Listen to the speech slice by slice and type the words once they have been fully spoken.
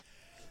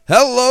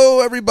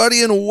Hello,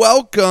 everybody, and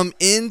welcome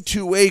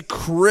into a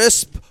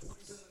crisp,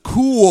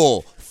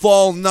 cool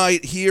fall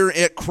night here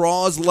at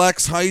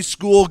Cros-Lex High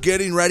School,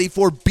 getting ready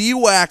for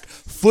BWAC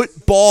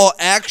football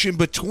action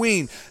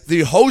between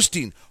the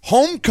hosting,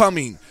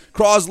 homecoming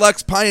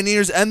Cros-Lex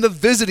Pioneers and the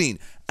visiting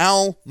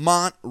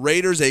Almont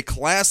Raiders, a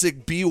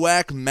classic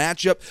BWAC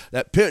matchup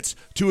that pits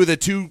the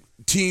two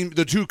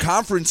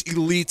conference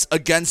elites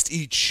against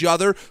each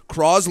other.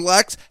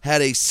 Cros-Lex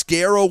had a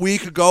scare a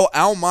week ago.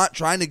 Almont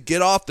trying to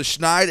get off the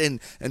schneid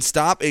and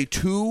stop a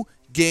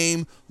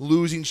two-game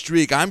losing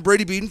streak. I'm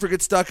Brady Beaton for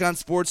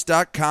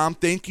GetStuckOnSports.com.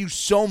 Thank you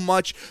so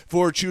much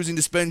for choosing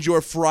to spend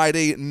your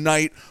Friday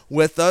night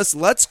with us.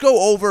 Let's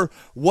go over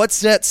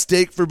what's at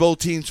stake for both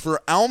teams.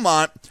 For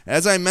Almont,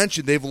 as I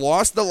mentioned, they've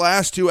lost the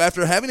last two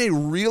after having a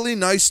really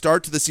nice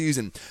start to the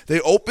season. They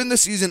opened the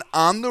season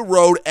on the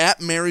road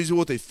at Marysville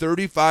with a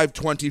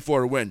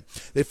 35-24 win.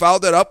 They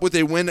followed that up with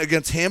a win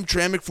against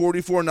Hamtramck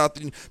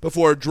 44-0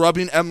 before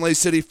drubbing Emily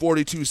City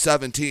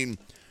 42-17.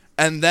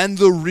 And then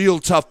the real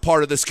tough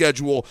part of the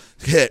schedule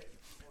hit.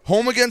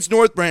 Home against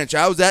North Branch.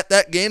 I was at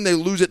that game. They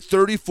lose it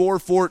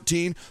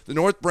 34-14. The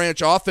North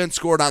Branch offense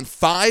scored on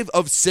 5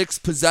 of 6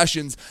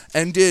 possessions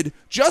and did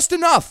just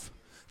enough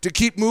to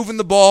keep moving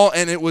the ball,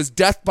 and it was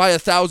death by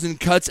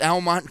 1,000 cuts.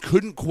 Almont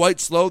couldn't quite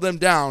slow them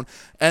down.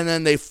 And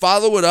then they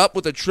follow it up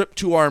with a trip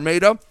to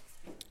Armada.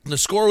 The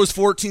score was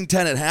 14-10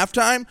 at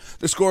halftime.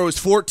 The score was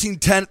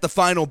 14-10 at the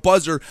final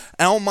buzzer.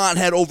 Almont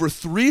had over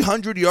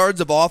 300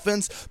 yards of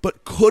offense,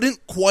 but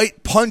couldn't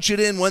quite punch it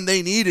in when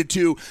they needed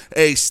to.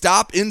 A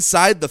stop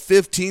inside the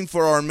 15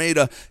 for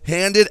Armada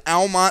handed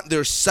Almont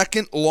their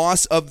second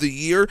loss of the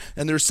year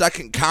and their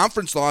second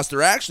conference loss.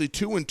 They're actually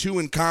 2-2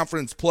 in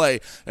conference play,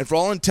 and for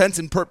all intents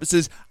and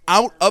purposes,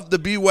 out of the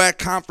BWAC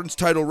conference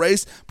title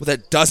race, but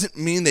that doesn't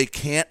mean they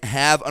can't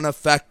have an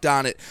effect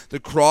on it. The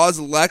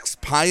Cros-Lex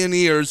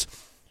Pioneers,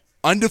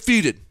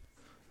 undefeated,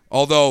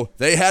 although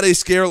they had a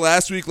scare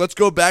last week. Let's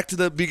go back to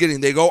the beginning.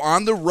 They go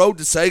on the road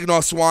to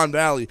Saginaw Swan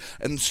Valley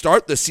and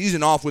start the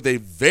season off with a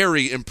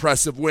very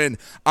impressive win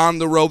on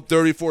the road,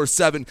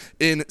 34-7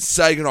 in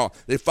Saginaw.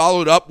 They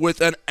followed up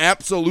with an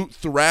absolute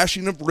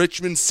thrashing of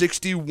Richmond,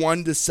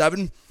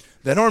 61-7.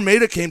 Then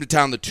Armada came to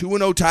town. The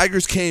 2-0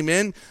 Tigers came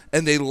in,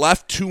 and they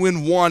left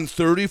 2-1,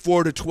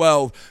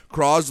 34-12.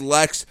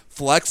 Cros-Lex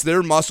flexed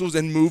their muscles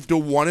and moved to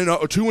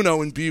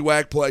 2-0 in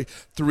BWAC play,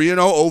 3-0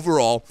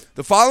 overall.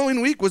 The following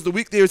week was the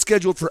week they were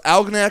scheduled for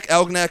Algonac.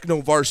 Algonac,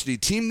 no varsity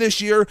team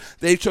this year.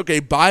 They took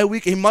a bye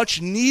week, a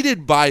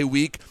much-needed bye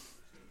week.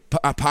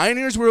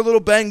 Pioneers were a little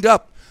banged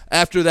up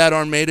after that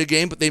Armada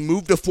game, but they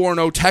moved to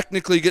 4-0,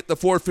 technically get the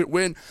forfeit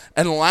win.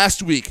 And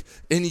last week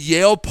in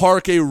Yale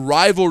Park, a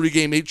rivalry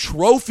game, a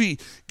trophy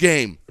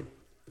game,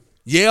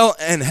 Yale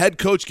and head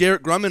coach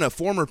Garrett Grumman, a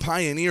former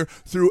Pioneer,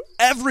 threw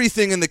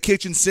everything in the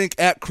kitchen sink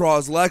at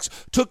Cros-Lex,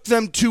 took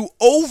them to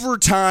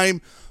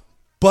overtime,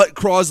 but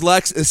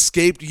Cros-Lex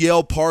escaped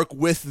Yale Park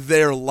with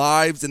their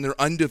lives and their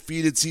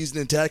undefeated season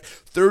intact.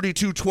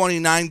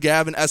 32-29,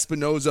 Gavin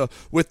Espinoza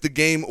with the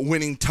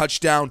game-winning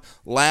touchdown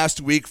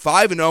last week.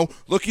 5-0,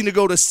 looking to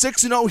go to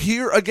 6-0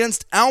 here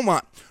against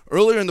Almont.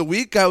 Earlier in the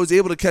week, I was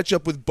able to catch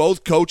up with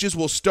both coaches.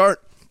 We'll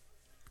start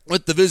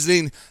with the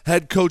visiting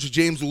head coach,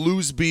 James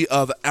Loosby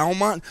of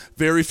Almont,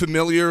 very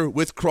familiar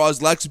with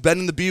Cros-Lex,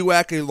 been in the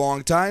BWAC a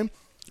long time.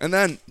 And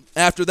then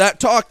after that,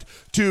 talked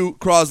to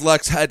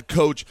Cros-Lex head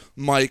coach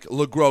Mike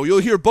LeGros. You'll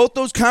hear both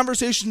those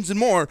conversations and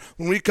more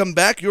when we come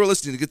back. You're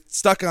listening to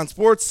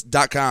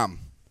GetStuckOnSports.com.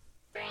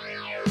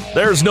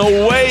 There's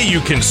no way you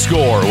can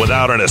score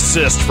without an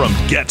assist from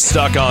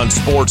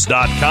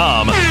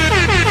GetStuckOnSports.com.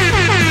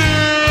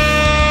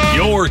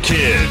 Your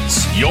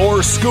kids,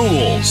 your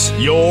schools,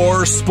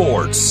 your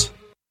sports.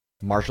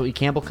 Marshall E.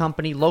 Campbell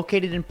Company,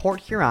 located in Port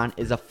Huron,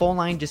 is a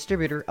full-line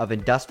distributor of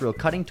industrial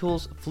cutting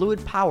tools,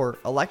 fluid power,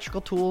 electrical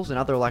tools, and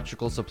other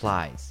electrical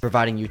supplies,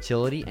 providing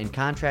utility and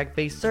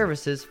contract-based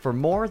services for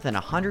more than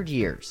 100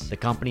 years. The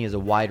company has a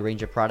wide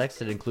range of products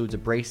that includes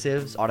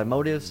abrasives,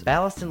 automotives,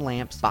 ballast and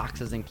lamps,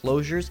 boxes and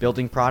closures,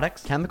 building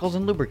products, chemicals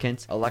and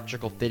lubricants,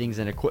 electrical fittings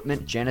and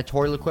equipment,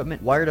 janitorial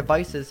equipment, wire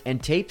devices,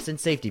 and tapes and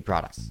safety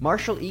products.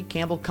 Marshall E.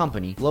 Campbell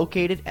Company,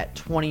 located at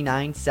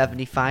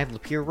 2975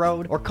 Lapeer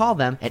Road, or call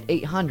them at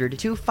 800-250-7520.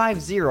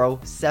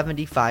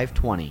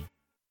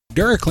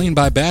 DuraClean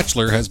by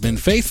Bachelor has been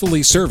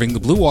faithfully serving the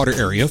Blue Water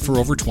area for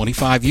over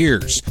 25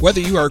 years.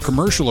 Whether you are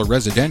commercial or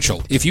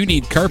residential, if you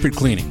need carpet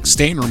cleaning,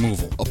 stain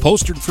removal,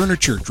 upholstered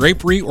furniture,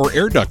 drapery, or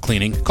air duct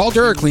cleaning, call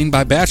DuraClean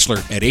by Bachelor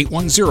at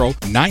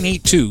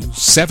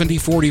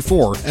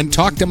 810-982-7044 and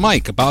talk to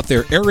Mike about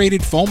their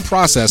aerated foam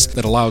process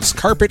that allows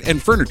carpet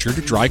and furniture to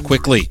dry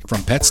quickly.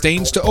 From pet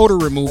stains to odor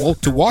removal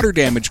to water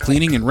damage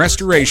cleaning and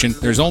restoration,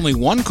 there's only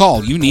one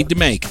call you need to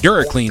make.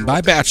 DuraClean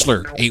by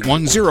Bachelor,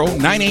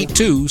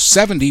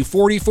 810-982-7044.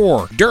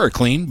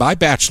 DuraClean by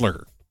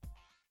Bachelor.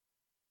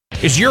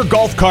 Is your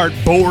golf cart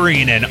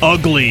boring and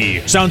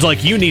ugly? Sounds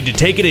like you need to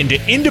take it into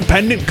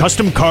Independent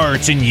Custom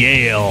Carts in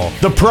Yale.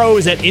 The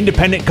pros at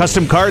Independent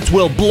Custom Carts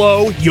will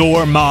blow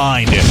your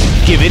mind.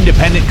 Give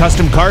Independent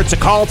Custom Carts a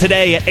call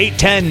today at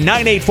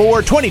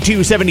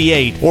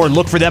 810-984-2278 or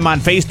look for them on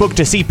Facebook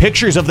to see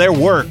pictures of their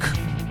work.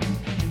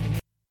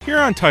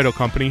 Huron Title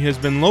Company has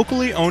been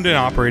locally owned and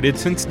operated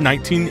since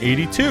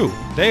 1982.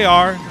 They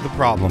are the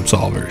problem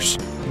solvers.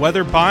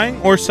 Whether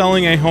buying or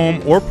selling a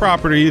home or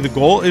property, the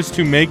goal is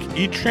to make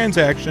each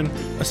transaction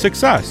a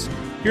success.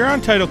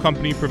 Huron Title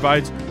Company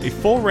provides a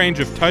full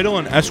range of title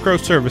and escrow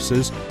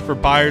services for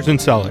buyers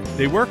and sellers.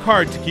 They work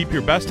hard to keep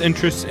your best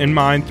interests in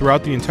mind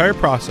throughout the entire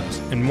process,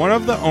 and one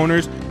of the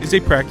owners is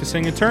a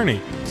practicing attorney,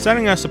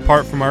 setting us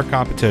apart from our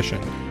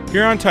competition.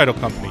 Huron Title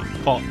Company.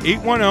 Call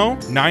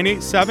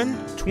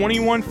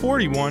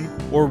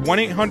 810-987-2141 or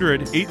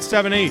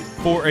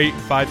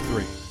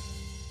 1-800-878-4853.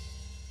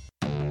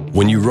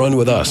 When you run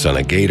with us on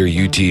a Gator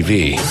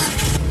UTV,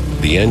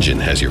 the engine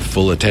has your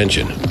full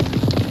attention.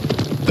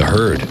 The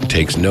herd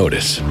takes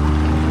notice,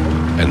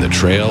 and the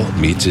trail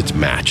meets its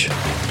match.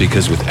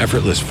 Because with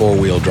effortless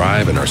four-wheel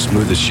drive and our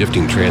smoothest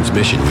shifting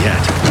transmission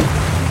yet,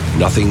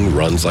 nothing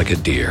runs like a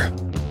deer.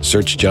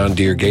 Search John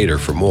Deere Gator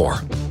for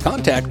more.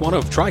 Contact one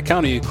of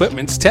Tri-County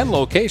Equipment's 10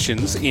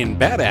 locations in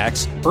Bad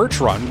Axe, Birch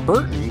Run,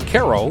 Burton,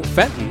 Caro,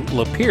 Fenton,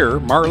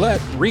 Lapeer,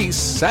 Marlette, Reese,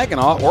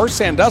 Saginaw, or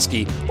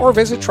Sandusky, or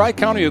visit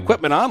Tri-County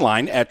Equipment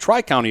online at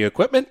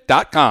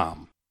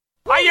tricountyequipment.com.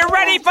 Are you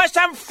ready for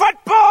some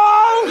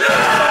football?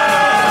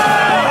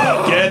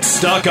 Yeah!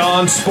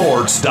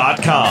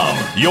 GetStuckOnSports.com.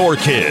 Your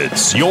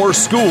kids, your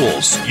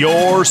schools,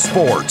 your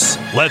sports.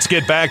 Let's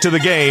get back to the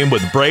game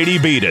with Brady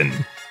Beaton.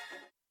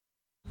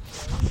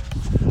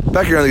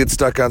 Back here on the Get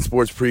Stuck on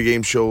Sports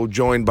pregame show,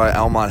 joined by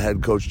Almont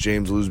head coach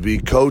James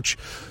Lusby. Coach,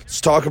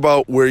 let's talk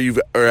about where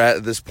you are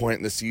at this point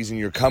in the season.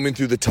 You're coming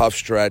through the tough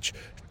stretch.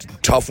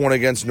 Tough one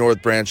against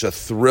North Branch, a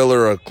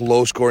thriller, a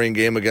low-scoring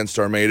game against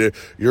Armada.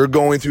 You're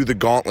going through the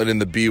gauntlet in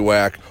the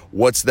BWAC.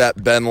 What's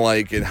that been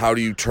like, and how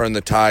do you turn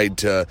the tide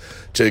to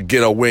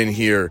get a win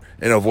here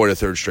and avoid a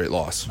third straight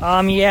loss?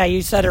 Yeah,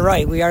 you said it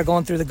right. We are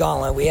going through the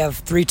gauntlet. We have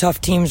 3 tough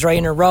teams right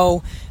in a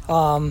row.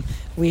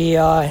 We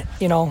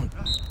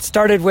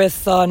started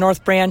with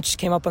North Branch,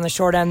 came up on the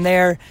short end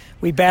there.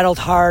 We battled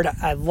hard.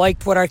 I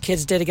liked what our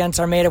kids did against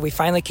Armada. We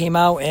finally came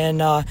out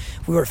and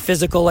we were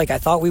physical like I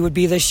thought we would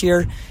be this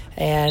year.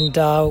 And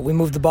we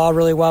moved the ball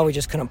really well. We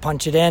just couldn't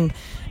punch it in.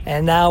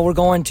 And now we're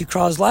going to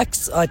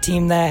Cros-Lex, a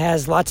team that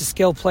has lots of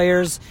skilled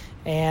players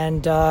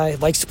and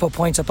likes to put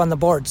points up on the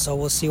board. So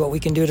we'll see what we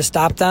can do to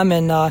stop them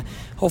and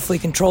hopefully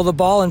control the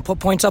ball and put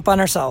points up on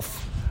ourselves.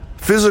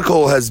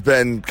 Physical has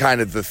been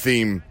kind of the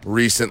theme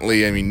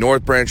recently. I mean,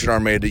 North Branch and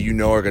Armada,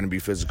 are going to be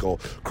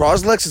physical.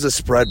 Cros-Lex is a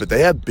spread, but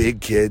they have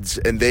big kids,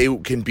 and they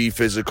can be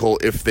physical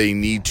if they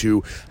need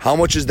to. How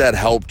much does that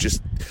help?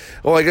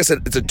 I guess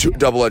it's a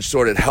double-edged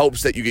sword. It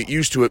helps that you get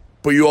used to it,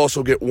 but you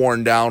also get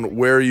worn down.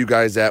 Where are you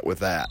guys at with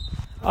that?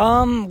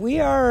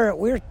 We're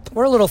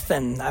a little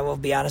thin, I will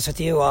be honest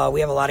with you. We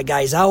have a lot of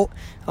guys out.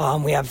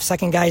 We have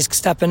second guys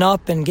stepping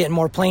up and getting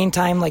more playing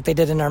time like they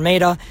did in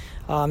Armada.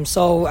 We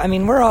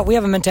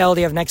have a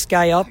mentality of next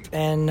guy up,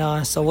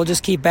 and so we'll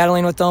just keep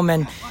battling with them.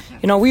 And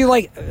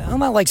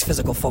Almont likes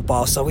physical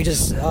football, so we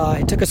just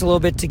it took us a little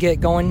bit to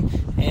get going,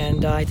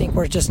 and I think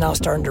we're just now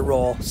starting to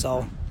roll.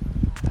 So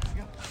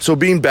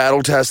being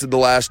battle tested the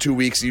last 2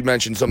 weeks, you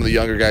mentioned some of the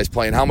younger guys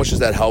playing. How much does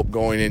that help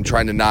going in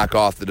trying to knock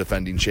off the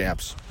defending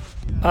champs?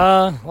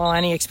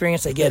 Any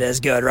experience they get is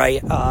good,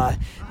 right?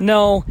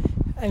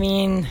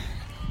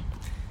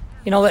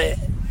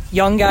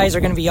 Young guys are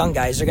going to be young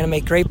guys. They're going to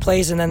make great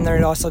plays, and then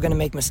they're also going to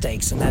make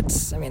mistakes. And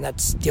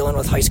that's dealing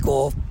with high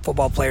school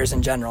football players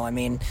in general.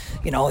 You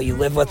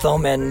live with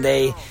them, and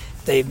they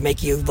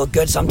make you look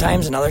good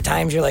sometimes, and other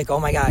times you're like, oh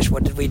my gosh,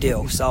 what did we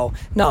do? So,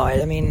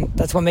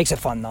 that's what makes it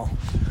fun, though.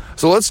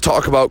 So let's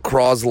talk about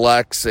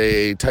Cros-Lex,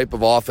 a type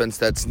of offense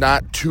that's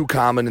not too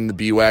common in the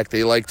BWAC.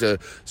 They like to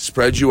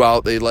spread you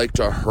out. They like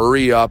to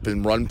hurry up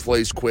and run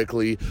plays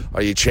quickly.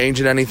 Are you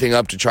changing anything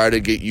up to try to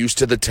get used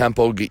to the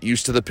tempo, get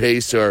used to the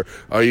pace, or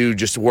are you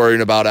just worrying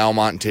about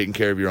Almont and taking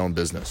care of your own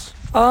business?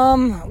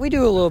 We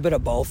do a little bit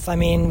of both.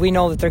 We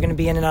know that they're going to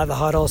be in and out of the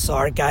huddle, so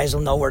our guys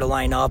will know where to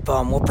line up.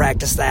 We'll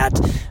practice that.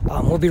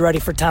 We'll be ready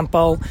for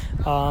tempo.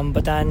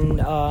 But then,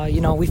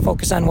 we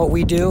focus on what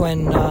we do,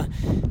 and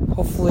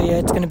hopefully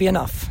it's going to be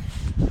enough.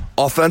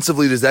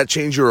 Offensively, does that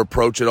change your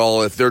approach at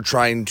all? If they're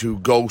trying to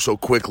go so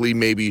quickly,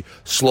 maybe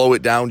slow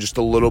it down just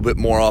a little bit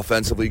more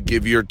offensively,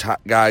 give your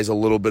guys a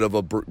little bit of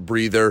a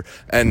breather,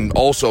 and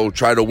also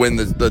try to win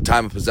the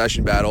time of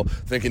possession battle,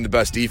 thinking the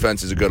best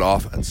defense is a good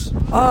offense?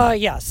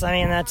 Yes.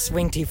 That's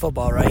wing T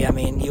football, right?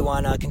 You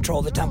want to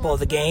control the tempo of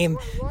the game.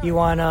 You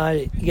want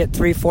to get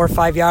 3, 4,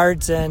 5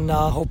 yards and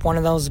hope one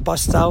of those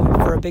busts out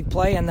for a big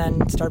play and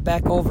then start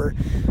back over.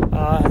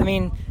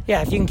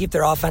 If you can keep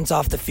their offense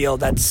off the field,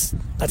 that's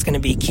going to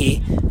be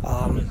key.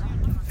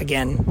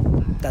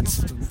 Again,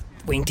 that's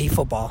wing T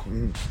football.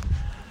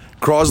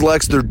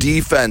 Cros-Lex, their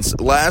defense.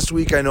 Last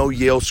week, I know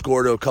Yale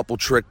scored a couple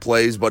trick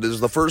plays, but it was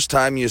the first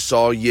time you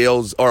saw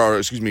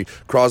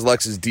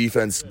Cros-Lex's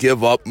defense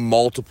give up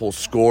multiple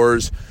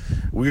scores.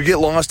 We get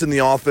lost in the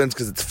offense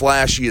because it's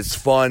flashy, it's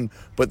fun,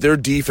 but their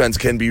defense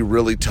can be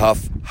really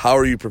tough. How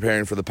are you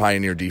preparing for the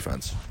Pioneer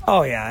defense?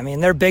 Oh, yeah. I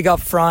mean, they're big up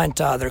front.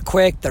 They're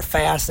quick. They're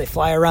fast. They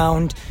fly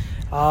around.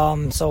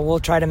 So we'll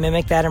try to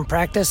mimic that in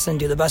practice and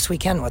do the best we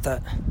can with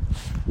it.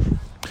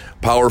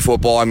 Power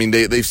football, I mean,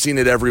 they've seen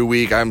it every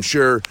week. I'm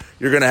sure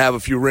you're going to have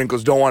a few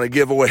wrinkles. Don't want to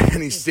give away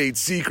any state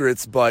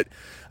secrets, but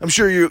I'm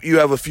sure you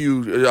have a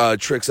few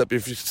tricks up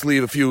your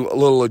sleeve, a few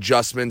little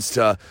adjustments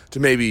to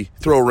maybe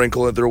throw a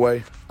wrinkle in their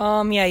way.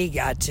 Yeah, you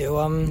got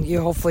to.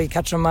 You hopefully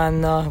catch them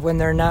on when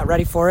they're not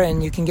ready for it,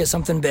 and you can get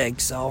something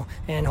big.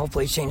 And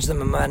hopefully change the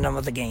momentum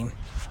of the game.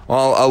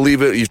 Well, I'll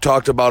leave it. You've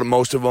talked about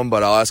most of them,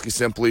 but I'll ask you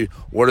simply,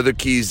 what are the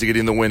keys to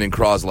getting the win in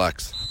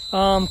Cros-Lex?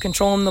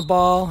 Controlling the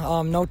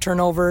ball, no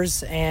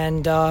turnovers,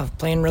 and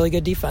playing really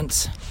good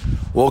defense.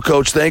 Well,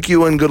 Coach, thank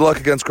you, and good luck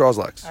against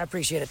Cros-Lex. I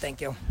appreciate it. Thank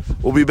you.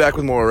 We'll be back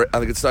with more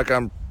on the Get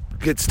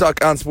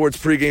Stuck on Sports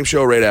pregame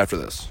show right after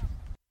this.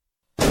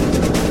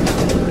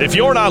 If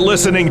you're not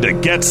listening to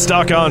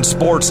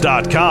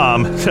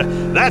GetStuckOnSports.com,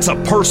 that's a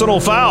personal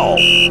foul.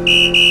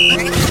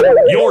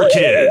 Your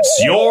kids,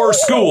 your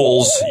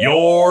schools,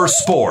 your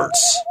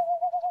sports.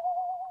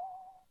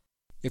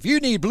 If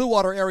you need Blue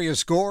Water area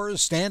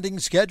scores,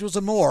 standings, schedules,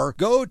 and more,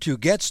 go to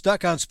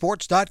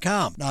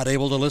GetStuckOnSports.com. Not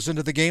able to listen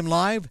to the game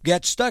live?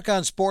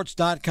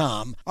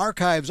 GetStuckOnSports.com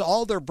archives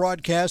all their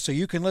broadcasts so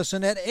you can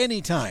listen at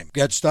any time.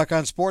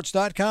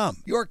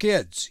 GetStuckOnSports.com. Your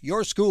kids,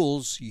 your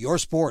schools, your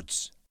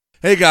sports.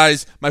 Hey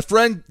guys, my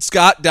friend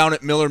Scott down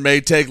at Miller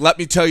Maytag, let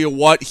me tell you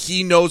what,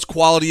 he knows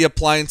quality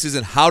appliances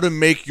and how to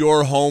make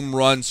your home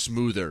run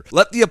smoother.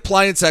 Let the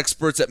appliance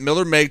experts at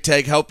Miller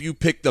Maytag help you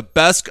pick the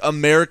best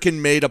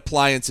American-made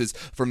appliances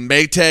from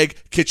Maytag,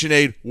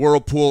 KitchenAid,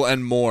 Whirlpool,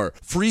 and more.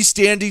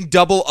 Freestanding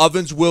double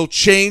ovens will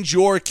change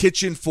your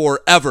kitchen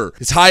forever.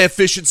 His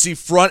high-efficiency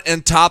front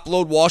and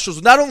top-load washers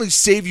will not only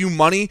save you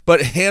money,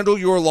 but handle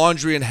your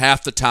laundry in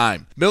half the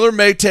time. Miller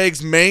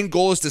Maytag's main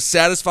goal is to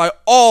satisfy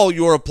all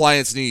your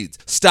appliance needs.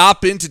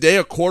 Stop in today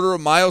a quarter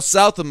of a mile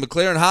south of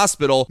McLaren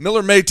Hospital.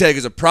 Miller Maytag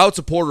is a proud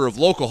supporter of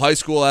local high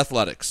school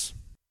athletics.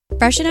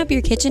 Freshen up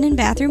your kitchen and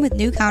bathroom with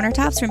new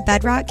countertops from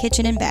Bedrock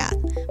Kitchen and Bath.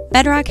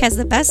 Bedrock has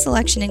the best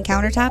selection in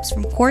countertops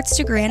from quartz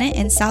to granite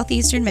in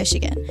southeastern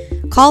Michigan.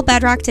 Call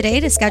Bedrock today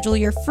to schedule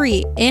your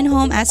free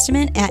in-home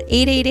estimate at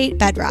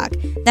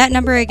 888-BEDROCK. That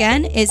number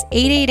again is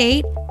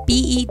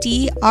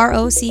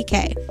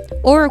 888-BEDROCK.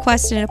 Or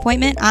request an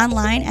appointment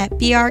online at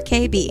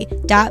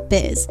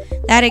brkb.biz.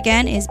 That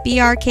again is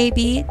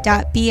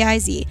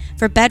brkb.biz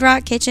for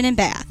Bedrock Kitchen and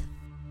Bath.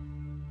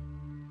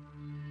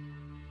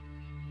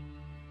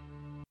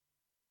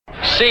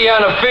 See you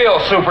on the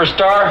field,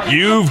 superstar.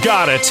 You've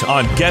got it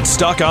on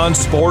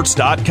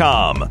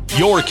GetStuckOnSports.com.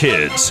 Your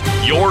kids,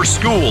 your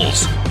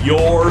schools,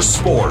 your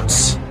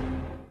sports.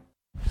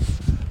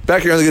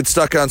 Back here on the Get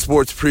Stuck on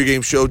Sports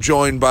pregame show,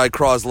 joined by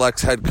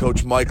Cros-Lex head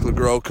coach Mike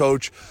LeGros.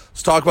 Coach,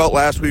 let's talk about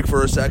last week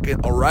for a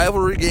second. A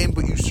rivalry game,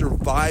 but you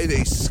survive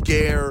a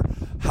scare.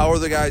 How are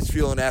the guys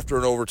feeling after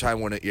an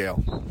overtime win at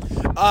Yale?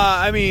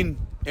 I mean,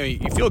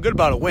 you feel good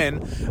about a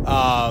win,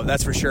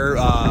 that's for sure.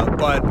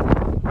 But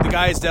the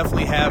guys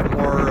definitely have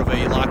more of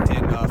a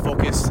locked-in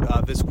focus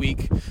this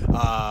week.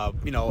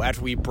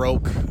 After we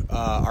broke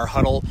our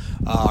huddle,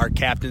 our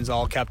captains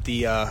all kept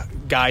the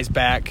guys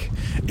back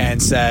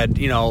and said,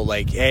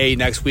 hey,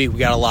 next week we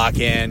got to lock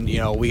in.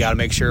 We got to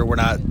make sure we're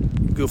not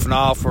goofing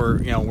off. We're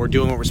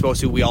doing what we're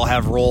supposed to. We all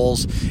have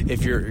roles.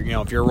 If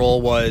your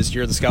role was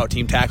you're the scout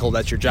team tackle,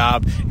 that's your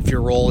job. If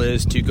your role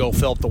is to go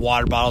fill up the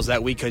water bottles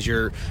that week because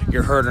you're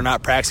hurt or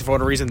not practicing for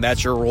whatever reason,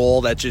 that's your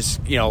role. That just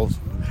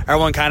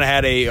everyone kind of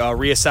had a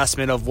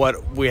reassessment of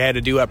what we had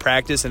to do at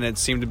practice, and it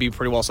seemed to be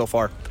pretty well so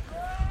far.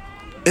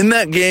 In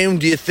that game,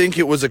 do you think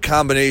it was a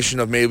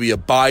combination of maybe a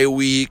bye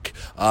week?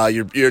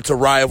 It's a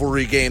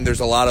rivalry game. There's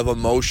a lot of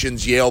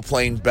emotions. Yale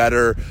playing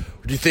better.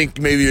 Do you think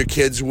maybe your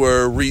kids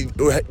were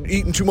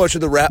eating too much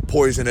of the rat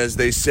poison, as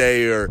they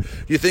say, or do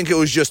you think it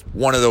was just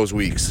one of those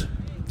weeks?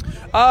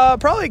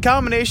 Probably a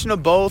combination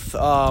of both.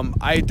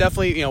 I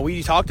definitely,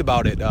 we talked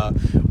about it. I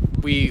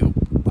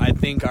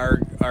think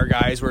our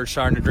guys were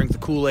starting to drink the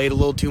Kool-Aid a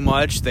little too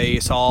much. They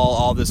saw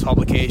all this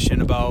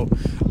publication about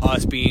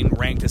us being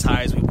ranked as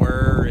high as we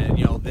were, and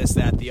this,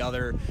 that, the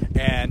other,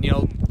 and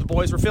the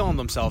boys were feeling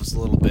themselves a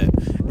little bit.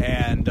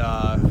 And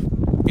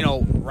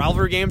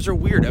rivalry games are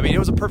weird. I mean, it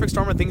was a perfect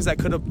storm of things that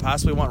could have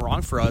possibly went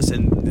wrong for us.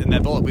 And in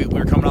that bullet, we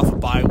were coming off a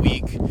bye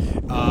week.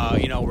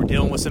 We're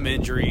dealing with some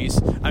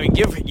injuries. I mean,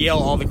 give Yale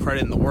all the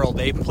credit in the world.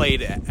 They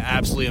played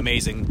absolutely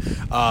amazing.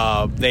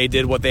 They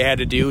did what they had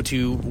to do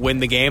to win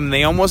the game, and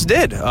they almost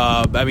did.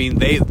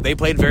 They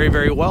played very,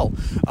 very well.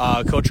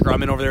 Coach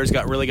Grumman over there has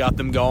really got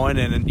them going,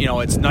 and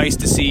it's nice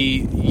to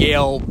see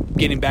Yale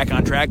getting back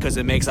on track because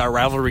it makes our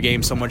rivalry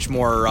game so much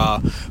more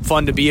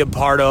fun to be a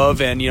part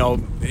of, and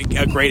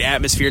a great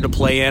atmosphere to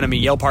play in. I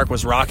mean, Yale Park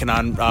was rocking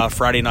on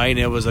Friday night, and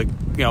it was a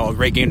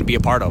great game to be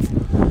a part of.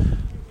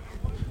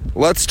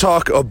 Let's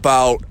talk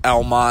about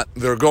Almont.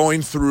 They're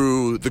going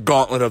through the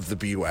gauntlet of the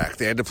BWAC.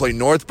 They had to play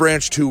North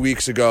Branch 2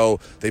 weeks ago.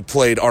 They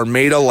played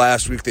Armada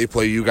last week. They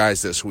play you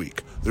guys this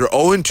week. They're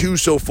 0-2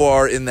 so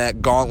far in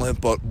that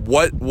gauntlet, but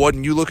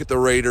when you look at the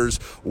Raiders,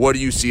 what do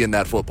you see in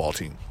that football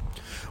team?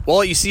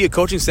 Well, you see a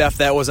coaching staff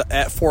that was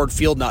at Ford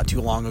Field not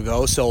too long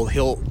ago, so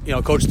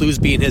Coach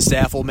Lewisby and his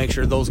staff will make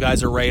sure those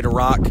guys are ready to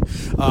rock.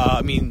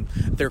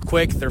 They're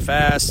quick, they're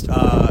fast.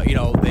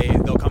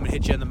 They'll come and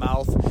hit you in the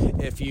mouth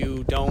if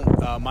you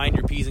don't mind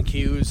your P's and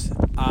Q's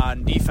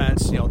on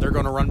defense. They're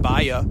going to run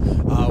by you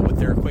with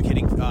their quick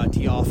hitting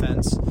T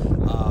offense.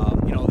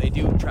 They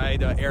do try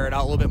to air it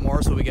out a little bit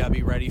more, so we got to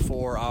be ready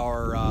for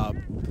our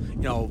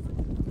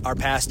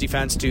pass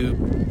defense to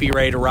be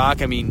ready to rock.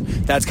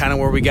 That's kind of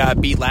where we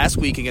got beat last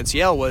week against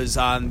Yale, was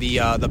on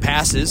the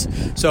passes.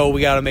 So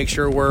we got to make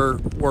sure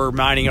we're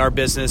minding our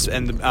business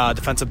and the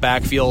defensive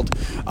backfield.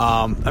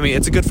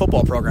 It's a good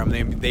football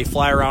program. They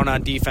fly around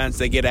on defense.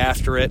 They get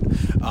after it.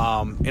 It's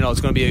going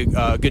to be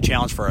a good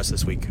challenge for us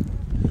this week.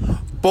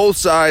 Both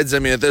sides,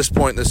 at this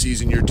point in the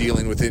season, you're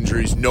dealing with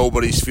injuries.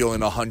 Nobody's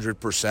feeling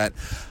 100%.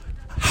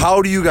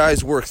 How do you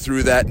guys work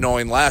through that,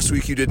 knowing last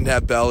week you didn't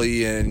have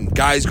Belly and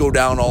guys go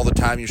down all the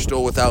time? You're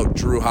still without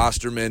Drew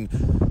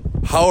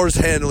Hosterman. How is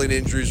handling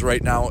injuries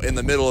right now in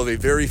the middle of a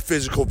very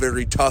physical,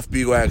 very tough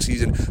BWAC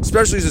season,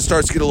 especially as it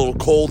starts to get a little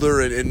colder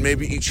and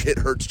maybe each hit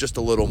hurts just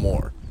a little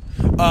more?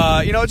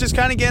 Just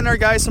kind of getting our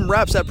guys some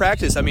reps at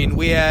practice.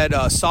 We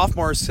had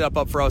sophomores step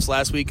up for us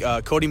last week.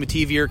 Cody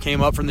Mativier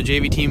came up from the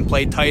JV team,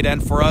 played tight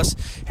end for us,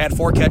 had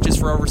 4 catches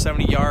for over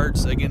 70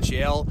 yards against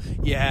Yale.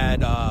 You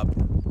had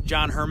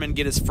John Herman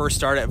get his first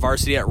start at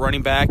varsity at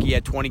running back. He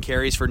had 20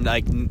 carries for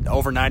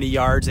over 90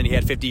 yards, and he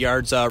had 50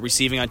 yards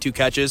receiving on 2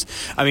 catches.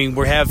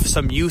 We have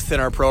some youth in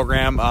our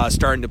program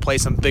starting to play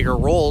some bigger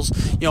roles.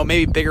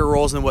 Maybe bigger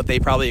roles than what they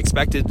probably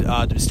expected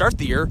to start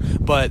the year,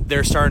 but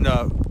they're starting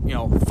to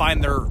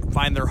find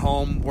their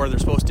home where they're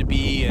supposed to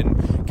be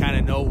and kind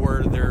of know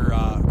where they're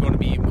going to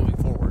be moving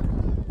forward.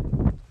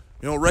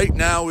 Right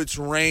now it's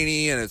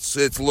rainy and it's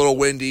a little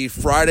windy.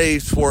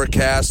 Friday's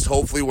forecast,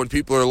 hopefully when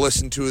people are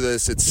listening to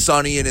this, it's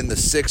sunny and in the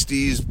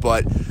 60s,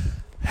 but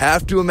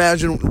have to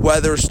imagine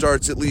weather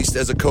starts, at least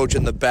as a coach,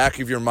 in the back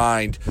of your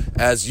mind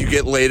as you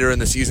get later in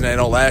the season. I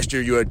know last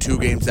year you had 2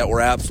 games that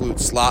were absolute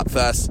slop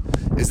fests.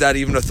 Is that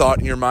even a thought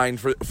in your mind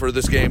for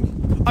this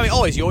game?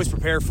 Always. You always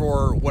prepare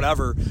for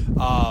whatever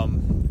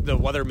the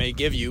weather may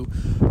give you.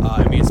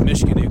 It's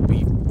Michigan. It could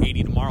be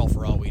 80 tomorrow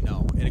for all we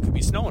know, and it could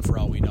be snowing for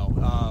all we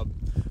know.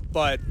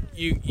 But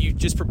you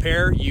just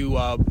prepare. You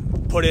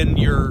put in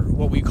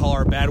what we call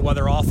our bad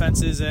weather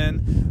offenses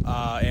in,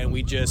 and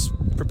we just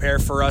prepare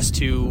for us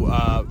to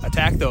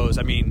attack those.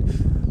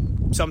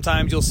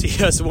 Sometimes you'll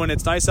see us when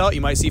it's nice out.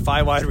 You might see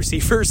 5 wide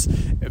receivers.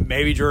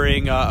 Maybe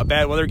during a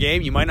bad weather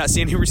game, you might not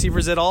see any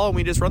receivers at all, and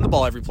we just run the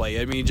ball every play.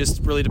 It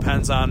just really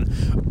depends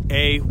on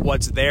A,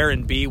 what's there,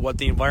 and B, what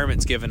the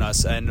environment's given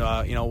us. And,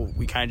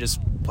 we kind of just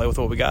play with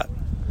what we got.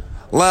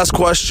 Last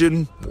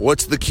question.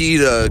 What's the key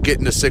to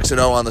getting to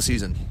 6-0 on the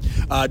season?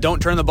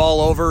 Don't turn the ball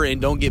over and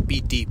don't get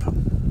beat deep.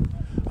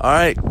 All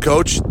right,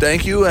 Coach,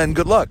 thank you and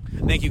good luck.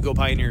 Thank you. Go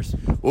Pioneers.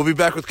 We'll be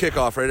back with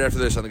kickoff right after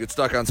this on the Get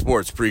Stuck on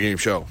Sports pregame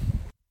show.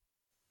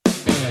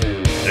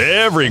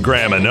 Every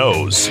grandma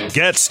knows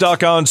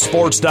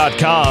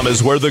GetStuckOnSports.com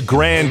is where the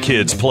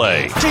grandkids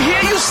play. To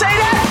hear you say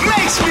that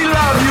makes me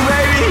love you,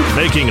 baby.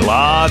 Making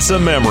lots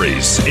of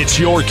memories. It's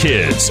your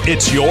kids,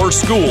 it's your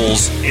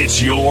schools,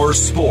 it's your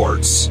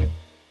sports.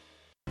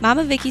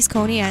 Mama Vicky's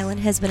Coney Island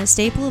has been a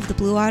staple of the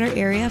Blue Water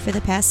area for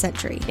the past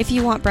century. If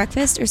you want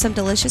breakfast or some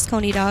delicious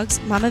Coney dogs,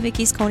 Mama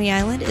Vicky's Coney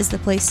Island is the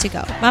place to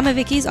go. Mama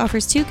Vicky's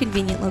offers 2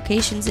 convenient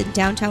locations in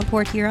downtown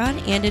Port Huron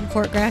and in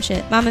Fort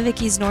Gratiot. Mama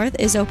Vicky's North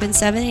is open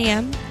 7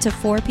 a.m. to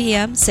 4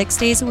 p.m. 6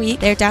 days a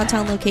week. Their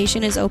downtown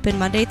location is open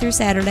Monday through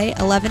Saturday,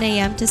 11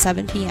 a.m. to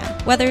 7 p.m.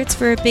 Whether it's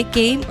for a big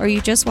game or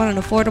you just want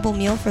an affordable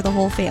meal for the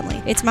whole family,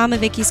 it's Mama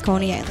Vicky's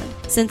Coney Island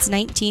since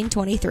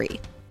 1923.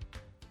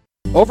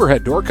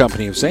 Overhead Door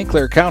Company of St.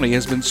 Clair County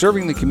has been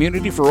serving the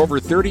community for over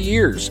 30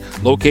 years.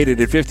 Located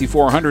at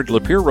 5400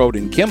 Lapeer Road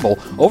in Kimball,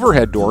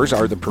 Overhead Doors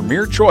are the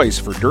premier choice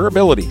for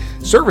durability,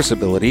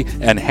 serviceability,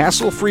 and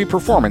hassle-free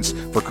performance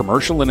for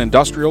commercial and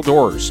industrial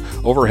doors.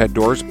 Overhead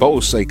Doors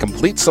boasts a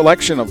complete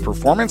selection of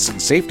performance and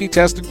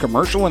safety-tested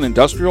commercial and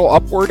industrial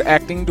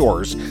upward-acting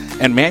doors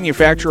and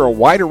manufacture a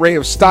wide array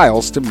of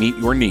styles to meet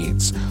your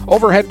needs.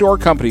 Overhead Door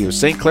Company of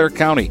St. Clair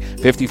County,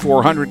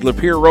 5400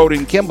 Lapeer Road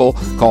in Kimball.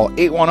 Call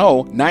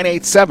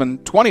 810-987-2185.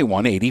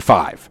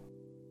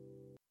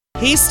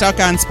 Hey,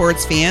 Stuck on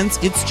Sports fans,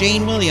 it's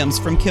Jane Williams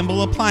from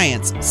Kimball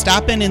Appliance.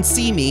 Stop in and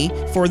see me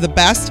for the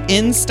best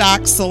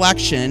in-stock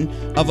selection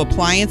of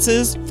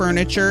appliances,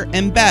 furniture,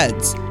 and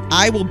beds.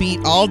 I will beat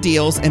all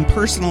deals and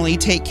personally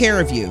take care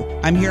of you.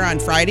 I'm here on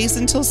Fridays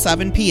until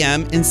 7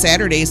 p.m. and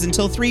Saturdays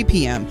until 3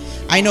 p.m.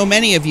 I know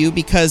many of you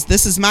because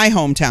this is my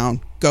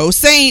hometown. Go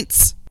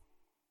Saints!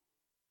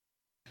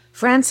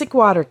 Frantic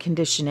Water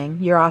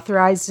Conditioning, your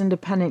authorized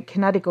independent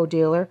Connecticut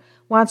dealer,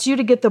 wants you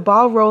to get the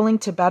ball rolling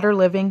to better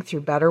living through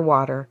better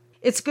water.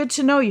 It's good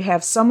to know you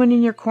have someone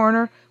in your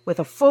corner with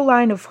a full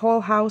line of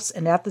whole house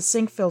and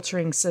at-the-sink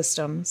filtering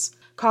systems.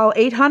 Call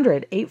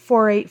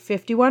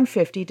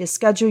 800-848-5150 to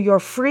schedule your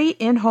free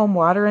in-home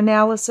water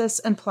analysis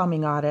and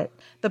plumbing audit.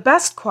 The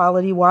best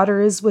quality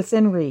water is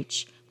within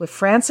reach with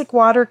Frantic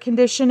Water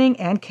Conditioning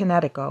and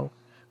Kinetico.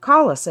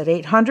 Call us at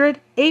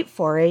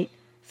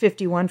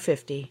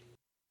 800-848-5150.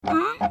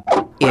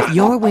 If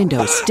your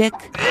windows stick,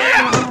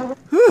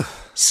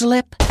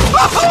 slip,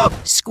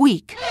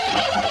 squeak,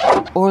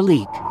 or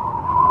leak,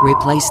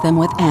 replace them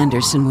with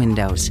Andersen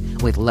windows.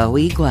 With low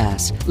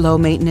E-glass, low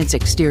maintenance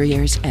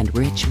exteriors, and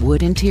rich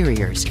wood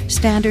interiors,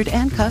 standard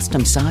and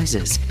custom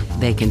sizes,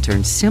 they can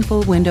turn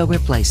simple window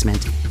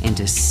replacement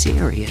into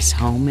serious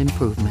home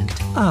improvement.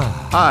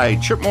 Hi,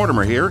 Chip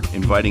Mortimer here,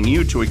 inviting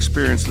you to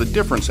experience the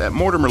difference at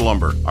Mortimer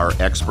Lumber. Our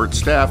expert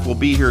staff will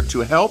be here to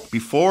help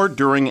before,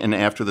 during, and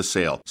after the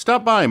sale.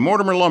 Stop by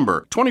Mortimer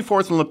Lumber,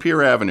 24th and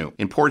Lapeer Avenue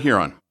in Port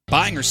Huron.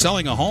 Buying or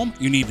selling a home?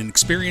 You need an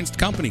experienced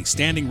company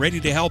standing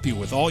ready to help you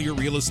with all your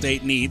real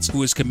estate needs,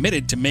 who is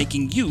committed to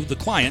making you the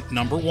client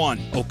number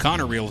one.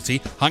 O'Connor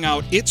Realty hung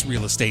out its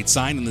real estate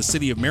sign in the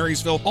city of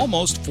Marysville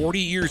almost 40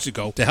 years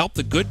ago to help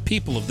the good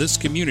people of this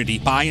community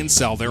buy and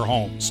sell their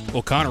homes.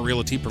 O'Connor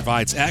Realty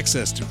provides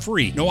access to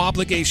free,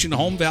 no-obligation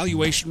home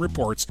valuation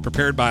reports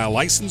prepared by a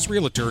licensed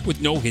realtor with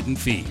no hidden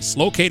fees.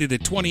 Located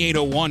at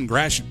 2801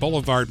 Gratiot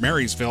Boulevard,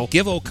 Marysville,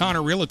 give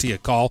O'Connor Realty a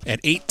call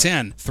at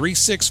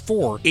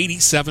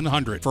 810-364-8700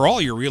 for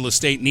all your real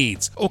estate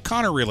needs.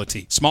 O'Connor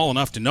Realty, small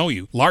enough to know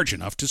you, large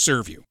enough to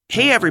serve you.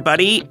 Hey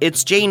everybody,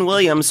 it's Jane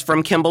Williams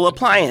from Kimball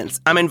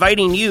Appliance. I'm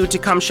inviting you to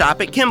come shop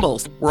at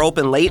Kimball's. We're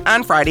open late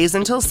on Fridays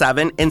until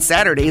 7 and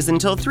Saturdays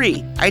until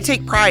 3. I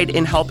take pride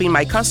in helping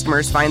my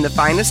customers find the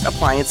finest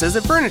appliances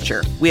and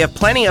furniture. We have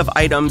plenty of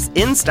items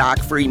in stock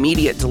for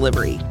immediate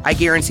delivery. I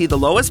guarantee the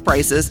lowest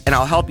prices, and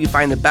I'll help you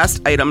find the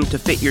best item to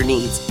fit your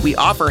needs. We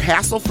offer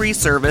hassle-free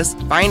service,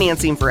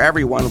 financing for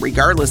everyone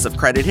regardless of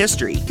credit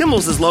history.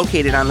 Kimball's is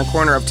located on the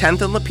corner of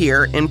 10th and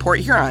Lapeer in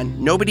Port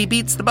Huron. Nobody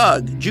beats the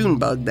bug,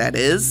 Junebug that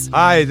is.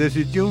 Hi, this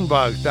is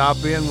Junebug. Stop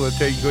in, we'll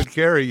take good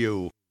care of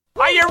you.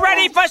 Are you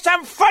ready for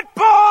some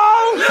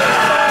football?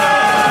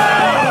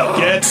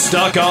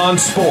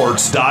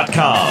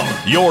 GetStuckOnSports.com.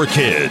 Your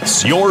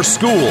kids, your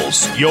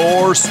schools,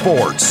 your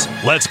sports.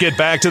 Let's get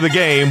back to the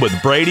game with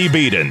Brady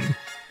Beaton.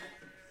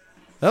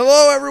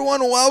 Hello,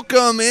 everyone.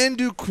 Welcome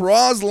into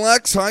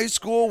Cros-Lex High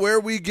School, where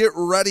we get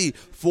ready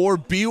for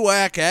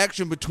BWAC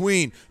action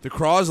between the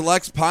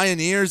Cros-Lex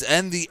Pioneers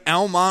and the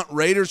Almont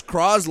Raiders.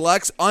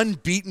 Cros-Lex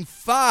unbeaten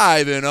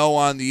 5-0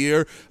 on the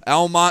year.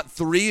 Almont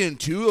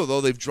 3-2, although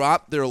they've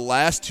dropped their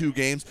last two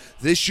games.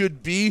 This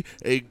should be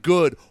a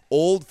good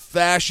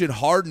old-fashioned,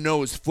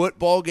 hard-nosed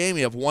football game.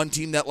 You have one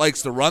team that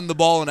likes to run the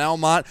ball in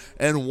Almont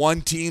and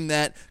one team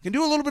that can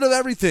do a little bit of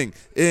everything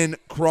in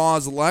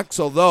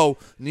Cros-Lex, although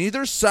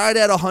neither side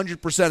at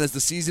 100% as the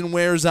season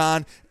wears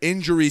on.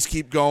 Injuries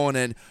keep going,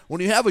 and when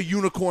you have a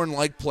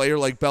unicorn-like player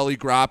like Belly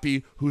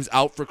Grappi who's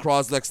out for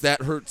Cros-Lex,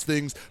 that hurts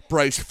things.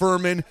 Bryce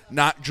Furman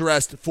not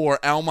dressed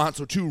for Almont,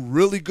 so two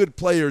really good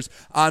players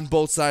on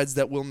both sides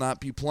that will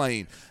not be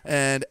playing.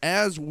 And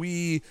as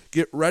we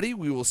get ready,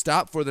 we will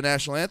stop for the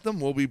national anthem.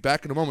 We'll be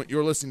back in a moment.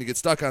 You're listening to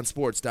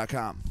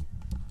GetStuckOnSports.com.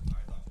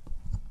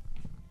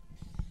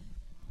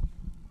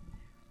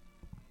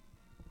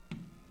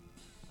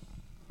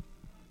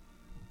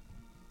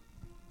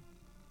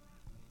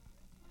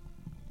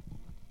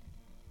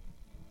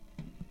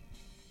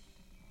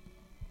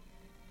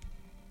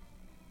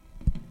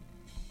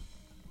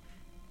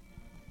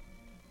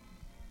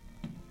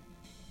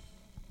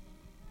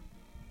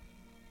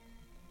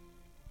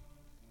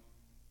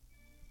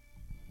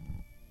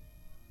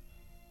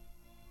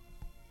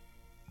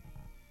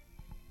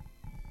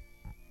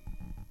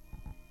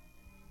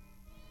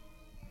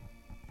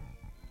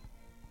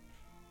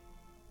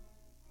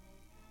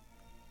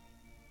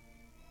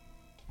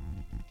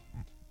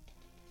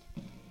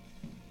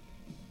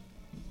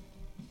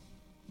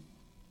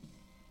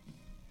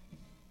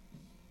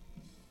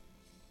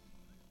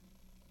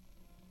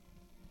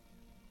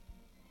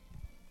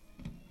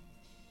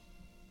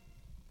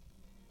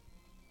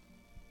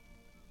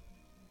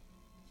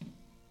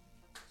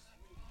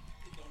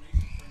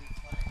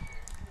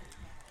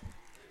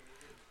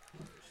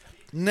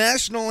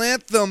 National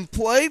anthem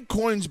played.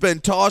 Coin's been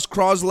tossed.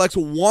 Cros-Lex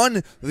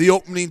won the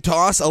opening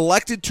toss,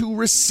 elected to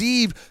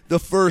receive the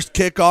first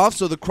kickoff.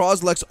 So the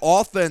Cros-Lex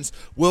offense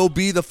will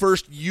be the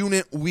first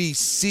unit we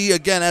see.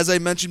 Again, as I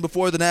mentioned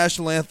before the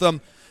national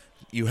anthem,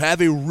 you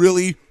have a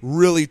really,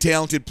 really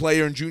talented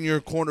player in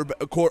junior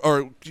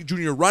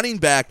running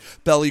back,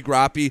 Belly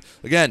Grappi.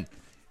 Again,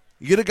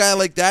 you get a guy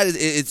like that,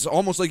 it's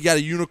almost like you got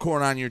a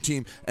unicorn on your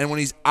team. And when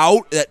he's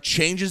out, that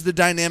changes the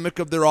dynamic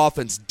of their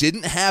offense.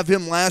 Didn't have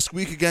him last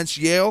week against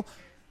Yale.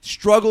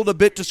 Struggled a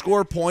bit to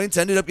score points.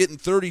 Ended up getting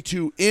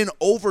 32 in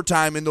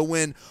overtime in the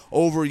win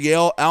over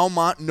Yale.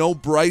 Almont, no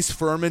Bryce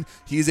Furman.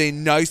 He's a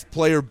nice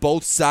player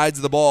both sides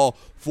of the ball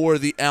for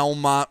the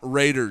Almont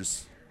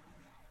Raiders.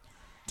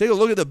 Take a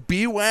look at the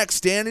BWAC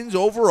standings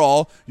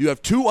overall. You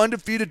have 2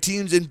 undefeated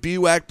teams in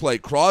BWAC play.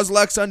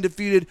 Cros-Lex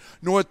undefeated,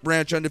 North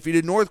Branch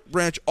undefeated. North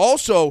Branch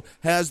also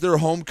has their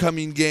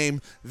homecoming game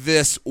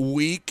this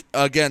week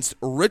against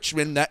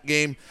Richmond. That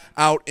game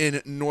out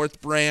in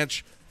North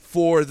Branch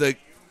for the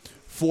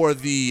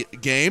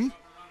game.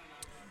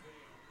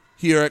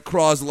 Here at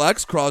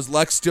Cros-Lex,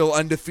 Cros-Lex still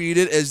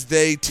undefeated as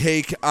they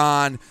take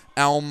on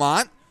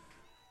Almont.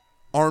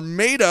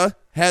 Armada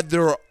had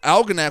their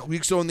Algonac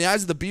week, so in the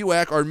eyes of the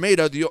BWAC,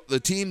 Armada, the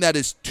team that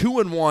is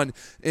 2-1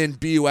 in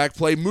BWAC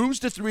play, moves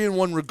to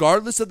 3-1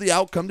 regardless of the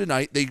outcome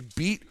tonight. They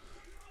beat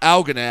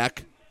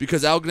Algonac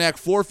because Algonac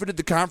forfeited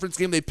the conference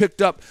game. They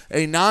picked up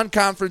a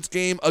non-conference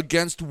game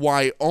against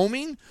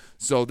Wyoming,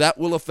 so that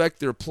will affect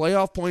their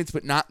playoff points,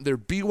 but not their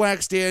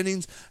BWAC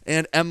standings.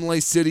 And Emily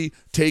City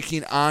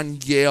taking on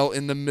Yale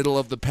in the middle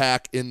of the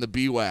pack in the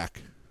BWAC.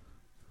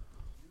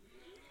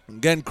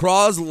 Again,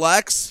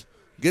 Cros-Lex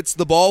gets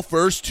the ball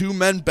first. 2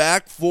 men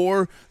back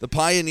for the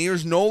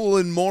Pioneers.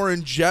 Nolan Moore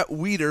and Jet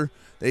Weeder.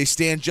 They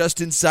stand just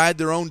inside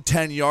their own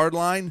 10-yard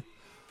line.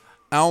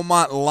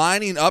 Almont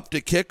lining up to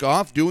kick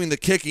off, doing the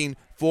kicking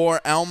for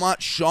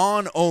Almont,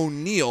 Sean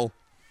O'Neill.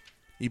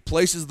 He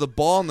places the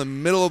ball in the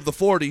middle of the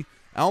 40.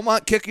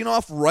 Almont kicking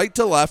off right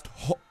to left.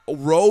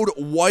 Road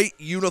white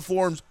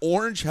uniforms,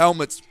 orange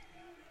helmets,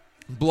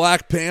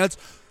 black pants.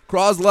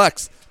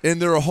 Cros-Lex in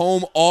their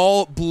home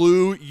all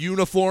blue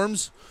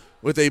uniforms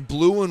with a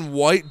blue and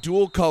white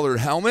dual-colored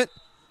helmet.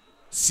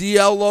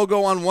 CL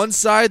logo on one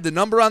side, the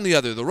number on the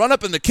other. The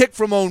run-up and the kick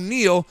from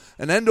O'Neill,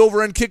 an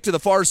end-over-end kick to the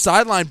far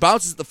sideline,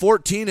 bounces at the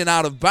 14 and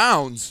out of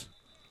bounds.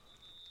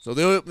 So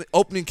the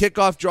opening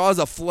kickoff draws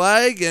a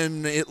flag,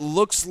 and it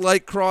looks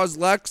like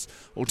Cros-Lex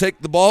will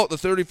take the ball at the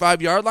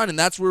 35-yard line, and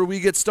that's where we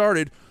get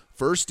started.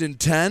 1st and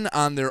 10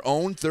 on their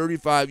own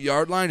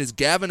 35-yard line is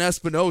Gavin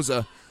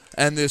Espinoza,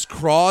 and this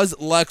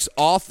Cros-Lex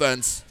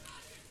offense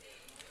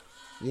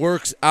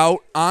works out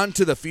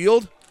onto the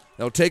field.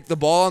 They'll take the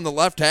ball on the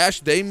left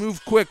hash. They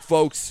move quick,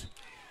 folks.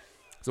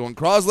 So when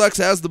Cros-Lex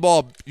has the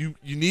ball, you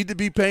need to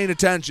be paying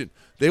attention.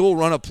 They will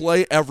run a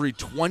play every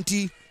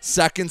 20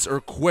 seconds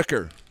or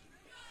quicker.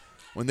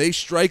 When they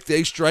strike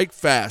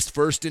fast.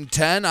 1st and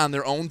 10 on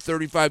their own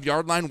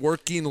 35-yard line,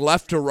 working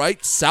left to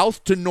right,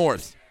 south to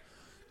north.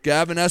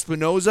 Gavin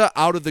Espinoza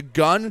out of the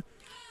gun.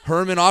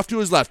 Herman off to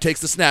his left, takes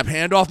the snap,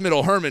 handoff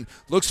middle. Herman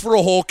looks for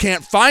a hole,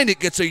 can't find it,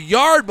 gets a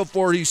yard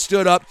before he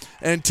stood up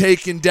and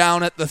taken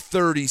down at the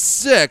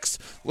 36.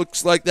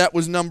 Looks like that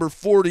was number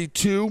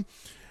 42,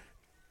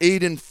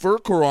 Aiden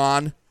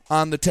Furcaron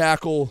on the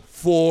tackle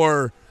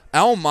for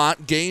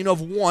Almont. Gain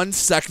of 1,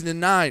 2nd and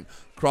 9.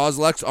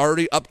 Cros-Lex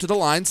already up to the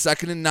line,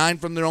 2nd and 9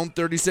 from their own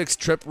 36.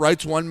 Tripp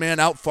Wrights, 1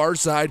 man out far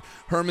side.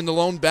 Herman the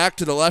lone back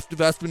to the left of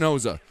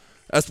Espinoza.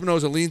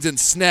 Espinoza leans in,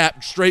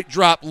 snap, straight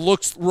drop,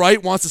 looks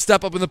right, wants to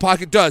step up in the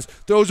pocket, does.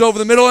 Throws over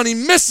the middle, and he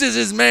misses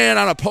his man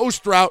on a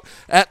post route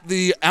at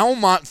the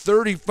Almont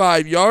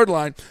 35-yard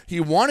line. He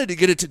wanted to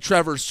get it to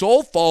Trevor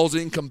Soul, falls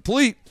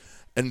incomplete.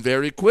 And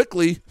very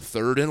quickly,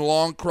 3rd and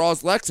long,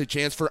 Cros-Lex, a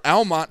chance for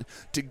Almont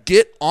to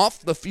get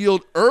off the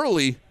field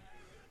early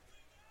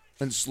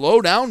and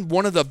slow down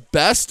one of the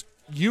best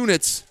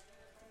units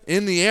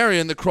in the area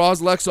in the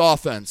Cros-Lex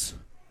offense.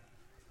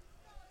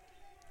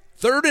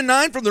 3rd and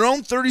 9 from their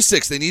own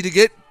 36. They need to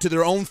get to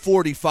their own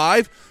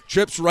 45.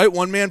 Trips right,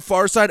 1 man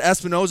far side.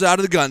 Espinoza out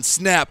of the gun.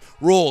 Snap,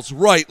 rolls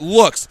right,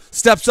 looks,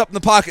 steps up in the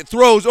pocket,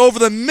 throws over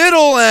the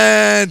middle,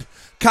 and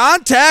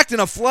contact, and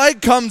a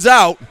flag comes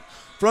out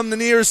from the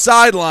near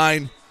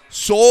sideline.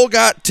 Soul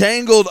got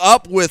tangled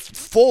up with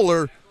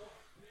Fuller,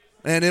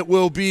 and it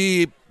will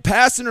be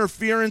pass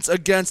interference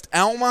against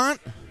Almont.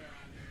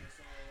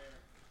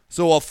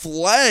 So a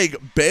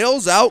flag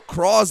bails out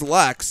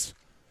Cros-Lex.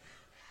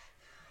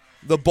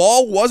 The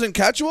ball wasn't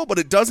catchable, but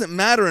it doesn't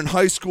matter in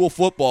high school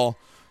football.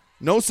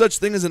 No such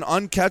thing as an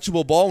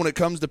uncatchable ball when it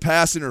comes to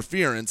pass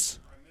interference.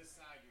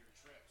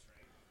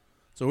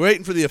 So we're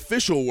waiting for the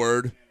official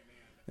word.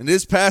 And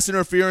this pass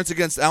interference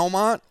against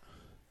Almont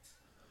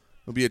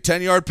will be a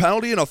 10-yard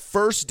penalty and a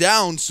 1st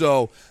down.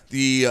 So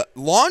the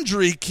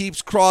Laundry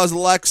keeps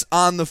Cros-Lex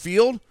on the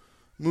field.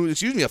 A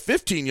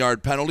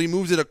 15-yard penalty,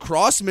 moves it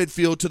across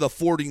midfield to the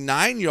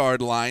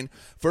 49-yard line.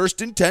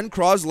 1st and 10,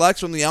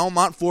 Cros-Lex from the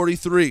Almont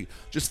 43.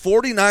 Just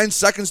 49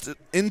 seconds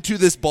into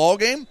this ball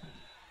game.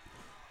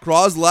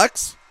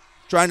 Cros-Lex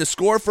trying to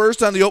score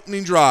first on the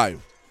opening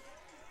drive.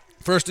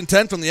 1st and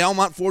 10 from the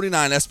Almont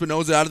 49.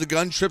 Espinoza out of the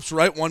gun, trips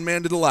right, 1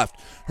 man to the left.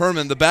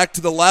 Herman, the back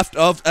to the left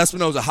of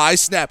Espinoza. High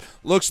snap,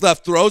 looks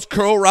left, throws,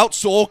 curl route,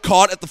 Soul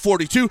caught at the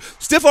 42.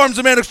 Stiff arms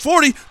the man at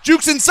 40,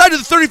 jukes inside to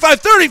the 35,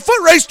 30,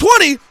 foot race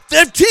 20,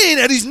 15,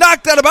 and he's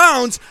knocked out of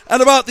bounds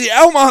at about the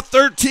Almont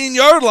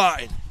 13-yard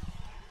line.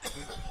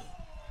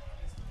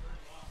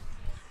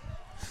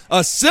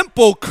 A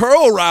simple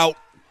curl route,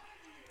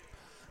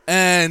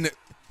 and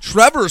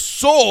Trevor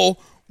Soul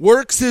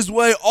works his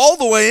way all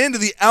the way into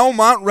the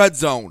Almont red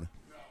zone.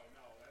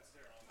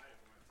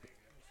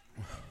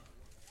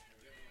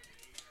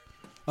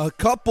 A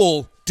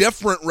couple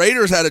different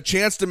Raiders had a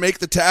chance to make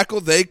the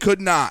tackle. They could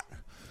not.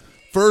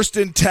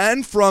 1st and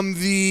 10 from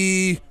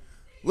the,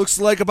 looks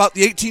like about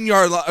the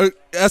 18-yard line.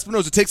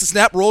 Espinoza takes a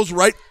snap, rolls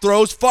right,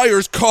 throws,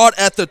 fires, caught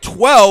at the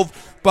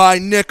 12 by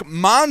Nick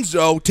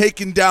Monzo,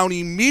 taken down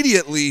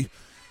immediately.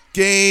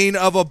 Gain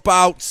of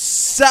about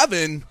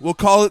 7. We'll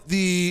call it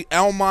the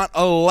Almont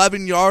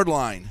 11-yard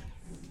line.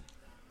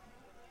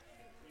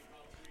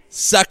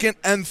 2nd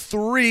and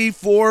 3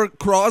 for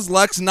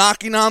Cros-Lex,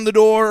 knocking on the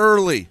door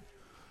early.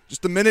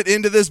 Just a minute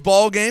into this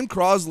ball game,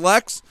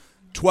 Cros-Lex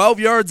 12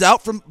 yards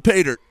out from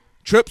Pater.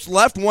 Trips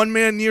left, one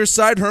man near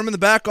side. Herman the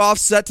back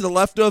offset to the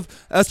left of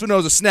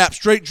Espinoza. Snap,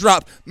 straight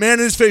drop. Man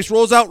in his face,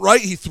 rolls out right.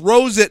 He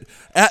throws it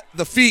at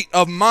the feet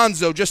of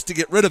Monzo just to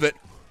get rid of it.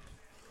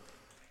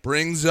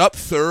 Brings up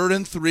 3rd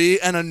and 3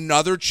 and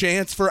another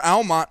chance for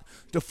Almont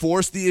to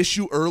force the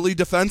issue early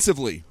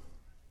defensively.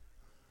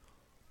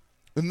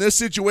 In this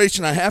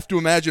situation, I have to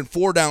imagine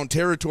 4-down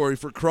territory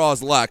for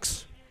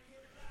Cros-Lex.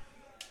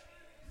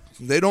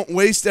 They don't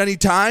waste any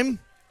time.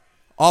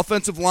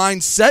 Offensive line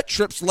set,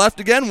 trips left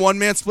again. One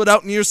man split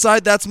out near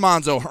side, that's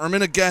Monzo.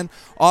 Herman again,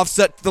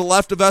 offset to the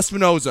left of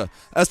Espinoza.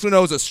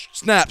 Espinoza,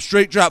 snap,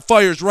 straight drop,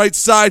 fires, right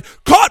side.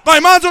 Caught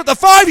by Monzo at the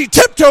 5. He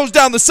tiptoes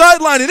down the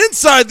sideline and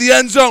inside the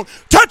end zone.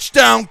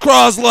 Touchdown,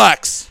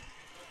 Cros-Lex.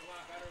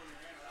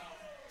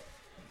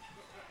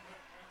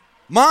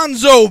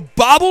 Monzo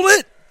bobbled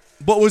it,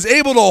 but was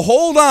able to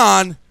hold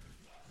on.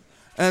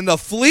 And the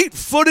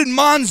fleet-footed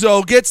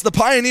Monzo gets the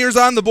Pioneers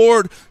on the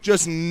board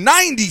just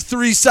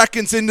 93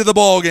 seconds into the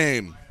ball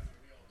game.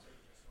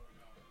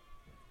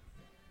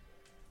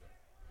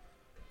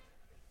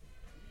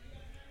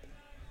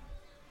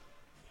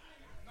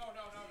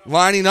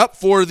 Lining up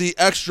for the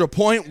extra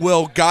point,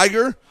 Will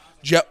Geiger.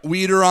 Jet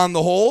Weeder on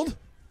the hold.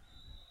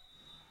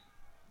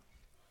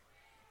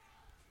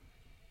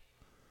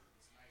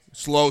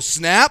 Slow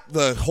snap,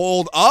 the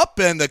hold up,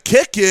 and the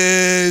kick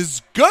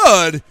is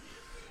good.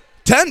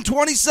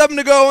 10:27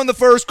 to go in the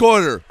first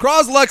quarter.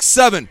 Cros-Lex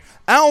 7,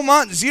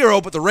 Almont 0,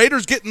 but the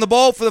Raiders getting the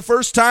ball for the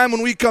first time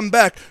when we come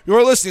back.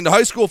 You're listening to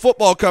high school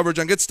football coverage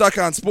on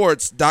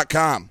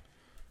GetStuckOnSports.com.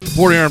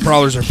 Port Huron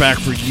Prowlers are back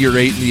for year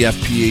 8 in the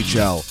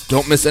FPHL.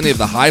 Don't miss any of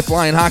the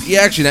high-flying hockey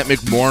action at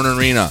McMorran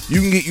Arena.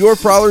 You can get your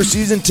Prowlers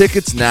season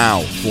tickets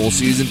now. Full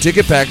season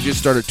ticket packages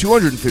start at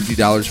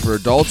 $250 for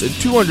adults and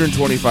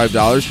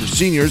 $225 for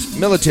seniors,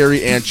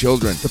 military, and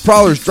children. The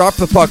Prowlers drop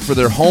the puck for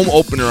their home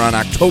opener on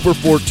October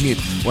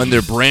 14th when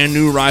their brand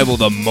new rival,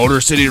 the Motor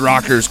City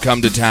Rockers,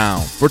 come to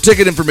town. For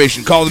ticket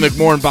information, call the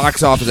McMorran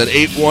box office at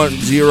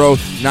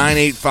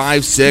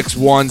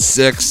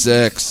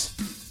 810-985-6166.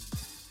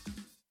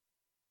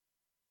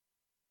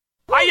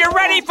 Are you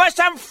ready for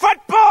some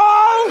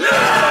football?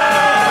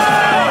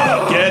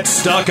 Yeah!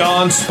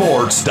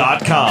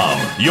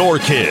 GetStuckOnSports.com. Your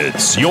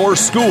kids, your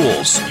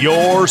schools,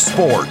 your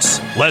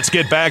sports. Let's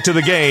get back to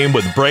the game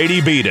with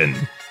Brady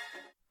Beaton.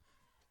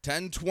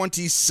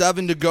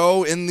 10:27 to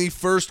go in the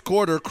first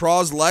quarter.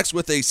 Cros-Lex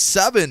with a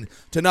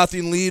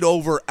 7-0 lead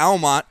over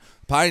Almont.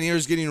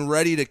 Pioneers getting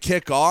ready to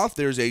kick off.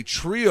 There's a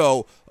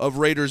trio of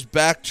Raiders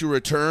back to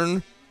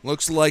return.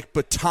 Looks like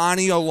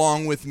Batani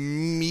along with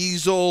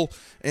Measle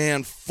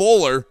and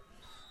Fuller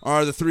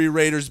are the 3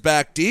 Raiders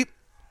back deep.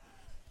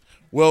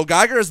 Will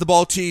Geiger has the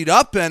ball teed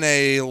up, and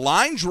a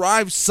line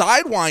drive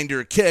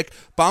sidewinder kick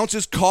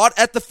bounces caught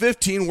at the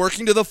 15,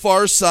 working to the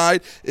far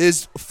side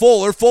is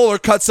Fuller. Fuller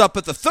cuts up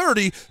at the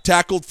 30,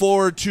 tackled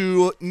forward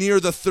to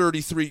near the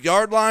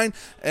 33-yard line,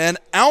 and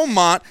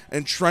Almont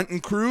and Trenton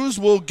Cruz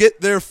will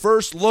get their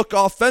first look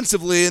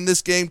offensively in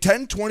this game.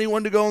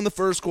 10:21 to go in the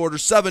first quarter,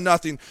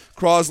 7-0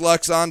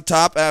 Cros-Lex on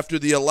top after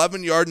the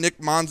 11-yard Nick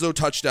Monzo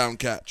touchdown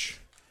catch.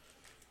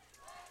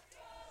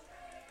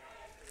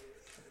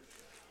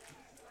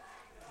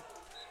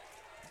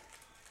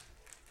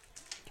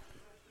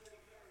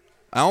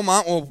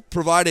 Almont will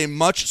provide a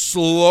much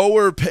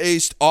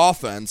slower-paced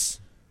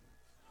offense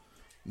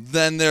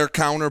than their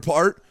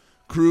counterpart.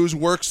 Cruz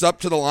works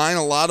up to the line,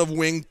 a lot of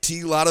wing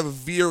T, a lot of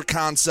veer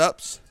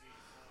concepts.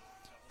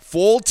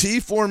 Full T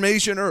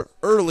formation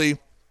early.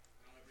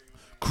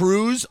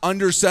 Cruz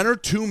under center,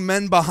 2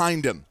 men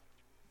behind him.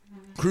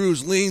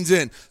 Cruz leans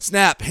in,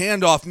 snap,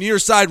 handoff, near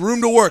side,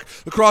 room to work.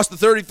 Across the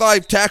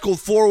 35,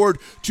 tackled forward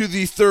to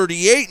the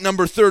 38,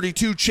 number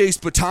 32, Chase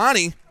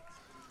Batani.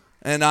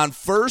 And on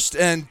 1st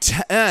and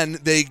 10,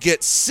 they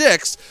get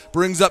 6.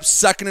 Brings up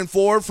 2nd and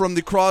 4 from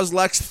the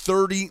Cros-Lex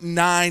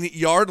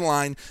 39-yard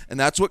line. And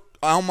that's what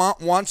Almont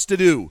wants to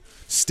do.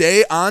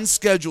 Stay on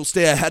schedule,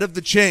 stay ahead of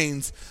the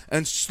chains,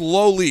 and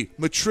slowly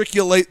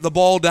matriculate the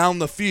ball down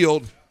the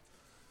field.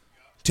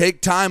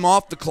 Take time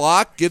off the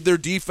clock, give their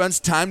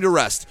defense time to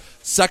rest.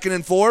 2nd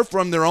and 4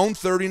 from their own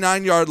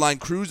 39-yard line.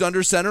 Cruz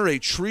under center, a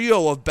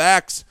trio of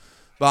backs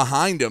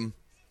behind him.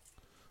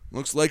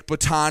 Looks like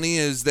Batani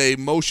as they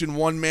motion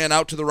one man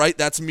out to the right.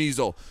 That's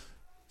Measle.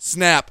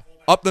 Snap,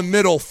 up the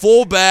middle.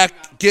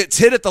 Fullback gets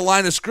hit at the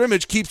line of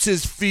scrimmage, keeps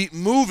his feet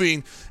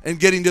moving, and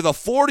getting to the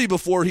 40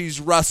 before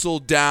he's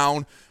wrestled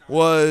down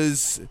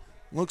looks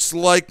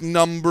like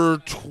number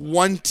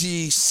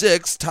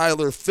 26,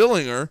 Tyler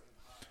Fillinger.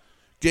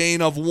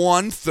 Gain of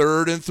 1,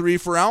 3rd and 3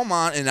 for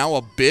Almont, and now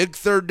a big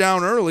third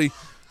down early.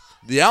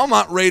 The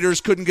Almont Raiders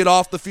couldn't get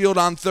off the field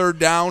on third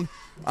down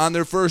on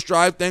their first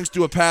drive thanks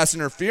to a pass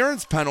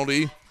interference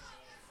penalty.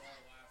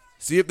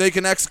 See if they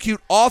can execute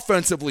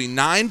offensively.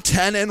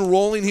 9-10 and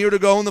rolling here to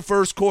go in the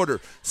first quarter.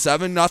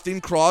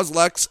 7-0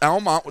 Cros-Lex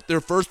Almont with their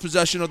first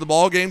possession of the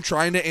ball game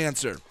trying to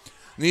answer.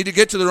 Need to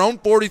get to their own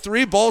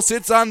 43. Ball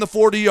sits on the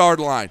 40-yard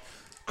line.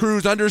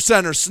 Cruz under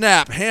center,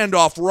 snap,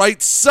 handoff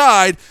right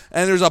side,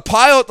 and there's a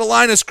pile at the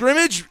line of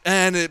scrimmage,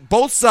 and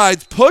both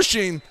sides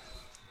pushing.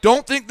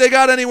 Don't think they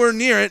got anywhere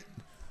near it.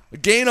 A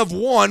gain of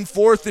 1,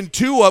 4th and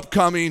 2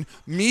 upcoming.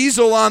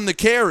 Measle on the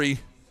carry.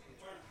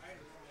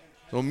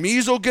 So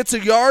Measle gets a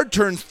yard,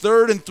 turns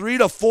 3rd and 3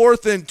 to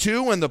 4th and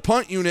 2, and the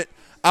punt unit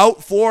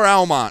out for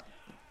Almont.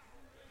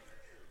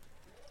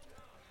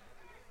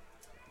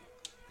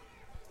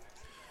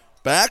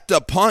 Back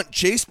to punt,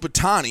 Chase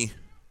Batani.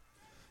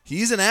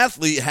 He's an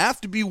athlete,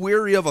 have to be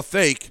wary of a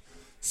fake,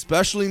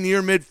 especially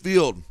near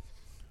midfield.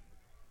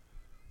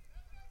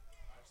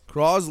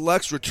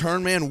 Cros-Lex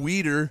return man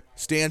Weeder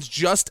stands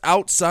just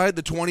outside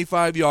the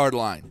 25-yard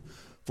line.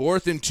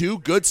 4th and 2,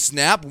 good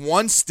snap,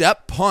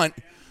 one-step punt.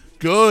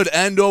 Good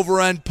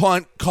end-over-end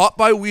punt, caught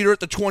by Weeder at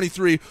the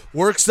 23,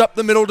 works up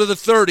the middle to the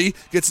 30,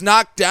 gets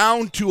knocked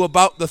down to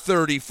about the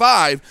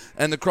 35,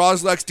 and the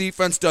Cros-Lex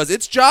defense does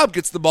its job,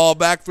 gets the ball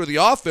back for the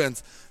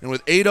offense. And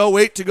with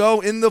 8:08 to go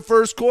in the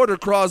first quarter,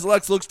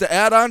 Cros-Lex looks to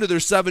add on to their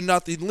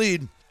 7-0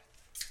 lead.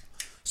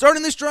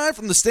 Starting this drive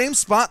from the same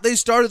spot they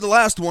started the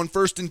last one,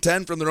 1st and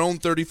 10 from their own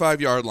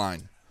 35-yard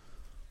line.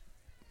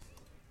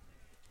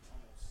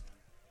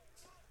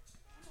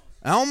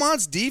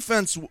 Almont's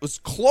defense was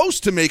close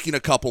to making a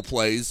couple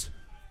plays.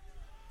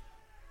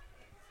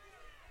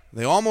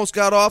 They almost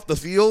got off the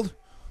field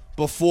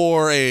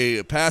before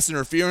a pass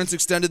interference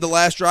extended the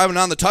last drive, and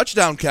on the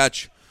touchdown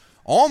catch,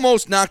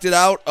 almost knocked it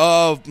out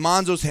of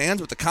Monzo's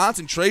hands with the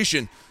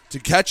concentration to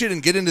catch it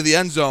and get into the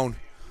end zone.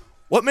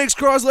 What makes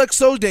Cros-Lex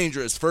so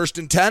dangerous? 1st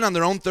and 10 on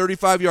their own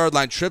 35-yard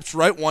line. Trips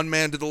right, one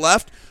man to the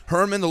left.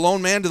 Herman, the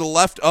lone man, to the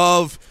left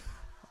of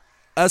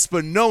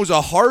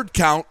Espinoza. Hard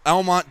count.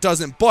 Almont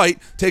doesn't bite.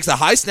 Takes a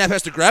high snap,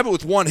 has to grab it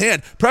with one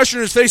hand. Pressure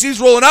in his face.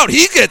 He's rolling out.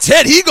 He gets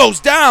hit. He goes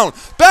down.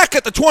 Back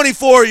at the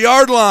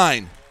 24-yard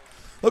line.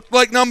 Looked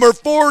like number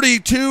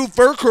 42,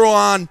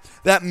 Furkeron,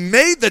 that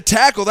made the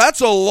tackle.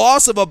 That's a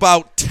loss of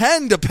about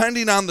 10,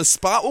 depending on the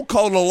spot. We'll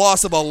call it a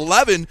loss of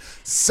 11.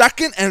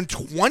 2nd and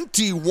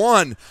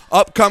 21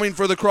 upcoming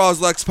for the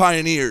Cros-Lex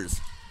Pioneers.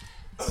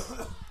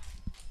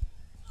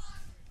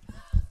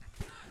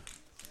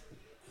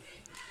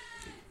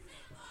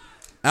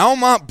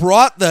 Almont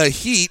brought the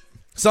heat,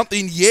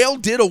 something Yale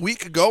did a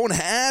week ago and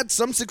had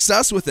some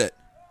success with it.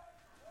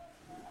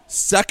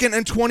 2nd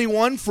and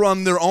 21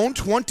 from their own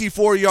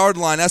 24-yard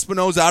line.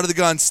 Espinoza out of the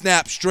gun,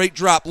 snap, straight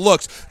drop,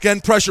 looks, again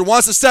pressure,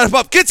 wants to set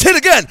up, gets hit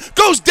again,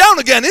 goes down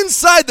again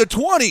inside the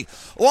 20.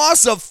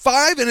 Loss of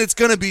 5, and it's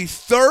going to be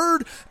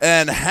 3rd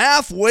and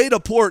halfway to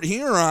Port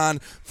Huron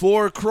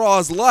for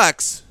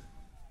Cros-Lex.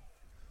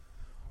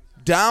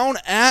 Down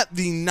at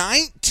the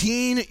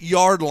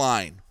 19-yard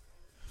line.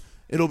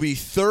 It'll be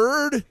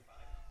 3rd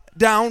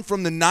down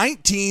from the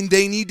 19.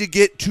 They need to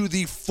get to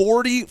the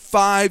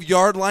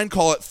 45-yard line.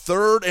 Call it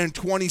 3rd and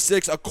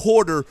 26, a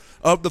quarter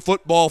of the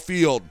football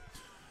field.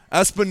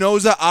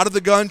 Espinoza out of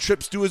the gun,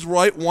 trips to his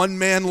right, one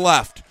man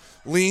left.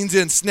 Leans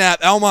in, snap.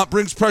 Almont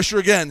brings pressure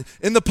again.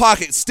 In the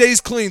pocket,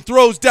 stays clean,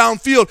 throws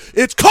downfield.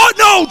 It's caught.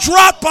 No,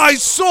 dropped by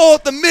Soul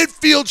at the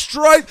midfield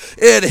stripe.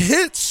 It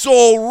hit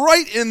Soul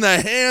right in the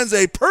hands.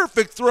 A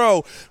perfect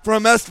throw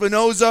from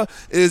Espinoza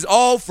is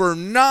all for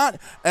naught.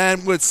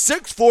 And with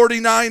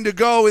 6:49 to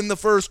go in the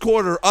first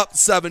quarter, up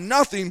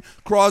 7-0,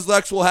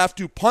 Cros-Lex will have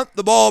to punt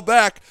the ball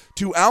back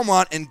to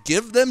Almont and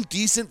give them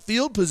decent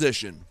field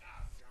position.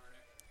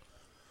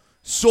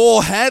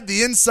 Soul had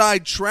the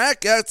inside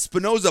track.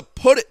 Espinoza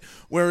put it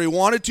where he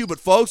wanted to, but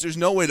folks, there's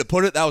no way to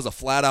put it. That was a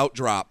flat-out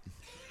drop.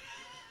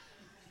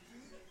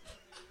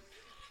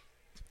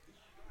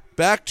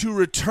 Back to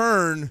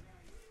return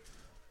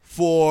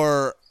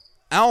for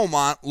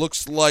Almont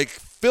looks like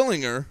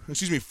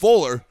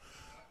Fuller.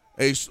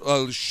 A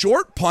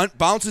short punt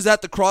bounces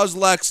at the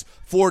Cros-Lex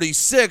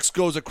 46,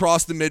 goes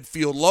across the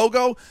midfield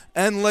logo,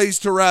 and lays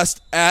to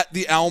rest at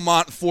the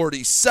Almont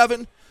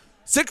 47.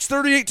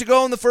 6:38 to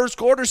go in the first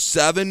quarter,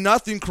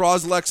 7-0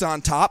 Cros-Lex on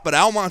top, but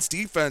Almont's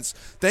defense,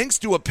 thanks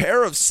to a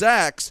pair of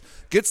sacks,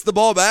 gets the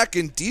ball back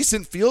in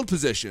decent field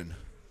position.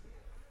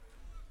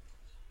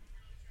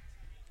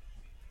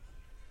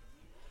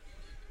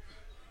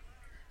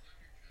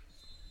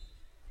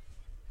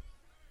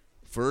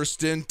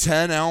 First and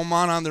 10,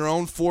 Almont on their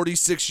own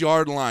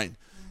 46-yard line.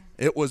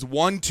 It was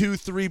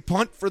 1-2-3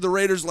 punt for the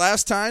Raiders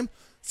last time.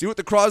 See what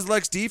the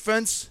Cros-Lex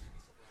defense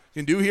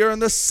can do here on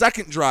the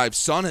second drive.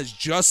 Sun has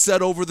just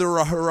set over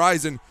the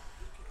horizon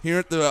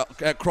here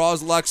at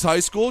Cros-Lex High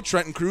School.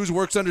 Trenton Cruz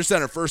works under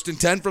center. 1st and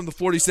 10 from the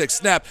 46.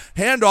 Snap,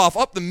 handoff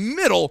up the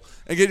middle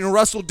and getting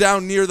wrestled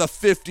down near the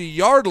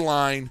 50-yard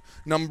line.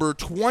 Number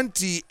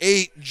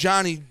 28,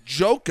 Johnny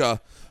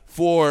Joka,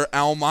 for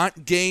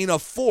Almont. Gain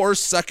of 4,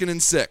 2nd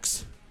and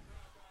 6.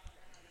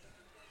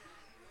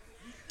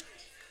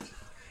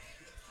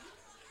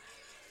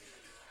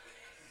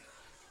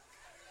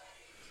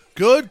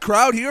 Good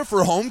crowd here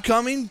for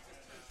homecoming.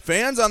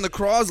 Fans on the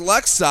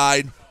Cros-Lex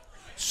side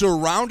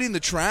surrounding the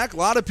track. A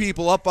lot of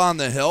people up on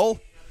the hill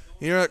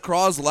here at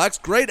Cros-Lex.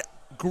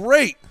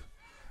 Great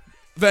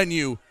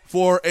venue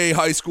for a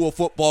high school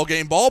football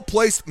game. Ball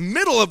placed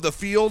middle of the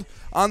field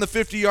on the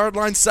 50-yard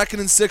line.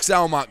 2nd and 6,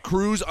 Almont.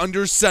 Cruz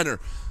under center.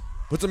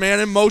 Puts a man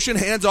in motion,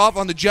 hands off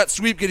on the jet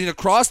sweep, getting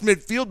across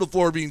midfield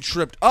before being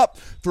tripped up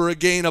for a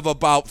gain of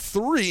about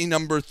 3.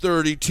 Number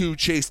 32,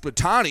 Chase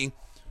Batani.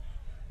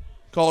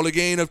 Called a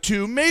gain of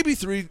 2, maybe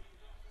 3,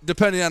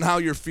 depending on how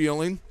you're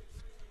feeling.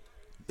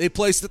 They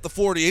placed at the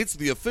 48, so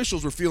the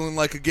officials were feeling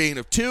like a gain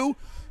of 2.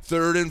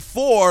 3rd and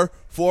 4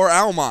 for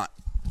Almont.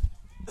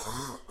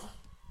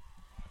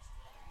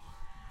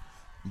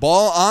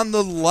 Ball on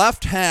the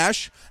left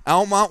hash.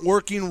 Almont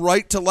working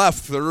right to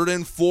left. 3rd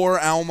and 4,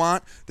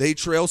 Almont. They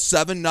trail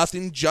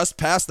 7-0 just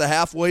past the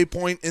halfway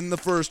point in the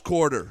first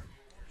quarter.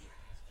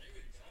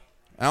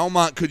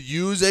 Almont could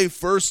use a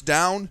first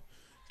down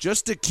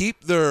just to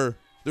keep their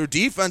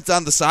defense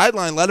on the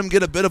sideline, let them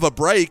get a bit of a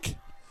break,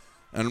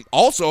 and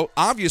also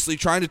obviously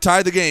trying to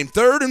tie the game.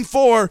 3rd and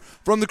 4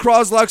 from the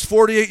Cros-Lex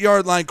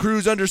 48-yard line.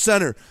 Cruz under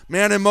center.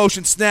 Man in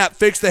motion, snap,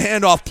 fakes the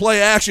handoff,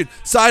 play action,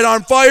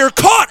 sidearm fire,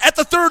 caught at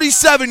the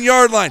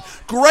 37-yard line.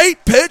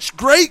 Great pitch,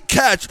 great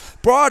catch,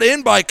 brought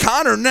in by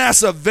Connor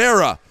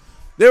Nasavera.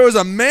 There was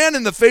a man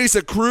in the face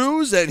of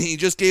Cruz, and he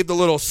just gave the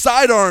little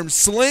sidearm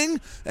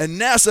sling,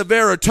 and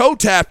Nasavera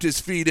toe-tapped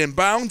his feet in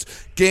bounds.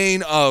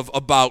 Gain of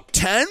about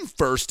 10,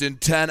 1st and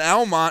 10,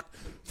 Almont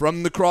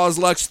from the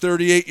Cros-Lex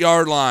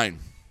 38-yard line.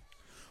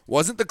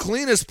 Wasn't the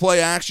cleanest play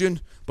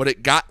action, but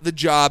it got the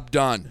job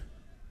done.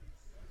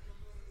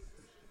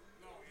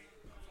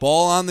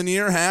 Ball on the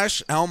near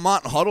hash.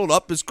 Almont huddled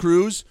up as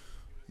Cruz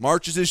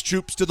marches his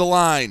troops to the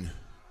line.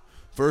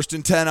 1st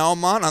and 10,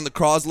 Almont on the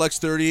Cros-Lex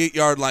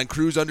 38-yard line.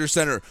 Cruz under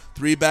center.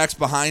 3 backs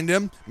behind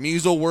him.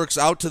 Measle works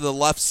out to the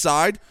left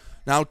side.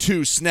 Now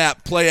 2,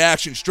 snap, play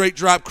action, straight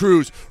drop.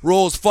 Cruz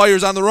rolls,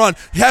 fires on the run.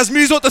 He has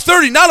Measle at the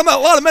 30. Not a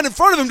lot of men in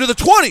front of him to the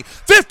 20,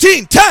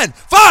 15, 10,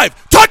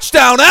 5.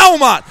 Touchdown,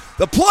 Almont.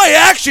 The play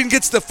action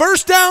gets the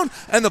first down,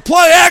 and the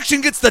play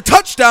action gets the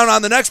touchdown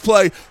on the next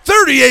play.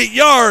 38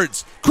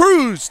 yards.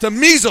 Cruz to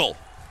Measle.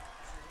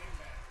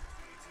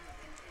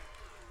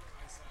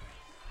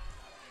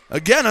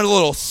 Again, a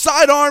little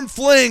sidearm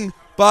fling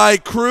by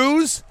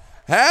Cruz.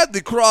 Had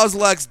the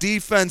Cros-Lex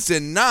defense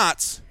in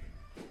knots.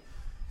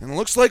 And it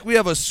looks like we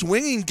have a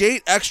swinging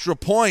gate extra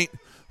point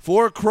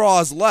for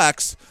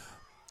Cros-Lex.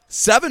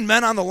 7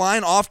 men on the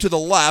line off to the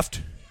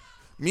left.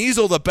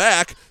 Measle, the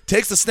back,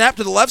 takes the snap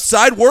to the left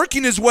side,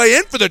 working his way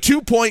in for the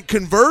 2-point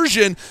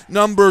conversion.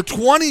 Number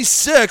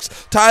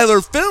 26, Tyler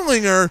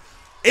Finlinger,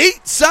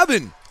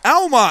 8-7.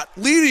 Almont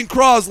leading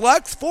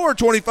Cros-Lex,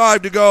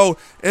 4:25 to go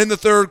in the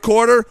third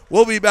quarter.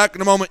 We'll be back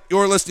in a moment.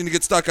 You're listening to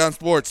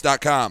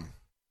GetStuckOnSports.com.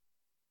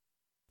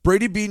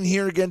 Brady Beaton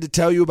here again to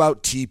tell you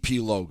about TP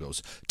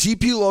Logos.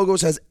 TP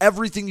Logos has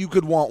everything you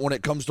could want when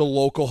it comes to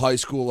local high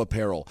school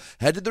apparel.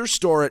 Head to their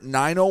store at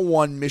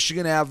 901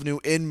 Michigan Avenue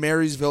in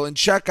Marysville and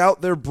check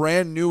out their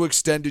brand new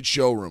extended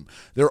showroom.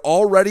 Their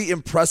already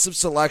impressive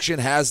selection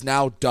has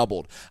now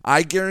doubled.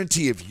 I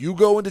guarantee if you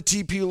go into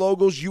TP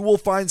Logos, you will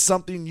find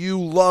something you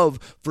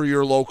love for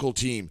your local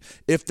team.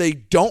 If they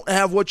don't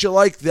have what you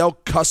like, they'll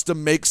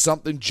custom make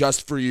something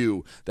just for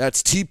you.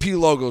 That's TP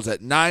Logos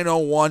at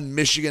 901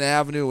 Michigan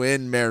Avenue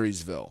in Marysville.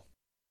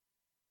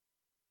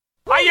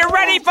 Are you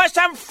ready for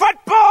some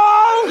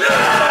football?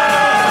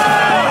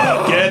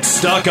 Yeah!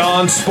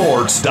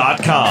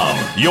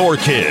 GetStuckOnSports.com. Your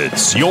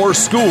kids, your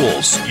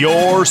schools,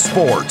 your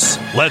sports.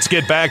 Let's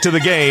get back to the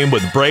game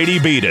with Brady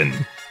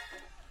Beaton.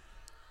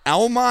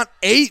 Almont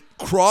 8,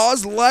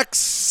 Cros-Lex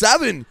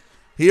 7.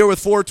 Here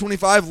with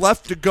 4:25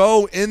 left to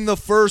go in the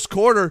first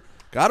quarter.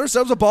 Got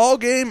ourselves a ball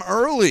game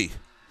early.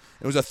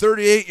 It was a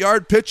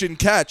 38-yard pitch and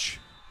catch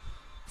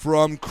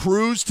from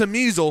Cruz to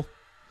Measle.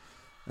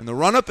 And the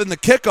run-up and the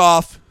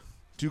kickoff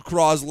to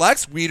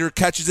Cros-Lex. Weeder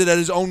catches it at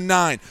his own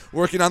 9.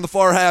 Working on the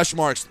far hash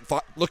marks.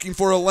 Looking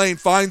for a lane.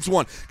 Finds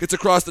one. Gets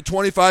across the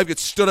 25.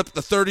 Gets stood up at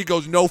the 30.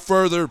 Goes no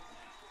further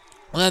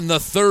than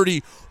the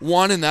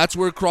 31. And that's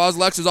where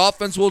Cros-Lex's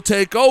offense will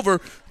take over.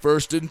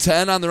 1st and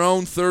 10 on their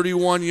own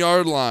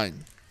 31-yard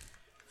line.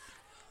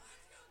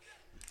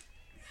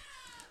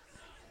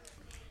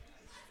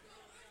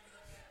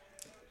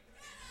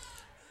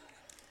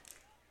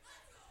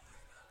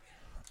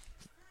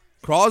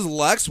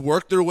 Cros-Lex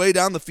worked their way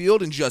down the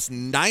field in just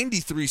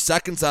 93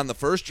 seconds on the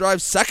first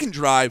drive. Second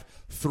drive,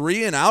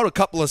 3 and out, a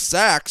couple of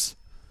sacks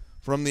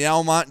from the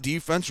Almont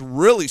defense.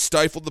 Really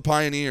stifled the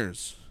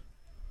Pioneers.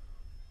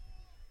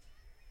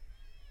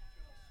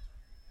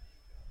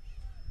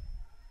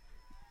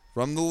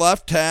 From the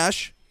left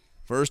hash,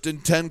 1st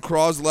and 10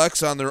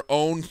 Cros-Lex on their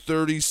own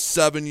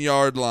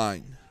 37-yard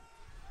line.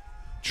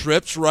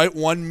 Trips right,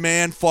 1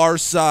 man far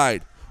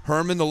side.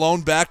 Herman, the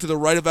lone back to the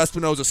right of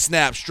Espinoza.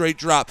 Snap, straight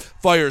drop,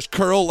 fires,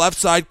 curl, left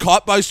side,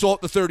 caught by Soult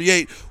at the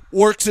 38.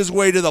 Works his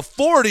way to the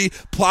 40,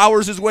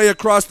 plowers his way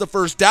across the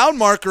first down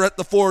marker at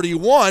the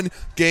 41.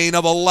 Gain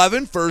of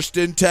 11,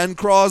 1st and 10,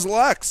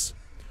 Cros-Lex.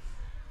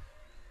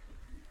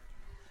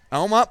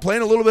 Almont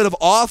playing a little bit of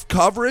off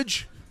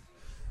coverage.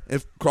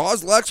 If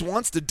Cros-Lex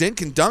wants to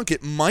dink and dunk,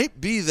 it might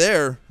be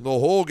there the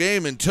whole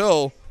game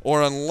until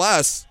or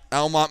unless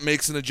Almont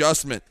makes an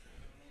adjustment.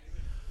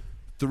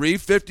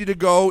 3:50 to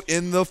go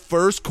in the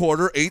first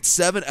quarter.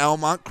 8-7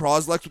 Almont.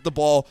 Cros-Lex with the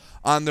ball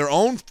on their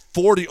own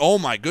 40. Oh,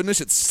 my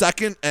goodness. It's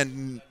 2nd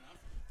and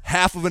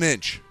half of an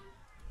inch.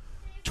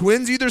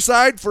 Twins either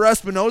side for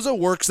Espinoza.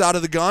 Works out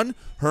of the gun.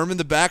 Herman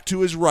the back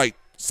to his right.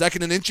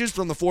 2nd and inches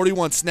from the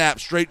 41. Snap,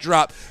 straight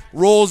drop.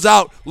 Rolls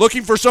out,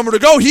 looking for somewhere to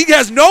go. He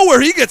has nowhere.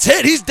 He gets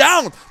hit. He's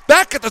down.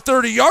 Back at the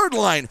 30-yard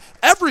line.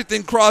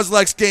 Everything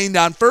Cros-Lex gained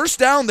on first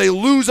down. They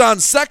lose on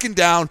second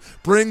down.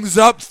 Brings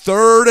up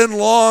 3rd and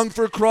long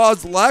for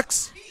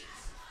Cros-Lex.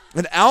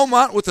 And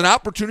Almont with an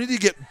opportunity to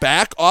get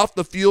back off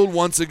the field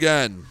once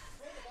again.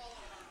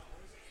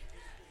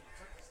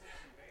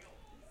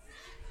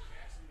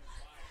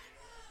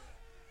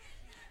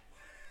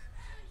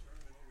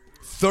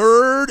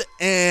 Third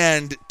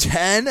and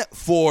 10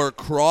 for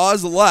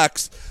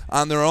Cros-Lex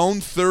on their own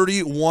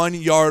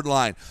 31-yard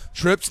line.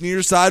 Trips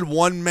near side,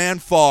 one man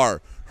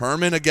far.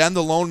 Herman again,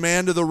 the lone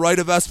man to the right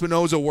of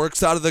Espinoza,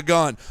 works out of the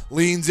gun,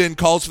 leans in,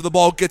 calls for the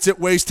ball, gets it,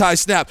 waist-high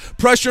snap.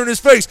 Pressure in his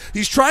face.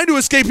 He's trying to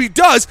escape. He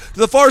does. To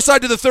the far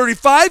side to the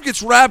 35,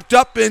 gets wrapped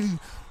up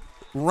in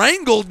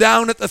wrangled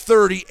down at the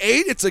 38.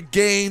 It's a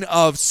gain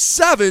of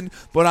 7,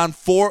 but on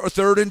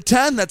 3rd and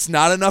 10, that's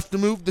not enough to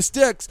move the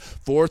sticks.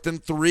 4th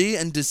and 3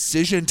 and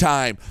decision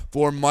time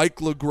for Mike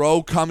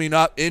LeGros coming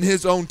up in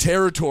his own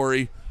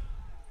territory.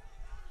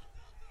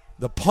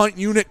 The punt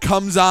unit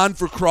comes on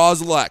for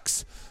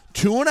Cros-Lex.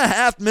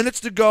 2.5 minutes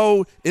to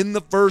go in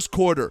the first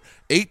quarter.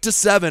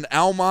 8-7,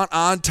 Almont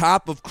on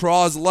top of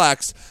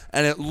Cros-Lex,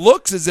 and it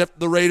looks as if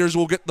the Raiders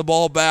will get the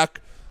ball back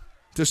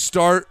to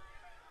start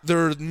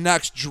their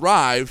next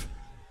drive.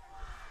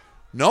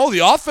 No, the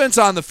offense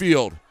on the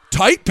field.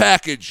 Tight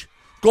package.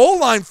 Goal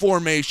line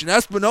formation.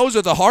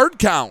 Espinoza, the hard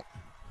count.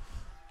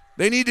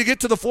 They need to get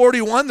to the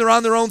 41. They're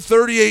on their own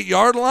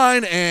 38-yard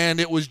line, and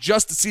it was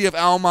just to see if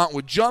Almont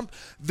would jump.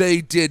 They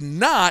did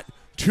not.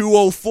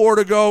 2:04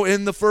 to go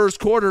in the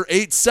first quarter.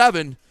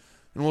 8-7.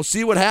 And we'll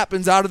see what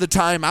happens out of the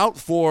timeout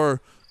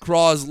for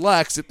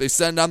Cros-Lex if they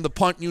send on the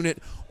punt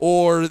unit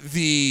or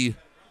the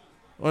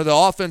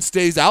offense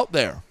stays out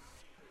there.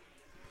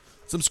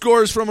 Some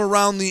scores from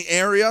around the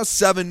area.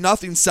 7-0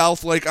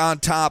 Southlake on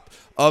top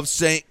of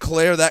St.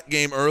 Clair. That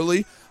game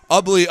early.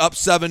 Ubley up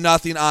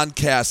 7-0 on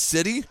Cass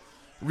City.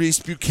 Reese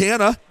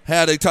Buchanan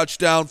had a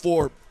touchdown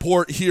for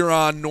Port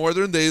Huron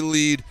Northern. They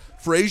lead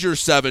Fraser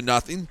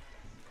 7-0.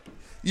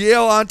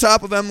 Yale on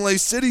top of Emily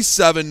City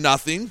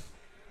 7-0.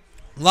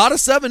 A lot of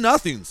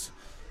 7-0s.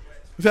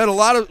 We've had a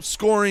lot of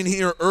scoring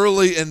here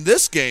early in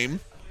this game.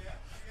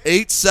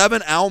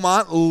 8-7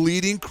 Almont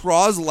leading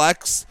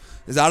Cros-Lex.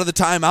 Is out of the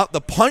timeout. The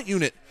punt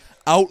unit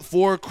out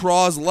for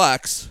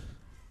Cros-Lex.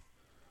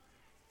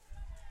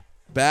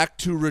 Back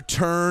to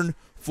return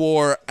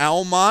for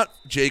Almont,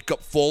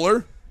 Jacob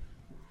Fuller.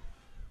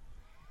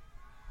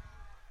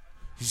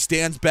 He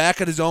stands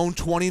back at his own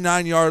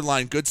 29-yard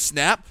line. Good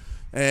snap.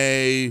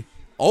 A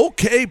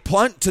okay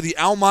punt to the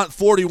Almont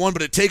 41,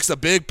 but it takes a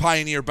big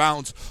Pioneer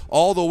bounce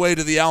all the way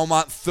to the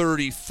Almont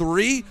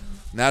 33.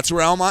 And that's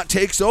where Almont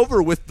takes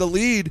over with the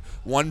lead.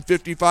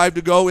 1:55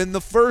 to go in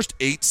the first.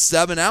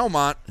 8-7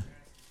 Almont.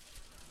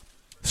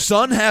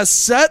 Sun has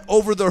set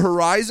over the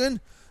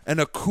horizon,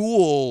 and a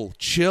cool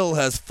chill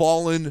has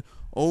fallen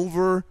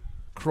over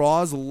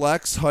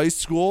Cros-Lex High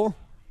School.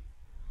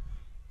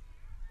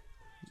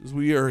 As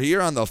we are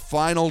here on the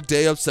final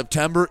day of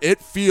September,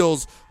 it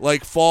feels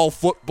like fall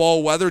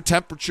football weather.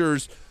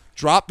 Temperatures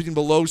dropping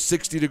below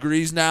 60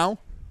 degrees now.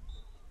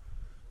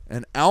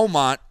 And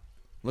Almont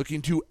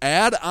looking to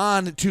add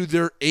on to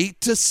their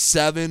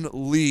 8-7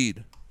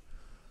 lead.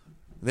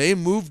 They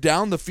moved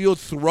down the field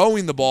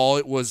throwing the ball.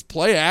 It was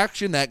play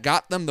action that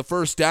got them the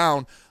first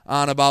down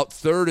on about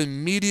 3rd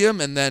and medium,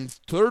 and then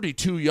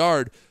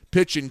 32-yard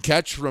pitch and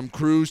catch from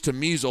Cruz to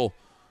Measle.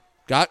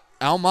 Got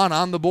Almont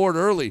on the board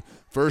early.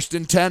 1st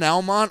and 10,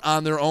 Almont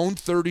on their own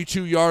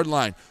 32-yard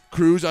line.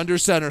 Cruz under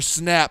center,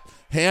 snap,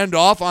 hand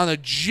off on a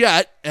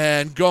jet,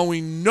 and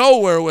going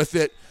nowhere with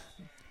it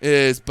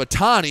is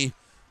Batani.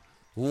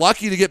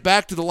 Lucky to get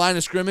back to the line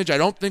of scrimmage. I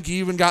don't think he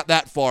even got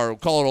that far. We'll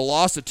call it a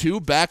loss of 2.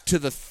 Back to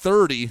the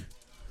 30.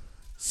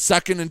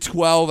 2nd and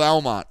 12,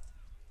 Almont.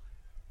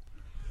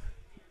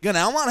 Again,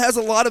 Almont has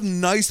a lot of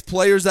nice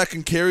players that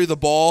can carry the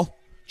ball.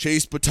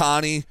 Chase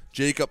Batani,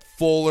 Jacob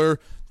Fuller,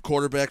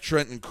 quarterback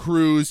Trenton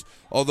Cruz.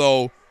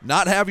 Although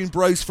not having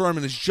Bryce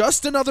Furman is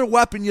just another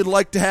weapon you'd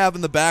like to have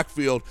in the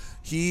backfield.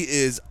 He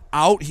is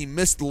out. He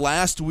missed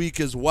last week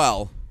as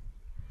well.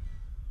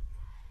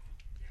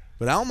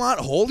 But Almont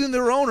holding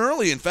their own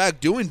early. In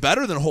fact, doing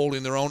better than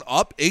holding their own,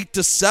 up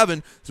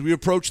 8-7 as we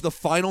approach the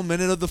final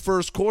minute of the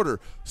first quarter.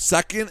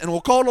 Second, and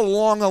we'll call it a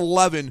long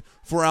 11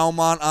 for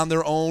Almont on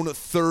their own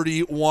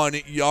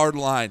 31-yard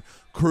line.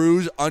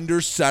 Cruz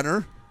under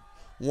center.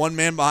 One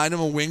man behind him,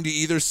 a wing to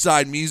either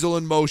side. Measle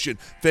in motion.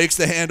 Fakes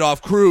the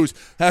handoff. Cruz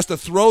has to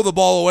throw the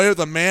ball away with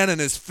a man in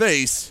his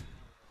face.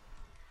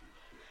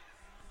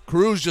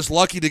 Cruz just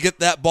lucky to get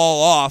that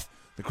ball off.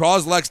 The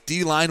Cros-Lex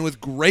D-line with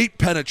great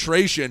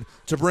penetration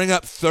to bring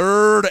up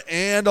 3rd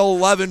and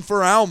 11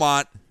 for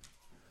Almont.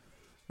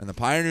 And the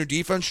Pioneer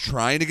defense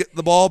trying to get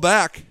the ball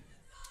back.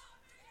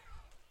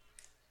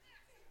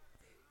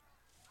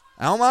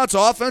 Almont's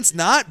offense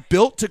not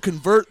built to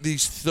convert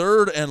these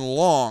 3rd and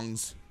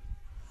longs.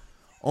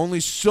 Only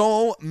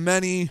so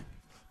many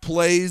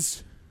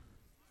plays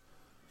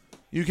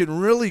you can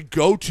really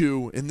go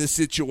to in this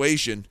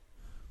situation.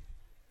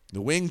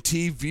 The wing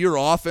T veer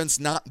offense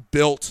not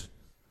built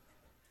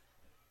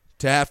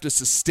to have to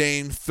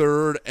sustain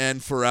 3rd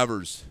and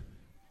forevers.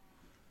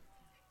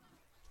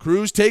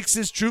 Cruz takes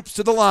his troops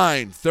to the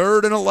line.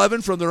 3rd and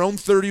 11 from their own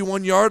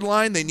 31-yard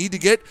line. They need to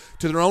get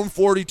to their own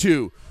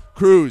 42.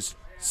 Cruz,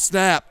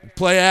 snap,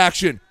 play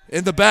action.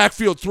 In the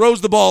backfield,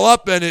 throws the ball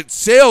up, and it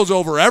sails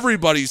over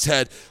everybody's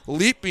head.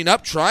 Leaping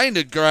up, trying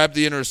to grab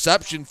the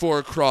interception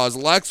for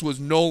Cros-Lex was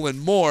Nolan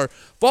Moore.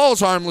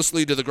 Falls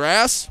harmlessly to the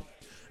grass.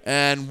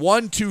 And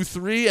 1, 2,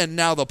 3, and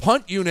now the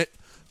punt unit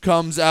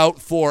comes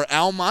out for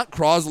Almont.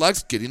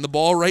 Cros-Lex getting the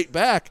ball right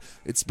back.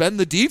 It's been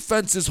the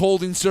defense's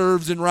holding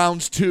serves in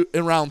round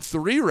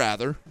 3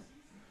 rather.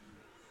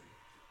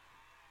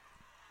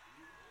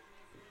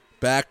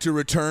 Back to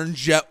return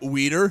Jet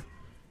Weeder.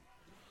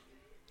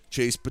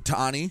 Chase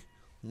Batani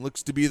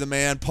looks to be the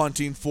man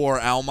punting for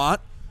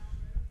Almont.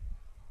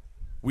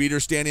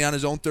 Weeder standing on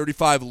his own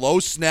 35. Low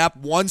snap,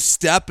 one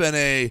step, and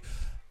a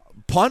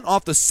punt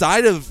off the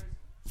side of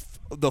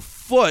the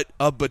foot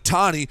of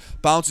Batani.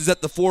 Bounces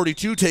at the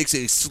 42, takes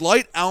a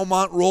slight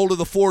Almont roll to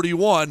the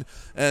 41,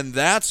 and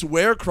that's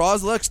where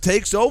Cros-Lex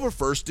takes over.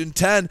 1st and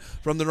 10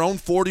 from their own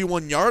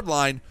 41-yard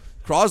line.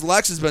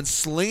 Cros-Lex has been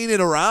slinging it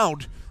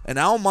around, and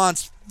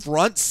Almont's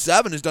front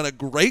 7 has done a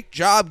great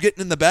job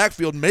getting in the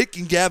backfield,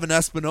 making Gavin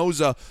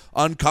Espinoza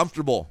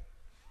uncomfortable.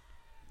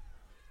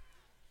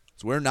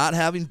 So we're not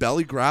having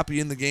Belly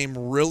Grappy in the game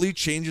really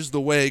changes the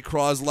way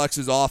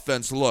Cros-Lex's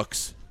offense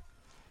looks.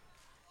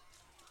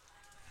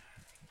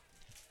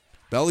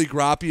 Belly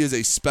Grappy is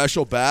a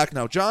special back.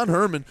 Now, John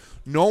Herman,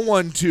 no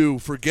one to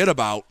forget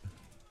about,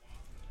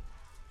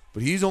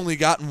 but he's only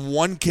gotten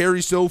 1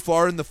 carry so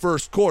far in the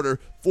first quarter.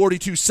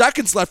 42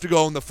 seconds left to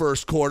go in the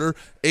first quarter.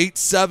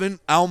 8-7,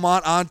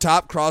 Almont on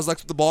top.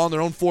 Cros-Lex with the ball on their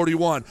own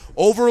 41.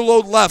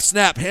 Overload left,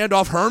 snap,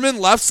 handoff. Herman,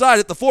 left side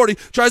at the 40.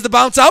 Tries to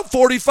bounce out,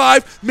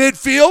 45,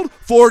 midfield,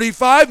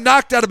 45.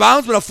 Knocked out of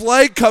bounds, but a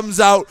flag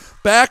comes out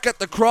back at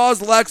the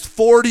Cros-Lex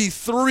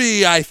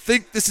 43. I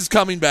think this is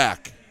coming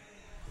back.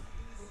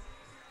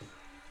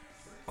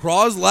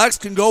 Cros-Lex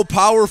can go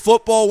power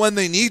football when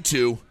they need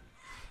to.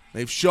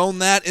 They've shown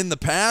that in the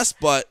past,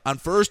 but on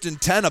 1st and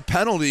 10, a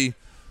penalty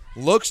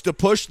looks to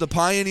push the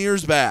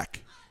Pioneers back.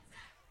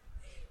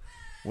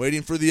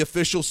 Waiting for the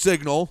official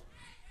signal.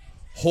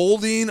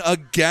 Holding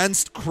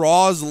against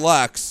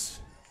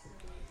Cros-Lex.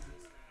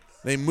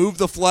 They move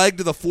the flag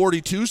to the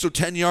 42, so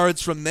 10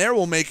 yards from there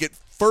will make it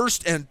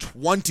 1st and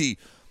 20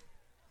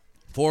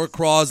 for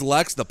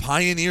Cros-Lex. The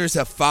Pioneers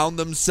have found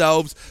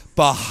themselves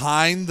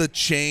behind the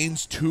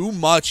chains too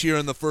much here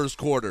in the first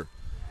quarter.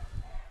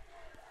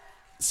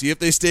 See if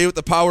they stay with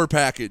the power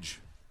package.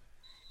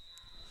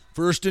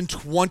 1st and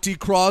 20,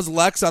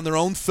 Cros-Lex on their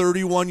own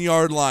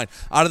 31-yard line.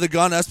 Out of the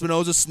gun,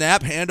 Espinoza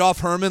snap, handoff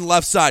Herman,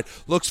 left side.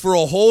 Looks for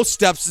a hole,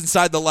 steps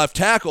inside the left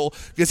tackle,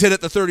 gets hit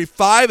at the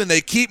 35, and they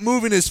keep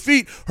moving his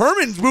feet.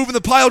 Herman's moving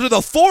the pile to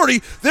the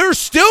 40. They're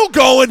still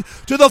going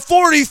to the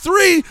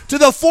 43, to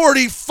the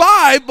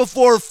 45,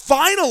 before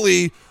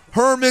finally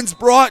Herman's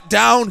brought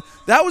down.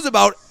 That was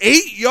about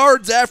 8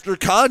 yards after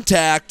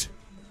contact.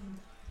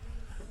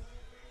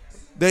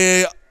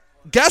 They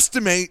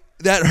guesstimate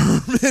that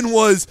Herman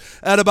was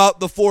at about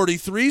the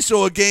 43,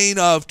 so a gain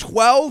of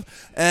 12,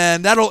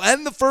 and that'll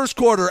end the first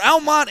quarter.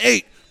 Almont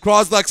 8,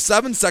 Cros-Lex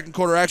 7. Second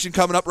quarter action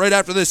coming up right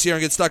after this here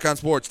on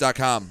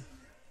GetStuckOnSports.com.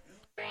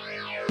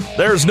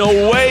 There's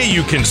no way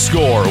you can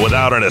score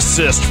without an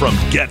assist from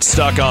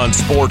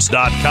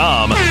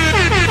GetStuckOnSports.com.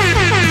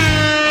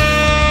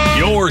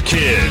 Your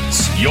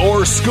kids,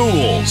 your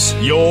schools,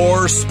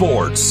 your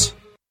sports.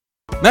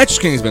 Mattress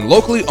King has been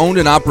locally owned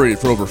and operated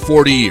for over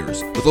 40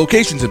 years. With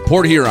locations in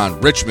Port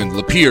Huron, Richmond,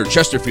 Lapeer,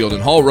 Chesterfield,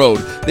 and Hall Road,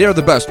 they are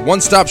the best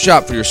one-stop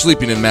shop for your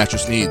sleeping and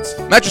mattress needs.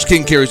 Mattress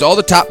King carries all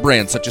the top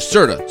brands such as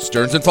Serta,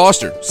 Stearns &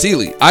 Foster,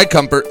 Sealy,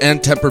 iComfort, and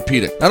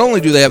Tempur-Pedic. Not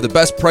only do they have the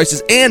best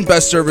prices and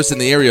best service in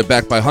the area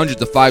backed by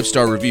hundreds of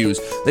 5-star reviews,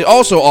 they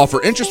also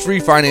offer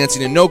interest-free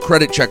financing and no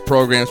credit check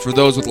programs for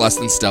those with less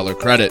than stellar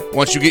credit.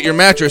 Once you get your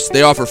mattress,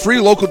 they offer free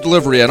local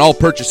delivery on all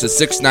purchases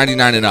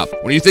 $6.99 and up.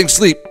 When you think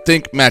sleep,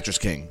 think Mattress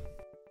King.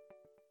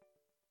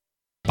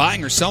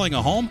 Buying or selling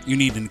a home? You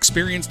need an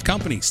experienced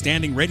company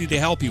standing ready to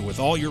help you with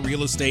all your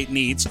real estate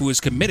needs, who is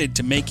committed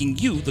to making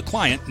you the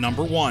client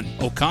number one.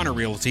 O'Connor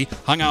Realty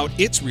hung out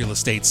its real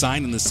estate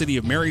sign in the city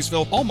of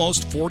Marysville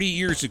almost 40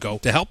 years ago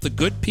to help the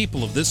good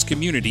people of this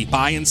community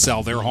buy and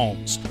sell their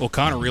homes.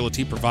 O'Connor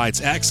Realty provides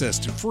access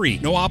to free,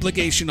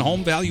 no-obligation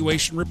home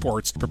valuation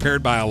reports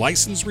prepared by a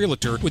licensed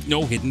realtor with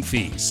no hidden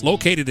fees.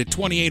 Located at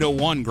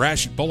 2801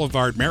 Gratiot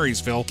Boulevard,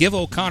 Marysville, give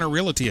O'Connor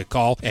Realty a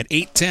call at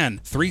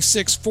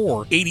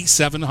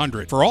 810-364-8700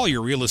 for all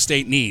your real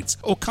estate needs.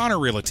 O'Connor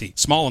Realty,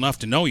 small enough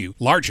to know you,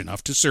 large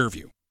enough to serve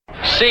you.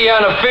 See you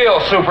on the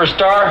field,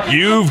 superstar.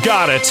 You've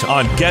got it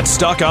on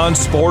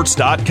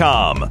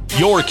GetStuckOnSports.com.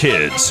 Your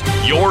kids,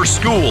 your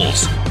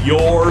schools,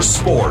 your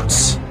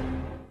sports.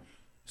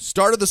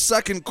 Start of the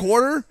second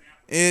quarter.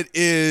 It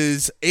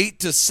is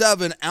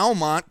 8-7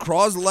 Almont.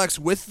 Cros-Lex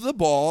with the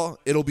ball.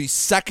 It'll be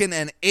 2nd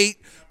and 8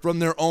 from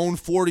their own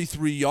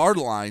 43-yard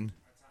line.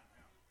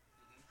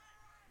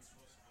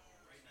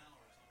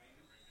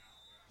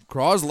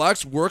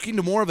 Cros-Lex working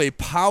to more of a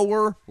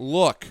power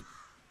look.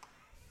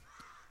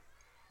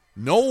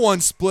 No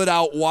one split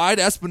out wide.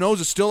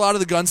 Espinoza still out of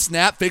the gun.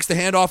 Snap, fakes the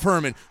handoff.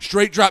 Herman.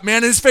 Straight drop. Man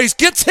in his face.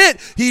 Gets hit.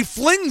 He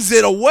flings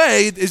it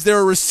away. Is there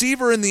a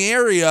receiver in the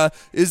area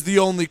is the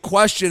only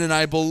question, and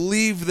I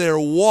believe there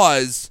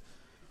was.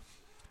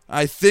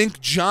 I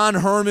think John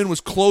Herman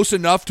was close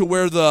enough to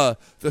where the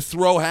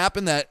throw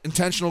happened that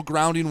intentional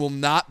grounding will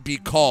not be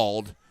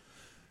called.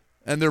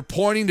 And they're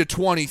pointing to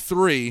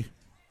 23.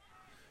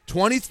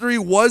 23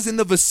 was in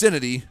the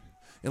vicinity,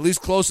 at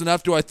least close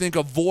enough to, I think,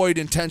 avoid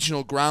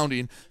intentional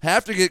grounding.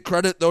 Have to get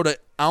credit, though, to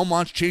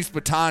Almont's Chase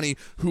Batani,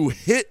 who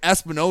hit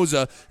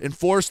Espinoza and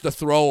forced the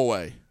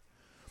throwaway.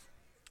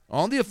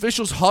 All the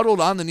officials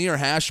huddled on the near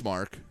hash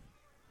mark.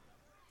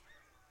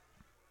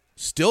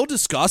 Still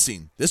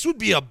discussing. This would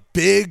be a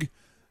big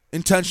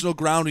intentional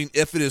grounding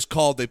if it is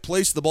called. They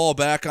place the ball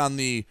back on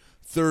the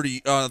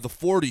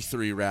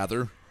 43,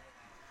 rather.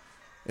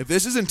 If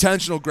this is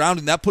intentional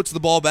grounding, that puts the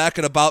ball back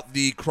at about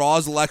the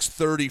Cros-Lex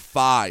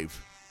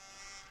 35.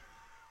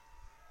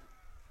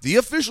 The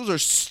officials are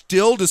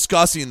still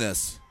discussing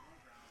this.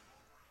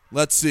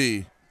 Let's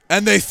see.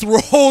 And they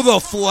throw the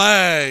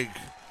flag.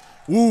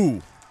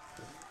 Ooh.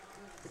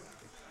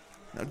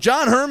 Now,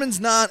 John Herman's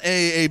not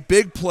a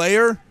big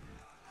player.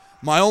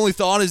 My only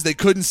thought is they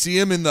couldn't see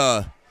him in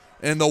the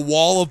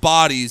wall of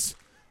bodies.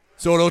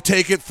 So it'll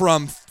take it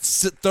from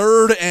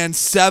 3rd and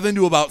 7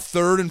 to about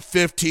 3rd and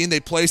 15. They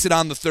place it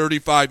on the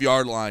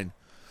 35-yard line.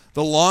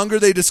 The longer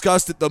they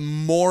discussed it, the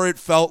more it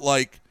felt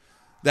like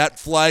that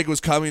flag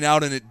was coming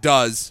out, and it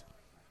does.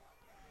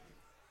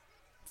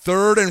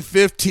 3rd and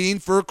 15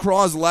 for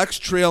Cros-Lex,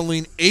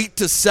 trailing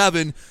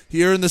 8-7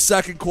 here in the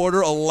second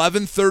quarter.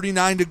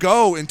 11:39 to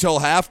go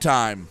until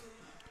halftime.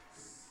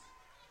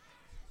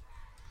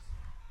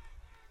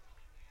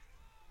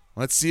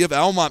 Let's see if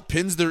Almont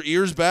pins their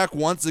ears back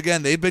once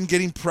again. They've been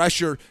getting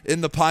pressure in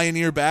the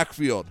Pioneer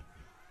backfield.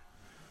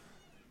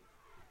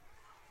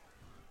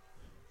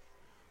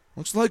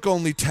 Looks like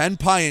only 10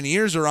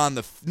 Pioneers are on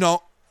the...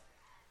 No,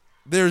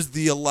 there's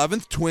the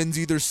 11th, twins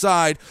either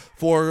side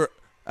for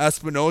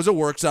Espinoza.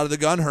 Works out of the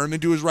gun. Herman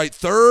to his right.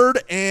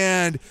 3rd,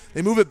 and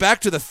they move it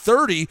back to the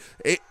 30.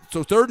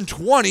 So 3rd and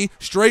 20.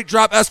 Straight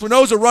drop.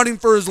 Espinoza running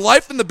for his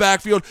life in the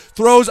backfield.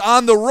 Throws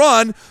on the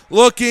run.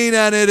 Looking,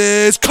 and it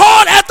is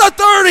caught at the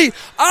 30.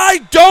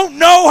 I don't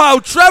know how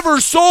Trevor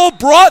Soule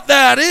brought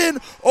that in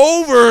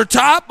over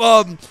top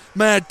of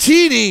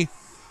Mattini.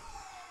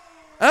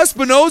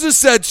 Espinoza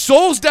said,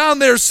 Soule's down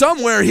there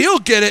somewhere. He'll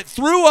get it.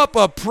 Threw up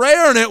a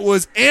prayer, and it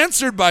was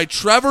answered by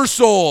Trevor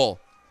Soule.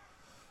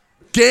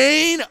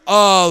 Gain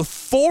of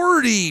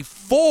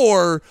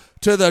 44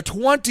 to the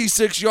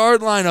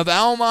 26-yard line of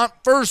Almont.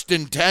 1st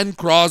and 10,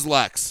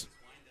 Cros-Lex.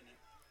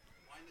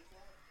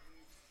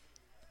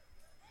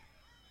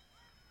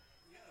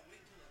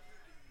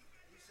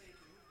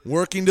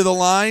 Working to the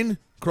line.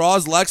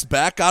 Cros-Lex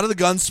back out of the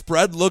gun.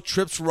 Spread look,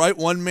 trips right,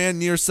 one man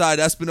near side.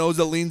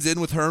 Espinoza leans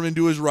in with Herman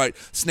to his right.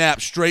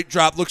 Snap, straight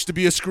drop, looks to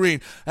be a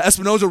screen.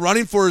 Espinoza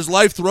running for his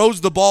life,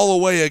 throws the ball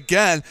away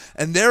again.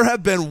 And there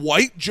have been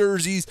white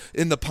jerseys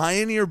in the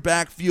Pioneer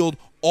backfield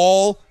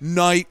all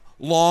night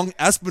long.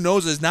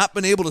 Espinoza has not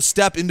been able to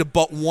step into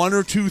but 1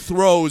 or 2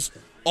 throws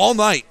all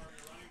night.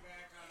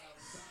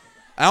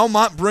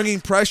 Almont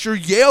bringing pressure.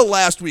 Yale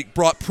last week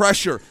brought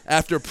pressure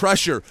after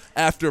pressure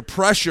after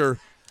pressure,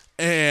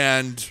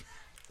 and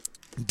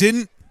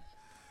it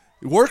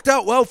worked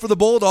out well for the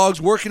Bulldogs,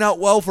 working out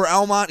well for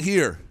Almont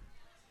here.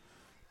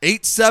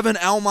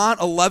 8-7 Almont,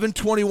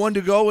 11:21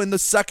 to go in the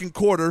second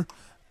quarter.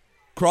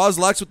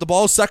 Cros-Lex with the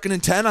ball, 2nd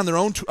and 10 on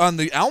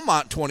the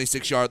Almont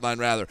 26-yard line,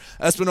 rather.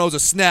 Espinoza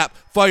snap,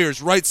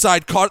 fires, right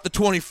side, caught at the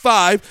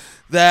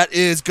 25. That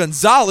is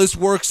Gonzalez,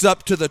 works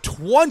up to the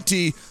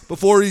 20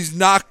 before he's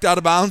knocked out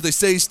of bounds. They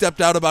say he stepped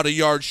out about a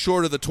yard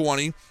short of the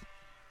 20.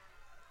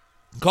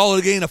 Call it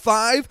a gain of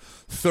 5.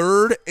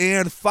 3rd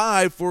and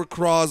 5 for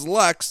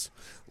Cros-Lex.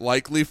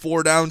 Likely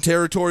 4-down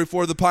territory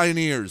for the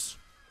Pioneers.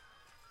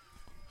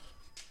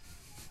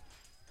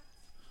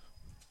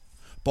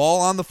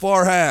 Ball on the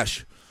far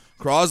hash.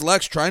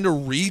 Cros-Lex trying to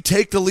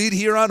retake the lead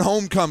here on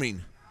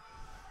homecoming.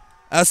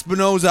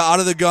 Espinoza out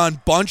of the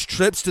gun. Bunch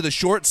trips to the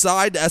short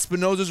side. To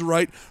Espinoza's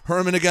right.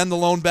 Herman again, the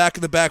lone back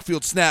in the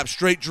backfield. Snap,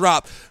 straight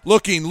drop.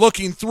 Looking,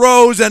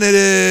 throws, and it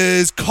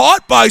is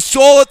caught by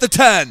Soul at the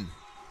 10.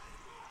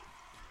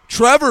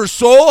 Trevor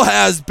Soul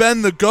has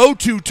been the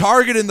go-to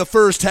target in the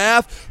first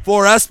half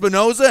for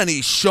Espinoza, and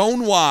he's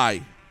shown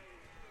why.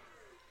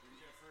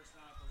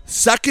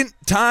 Second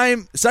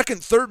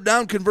third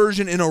down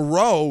conversion in a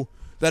row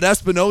that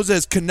Espinoza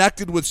has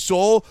connected with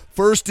Soul.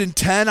 1st and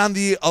 10 on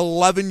the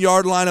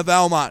 11-yard line of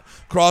Almont.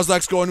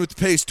 Cros-Lex going with the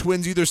pace,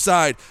 twins either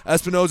side.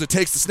 Espinoza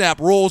takes the snap,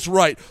 rolls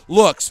right,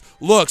 looks,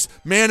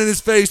 man in his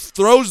face,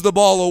 throws the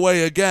ball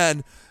away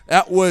again.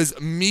 That was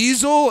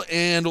Measle,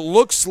 and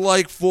looks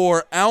like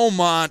for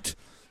Almont,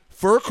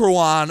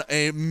 Furkerwan,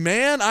 a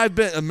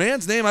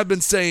man's name I've been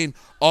saying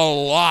a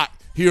lot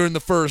here in the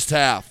first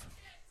half.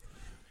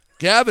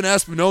 Gavin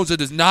Espinoza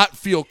does not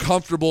feel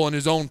comfortable in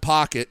his own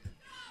pocket.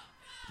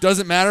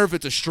 Doesn't matter if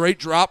it's a straight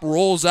drop,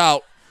 rolls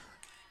out.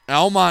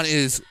 Almont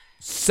is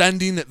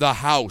sending the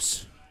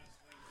house.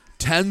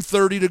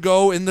 10:30 to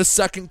go in the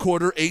second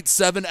quarter.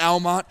 8-7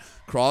 Almont.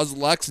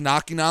 Cros-Lex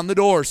knocking on the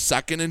door.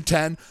 2nd and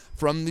 10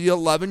 from the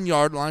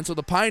 11-yard line. So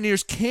the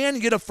Pioneers can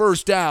get a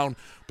first down,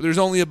 but there's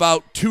only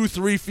about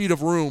 2-3 feet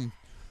of room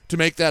to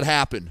make that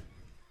happen.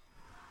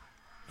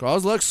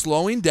 Cros-Lex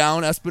slowing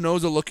down.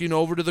 Espinoza looking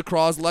over to the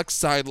Cros-Lex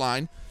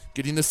sideline,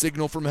 getting the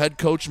signal from head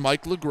coach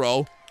Mike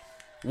LeGros.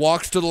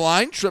 Walks to the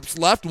line, trips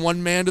left,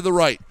 one man to the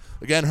right.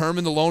 Again,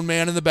 Herman, the lone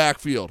man in the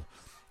backfield.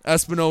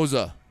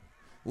 Espinoza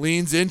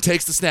leans in,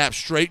 takes the snap,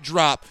 straight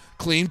drop,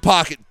 clean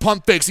pocket,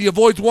 pump fakes. He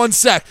avoids 1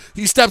 sec.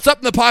 He steps up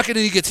in the pocket,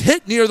 and he gets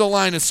hit near the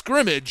line of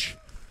scrimmage.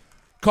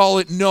 Call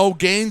it no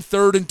gain,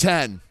 3rd and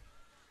 10.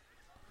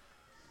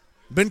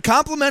 Been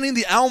complimenting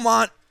the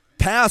Almont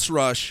pass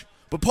rush,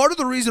 but part of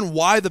the reason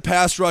why the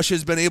pass rush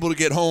has been able to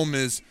get home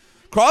is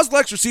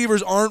Cros-Lex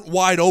receivers aren't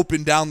wide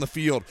open down the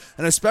field,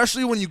 and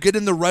especially when you get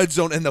in the red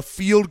zone and the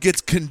field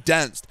gets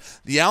condensed.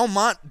 The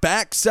Almont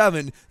back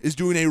 7 is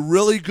doing a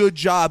really good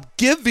job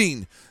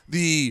giving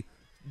the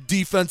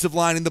defensive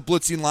line and the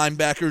blitzing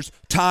linebackers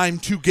time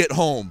to get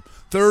home.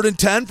 3rd and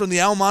 10 from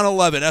the Almont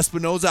 11.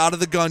 Espinoza out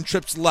of the gun,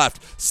 trips left,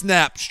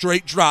 snap,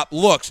 straight drop,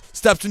 looks,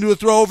 steps into a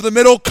throw over the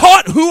middle,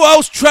 caught, who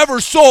else? Trevor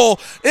Soul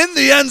in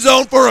the end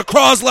zone for a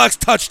Cros-Lex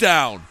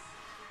touchdown.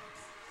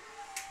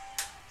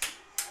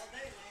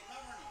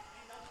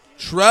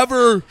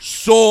 Trevor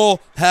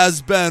Soul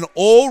has been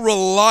all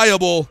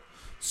reliable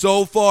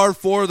so far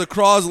for the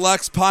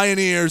Cros-Lex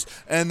Pioneers,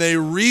 and they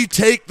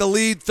retake the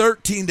lead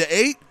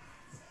 13-8,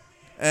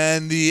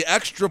 and the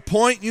extra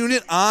point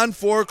unit on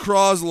for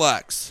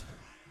Cros-Lex.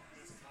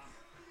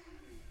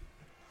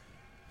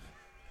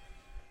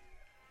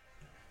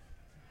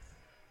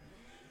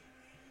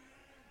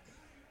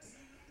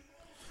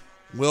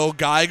 Will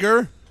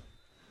Geiger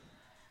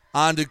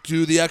on to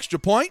do the extra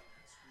point.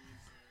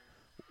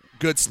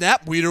 Good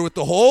snap. Weeder with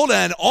the hold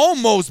and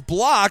almost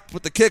blocked,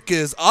 but the kick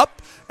is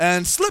up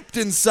and slipped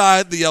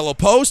inside the yellow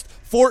post.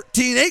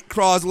 14-8,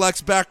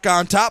 Cros-Lex back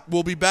on top.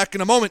 We'll be back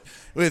in a moment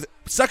with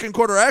second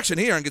quarter action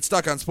here on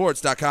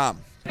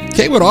GetStuckOnSports.com.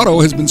 Kaywood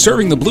Auto has been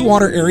serving the Blue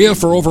Water area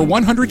for over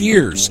 100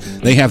 years.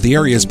 They have the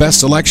area's best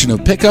selection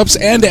of pickups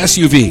and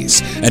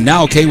SUVs. And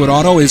now Kaywood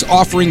Auto is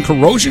offering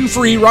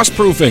corrosion-free rust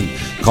proofing.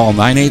 Call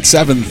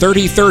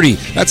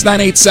 987-3030. That's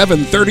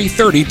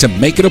 987-3030 to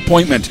make an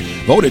appointment.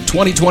 Voted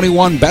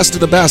 2021 Best of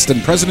the Best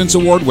and President's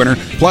Award winner,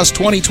 plus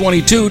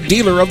 2022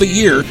 Dealer of the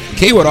Year.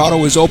 Kaywood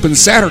Auto is open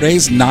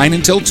Saturdays 9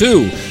 until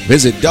 2.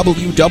 Visit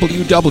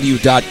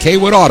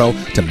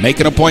www.kaywoodauto to make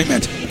an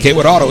appointment.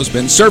 Kaywood Auto has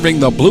been serving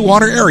the Blue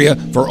Water area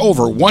for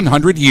over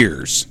 100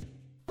 years.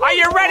 Are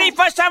you ready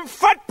for some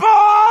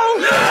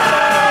football?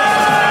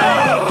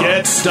 Yeah!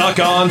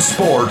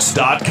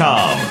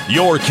 GetStuckOnSports.com.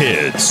 Your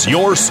kids,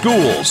 your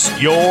schools,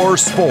 your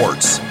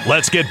sports.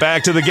 Let's get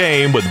back to the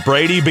game with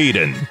Brady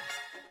Beaton.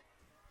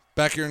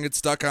 Back here and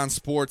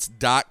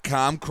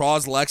GetStuckOnSports.com.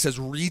 Cros-Lex has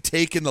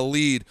retaken the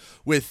lead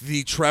with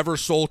the Trevor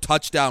Soul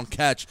touchdown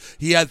catch.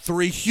 He had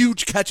 3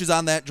 huge catches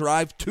on that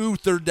drive, 2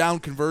 third-down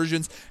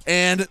conversions,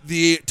 and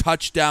the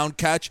touchdown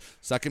catch.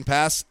 Second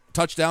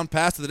touchdown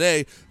pass of the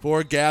day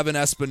for Gavin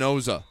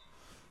Espinoza.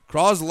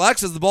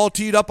 Cros-Lex has the ball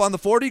teed up on the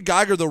 40.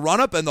 Geiger the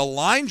run-up and the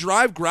line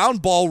drive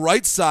ground ball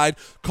right side.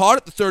 Caught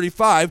at the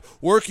 35.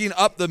 Working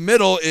up the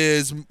middle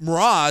is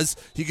Mraz.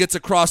 He gets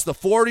across the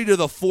 40 to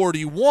the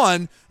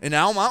 41. And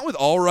Almont with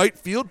all right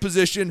field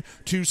position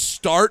to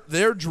start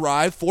their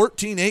drive.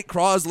 14-8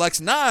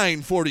 Cros-Lex,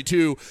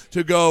 9:42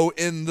 to go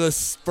in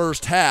this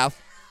first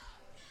half.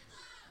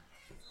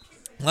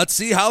 Let's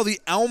see how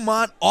the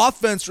Almont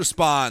offense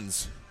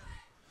responds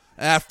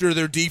after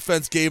their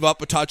defense gave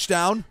up a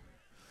touchdown.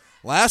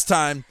 Last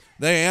time,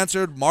 they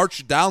answered,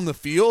 marched down the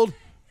field,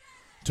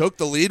 took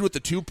the lead with the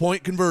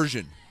 2-point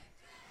conversion.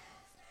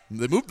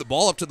 They moved the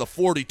ball up to the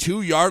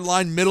 42-yard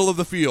line, middle of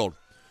the field.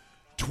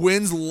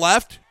 Twins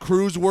left,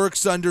 Cruz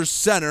works under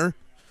center.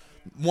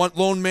 One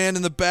lone man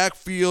in the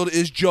backfield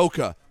is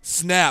Joka.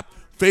 Snap,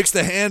 fakes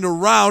the hand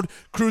around.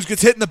 Cruz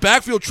gets hit in the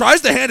backfield,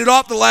 tries to hand it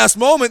off the last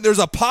moment. There's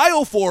a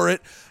pile for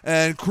it,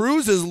 and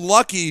Cruz is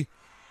lucky.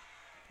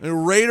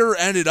 And Raider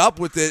ended up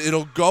with it.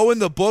 It'll go in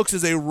the books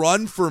as a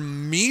run for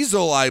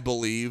Measle, I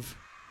believe.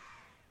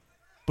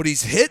 But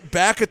he's hit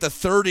back at the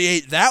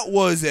 38. That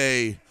was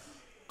a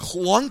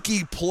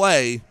clunky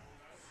play.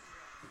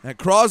 And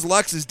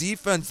Cros-Lex's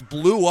defense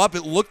blew up.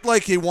 It looked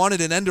like he wanted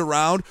an end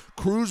around.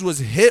 Cruz was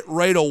hit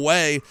right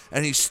away,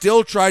 and he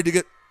still tried to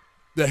get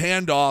the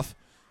handoff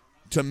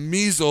to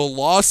Measle.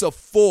 Loss of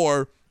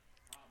 4,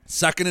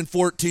 2nd and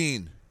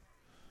 14.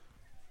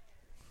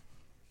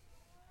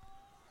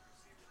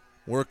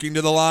 Working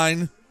to the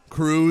line,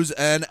 Cruz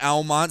and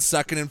Almont,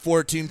 2nd and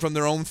 14 from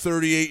their own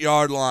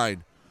 38-yard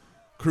line.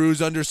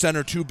 Cruz under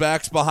center, 2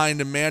 backs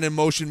behind him, man in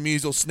motion,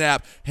 Measle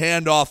snap,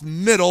 handoff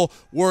middle,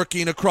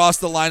 working across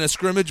the line of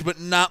scrimmage, but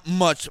not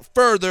much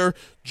further.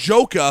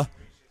 Joka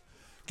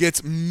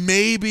gets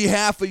maybe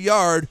half a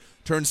yard,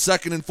 turns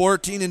 2nd and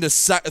 14 into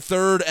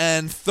 3rd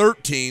and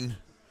 13.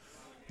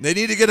 They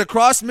need to get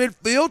across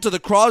midfield to the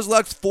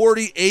Cros-Lex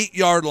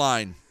 48-yard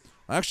line.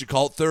 I actually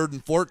call it 3rd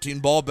and 14,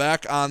 ball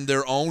back on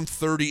their own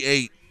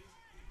 38.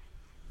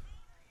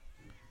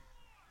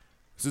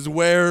 This is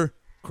where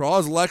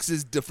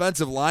Cros-Lex's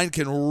defensive line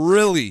can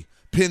really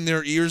pin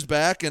their ears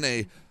back, and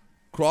a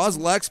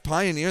Cros-Lex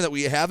pioneer that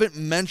we haven't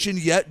mentioned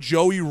yet,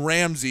 Joey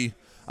Ramsey,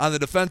 on the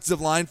defensive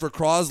line for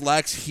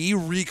Cros-Lex. He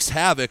wreaks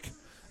havoc.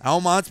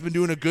 Almont's been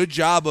doing a good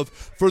job of,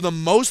 for the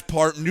most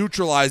part,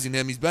 neutralizing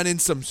him. He's been in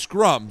some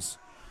scrums.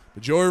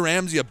 But Joey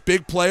Ramsey, a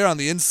big player on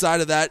the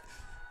inside of that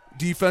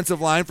defensive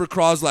line for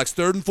Cros-Lex.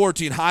 3rd and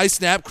 14, high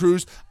snap,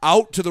 Cruz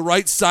out to the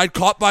right side,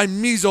 caught by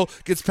Measle,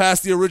 gets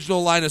past the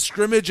original line of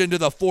scrimmage into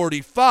the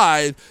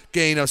 45,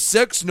 gain of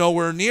 6,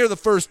 nowhere near the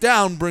first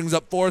down, brings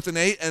up 4th and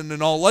 8, and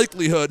in all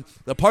likelihood,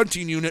 the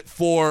punting unit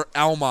for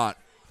Almont.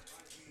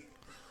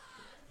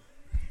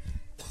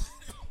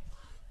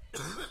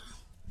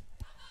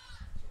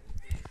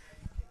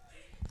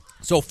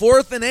 So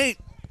 4th and 8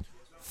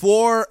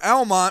 for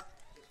Almont,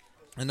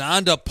 and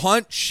on to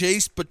punt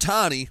Chase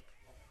Batani.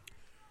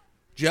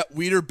 Jet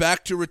Weeder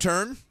back to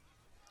return.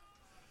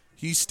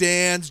 He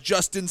stands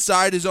just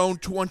inside his own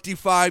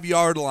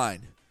 25-yard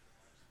line.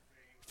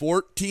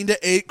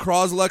 14-8,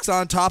 Cros-Lex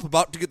on top,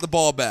 about to get the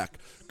ball back.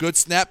 Good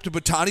snap to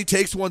Batani,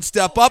 takes one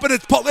step up, and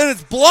it's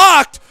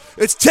blocked.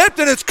 It's tipped,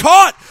 and it's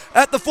caught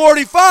at the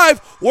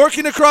 45.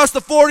 Working across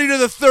the 40 to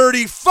the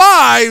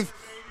 35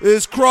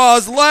 is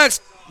Cros-Lex.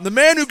 The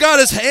man who got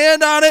his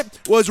hand on it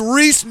was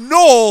Reese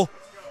Knoll,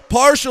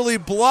 partially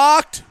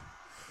blocked.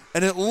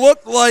 And it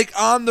looked like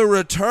on the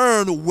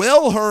return,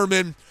 Will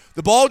Herman,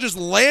 the ball just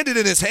landed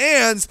in his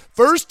hands.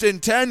 1st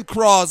and 10,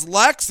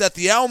 Cros-Lex at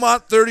the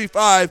Almont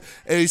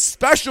 35. A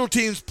special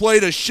teams play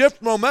to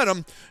shift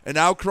momentum. And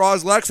now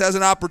Cros-Lex has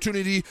an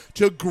opportunity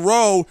to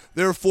grow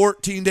their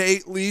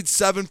 14-8 lead.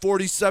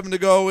 7:47 to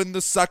go in the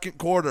second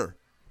quarter.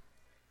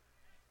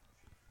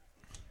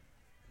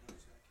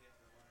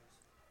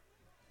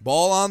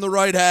 Ball on the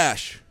right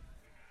hash.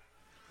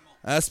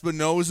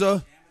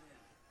 Espinoza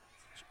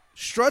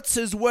struts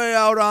his way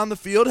out on the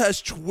field,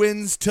 has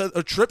trips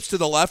to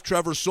the left.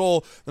 Trevor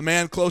Soule, the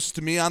man closest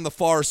to me on the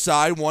far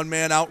side. One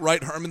man out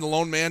right, Herman, the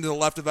lone man to the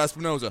left of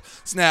Espinoza.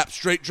 Snap,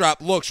 straight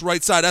drop, looks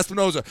right side.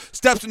 Espinoza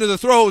steps into the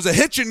throw. It was a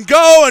hitch and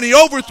go, and he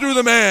overthrew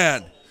the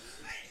man.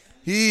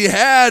 He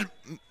had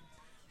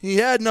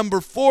number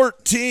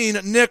 14,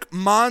 Nick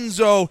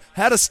Monzo,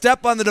 had a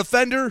step on the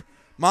defender.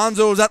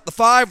 Monzo was at the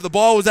 5. The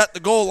ball was at the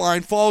goal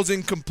line. Falls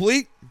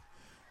incomplete.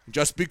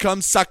 Just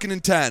becomes 2nd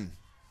and 10.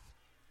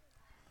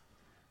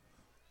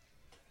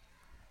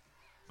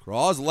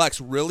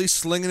 Cros-Lex really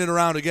slinging it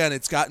around again.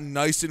 It's gotten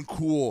nice and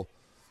cool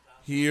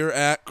here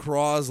at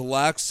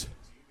Cros-Lex.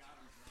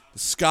 The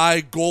sky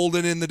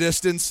golden in the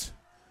distance.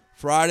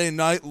 Friday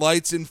night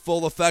lights in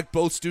full effect.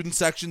 Both student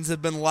sections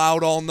have been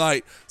loud all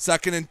night.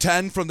 2nd and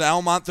 10 from the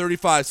Almont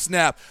 35.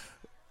 Snap.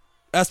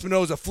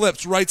 Espinoza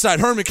flips right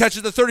side. Herman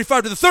catches the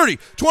 35 to the 30.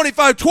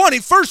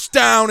 25-20. First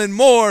down and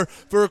more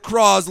for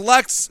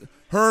Cros-Lex.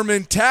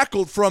 Herman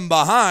tackled from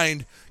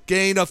behind.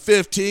 Gain of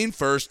 15.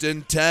 1st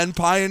and 10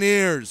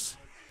 Pioneers.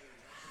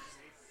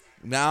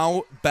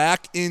 Now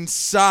back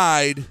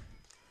inside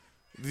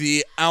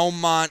the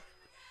Almont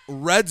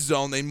red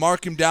zone. They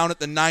mark him down at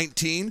the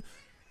 19.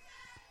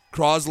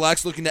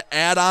 Cros-Lex looking to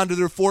add on to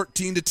their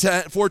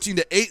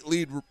 14-8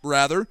 lead,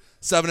 rather.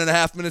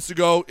 7.5 minutes to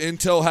go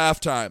until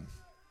halftime.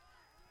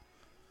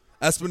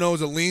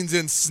 Espinoza leans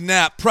in,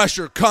 snap,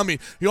 pressure coming.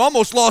 He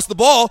almost lost the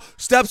ball,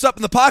 steps up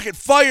in the pocket,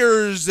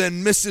 fires,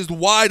 and misses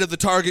wide of the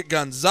target,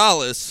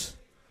 Gonzalez.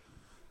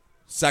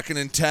 2nd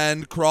and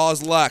 10,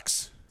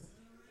 Cros-Lex.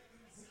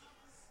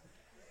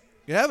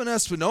 Gavin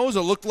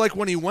Espinoza looked like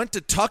when he went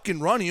to tuck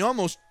and run, he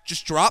almost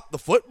just dropped the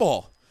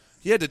football.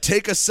 He had to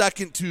take a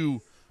second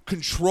to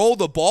control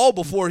the ball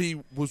before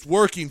he was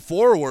working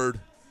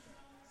forward.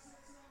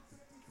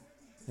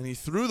 And he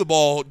threw the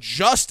ball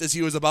just as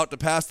he was about to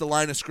pass the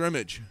line of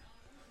scrimmage.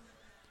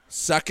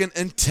 2nd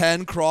and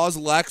 10,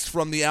 Cros-Lex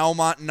from the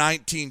Almont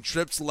 19.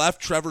 Trips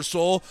left, Trevor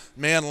Soule,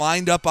 man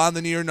lined up on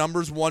the near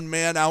numbers, one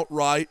man out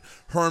right.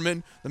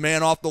 Herman, the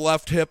man off the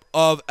left hip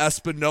of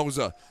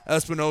Espinoza.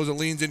 Espinoza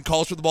leans in,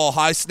 calls for the ball,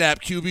 high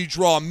snap, QB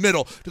draw,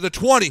 middle, to the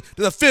 20,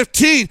 to the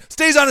 15,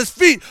 stays on his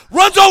feet,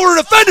 runs over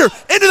a defender,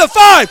 into the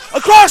 5,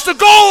 across the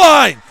goal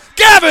line.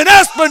 Gavin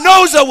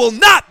Espinoza will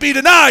not be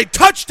denied.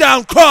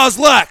 Touchdown,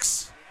 Cros-Lex.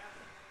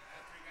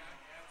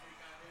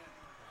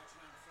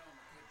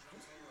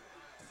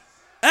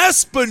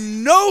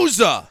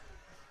 Espinoza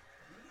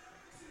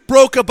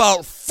broke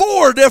about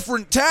 4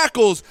 different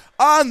tackles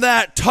on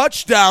that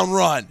touchdown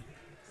run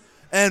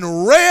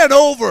and ran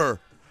over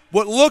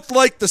what looked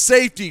like the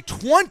safety.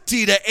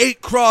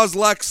 20-8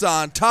 Cros-Lex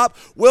on top.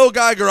 Will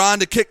Geiger on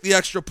to kick the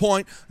extra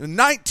point. A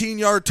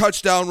 19-yard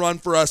touchdown run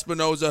for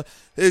Espinoza.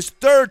 His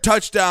 3rd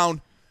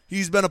touchdown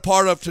he's been a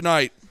part of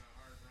tonight.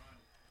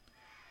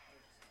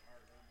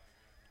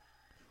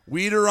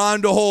 Weeder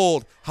on to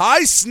hold.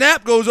 High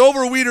snap goes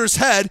over Weeder's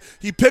head.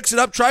 He picks it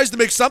up, tries to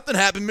make something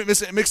happen,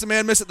 makes a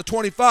man miss at the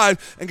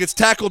 25, and gets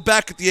tackled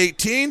back at the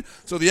 18.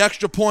 So the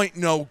extra point,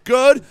 no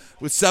good.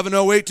 With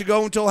 7:08 to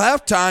go until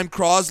halftime,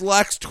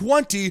 Cros-Lex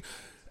 20,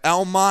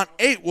 Almont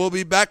 8. We'll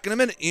be back in a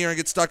minute here and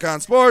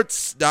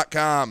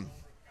GetStuckOnSports.com.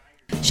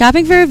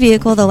 Shopping for a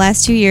vehicle the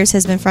last 2 years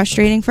has been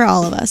frustrating for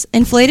all of us.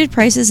 Inflated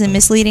prices and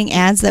misleading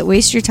ads that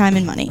waste your time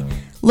and money.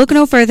 Look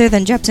no further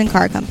than Jepson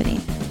Car Company.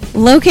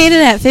 Located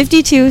at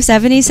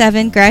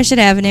 5277 Gratiot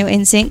Avenue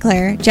in St.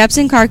 Clair,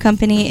 Jepson Car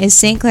Company is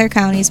St. Clair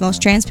County's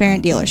most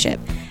transparent dealership.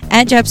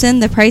 At Jepson,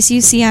 the price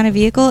you see on a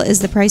vehicle is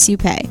the price you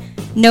pay.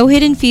 No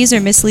hidden fees or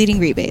misleading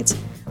rebates.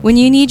 When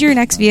you need your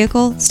next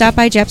vehicle, stop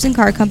by Jepson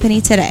Car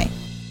Company today.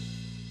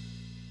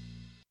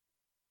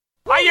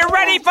 Are you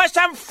ready for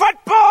some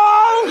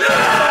football?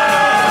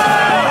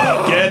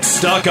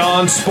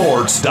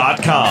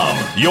 GetStuckOnSports.com.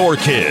 Your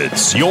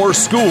kids, your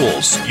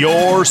schools,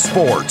 your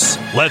sports.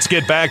 Let's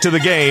get back to the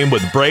game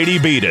with Brady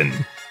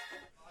Beaton.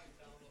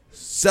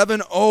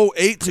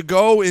 7:08 to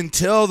go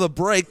until the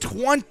break.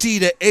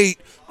 20-8.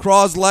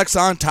 Cros-Lex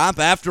on top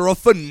after a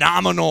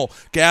phenomenal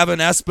Gavin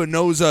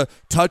Espinoza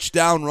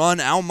touchdown run.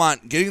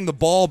 Almont getting the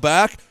ball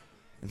back.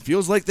 It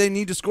feels like they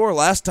need to score.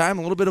 Last time,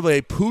 a little bit of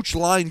a pooch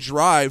line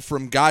drive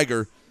from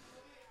Geiger.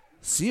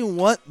 See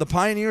what the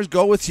Pioneers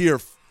go with here.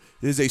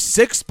 It is a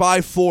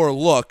 6-by-4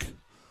 look.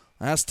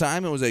 Last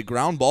time, it was a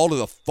ground ball to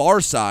the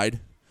far side.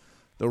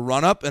 The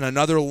run-up and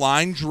another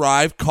line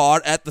drive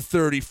caught at the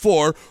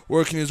 34,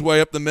 working his way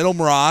up the middle.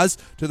 Mraz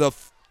to the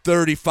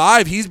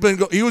 35.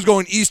 He was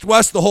going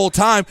east-west the whole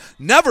time.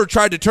 Never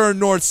tried to turn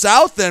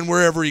north-south, and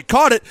wherever he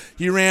caught it,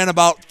 he ran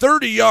about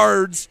 30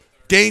 yards.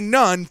 Gain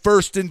none,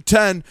 1st and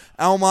 10.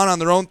 Almont on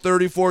their own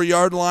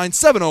 34-yard line.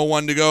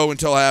 7:01 to go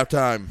until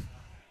halftime.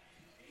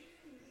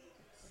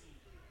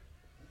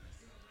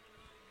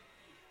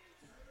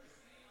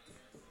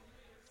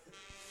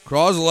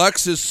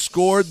 Cros-Lex has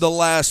scored the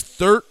last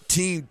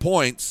 13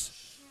 points.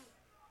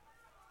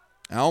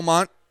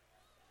 Almont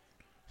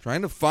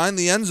trying to find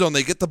the end zone.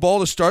 They get the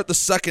ball to start the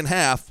second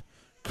half.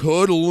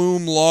 Could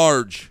loom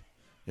large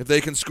if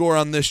they can score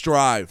on this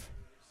drive.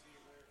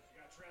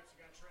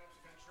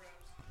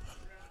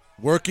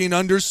 Working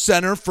under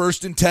center,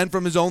 1st and 10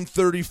 from his own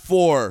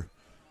 34.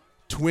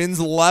 Twins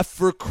left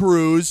for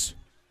Cruz.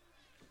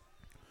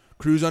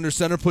 Cruz under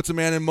center puts a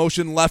man in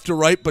motion left to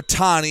right.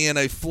 Batani and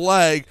a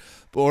flag,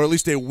 or at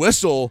least a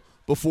whistle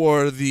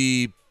before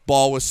the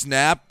ball was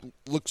snapped.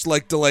 Looks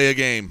like delay a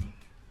game.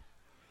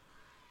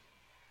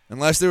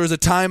 Unless there was a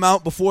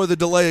timeout before the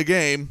delay a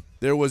game,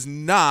 there was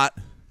not.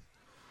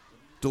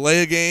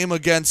 Delay a game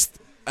against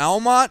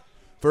Almont.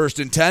 1st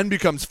and 10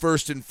 becomes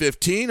 1st and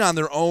 15 on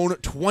their own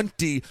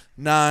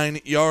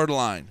 29-yard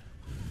line.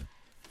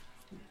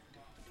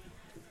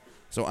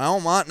 So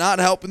Almont not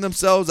helping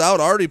themselves out,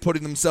 already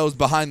putting themselves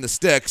behind the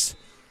sticks.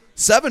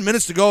 7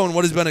 minutes to go in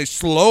what has been a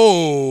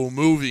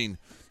slow-moving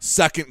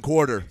second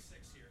quarter.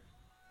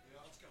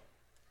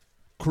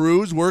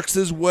 Cruz works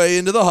his way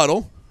into the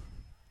huddle.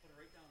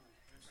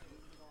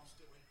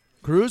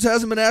 Cruz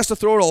hasn't been asked to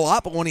throw it a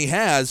lot, but when he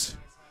has,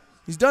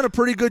 he's done a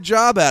pretty good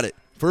job at it.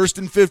 1st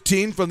and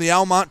 15 from the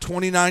Almont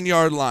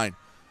 29-yard line.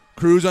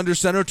 Cruz under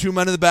center, 2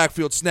 men in the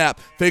backfield. Snap,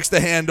 fakes the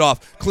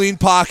handoff, clean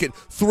pocket,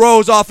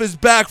 throws off his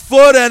back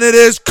foot, and it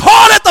is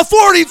caught at the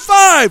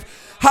 45.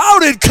 How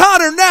did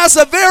Connor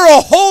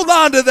Nasavero hold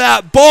on to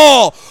that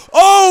ball?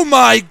 Oh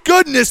my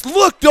goodness,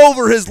 looked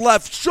over his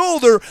left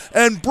shoulder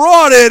and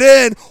brought it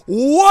in.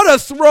 What a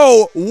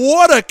throw,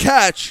 what a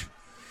catch.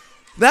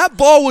 That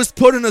ball was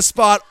put in a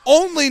spot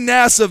only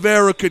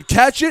Nasavera could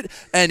catch it,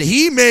 and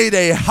he made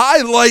a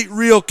highlight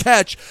reel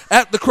catch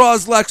at the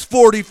Cros-Lex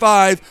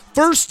 45.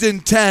 1st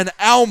and 10,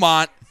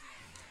 Almont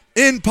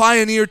in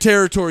Pioneer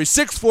territory.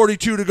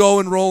 6:42 to go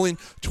and rolling.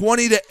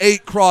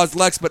 20-8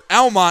 Cros-Lex, but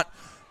Almont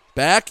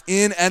back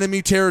in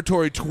enemy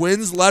territory.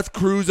 Twins left,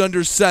 Cruz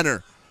under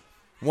center.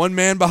 One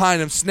man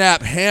behind him,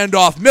 snap,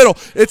 handoff, middle.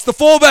 It's the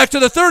fullback to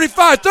the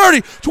 35,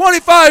 30,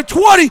 25,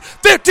 20,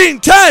 15,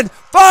 10,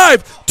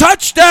 5.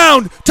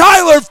 Touchdown,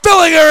 Tyler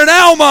Fillinger and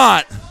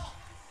Almont.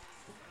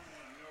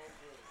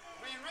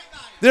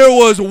 There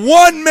was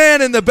one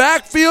man in the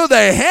backfield.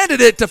 They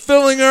handed it to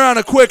Fillinger on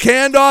a quick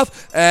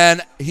handoff,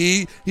 and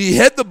he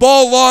hit the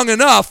ball long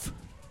enough.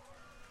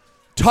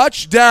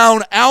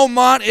 Touchdown,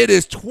 Almont. It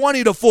is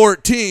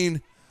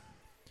 20-14.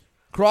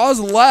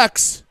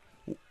 Cros-Lex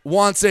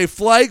wants a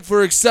flag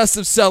for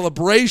excessive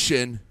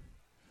celebration.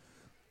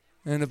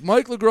 And if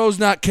Mike LeGros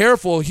not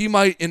careful, he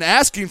might, in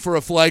asking for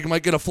a flag,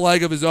 might get a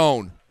flag of his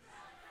own.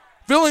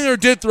 Fillinger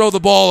did throw the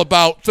ball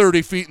about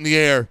 30 feet in the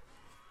air,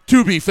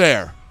 to be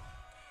fair.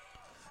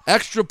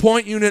 Extra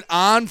point unit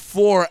on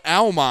for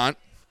Almont.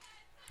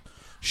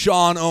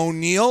 Sean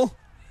O'Neill,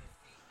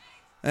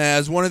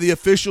 as one of the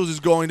officials, is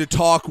going to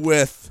talk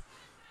with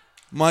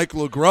Mike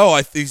LeGros.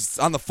 I think he's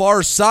on the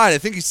far side. I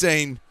think he's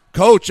saying,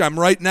 Coach, I'm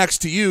right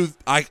next to you.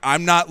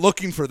 I'm not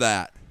looking for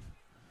that.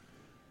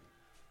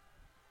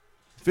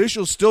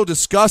 Officials still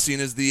discussing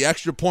as the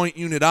extra point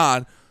unit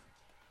on.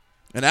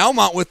 And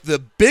Almont with the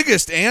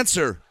biggest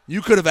answer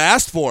you could have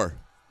asked for.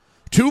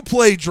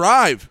 2-play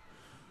drive.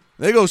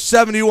 They go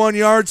 71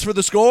 yards for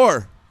the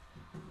score.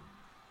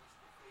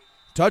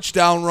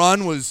 Touchdown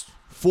run was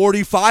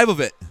 45 of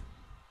it.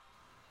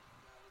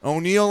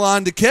 O'Neill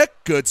on to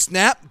kick. Good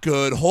snap.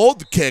 Good hold.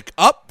 The kick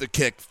up. The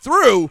kick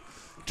through.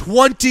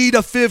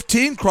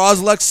 20-15.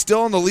 Cros-Lex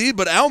still in the lead,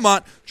 but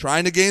Almont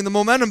trying to gain the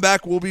momentum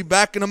back. We'll be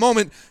back in a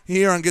moment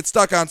here on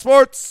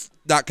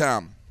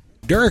GetStuckOnSports.com.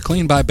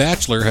 DuraClean by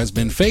Bachelor has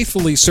been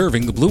faithfully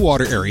serving the Blue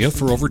Water area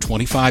for over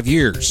 25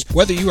 years.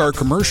 Whether you are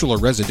commercial or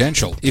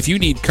residential, if you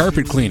need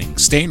carpet cleaning,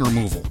 stain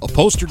removal,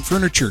 upholstered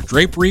furniture,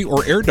 drapery,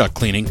 or air duct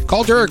cleaning,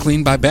 call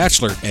DuraClean by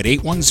Bachelor at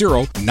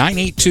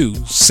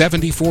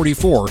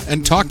 810-982-7044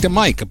 and talk to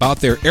Mike about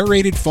their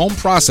aerated foam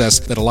process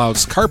that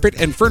allows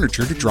carpet and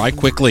furniture to dry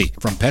quickly.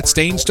 From pet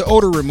stains to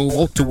odor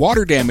removal to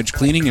water damage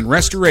cleaning and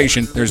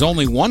restoration, there's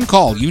only one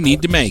call you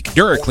need to make.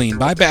 DuraClean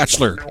by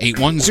Bachelor,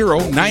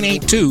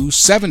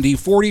 810-982-7044.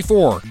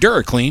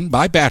 DuraClean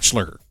by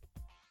Bachelor.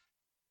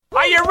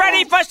 Are you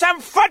ready for some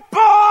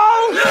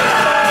football?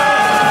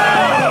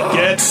 Yeah!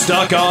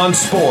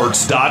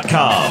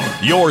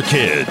 GetStuckOnSports.com. Your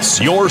kids,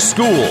 your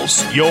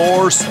schools,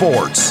 your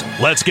sports.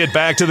 Let's get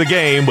back to the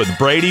game with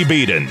Brady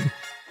Beaton.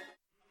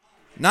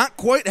 Not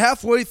quite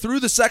halfway through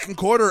the second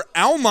quarter,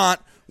 Almont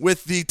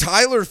with the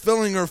Tyler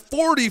Fillinger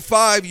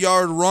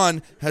 45-yard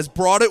run has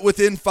brought it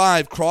within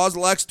 5.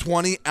 Cros-Lex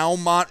 20,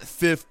 Almont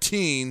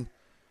 15.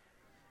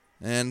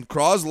 And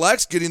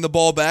Cros-Lex getting the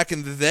ball back,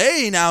 and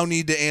they now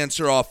need to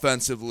answer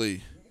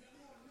offensively.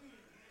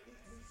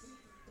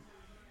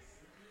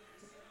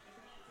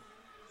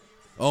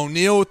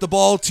 O'Neill with the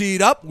ball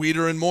teed up.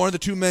 Weeder and Moore, the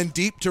two men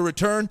deep to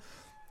return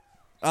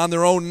on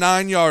their own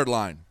 9-yard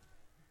line.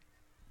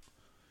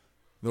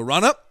 The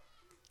run-up.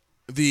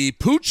 The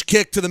pooch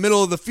kick to the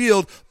middle of the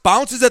field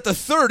bounces at the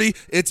 30.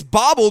 It's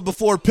bobbled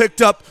before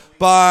picked up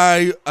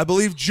by, I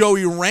believe,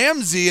 Joey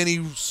Ramsey, and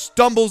he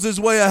stumbles his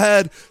way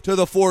ahead to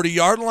the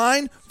 40-yard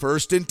line.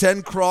 1st and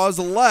 10,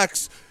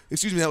 Cros-Lex.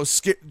 Excuse me, that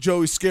was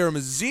Joey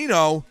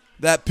Scaramazzino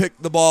that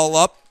picked the ball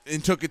up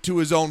and took it to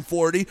his own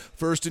 40.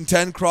 1st and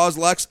 10,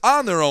 Cros-Lex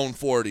on their own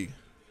 40.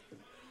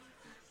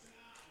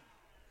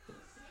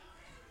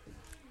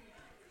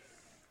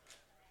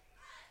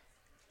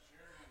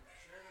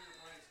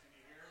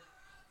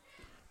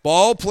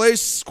 Ball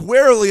placed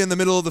squarely in the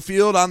middle of the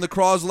field on the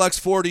Cros-Lex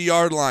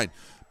 40-yard line.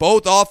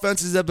 Both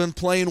offenses have been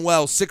playing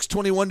well.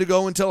 6:21 to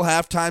go until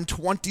halftime,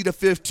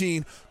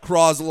 20-15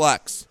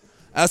 Cros-Lex.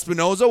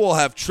 Espinoza will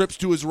have trips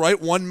to his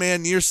right, one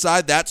man near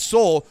side. That's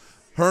Soul.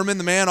 Herman,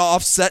 the man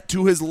offset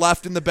to his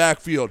left in the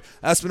backfield.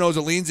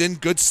 Espinoza leans in,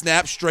 good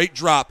snap, straight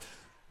drop.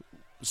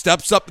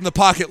 Steps up in the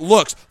pocket,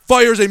 looks,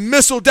 fires a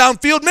missile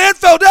downfield. Man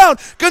fell down.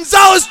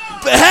 Gonzalez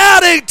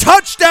had a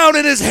touchdown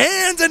in his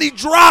hands, and he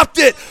dropped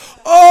it.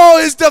 Oh,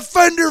 his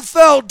defender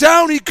fell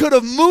down. He could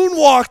have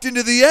moonwalked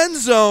into the end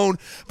zone,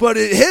 but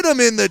it hit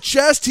him in the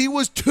chest. He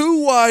was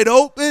too wide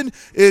open.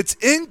 It's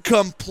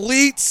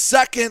incomplete.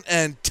 2nd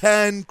and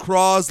 10,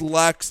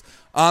 Cros-Lex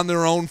on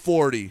their own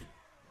 40.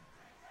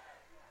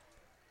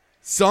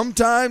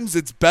 Sometimes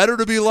it's better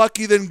to be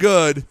lucky than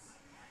good,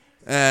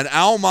 and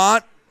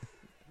Almont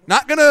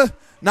not gonna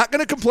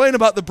complain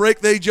about the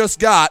break they just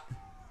got.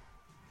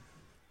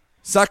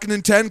 2nd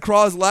and 10,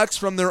 Cros-Lex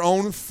from their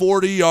own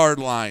 40-yard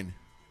line.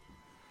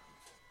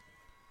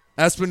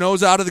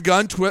 Espinoza out of the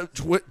gun,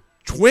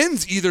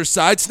 twins either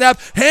side, snap,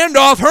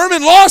 handoff,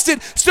 Herman lost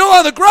it, still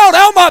on the ground.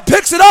 Almont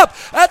picks it up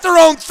at their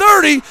own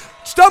 30,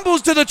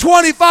 stumbles to the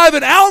 25,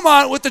 and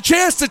Almont with the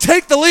chance to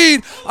take the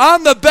lead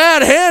on the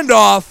bad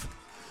handoff.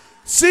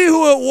 See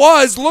who it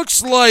was.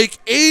 Looks like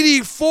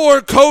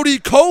 84 Cody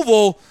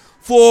Koval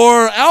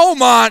for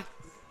Almont.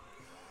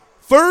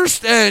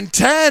 1st and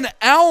 10,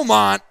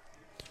 Almont.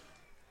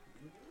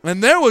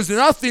 And there was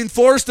nothing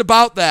forced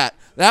about that.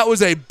 That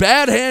was a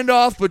bad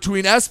handoff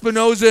between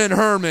Espinoza and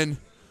Herman.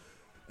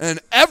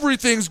 And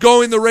everything's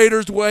going the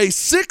Raiders' way.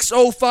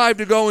 6:05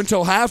 to go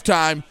until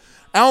halftime.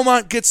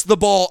 Almont gets the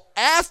ball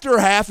after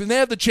half, and they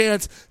have the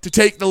chance to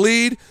take the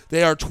lead.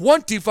 They are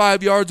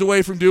 25 yards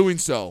away from doing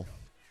so.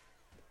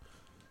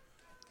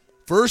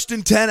 1st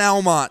and 10,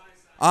 Almont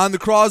On the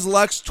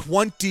Cros-Lex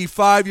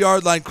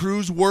 25-yard line,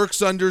 Cruz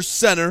works under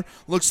center.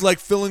 Looks like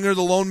Fillinger,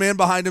 the lone man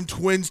behind him,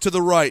 twins to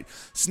the right.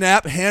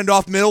 Snap,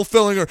 handoff middle,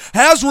 Fillinger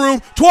has room,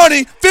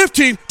 20,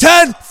 15,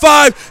 10,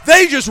 5.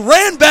 They just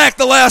ran back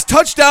the last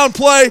touchdown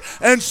play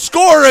and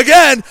score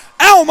again.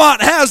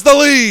 Almont has the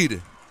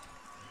lead.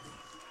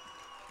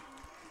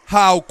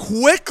 How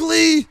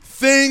quickly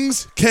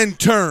things can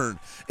turn.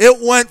 It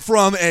went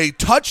from a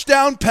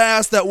touchdown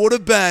pass that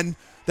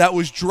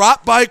was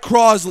dropped by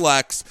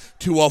Cros-Lex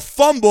to a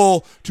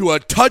fumble to a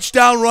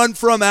touchdown run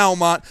from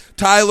Almont.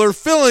 Tyler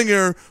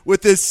Fillinger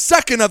with his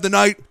second of the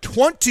night,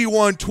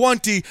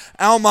 21-20.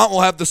 Almont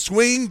will have the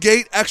swinging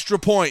gate extra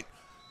point.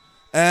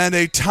 And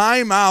a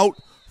timeout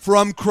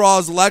from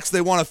Cros-Lex.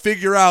 They want to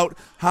figure out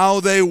how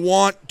they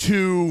want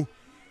to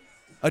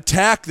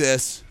attack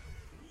this.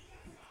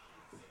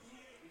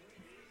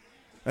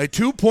 A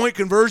 2-point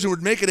conversion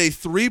would make it a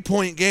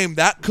 3-point game.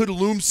 That could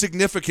loom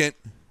significant.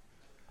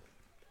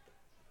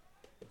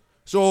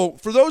 So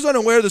for those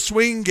unaware, the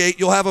swinging gate,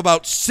 you'll have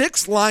about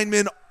 6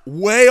 linemen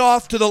way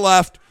off to the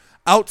left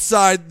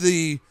outside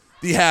the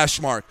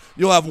hash mark.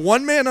 You'll have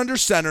 1 man under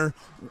center,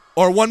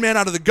 or 1 man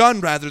out of the gun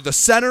rather, the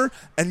center,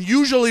 and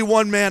usually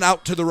 1 man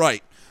out to the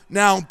right.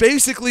 Now,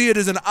 basically, it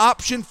is an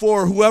option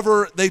for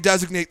whoever they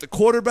designate the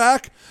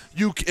quarterback.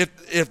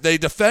 If they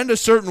defend a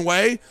certain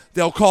way,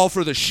 they'll call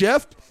for the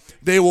shift.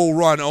 They will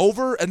run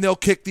over, and they'll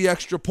kick the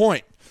extra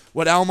point.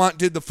 What Almont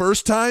did the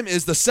first time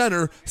is the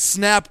center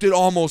snapped it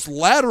almost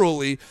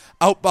laterally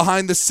out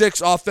behind the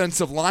 6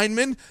 offensive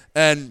linemen,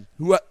 and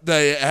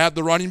they have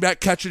the running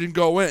back catch it and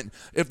go in.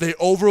 If they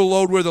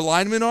overload where the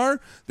linemen are,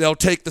 they'll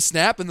take the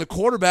snap, and the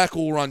quarterback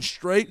will run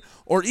straight,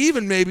 or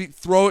even maybe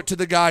throw it to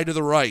the guy to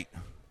the right.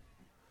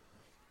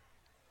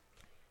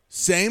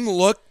 Same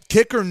look,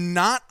 kicker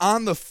not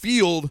on the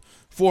field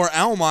for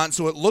Almont,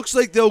 so it looks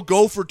like they'll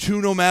go for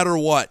 2 no matter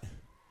what.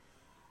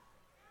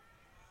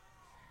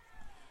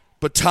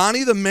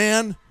 Batani, the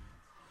man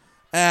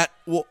at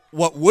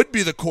what would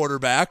be the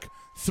quarterback,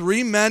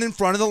 3 men in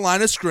front of the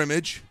line of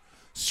scrimmage.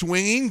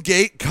 Swinging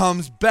gate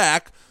comes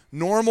back,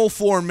 normal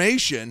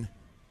formation.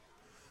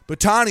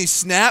 Batani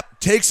snap,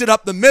 takes it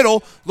up the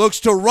middle, looks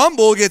to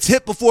rumble, gets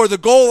hit before the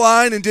goal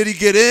line, and did he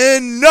get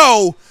in?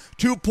 No.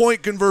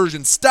 2-point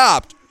conversion,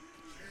 stopped.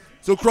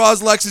 So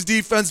Cros-Lex's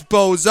defense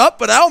bows up,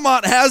 but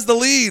Almont has the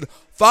lead.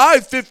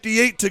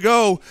 5:58 to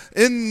go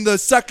in the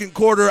second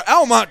quarter.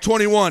 Almont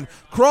 21,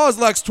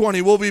 Cros-Lex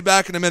 20. We'll be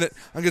back in a minute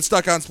on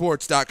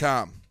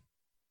GetStuckOnSports.com.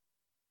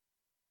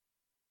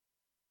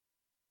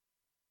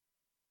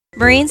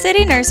 Marine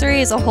City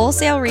Nursery is a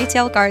wholesale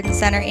retail garden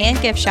center and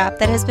gift shop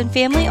that has been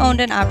family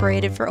owned and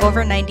operated for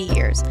over 90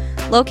 years.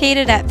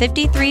 Located at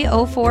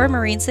 5304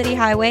 Marine City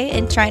Highway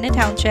in China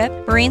Township,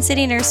 Marine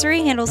City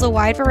Nursery handles a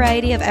wide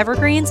variety of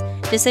evergreens,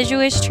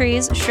 deciduous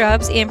trees,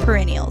 shrubs, and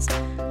perennials.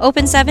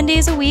 Open 7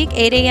 days a week,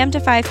 8 a.m. to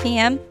 5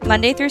 p.m.,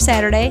 Monday through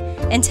Saturday,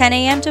 and 10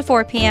 a.m. to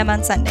 4 p.m.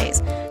 on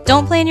Sundays.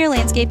 Don't plan your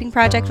landscaping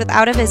project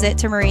without a visit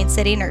to Marine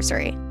City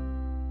Nursery.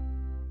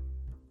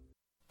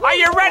 Are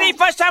you ready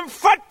for some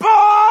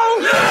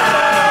football?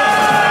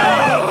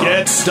 Yeah!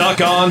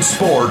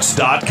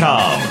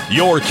 GetStuckOnSports.com.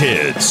 Your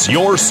kids,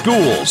 your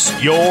schools,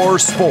 your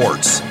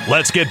sports.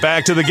 Let's get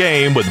back to the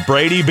game with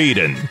Brady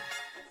Beaton.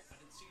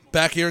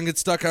 Back here and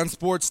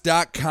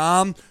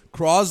GetStuckOnSports.com.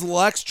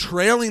 Cros-Lex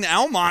trailing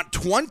Almont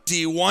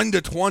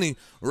 21-20.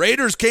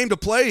 Raiders came to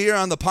play here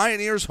on the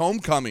Pioneers'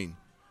 homecoming.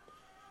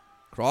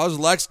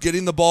 Cros-Lex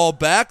getting the ball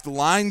back. The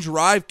line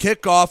drive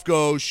kickoff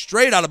goes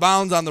straight out of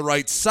bounds on the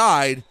right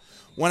side.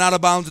 Went out of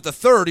bounds at the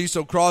 30,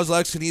 so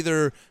Cros-Lex can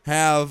either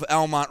have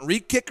Almont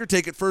re-kick or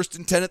take it 1st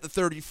and 10 at the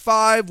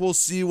 35. We'll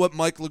see what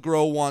Mike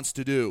LeGros wants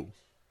to do.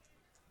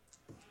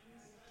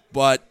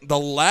 But the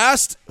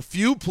last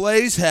few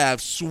plays have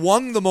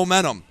swung the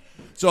momentum.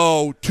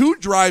 So 2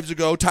 drives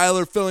ago,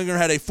 Tyler Fillinger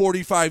had a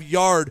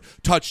 45-yard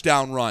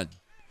touchdown run.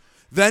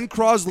 Then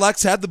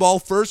Cros-Lex had the ball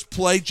first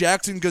play.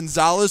 Jackson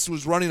Gonzalez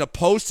was running a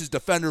post. His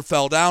defender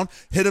fell down,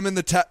 hit him in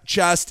the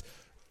chest,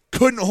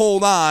 couldn't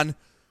hold on.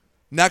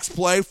 Next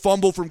play,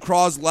 fumble from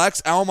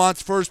Cros-Lex.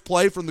 Almont's first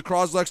play from the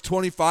Cros-Lex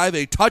 25,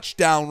 a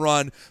touchdown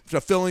run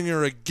to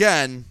Fillinger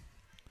again.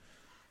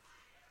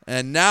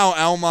 And now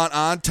Almont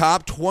on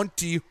top,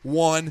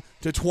 21-20.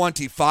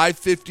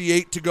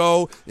 5:58 to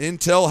go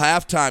until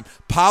halftime.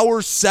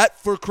 Power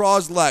set for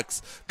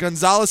Cros-Lex.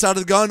 Gonzalez out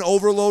of the gun,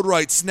 overload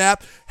right.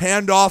 Snap,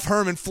 handoff,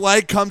 Herman.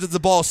 Flag comes as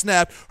the ball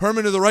snapped.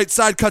 Herman to the right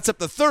side, cuts up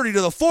the 30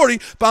 to the 40.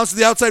 Bounce to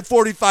the outside,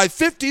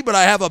 45-50, but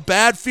I have a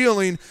bad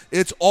feeling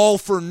it's all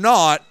for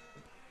naught,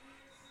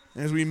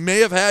 as we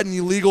may have had an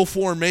illegal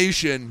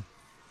formation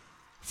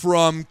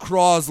from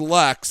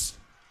Cros-Lex.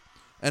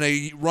 And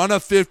a run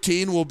of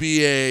 15 will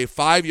be a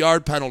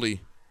 5-yard penalty.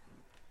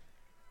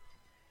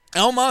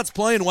 Almont's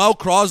playing well.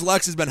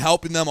 Cros-Lex has been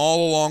helping them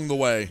all along the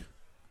way.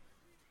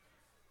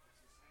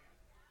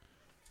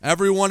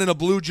 Everyone in a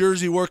blue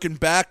jersey working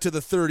back to the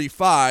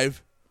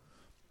 35.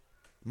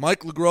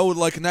 Mike LeGros would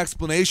like an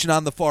explanation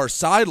on the far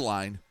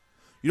sideline.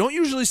 You don't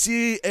usually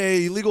see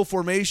a illegal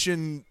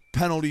formation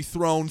penalty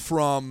thrown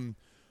from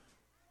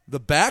the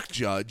back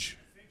judge.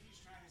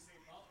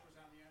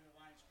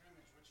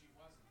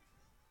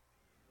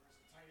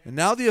 And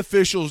now the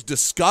officials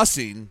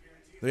discussing.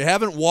 They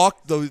haven't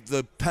walked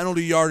the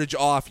penalty yardage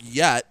off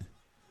yet.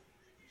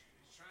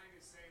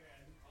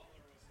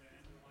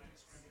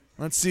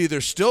 Let's see,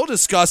 they're still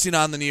discussing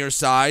on the near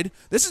side.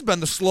 This has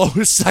been the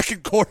slowest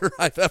second quarter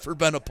I've ever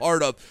been a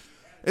part of.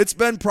 It's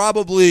been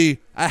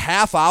probably a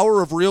half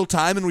hour of real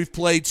time, and we've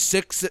played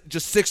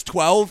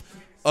 6:12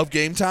 of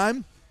game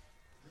time.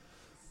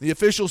 The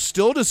officials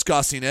still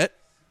discussing it.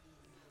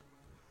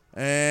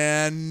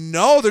 And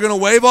no, they're going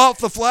to wave off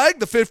the flag.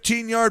 The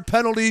 15-yard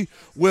penalty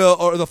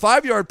the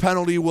 5-yard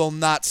penalty will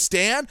not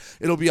stand.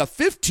 It'll be a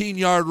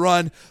 15-yard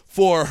run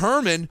for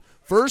Herman.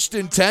 1st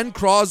and 10,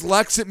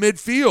 Cros-Lex at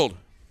midfield.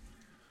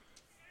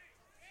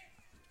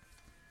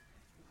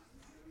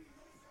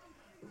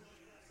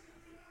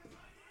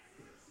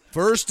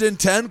 First and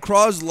 10,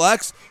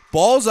 Cros-Lex.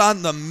 Ball's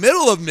on the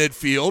middle of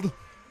midfield.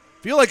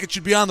 Feel like it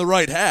should be on the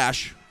right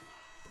hash.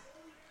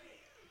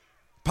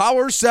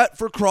 Power set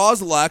for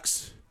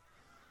Cros-Lex.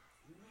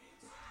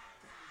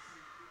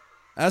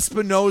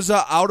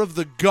 Espinoza out of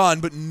the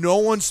gun, but no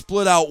one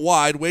split out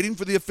wide, waiting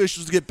for the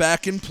officials to get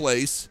back in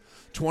place.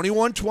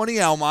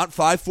 21-20 Almont,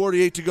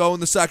 5:48 to go in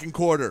the second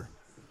quarter.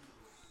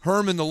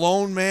 Herman, the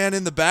lone man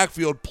in the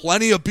backfield,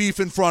 plenty of beef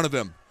in front of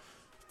him.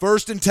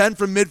 1st and 10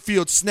 from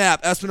midfield,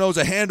 snap.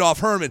 Espinoza, handoff,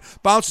 Herman.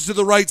 Bounces to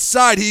the right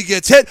side. He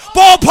gets hit.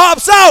 Ball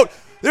pops out.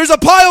 There's a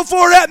pile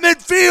for it at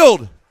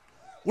midfield.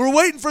 We're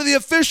waiting for the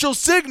official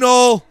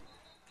signal.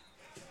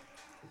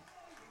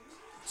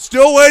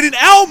 Still waiting.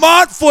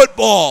 Almont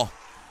football.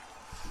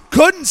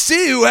 Couldn't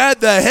see who had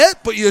the hit,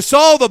 but you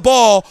saw the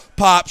ball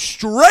pop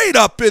straight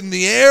up in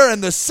the air,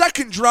 and the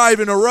second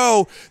drive in a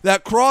row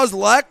that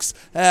Cros-Lex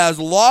has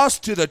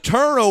lost to the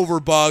turnover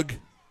bug.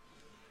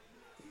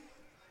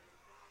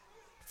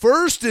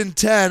 1st and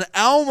 10,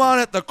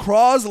 Almont at the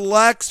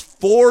Cros-Lex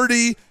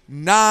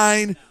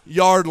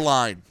 49-yard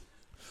line.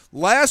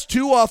 Last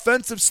 2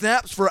 offensive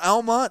snaps for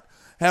Almont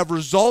have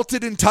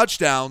resulted in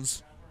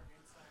touchdowns.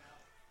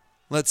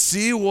 Let's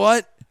see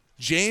what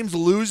James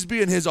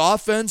Loosby and his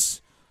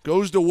offense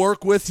goes to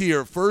work with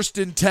here.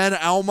 1st and 10,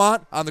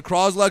 Almont on the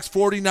Cros-Lex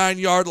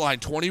 49-yard line.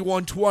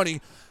 21-20,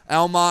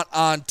 Almont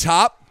on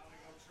top.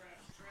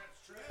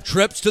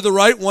 Trips to the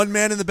right, one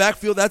man in the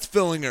backfield, that's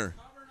Fillinger.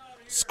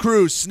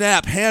 Cruz,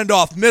 snap,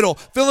 handoff, middle.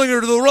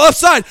 Fillinger to the left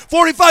side.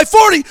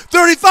 45-40,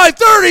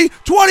 35-30,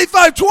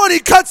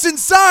 25-20. Cuts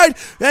inside,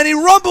 and he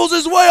rumbles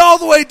his way all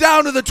the way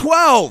down to the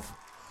 12.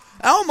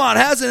 Almont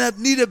hasn't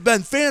needed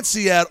been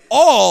fancy at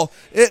all.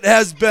 It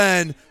has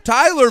been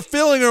Tyler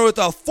Fillinger with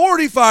a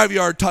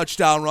 45-yard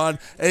touchdown run,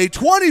 a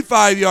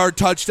 25-yard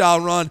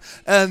touchdown run,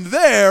 and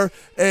there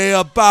a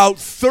about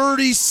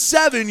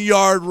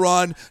 37-yard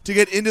run to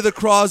get into the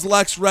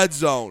Cros-Lex red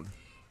zone.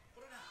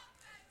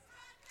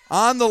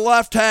 On the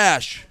left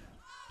hash.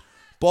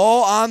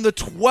 Ball on the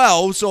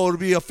 12, so it'll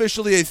be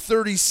officially a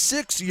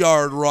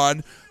 36-yard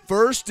run.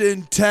 1st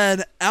and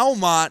 10,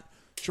 Almont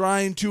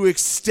trying to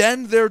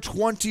extend their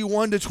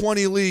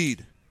 21-20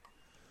 lead.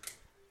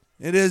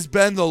 It has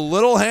been the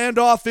little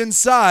handoff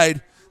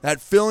inside that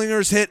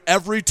Fillinger's hit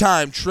every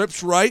time.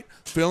 Trips right,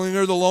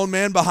 Fillinger the lone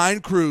man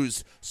behind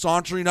Cruz.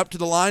 Sauntering up to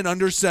the line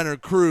under center,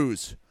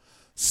 Cruz.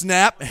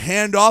 Snap,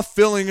 handoff,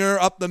 Fillinger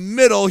up the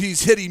middle.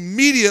 He's hit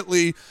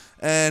immediately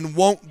and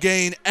won't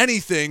gain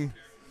anything.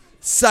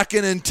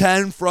 2nd and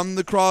 10 from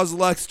the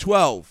Cros-Lex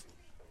 12.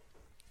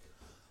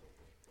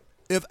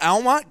 If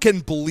Almont can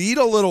bleed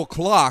a little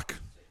clock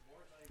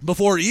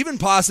before even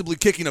possibly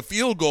kicking a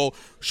field goal,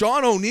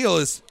 Sean O'Neill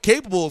is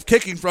capable of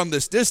kicking from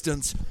this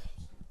distance.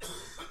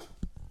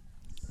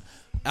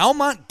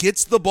 Almont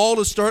gets the ball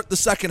to start the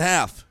second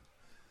half.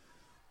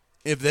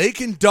 If they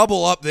can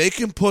double up, they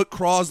can put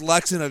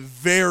Cros-Lex in a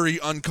very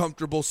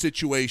uncomfortable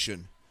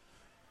situation.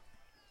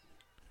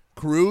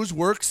 Cruz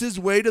works his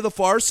way to the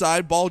far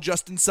side, ball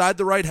just inside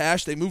the right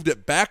hash. They moved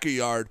it back a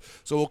yard,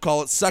 so we'll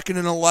call it 2nd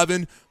and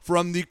 11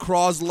 from the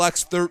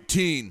Cros-Lex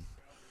 13.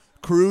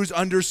 Cruz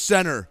under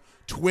center,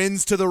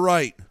 twins to the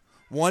right,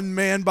 one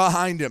man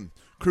behind him.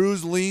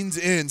 Cruz leans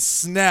in,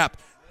 snap,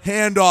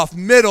 handoff,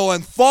 middle,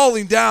 and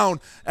falling down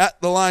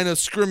at the line of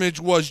scrimmage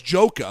was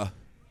Joka.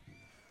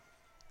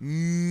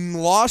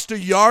 Lost a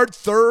yard,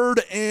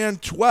 3rd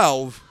and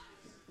 12.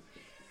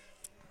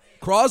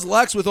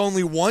 Cros-Lex with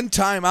only one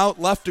timeout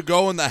left to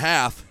go in the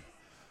half.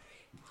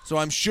 So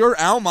I'm sure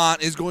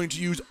Almont is going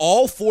to use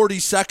all 40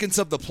 seconds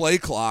of the play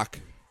clock.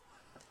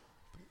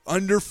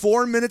 Under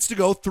 4 minutes to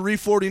go,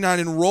 3:49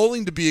 and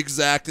rolling to be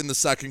exact in the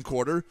second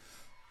quarter.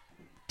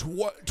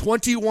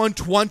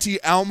 21-20,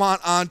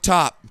 Almont on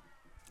top.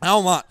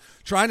 Almont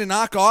trying to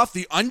knock off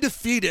the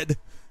undefeated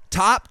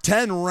top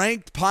 10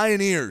 ranked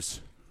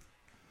Pioneers.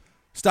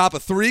 Stop a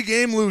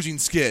 3-game losing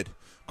skid.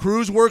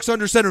 Cruz works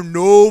under center,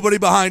 nobody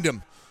behind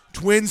him.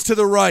 Twins to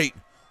the right.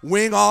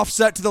 Wing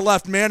offset to the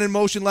left. Man in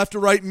motion left to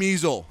right,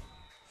 Measle.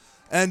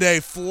 And a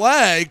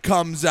flag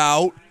comes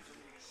out.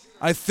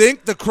 I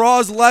think the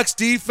Cros-Lex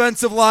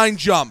defensive line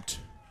jumped.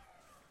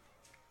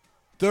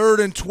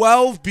 3rd and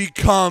 12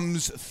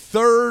 becomes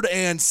 3rd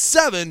and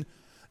 7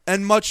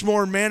 and much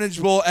more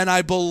manageable. And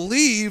I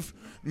believe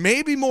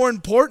maybe more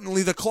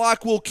importantly, the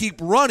clock will keep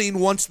running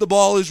once the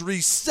ball is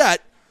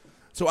reset,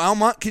 so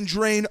Almont can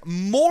drain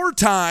more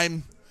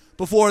time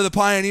before the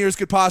Pioneers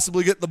could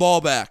possibly get the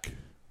ball back.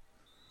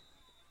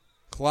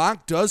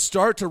 Clock does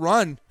start to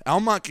run.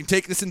 Almont can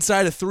take this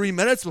inside of 3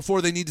 minutes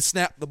before they need to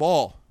snap the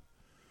ball.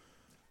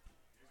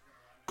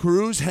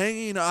 Cruz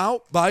hanging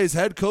out by his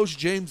head coach,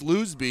 James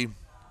Loosby.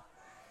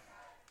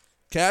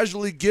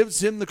 Casually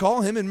gives him the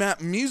call. Him and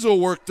Matt Measle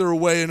work their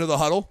way into the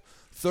huddle.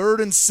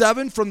 3rd and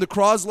 7 from the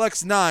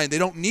Cros-Lex 9. They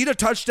don't need a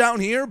touchdown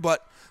here,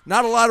 but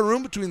not a lot of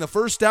room between the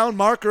first down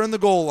marker and the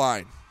goal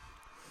line.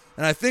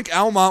 And I think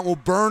Almont will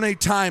burn a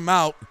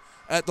timeout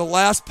at the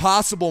last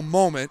possible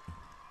moment.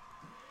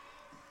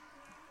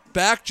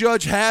 Back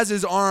judge has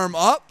his arm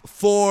up.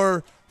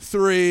 4,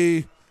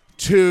 3,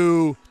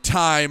 2,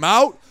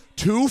 timeout.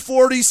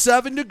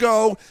 2:47 to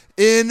go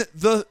in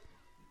the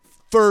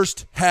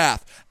first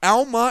half.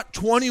 Almont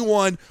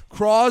 21,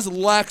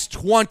 Cros-Lex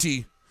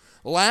 20.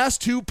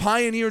 Last 2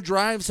 Pioneer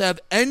drives have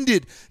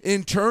ended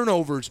in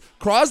turnovers.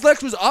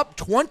 Cros-Lex was up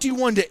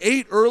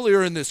 21-8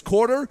 earlier in this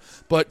quarter,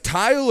 but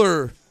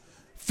Tyler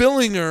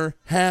Fillinger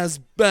has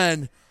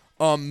been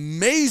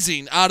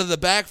amazing out of the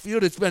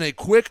backfield. It's been a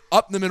quick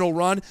up-the-middle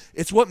run.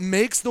 It's what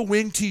makes the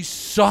wing tee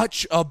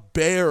such a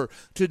bear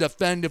to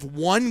defend. If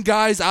one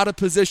guy's out of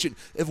position,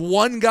 if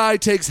one guy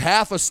takes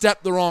half a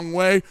step the wrong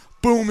way,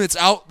 boom, it's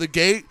out the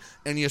gate.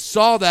 And you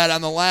saw that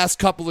on the last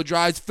couple of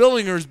drives.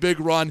 Fillinger's big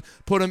run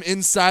put him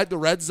inside the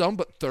red zone,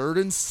 but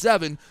 3rd and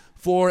 7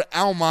 for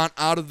Almont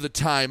out of the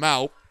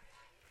timeout.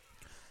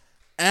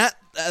 At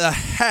the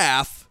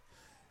half,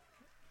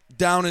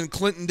 down in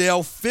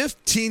Clintondale,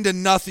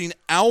 15-0,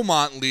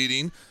 Almont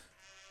leading.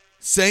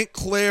 Southlake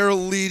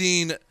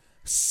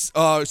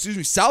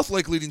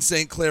leading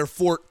St. Clair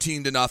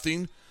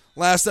 14-0.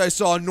 Last I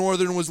saw,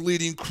 Northern was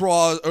leading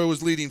Fraser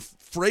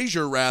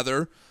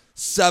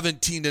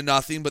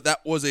 17-0, but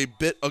that was a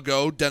bit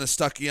ago. Dennis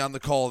Stuckey on the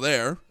call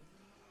there.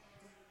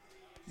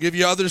 Give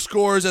you other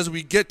scores as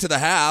we get to the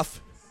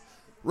half.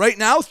 Right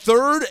now,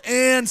 3rd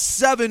and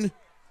 7,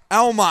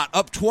 Almont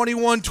up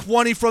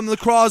 21-20 from the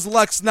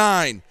Cros-Lex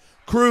 9.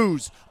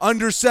 Cruz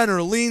under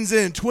center, leans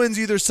in, twins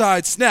either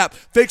side, snap,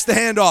 fakes the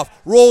handoff,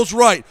 rolls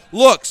right,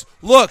 looks,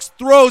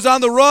 throws on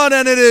the run,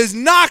 and it is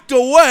knocked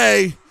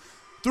away.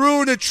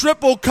 Through into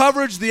triple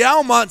coverage. The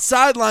Almont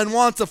sideline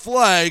wants a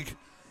flag.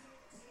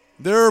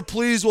 Their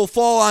pleas will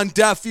fall on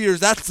deaf ears.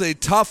 That's a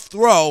tough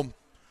throw.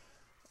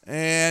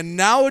 And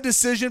now a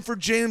decision for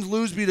James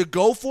Loosby to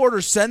go for it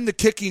or send the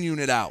kicking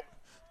unit out.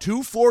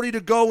 2:40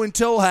 to go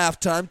until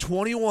halftime,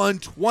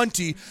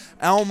 21-20,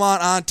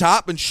 Almont on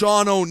top, and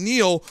Sean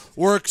O'Neill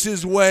works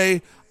his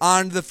way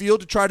onto the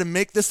field to try to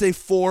make this a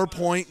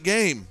 4-point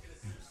game.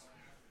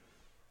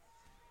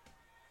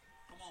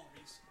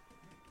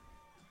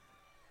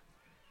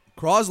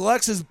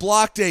 Cros-Lex has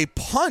blocked a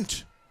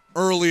punt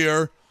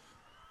earlier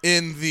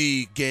in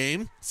the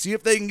game. See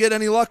if they can get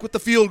any luck with the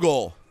field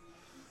goal.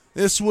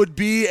 This would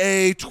be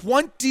a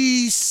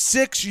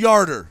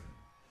 26-yarder.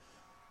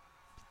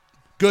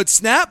 Good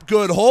snap,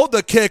 good hold.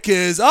 The kick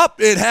is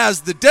up. It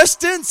has the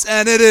distance,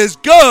 and it is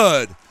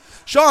good.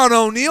 Sean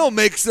O'Neill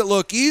makes it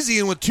look easy,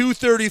 and with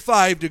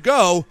 2:35 to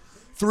go,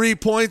 3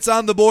 points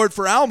on the board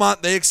for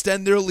Almont. They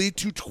extend their lead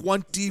to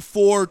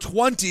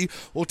 24-20.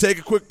 We'll take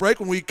a quick break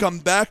when we come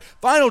back.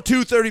 Final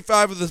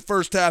 2:35 of the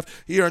first half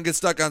here on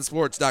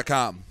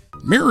GetStuckOnSports.com.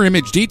 Mirror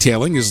Image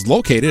Detailing is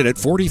located at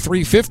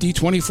 4350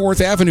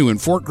 24th Avenue in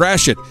Fort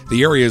Gratiot,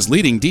 the area's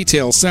leading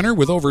detail center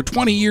with over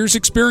 20 years'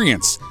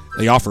 experience.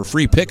 They offer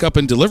free pickup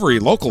and delivery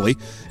locally.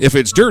 If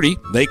it's dirty,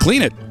 they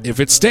clean it. If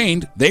it's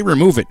stained, they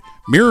remove it.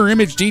 Mirror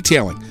Image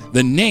Detailing.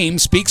 The name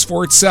speaks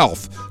for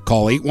itself.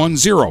 Call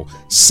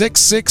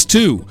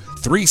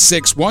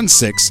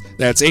 810-662-3616.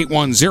 That's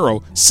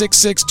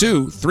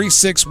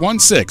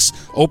 810-662-3616.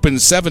 Open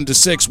 7 to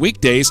 6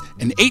 weekdays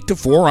and 8 to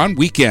 4 on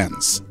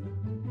weekends.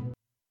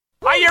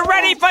 Are you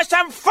ready for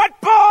some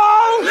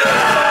football?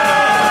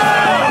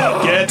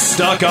 Yeah!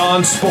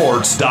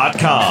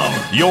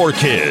 GetStuckOnSports.com. Your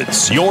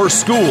kids, your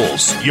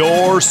schools,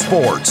 your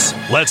sports.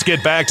 Let's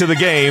get back to the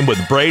game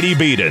with Brady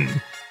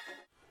Beaton.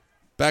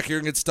 Back here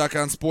and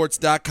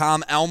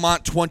GetStuckOnSports.com.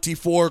 Almont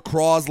 24,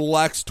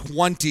 Cros-Lex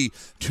 20.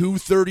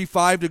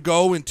 2:35 to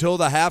go until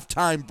the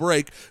halftime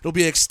break. It'll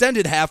be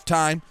extended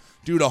halftime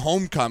due to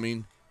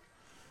homecoming.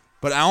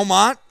 But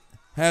Almont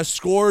has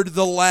scored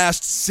the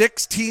last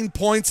 16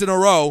 points in a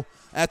row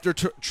after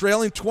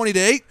trailing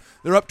 20-8.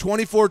 They're up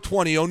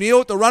 24-20. O'Neill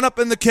with the run-up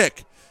and the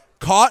kick.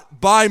 Caught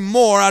by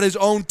Moore at his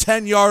own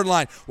 10-yard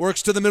line.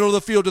 Works to the middle of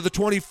the field to the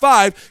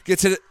 25.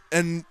 Gets it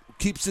and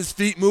keeps his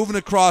feet moving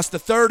across the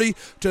 30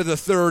 to the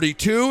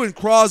 32. And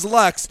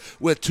Cros-Lex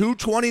with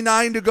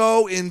 2:29 to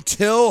go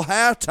until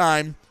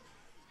halftime.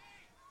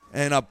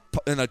 And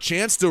a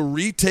chance to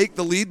retake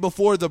the lead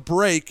before the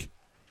break.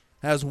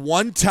 Has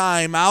one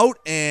timeout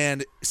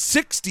and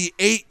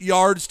 68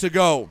 yards to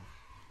go.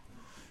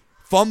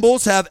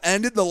 Fumbles have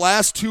ended the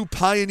last 2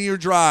 Pioneer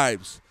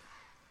drives.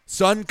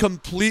 Sun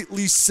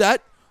completely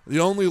set.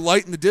 The only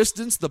light in the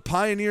distance, the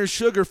Pioneer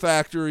Sugar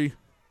Factory.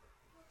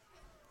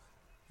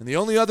 And the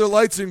only other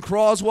lights in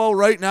Croswell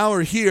right now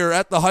are here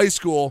at the high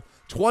school.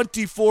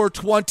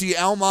 24-20,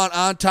 Almont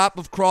on top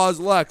of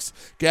Cros-Lex.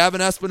 Gavin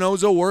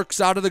Espinoza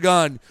works out of the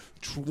gun.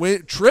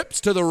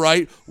 Trips to the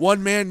right,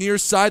 one man near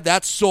side,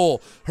 that's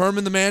Soul.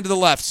 Herman the man to the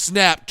left,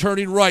 snap,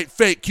 turning right,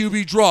 fake,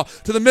 QB draw,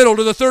 to the middle,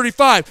 to the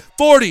 35,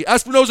 40,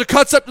 Espinoza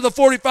cuts up to the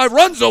 45,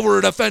 runs over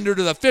a defender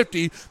to the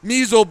 50,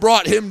 Measle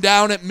brought him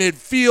down at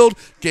midfield,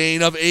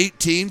 gain of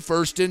 18,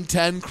 1st and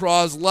 10,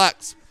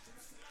 Cros-Lex.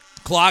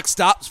 Clock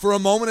stops for a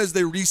moment as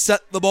they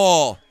reset the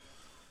ball.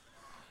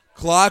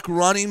 Clock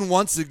running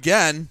once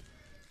again.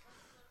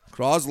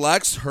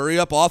 Cros-Lex, hurry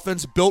up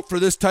offense built for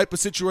this type of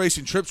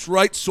situation. Trips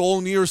right,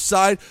 Soul near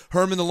side.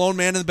 Herman, the lone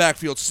man in the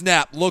backfield.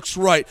 Snap, looks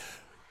right.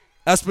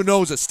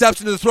 Espinoza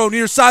steps into the throw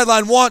near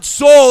sideline. Wants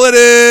Soul. It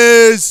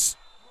is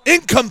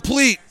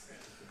incomplete.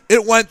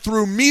 It went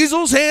through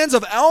Measle's hands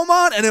of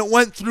Almont, and it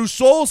went through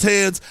Soul's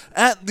hands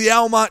at the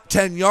Almont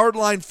 10-yard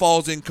line.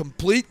 Falls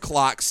incomplete.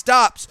 Clock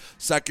stops.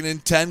 2nd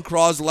and 10,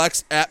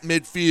 Cros-Lex at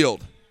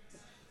midfield.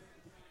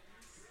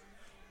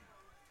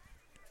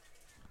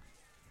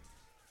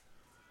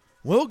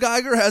 Will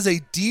Geiger has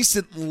a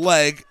decent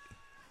leg,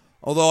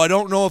 although I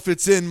don't know if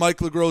it's in Mike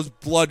LeGros's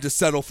blood to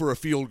settle for a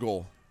field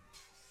goal.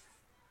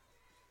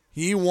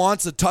 He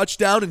wants a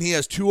touchdown, and he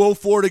has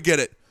 2:04 to get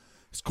it.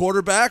 His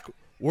quarterback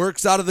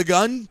works out of the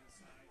gun.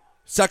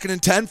 2nd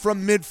and 10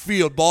 from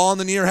midfield. Ball on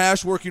the near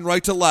hash, working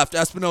right to left.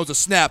 Espinoza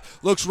snap,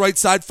 looks right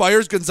side,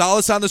 fires.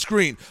 Gonzalez on the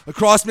screen.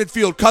 Across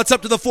midfield, cuts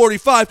up to the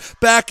 45.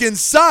 Back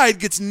inside,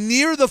 gets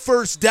near the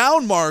first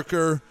down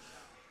marker.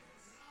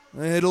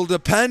 It'll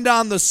depend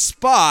on the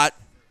spot.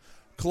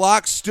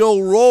 Clock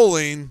still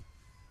rolling.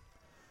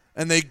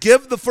 And they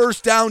give the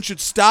first down,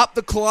 should stop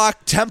the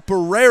clock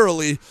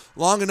temporarily,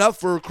 long enough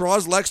for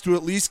Cros-Lex to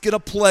at least get a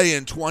play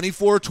in.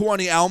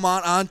 24-20,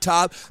 Almont on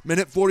top,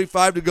 minute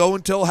 45 to go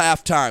until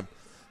halftime.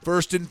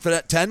 1st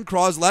and 10,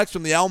 Cros-Lex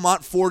from the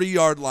Almont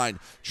 40-yard line.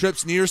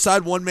 Trips near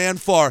side, one man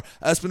far.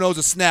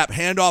 Espinoza snap,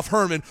 handoff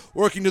Herman,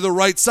 working to the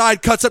right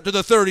side, cuts up to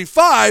the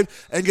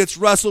 35, and gets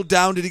wrestled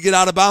down. Did he get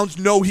out of bounds?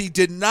 No, he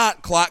did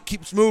not. Clock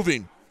keeps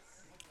moving.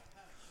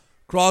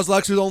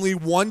 Cros-Lex with only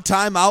one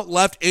timeout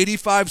left,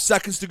 85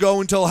 seconds to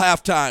go until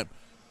halftime.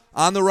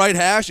 On the right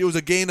hash, it was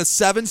a gain of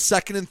 7,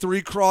 2nd and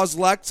 3,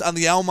 Cros-Lex on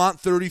the Almont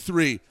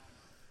 33.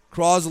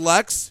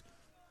 Cros-Lex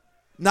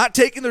not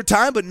taking their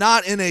time, but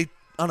not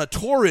on a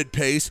torrid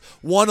pace.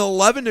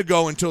 1:11 to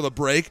go until the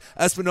break.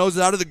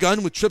 Espinoza out of the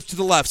gun with trips to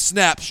the left.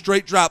 Snap,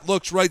 straight drop,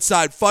 looks right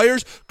side,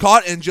 fires,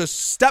 caught and just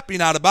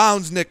stepping out of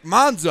bounds. Nick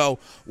Monzo,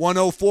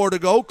 1:04 to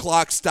go.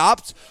 Clock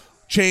stops.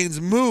 Chains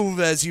move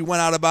as he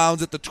went out of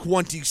bounds at the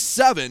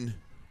 27.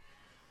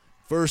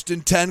 1st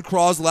and 10,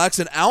 Cros-Lex,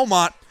 and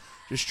Almont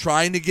just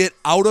trying to get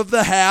out of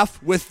the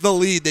half with the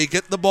lead. They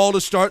get the ball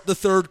to start the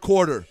third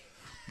quarter.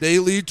 They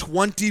lead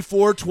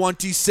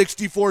 24-20,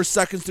 64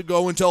 seconds to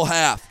go until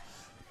half.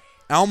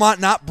 Almont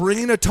not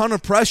bringing a ton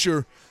of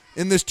pressure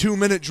in this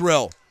 2-minute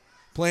drill.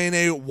 Playing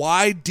a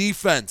wide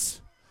defense.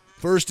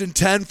 1st and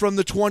 10 from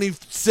the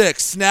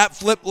 26. Snap,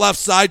 flip, left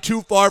side,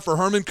 too far for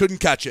Herman, couldn't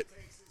catch it.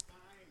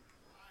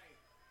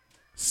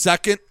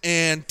 2nd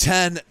and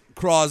 10,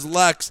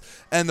 Cros-Lex.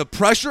 And the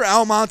pressure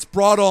Almont's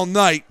brought all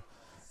night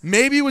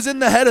maybe was in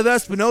the head of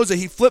Espinoza.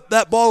 He flipped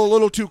that ball a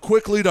little too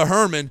quickly to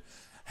Herman.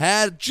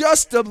 Had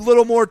just a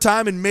little more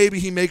time, and maybe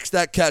he makes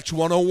that catch.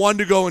 1:01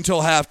 to go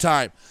until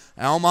halftime.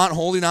 Almont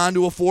holding on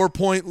to a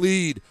 4-point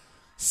lead.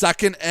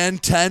 2nd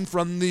and 10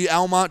 from the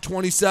Almont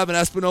 27.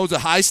 Espinoza,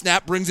 high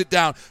snap, brings it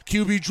down.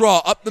 QB draw,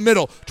 up the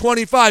middle.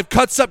 25,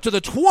 cuts up to the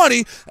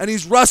 20, and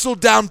he's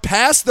wrestled down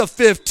past the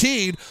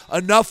 15.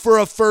 Enough for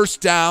a first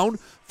down.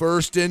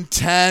 1st and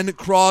 10,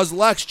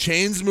 Cros-Lex.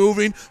 Chains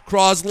moving,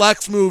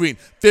 Cros-Lex moving.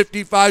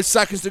 55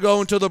 seconds to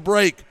go until the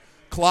break.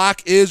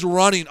 Clock is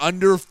running,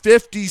 under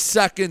 50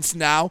 seconds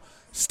now.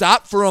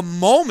 Stop for a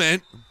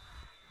moment.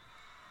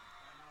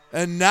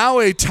 And now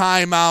a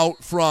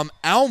timeout from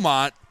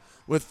Almont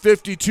with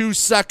 52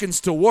 seconds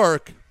to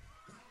work.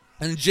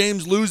 And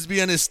James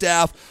Loosby and his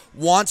staff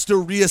wants to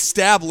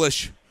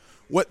reestablish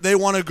what they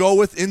want to go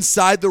with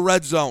inside the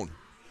red zone.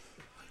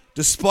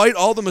 Despite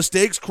all the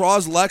mistakes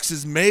Cros-Lex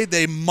has made,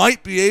 they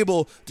might be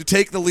able to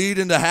take the lead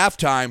into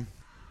halftime.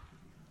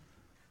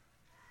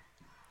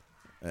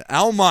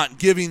 Almont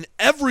giving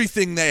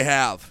everything they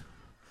have.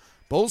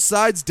 Both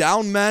sides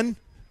down men.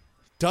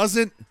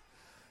 Doesn't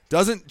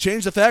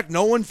change the fact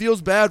no one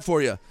feels bad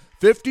for you.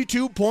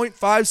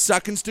 52.5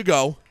 seconds to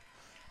go.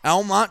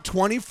 Almont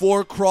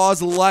 24,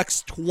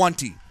 Cros-Lex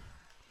 20.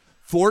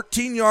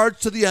 14 yards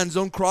to the end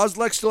zone.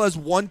 Cros-Lex still has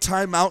one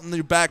timeout in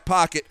their back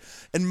pocket,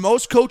 and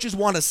most coaches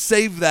want to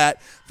save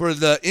that for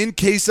the in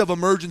case of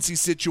emergency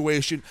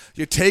situation.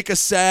 You take a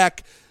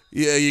sack,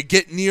 you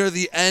get near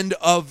the end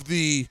of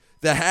the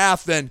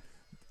half, and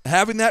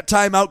having that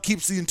timeout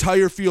keeps the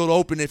entire field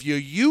open. If you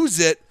use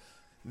it,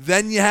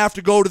 then you have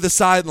to go to the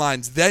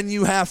sidelines. Then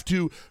you have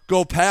to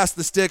go past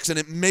the sticks, and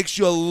it makes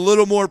you a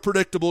little more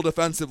predictable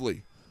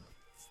defensively.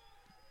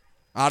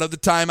 Out of the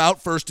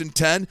timeout, 1st and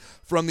 10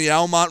 from the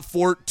Almont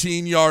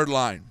 14-yard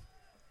line.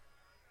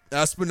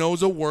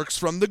 Espinoza works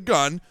from the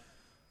gun.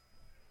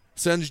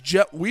 Sends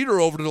Jet Weeder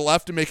over to the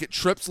left to make it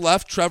trips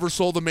left. Trevor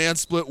Soule, the man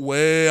split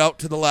way out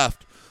to the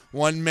left.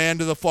 One man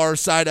to the far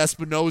side,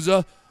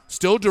 Espinoza,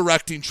 still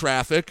directing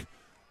traffic.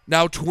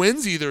 Now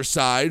twins either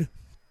side.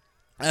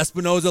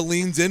 Espinoza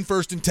leans in,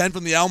 1st and 10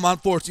 from the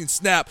Almont, forcing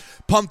snap.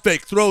 Pump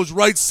fake, throws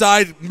right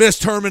side,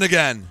 missed Herman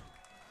again.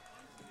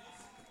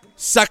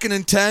 2nd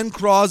and 10,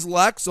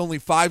 Cros-Lex. Only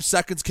 5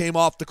 seconds came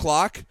off the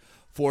clock.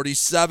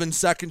 47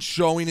 seconds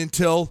showing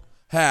until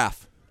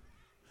half.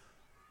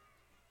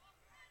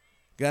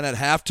 Again, at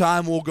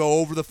halftime, we'll go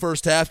over the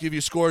first half, give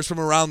you scores from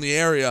around the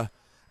area,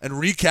 and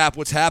recap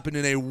what's happened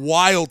in a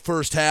wild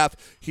first half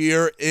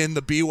here in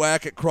the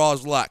BWAC at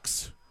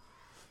Cros-Lex.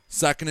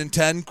 2nd and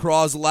 10,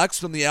 Cros-Lex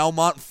from the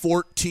Almont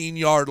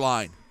 14-yard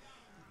line.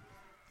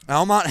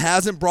 Almont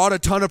hasn't brought a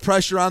ton of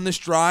pressure on this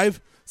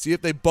drive. See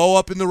if they bow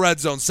up in the red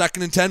zone.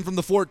 2nd and 10 from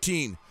the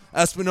 14.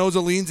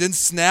 Espinoza leans in,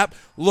 snap,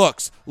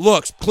 looks,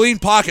 clean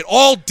pocket,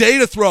 all day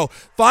to throw.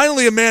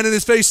 Finally a man in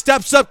his face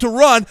steps up to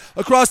run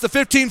across the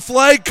 15,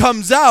 flag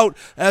comes out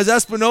as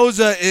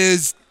Espinoza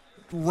is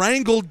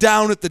wrangled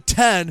down at the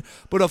 10,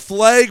 but a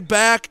flag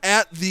back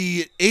at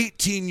the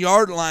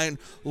 18-yard line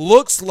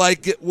looks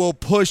like it will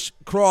push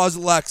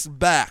Cros-Lex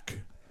back.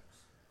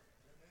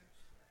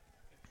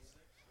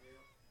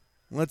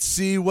 Let's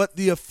see what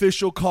the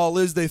official call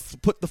is. They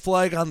put the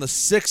flag on the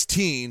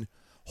 16,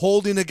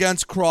 holding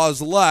against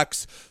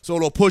Cros-Lex, so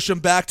it'll push them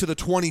back to the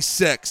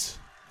 26.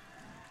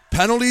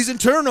 Penalties and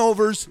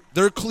turnovers,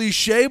 they're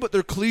cliche, but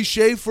they're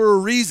cliche for a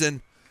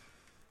reason.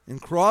 And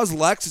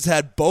Cros-Lex has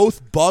had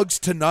both bugs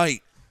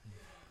tonight.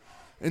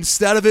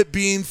 Instead of it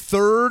being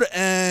 3rd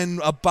and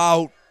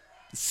about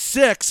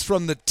 6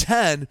 from the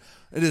 10,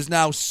 it is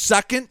now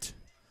 2nd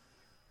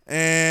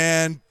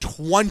and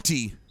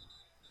 20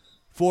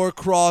 for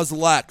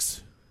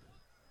Cros-Lex.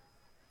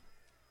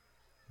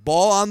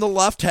 Ball on the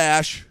left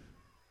hash,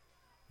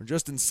 or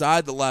just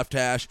inside the left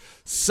hash.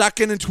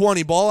 2nd and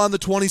 20, ball on the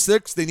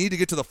 26. They need to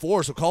get to the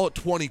 4, so call it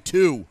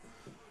 22.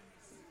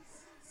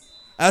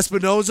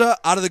 Espinoza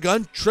out of the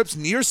gun, trips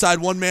near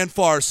side, one man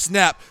far,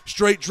 snap,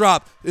 straight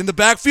drop in the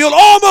backfield,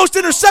 almost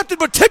intercepted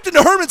but tipped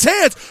into Herman's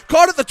hands,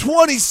 caught at the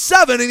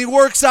 27, and he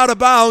works out of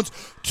bounds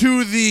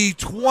to the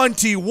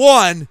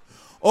 21.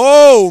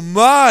 Oh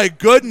my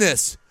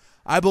goodness.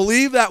 I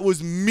believe that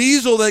was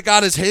Measle that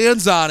got his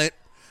hands on it,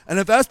 and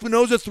if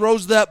Espinoza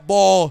throws that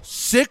ball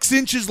 6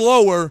 inches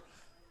lower,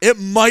 it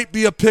might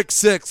be a pick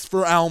 6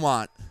 for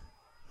Almont.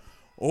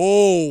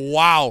 Oh,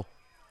 wow.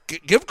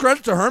 Give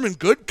credit to Herman.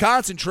 Good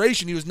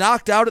concentration. He was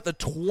knocked out at the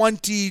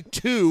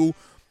 22.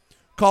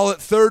 Call it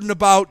 3rd and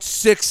about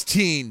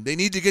 16. They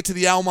need to get to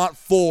the Almont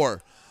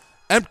 4.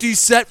 Empty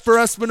set for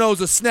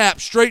Espinoza.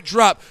 Snap, straight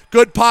drop,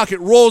 good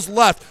pocket, rolls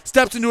left,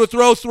 steps into a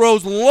throw,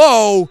 throws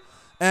low,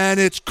 and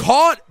it's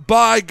caught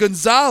by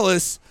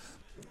Gonzalez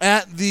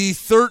at the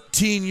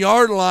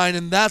 13-yard line,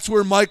 and that's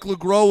where Mike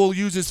LeGros will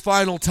use his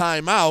final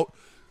timeout.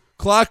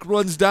 Clock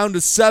runs down to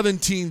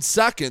 17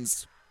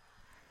 seconds.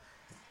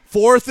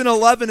 4th and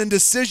 11 in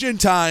decision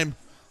time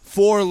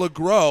for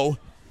LeGros.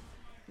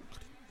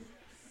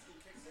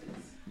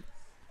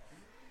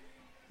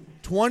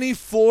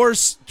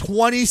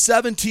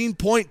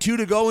 17.2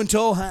 to go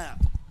until half.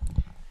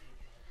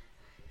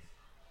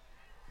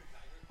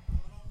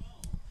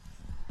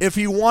 If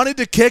he wanted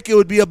to kick, it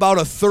would be about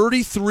a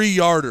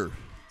 33-yarder.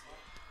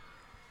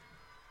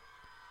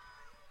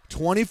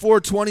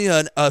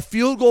 24-20, a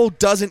field goal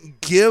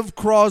doesn't give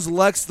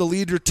Cros-Lex the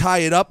lead or tie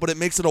it up, but it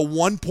makes it a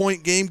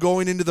 1-point game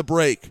going into the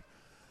break.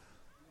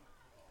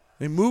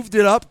 They moved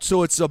it up,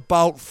 so it's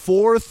about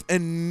 4th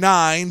and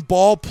 9.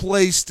 Ball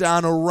placed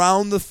on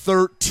around the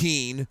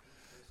 13.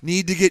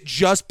 Need to get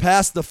just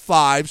past the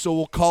 5, so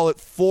we'll call it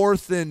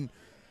 4th and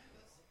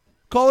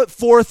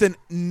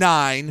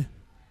 9.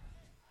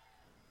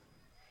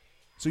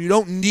 So you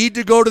don't need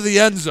to go to the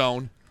end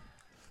zone,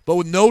 but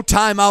with no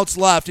timeouts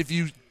left, if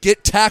you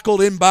get tackled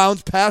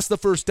inbounds past the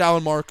first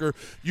down marker,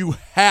 you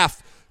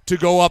have to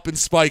go up and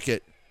spike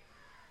it.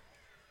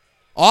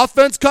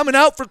 Offense coming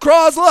out for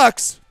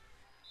Cros-Lex.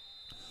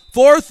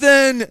 4th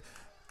and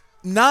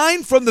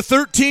 9 from the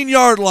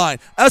 13-yard line.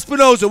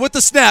 Espinoza with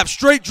the snap,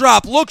 straight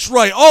drop, looks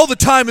right, all the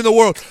time in the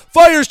world.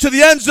 Fires to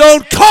the end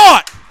zone,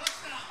 caught!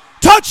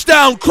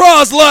 Touchdown,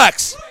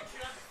 Cros-Lex!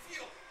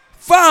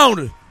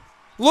 Found.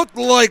 Looked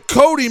like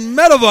Cody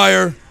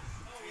Metivier,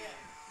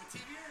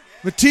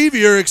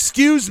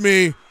 excuse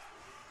me.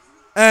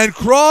 And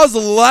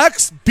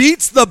Cros-Lex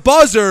beats the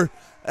buzzer,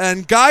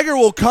 and Geiger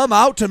will come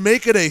out to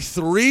make it a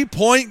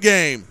 3-point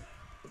game.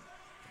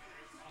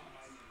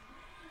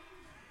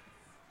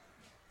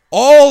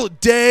 All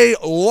day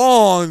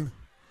long,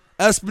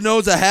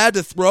 Espinoza had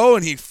to throw,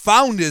 and he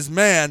found his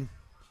man.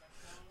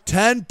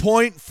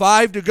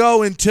 10.5 to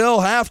go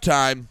until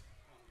halftime.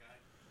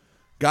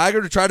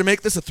 Geiger to try to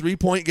make this a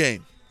 3-point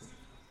game.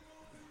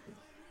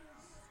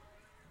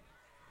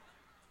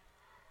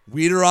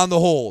 Weeder on the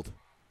hold.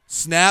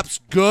 Snaps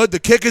good. The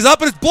kick is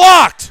up and it's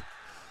blocked.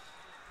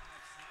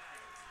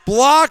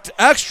 Blocked.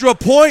 Extra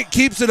point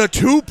keeps it a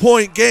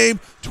 2-point game.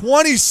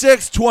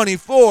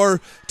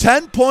 26-24.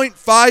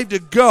 10.5 to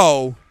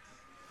go.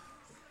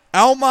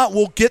 Almont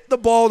will get the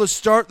ball to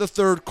start the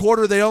third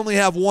quarter. They only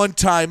have one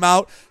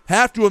timeout.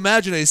 Have to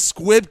imagine a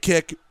squib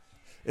kick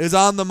is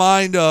on the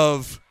mind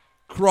of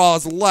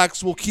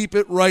Cros-Lex. We'll keep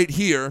it right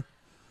here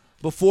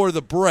before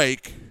the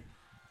break.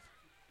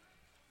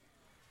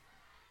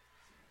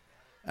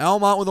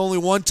 Almont with only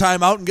one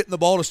timeout and getting the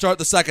ball to start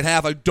the second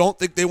half. I don't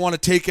think they want to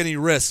take any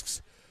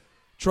risks.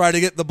 Try to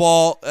get the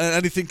ball and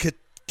anything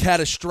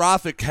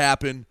catastrophic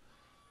happen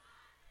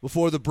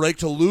before the break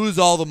to lose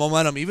all the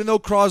momentum. Even though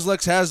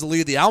Cros-Lex has the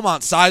lead, the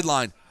Almont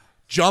sideline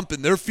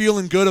jumping. They're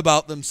feeling good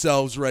about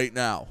themselves right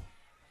now.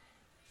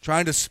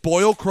 Trying to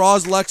spoil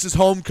Cros-Lex's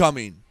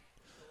homecoming.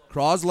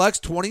 Cros-Lex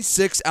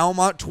 26,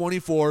 Almont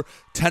 24,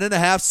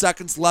 10.5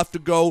 seconds left to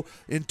go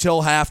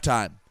until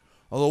halftime.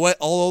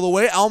 Although the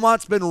way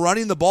Almont's been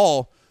running the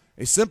ball,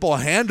 a simple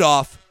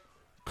handoff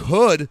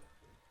could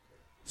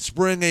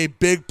spring a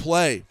big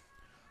play.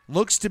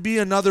 Looks to be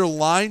another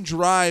line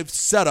drive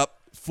setup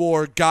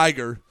for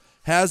Geiger.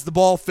 Has the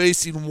ball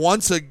facing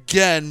once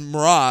again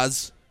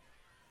Mraz.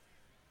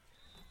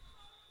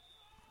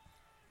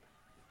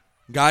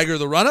 Geiger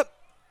the run-up.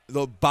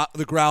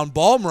 The ground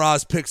ball.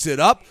 Mraz picks it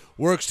up.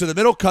 Works to the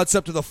middle. Cuts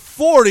up to the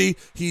 40.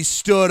 He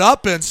stood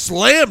up and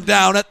slammed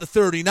down at the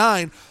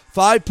 39.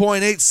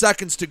 5.8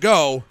 seconds to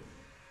go.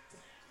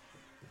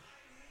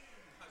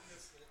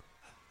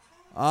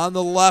 On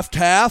the left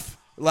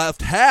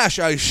hash,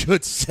 I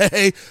should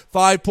say.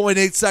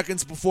 5.8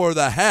 seconds before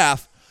the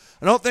half.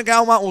 I don't think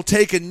Almont will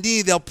take a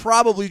knee. They'll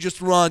probably just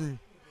run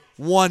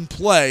one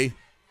play.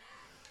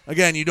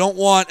 Again, you don't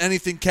want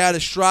anything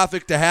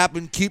catastrophic to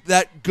happen. Keep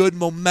that good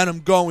momentum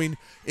going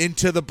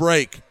into the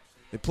break.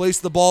 They place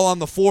the ball on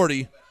the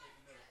 40.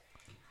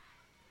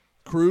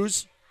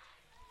 Cruz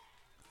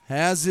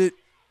has it.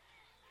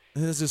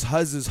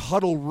 Has his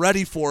huddle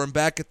ready for him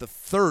back at the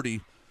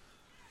 30.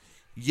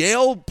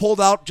 Yale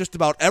pulled out just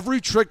about every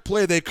trick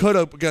play they could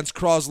have against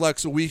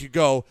Cros-Lex a week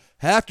ago.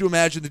 Have to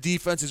imagine the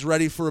defense is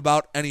ready for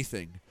about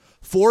anything.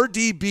 4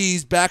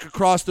 DBs back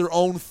across their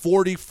own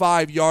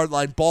 45-yard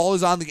line. Ball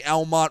is on the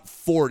Almont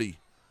 40.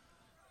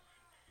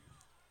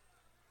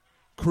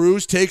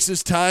 Cruz takes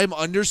his time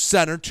under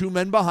center. 2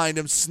 men behind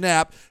him.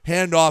 Snap.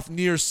 Handoff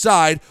near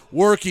side.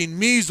 Working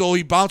Measle.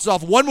 He bounced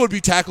off one would-be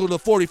tackle to the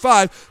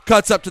 45.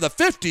 Cuts up to the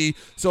 50.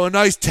 So a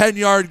nice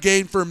 10-yard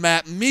gain for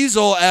Matt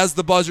Measle as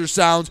the buzzer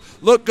sounds.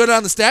 Looked good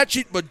on the stat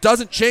sheet, but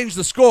doesn't change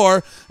the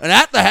score. And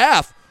at the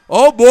half,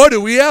 oh boy,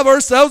 do we have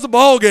ourselves a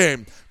ball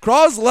game.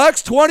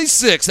 Cros-Lex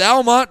 26,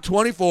 Almont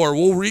 24.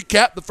 We'll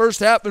recap the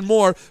first half and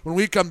more when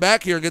we come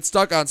back here and get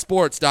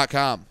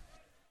StuckOnSports.com.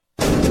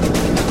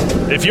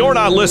 If you're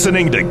not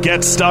listening to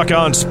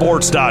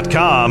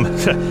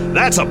GetStuckOnSports.com,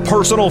 that's a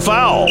personal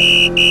foul.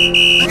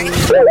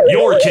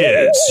 Your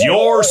kids,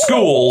 your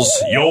schools,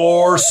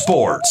 your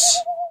sports.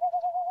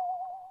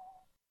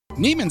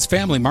 Neiman's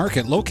Family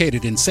Market,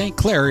 located in St.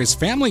 Clair, is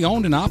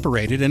family-owned and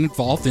operated and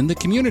involved in the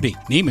community.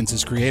 Neiman's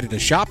has created a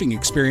shopping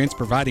experience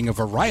providing a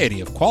variety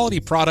of quality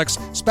products,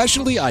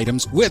 specialty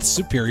items with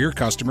superior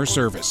customer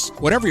service.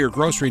 Whatever your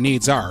grocery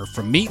needs are,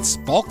 from meats,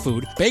 bulk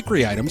food,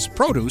 bakery items,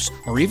 produce,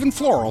 or even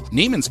floral,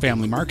 Neiman's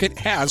Family Market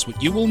has what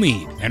you will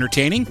need.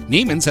 Entertaining?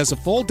 Neiman's has a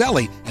full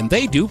deli, and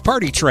they do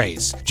party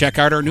trays. Check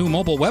out our new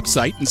mobile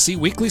website and see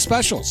weekly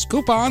specials,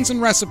 coupons,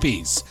 and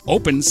recipes.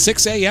 Open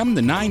 6 a.m.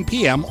 to 9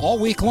 p.m. all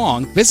week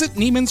long. Visit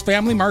Neiman's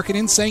Family Market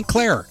in St.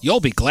 Clair. You'll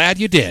be glad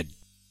you did.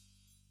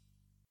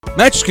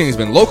 Mattress King has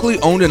been locally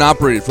owned and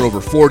operated for over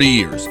 40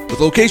 years. With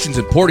locations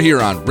in Port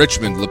Huron,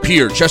 Richmond,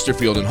 Lapeer,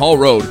 Chesterfield, and Hall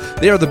Road,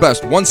 they are the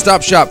best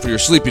one-stop shop for your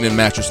sleeping and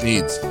mattress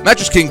needs.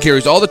 Mattress King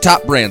carries all the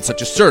top brands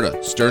such as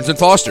Serta, Stearns &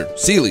 Foster,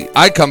 Sealy,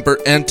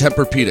 iComfort, and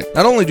Tempur-Pedic.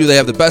 Not only do they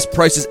have the best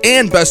prices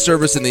and best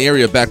service in the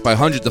area backed by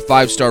hundreds of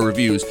 5-star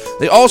reviews,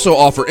 they also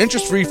offer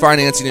interest-free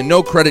financing and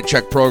no credit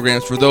check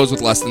programs for those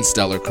with less than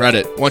stellar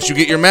credit. Once you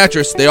get your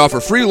mattress, they offer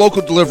free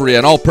local delivery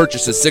on all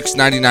purchases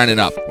 $6.99 and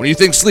up. When you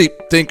think sleep,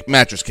 think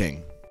Mattress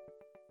King.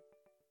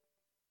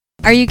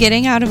 Are you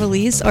getting out of a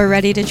lease or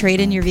ready to trade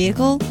in your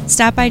vehicle?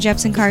 Stop by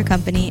Jepson Car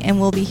Company and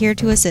we'll be here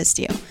to assist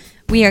you.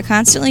 We are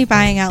constantly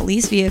buying out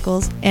leased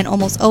vehicles and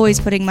almost always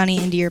putting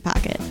money into your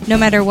pocket. No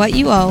matter what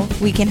you owe,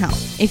 we can help.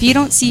 If you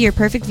don't see your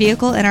perfect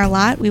vehicle in our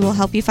lot, we will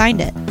help you find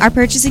it. Our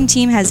purchasing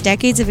team has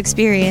decades of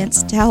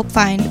experience to help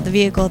find the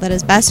vehicle that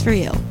is best for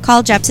you.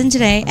 Call Jepson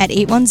today at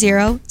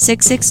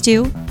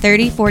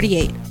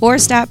 810-662-3048 or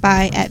stop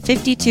by at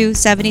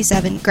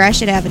 5277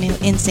 Gratiot Avenue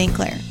in St.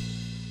 Clair.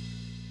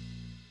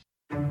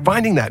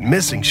 Finding that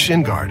missing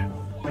shin guard,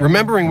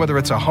 remembering whether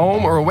it's a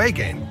home or away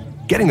game,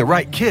 getting the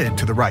right kid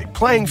to the right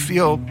playing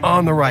field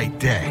on the right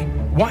day.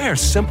 Why are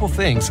simple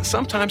things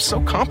sometimes so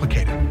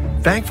complicated?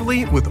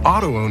 Thankfully, with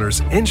auto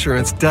owners,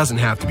 insurance doesn't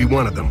have to be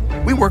one of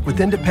them. We work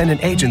with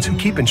independent agents who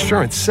keep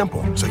insurance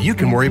simple so you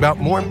can worry about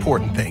more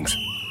important things,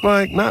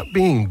 like not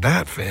being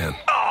that fan.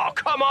 Oh,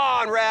 come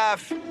on,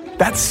 ref!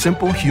 That's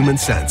simple human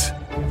sense.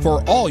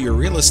 For all your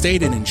real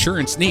estate and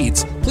insurance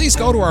needs, please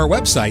go to our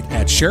website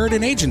at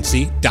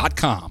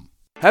SheridanAgency.com.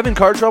 Having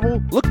car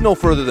trouble? Look no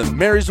further than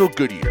Marysville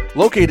Goodyear.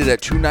 Located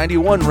at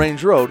 291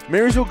 Range Road,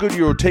 Marysville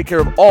Goodyear will take care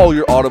of all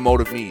your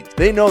automotive needs.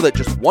 They know that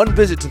just one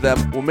visit to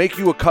them will make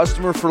you a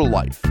customer for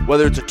life.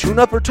 Whether it's a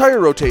tune-up or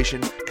tire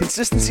rotation,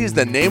 consistency is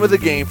the name of the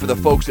game for the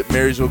folks at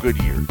Marysville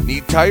Goodyear.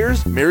 Need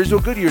tires? Marysville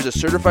Goodyear is a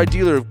certified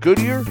dealer of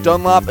Goodyear,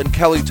 Dunlop, and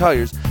Kelly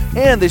tires,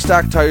 and they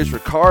stock tires for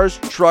cars,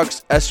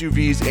 trucks,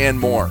 SUVs, and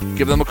more.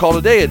 Give them a call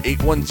today at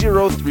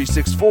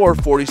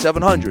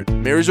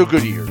 810-364-4700. Marysville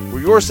Goodyear,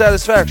 where your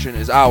satisfaction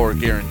is our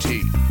guarantee.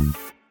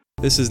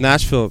 This is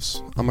Nash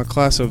Phillips. I'm a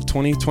class of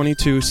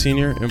 2022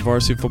 senior and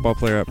varsity football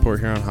player at Port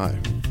Huron High.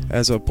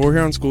 As a Port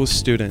Huron Schools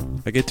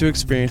student, I get to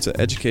experience an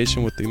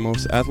education with the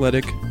most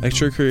athletic,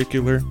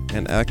 extracurricular,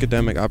 and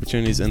academic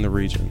opportunities in the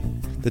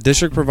region. The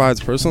district provides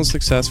personal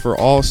success for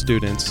all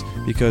students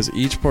because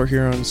each Port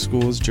Huron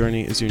Schools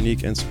journey is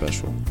unique and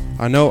special.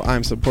 I know I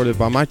am supported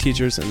by my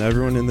teachers and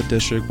everyone in the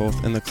district,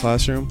 both in the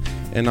classroom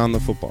and on the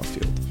football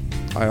field.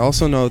 I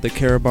also know they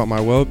care about my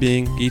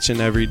well-being each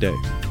and every day.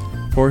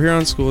 Port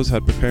Huron Schools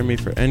had prepared me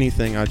for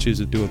anything I choose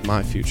to do with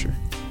my future.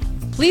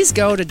 Please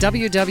go to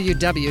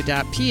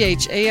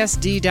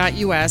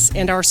www.phasd.us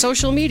and our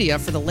social media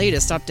for the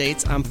latest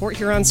updates on Port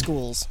Huron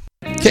Schools.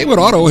 Kaywood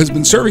Auto has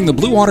been serving the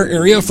Blue Water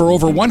area for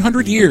over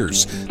 100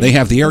 years. They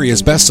have the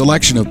area's best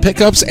selection of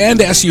pickups and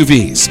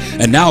SUVs.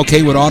 And now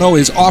Kaywood Auto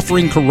is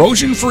offering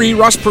corrosion-free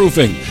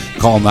rust-proofing.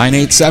 Call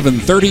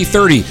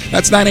 987-3030.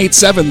 That's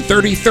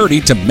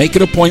 987-3030 to make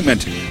an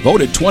appointment.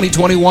 Voted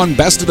 2021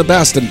 Best of the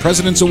Best and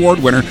President's Award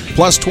winner,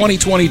 plus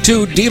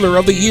 2022 Dealer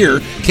of the Year,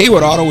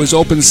 Kaywood Auto is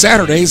open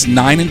Saturdays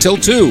 9 until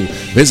 2.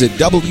 Visit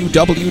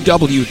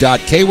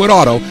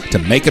www.kaywoodauto to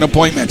make an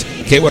appointment.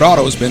 Kaywood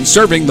Auto has been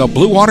serving the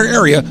Blue Water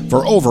area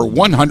for over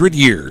 100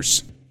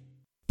 years.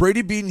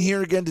 Brady Beaton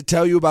here again to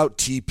tell you about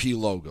TP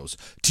Logos.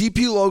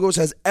 TP Logos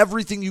has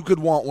everything you could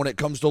want when it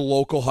comes to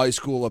local high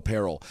school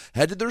apparel.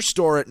 Head to their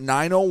store at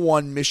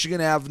 901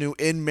 Michigan Avenue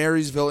in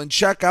Marysville and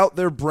check out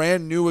their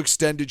brand new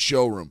extended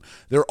showroom.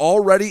 Their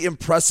already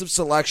impressive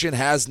selection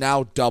has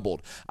now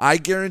doubled. I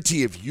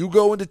guarantee if you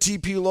go into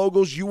TP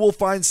Logos, you will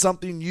find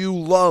something you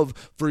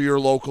love for your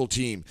local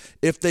team.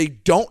 If they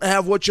don't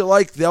have what you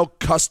like, they'll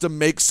custom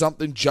make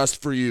something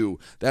just for you.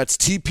 That's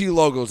TP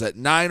Logos at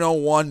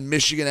 901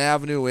 Michigan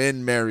Avenue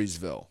in Marysville.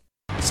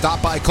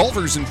 Stop by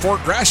Culver's in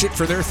Fort Gratiot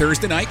for their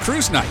Thursday night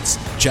cruise nights.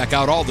 Check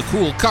out all the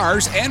cool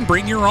cars and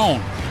bring your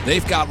own.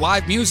 They've got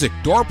live music,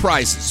 door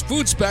prizes,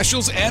 food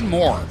specials, and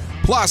more.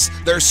 Plus,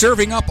 they're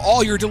serving up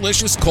all your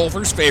delicious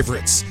Culver's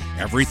favorites.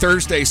 Every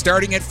Thursday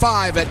starting at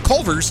 5 at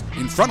Culver's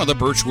in front of the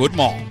Birchwood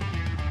Mall.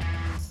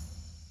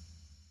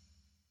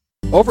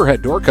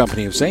 Overhead Door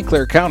Company of St.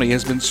 Clair County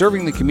has been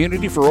serving the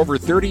community for over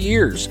 30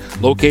 years.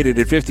 Located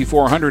at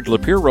 5400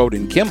 Lapeer Road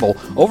in Kimball,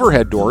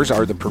 Overhead Doors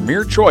are the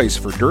premier choice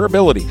for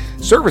durability,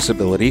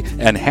 serviceability,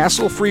 and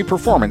hassle-free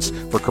performance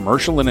for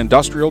commercial and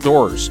industrial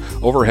doors.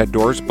 Overhead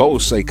Doors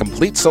boasts a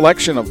complete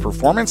selection of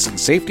performance and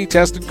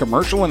safety-tested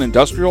commercial and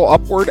industrial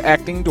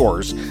upward-acting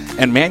doors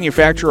and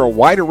manufacture a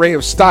wide array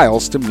of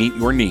styles to meet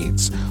your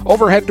needs.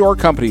 Overhead Door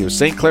Company of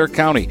St. Clair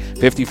County,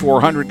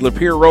 5400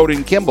 Lapeer Road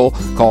in Kimball.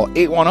 Call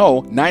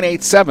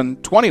 810-987-2185.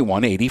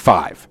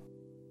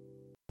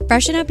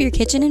 Freshen up your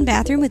kitchen and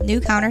bathroom with new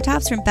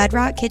countertops from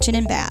Bedrock Kitchen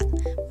and Bath.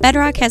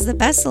 Bedrock has the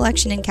best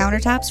selection in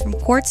countertops from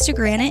quartz to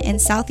granite in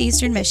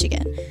southeastern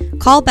Michigan.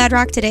 Call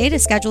Bedrock today to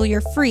schedule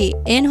your free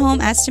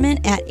in-home estimate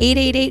at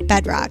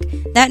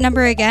 888-BEDROCK. That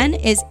number again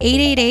is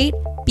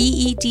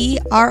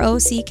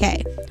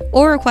 888-BEDROCK.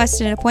 Or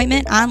request an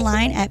appointment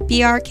online at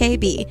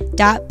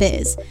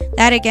brkb.biz.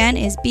 That again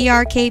is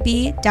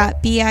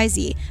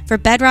brkb.biz for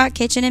Bedrock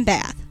Kitchen and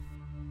Bath.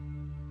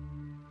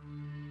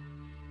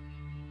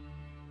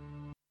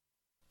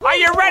 Are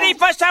you ready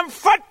for some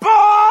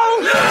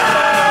football?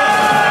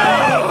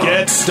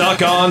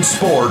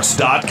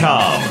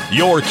 GetStuckOnSports.com.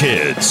 Your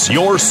kids,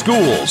 your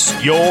schools,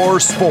 your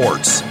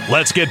sports.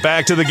 Let's get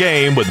back to the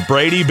game with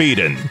Brady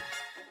Beaton.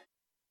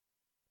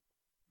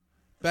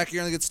 Back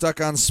here on the Get Stuck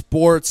on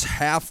Sports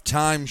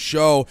halftime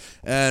show,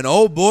 and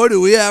oh boy,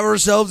 do we have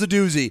ourselves a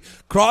doozy.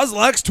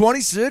 Cros-Lex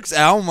 26,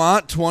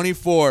 Almont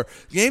 24.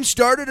 Game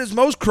started as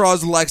most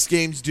Cros-Lex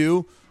games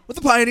do, with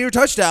a Pioneer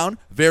touchdown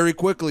very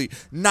quickly.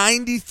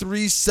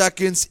 93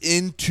 seconds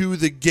into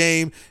the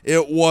game,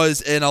 it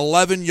was an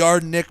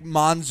 11-yard Nick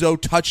Monzo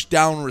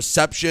touchdown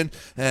reception,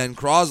 and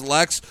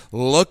Cros-Lex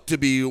looked to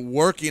be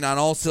working on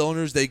all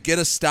cylinders. They get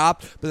a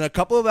stop, but then a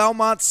couple of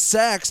Almont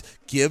sacks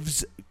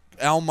gives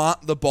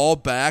Almont the ball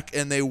back,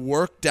 and they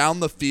work down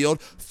the field.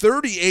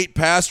 38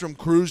 pass from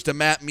Cruz to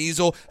Matt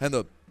Measle, and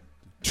the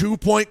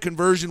 2-point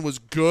conversion was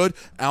good.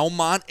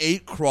 Almont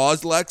 8,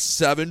 Cros-Lex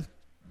 7.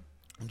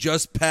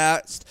 Just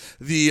past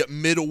the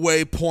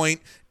midway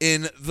point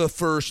in the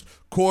first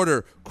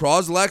quarter.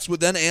 Cros-Lex would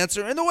then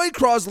answer, and the way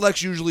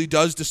Cros-Lex usually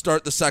does to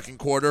start the second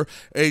quarter,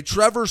 a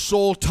Trevor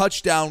Soule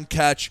touchdown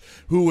catch,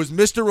 who was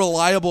Mr.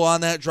 Reliable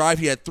on that drive.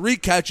 He had 3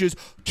 catches,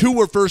 2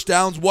 were first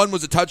downs, 1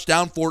 was a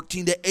touchdown,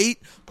 14-8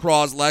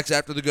 Cros-Lex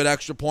after the good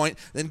extra point.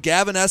 Then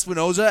Gavin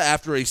Espinoza,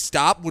 after a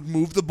stop, would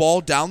move the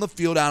ball down the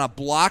field on a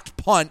blocked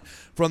punt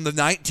from the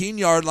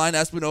 19-yard line.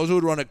 Espinoza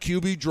would run a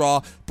QB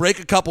draw, break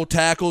a couple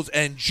tackles,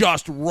 and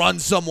just run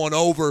someone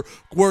over,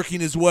 working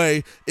his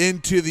way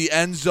into the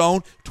end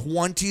zone.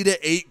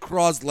 20-8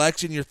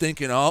 Cros-Lex, and you're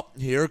thinking, oh,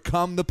 here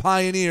come the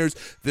Pioneers.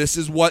 This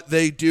is what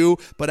they do.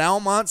 But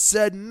Almont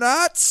said,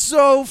 not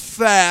so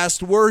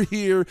fast. We're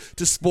here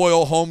to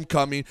spoil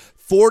homecoming.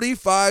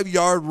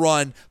 45-yard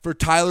run for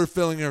Tyler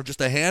Fillinger, just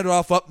a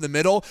handoff up in the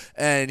middle,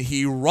 and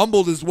he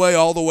rumbled his way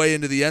all the way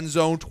into the end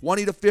zone,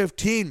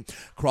 20-15.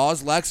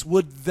 Cros-Lex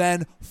would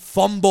then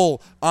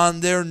fumble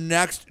on their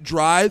next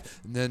drive.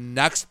 And the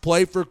next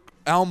play for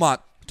Almont,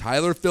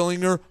 Tyler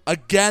Fillinger,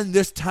 again,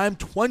 this time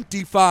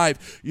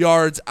 25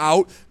 yards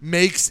out,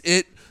 makes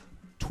it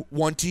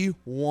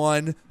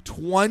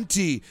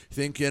 21-20.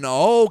 Thinking,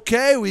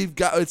 okay,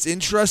 it's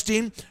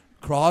interesting.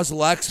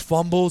 Cros-Lex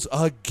fumbles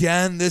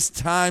again, this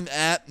time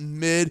at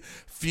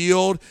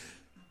midfield.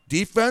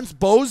 Defense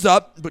bows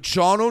up, but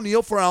Sean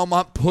O'Neill for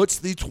Almont puts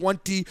the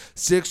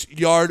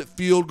 26-yard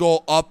field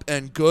goal up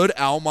and good.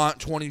 Almont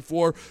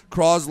 24,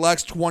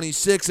 Cros-Lex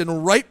 26,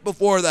 and right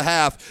before the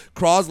half,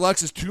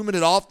 Cros-Lex's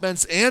 2-minute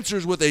offense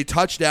answers with a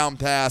touchdown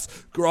pass.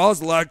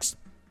 Cros-Lex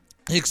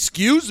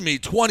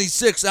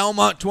 26,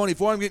 Almont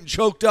 24. I'm getting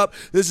choked up.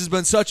 This has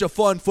been such a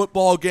fun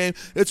football game.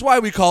 It's why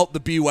we call it the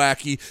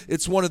BWACY.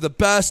 It's one of the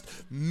best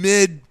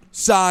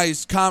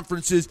mid-sized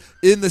conferences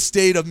in the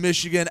state of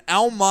Michigan.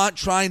 Almont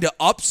trying to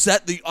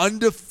upset the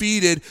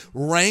undefeated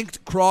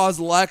ranked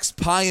Cros-Lex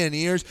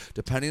Pioneers.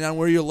 Depending on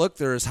where you look,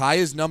 they're as high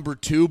as number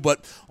 2,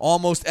 but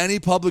almost any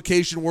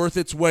publication worth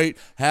its weight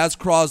has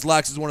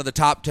Cros-Lex as one of the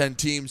top 10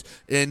 teams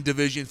in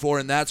Division 4,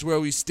 and that's where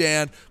we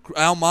stand.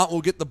 Almont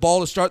will get the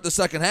ball to start the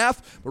second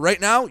half, but right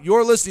now,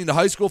 you're listening to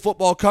high school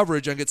football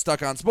coverage on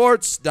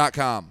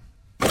GetStuckOnSports.com.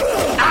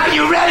 Are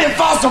you ready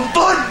for some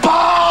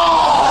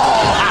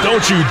football?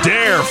 Don't you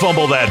dare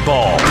fumble that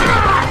ball.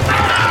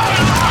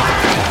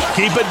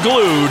 Keep it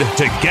glued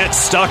to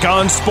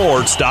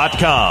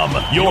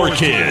GetStuckOnSports.com. Your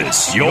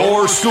kids,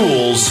 your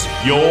schools,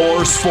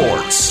 your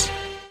sports.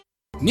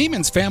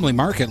 Neiman's Family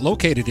Market,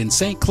 located in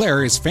St.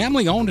 Clair, is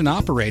family-owned and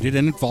operated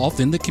and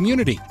involved in the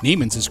community.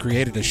 Neiman's has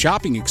created a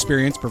shopping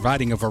experience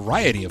providing a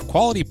variety of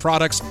quality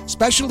products,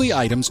 specialty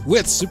items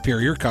with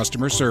superior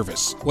customer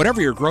service.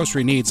 Whatever your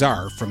grocery needs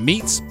are, from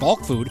meats,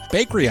 bulk food,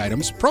 bakery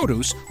items,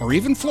 produce, or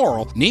even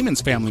floral, Neiman's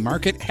Family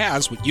Market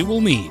has what you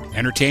will need.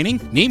 Entertaining?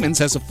 Neiman's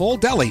has a full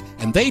deli,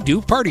 and they do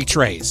party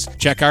trays.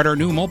 Check out our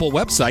new mobile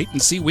website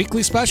and see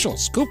weekly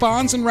specials,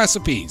 coupons, and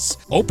recipes.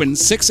 Open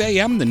 6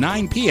 a.m. to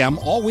 9 p.m.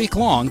 all week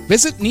long.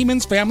 Visit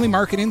Neiman's Family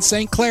Market in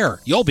St.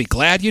 Clair. You'll be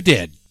glad you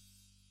did.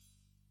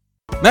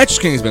 Mattress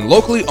King has been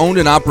locally owned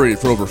and operated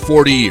for over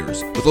 40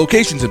 years. With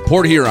locations in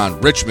Port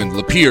Huron, Richmond,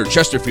 Lapeer,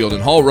 Chesterfield,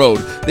 and Hall Road,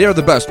 they are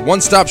the best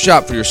one-stop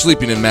shop for your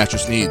sleeping and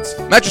mattress needs.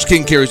 Mattress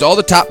King carries all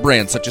the top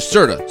brands such as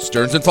Serta,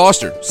 Stearns &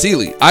 Foster,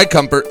 Sealy,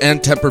 iComfort,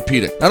 and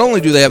Tempur-Pedic. Not only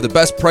do they have the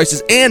best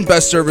prices and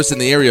best service in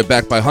the area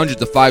backed by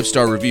hundreds of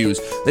 5-star reviews,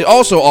 they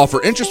also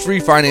offer interest-free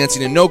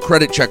financing and no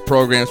credit check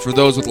programs for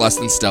those with less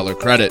than stellar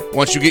credit.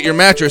 Once you get your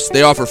mattress,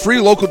 they offer free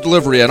local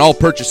delivery on all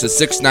purchases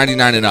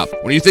 $6.99 and up.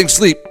 When you think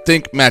sleep,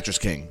 think Mattress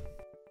King.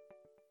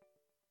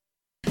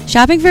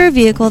 Shopping for a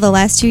vehicle the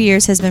last 2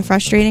 years has been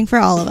frustrating for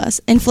all of us.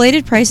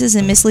 Inflated prices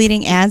and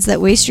misleading ads that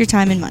waste your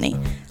time and money.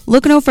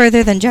 Look no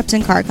further than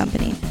Jepson Car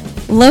Company.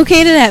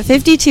 Located at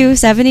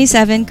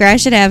 5277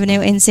 Gratiot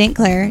Avenue in St.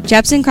 Clair,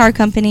 Jepson Car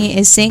Company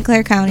is St.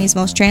 Clair County's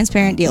most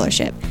transparent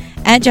dealership.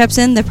 At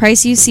Jepson, the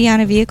price you see on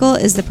a vehicle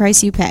is the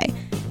price you pay.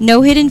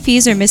 No hidden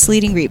fees or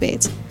misleading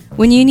rebates.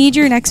 When you need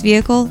your next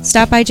vehicle,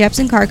 stop by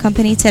Jepson Car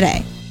Company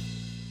today.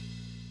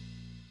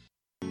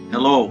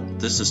 Hello,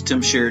 this is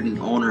Tim Sheridan,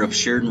 owner of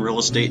Sheridan Real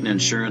Estate and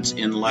Insurance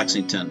in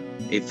Lexington,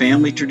 a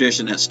family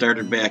tradition that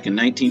started back in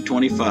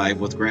 1925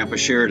 with Grandpa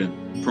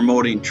Sheridan.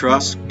 Promoting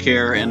trust,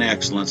 care, and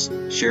excellence,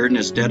 Sheridan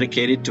is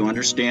dedicated to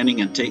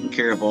understanding and taking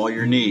care of all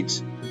your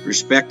needs.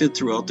 Respected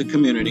throughout the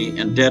community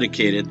and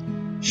dedicated,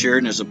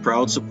 Sheridan is a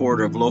proud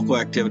supporter of local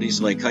activities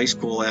like high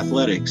school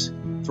athletics.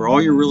 For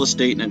all your real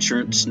estate and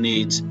insurance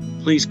needs,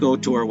 please go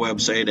to our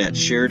website at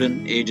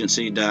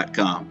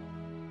SheridanAgency.com.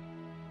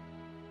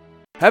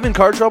 Having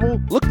car trouble?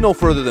 Look no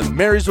further than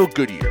Marysville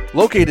Goodyear.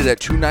 Located at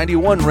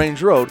 291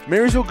 Range Road,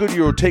 Marysville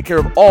Goodyear will take care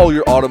of all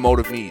your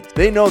automotive needs.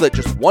 They know that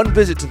just one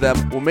visit to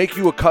them will make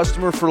you a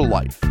customer for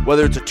life.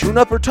 Whether it's a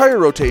tune-up or tire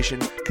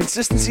rotation,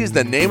 consistency is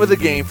the name of the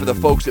game for the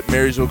folks at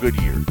Marysville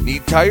Goodyear.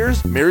 Need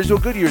tires? Marysville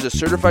Goodyear is a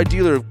certified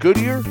dealer of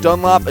Goodyear,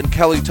 Dunlop, and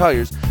Kelly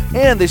tires,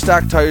 and they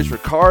stock tires for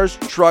cars,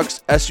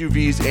 trucks,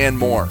 SUVs, and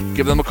more.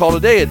 Give them a call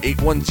today at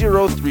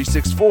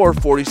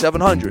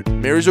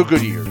 810-364-4700. Marysville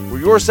Goodyear,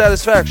 where your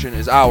satisfaction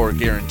is our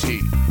guarantee.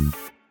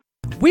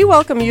 We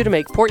welcome you to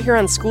make Port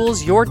Huron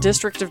Schools your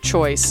district of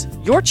choice.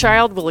 Your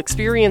child will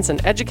experience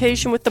an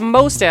education with the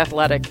most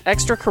athletic,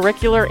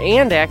 extracurricular,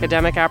 and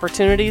academic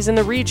opportunities in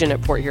the region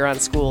at Port Huron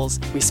Schools.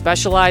 We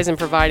specialize in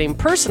providing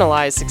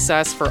personalized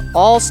success for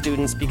all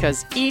students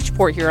because each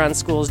Port Huron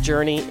Schools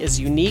journey is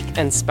unique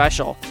and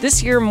special.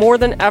 This year, more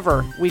than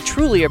ever, we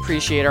truly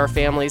appreciate our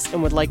families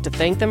and would like to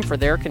thank them for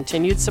their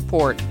continued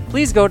support.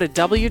 Please go to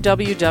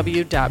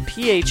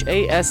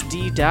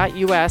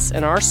www.phasd.us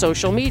and our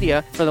social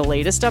media for the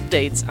latest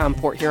updates on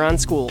Port Huron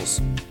Schools.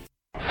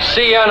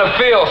 See you on the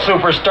field,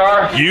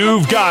 superstar.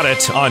 You've got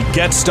it on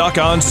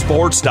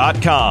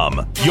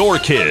GetStuckOnSports.com. Your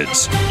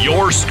kids,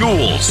 your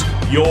schools,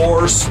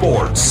 your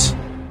sports.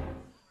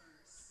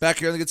 Back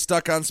here on the Get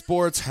Stuck on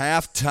Sports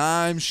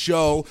halftime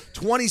show.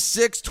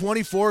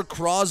 26-24,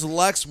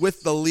 Cros-Lex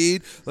with the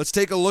lead. Let's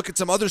take a look at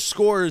some other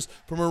scores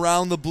from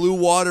around the Blue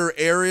Water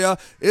area.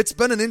 It's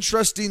been an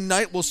interesting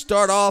night. We'll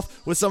start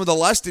off with some of the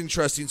less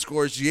interesting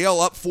scores. Yale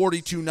up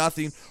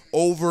 42-0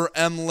 over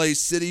Emley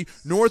City.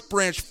 North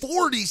Branch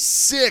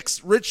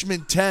 46,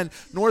 Richmond 10.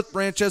 North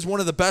Branch has one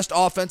of the best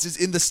offenses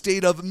in the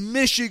state of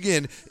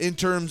Michigan in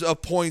terms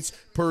of points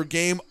per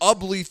game.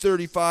 Ubley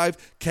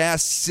 35,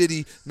 Cass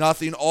City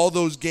nothing. All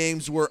those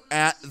games were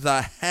at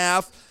the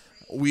half.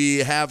 We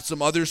have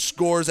some other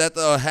scores at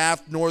the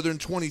half. Northern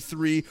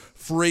 23,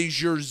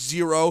 Fraser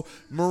 0.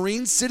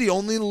 Marine City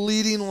only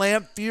leading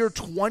Lamphere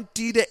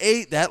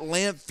 20-8. That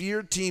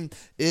Lamphere team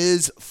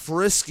is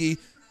frisky.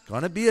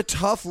 Going to be a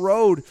tough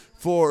road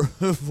for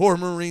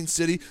Marine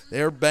City.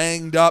 They're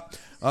banged up.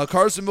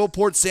 Carsonville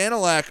Port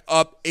Sanilac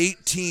up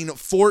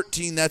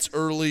 18-14. That's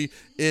early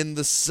in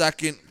the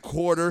second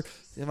quarter.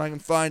 See if I can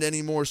find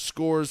any more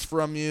scores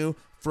from you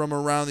from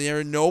around the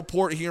area. No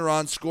Port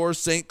Huron scores.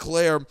 St.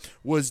 Clair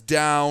was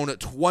down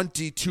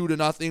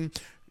 22-0.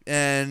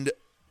 And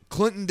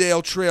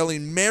Clintondale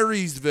trailing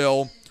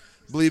Marysville,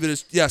 I believe it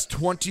is, yes,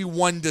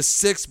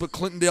 21-6, but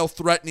Clintondale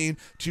threatening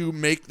to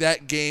make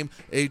that game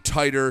a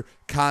tighter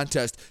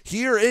contest.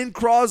 Here in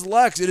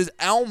Cros-Lex, it is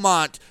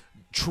Almont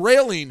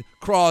trailing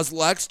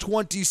Cros-Lex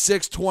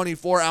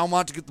 26-24.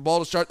 Almont to get the ball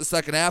to start the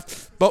second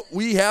half. But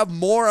we have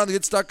more on the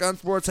Get Stuck on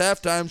Sports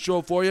halftime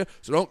show for you,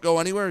 so don't go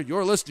anywhere.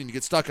 You're listening to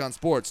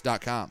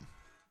GetStuckOnSports.com.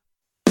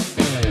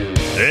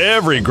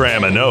 Every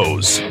grandma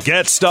knows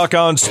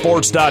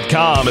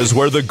GetStuckOnSports.com is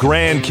where the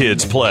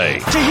grandkids play.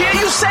 To hear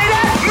you say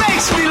that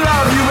makes me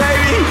love you,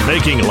 baby.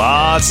 Making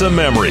lots of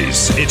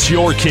memories. It's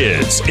your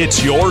kids,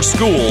 it's your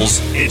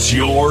schools, it's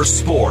your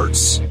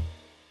sports.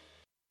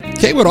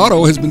 Kaywood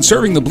Auto has been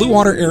serving the Blue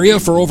Water area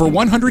for over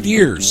 100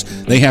 years.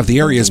 They have the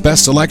area's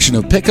best selection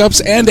of pickups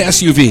and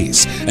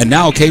SUVs. And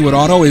now Kaywood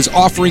Auto is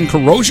offering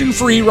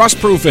corrosion-free rust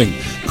proofing.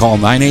 Call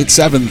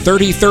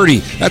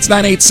 987-3030. That's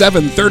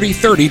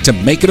 987-3030 to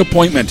make an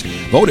appointment.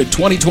 Voted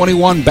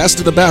 2021 Best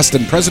of the Best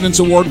and President's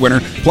Award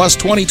winner, plus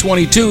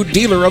 2022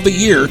 Dealer of the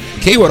Year.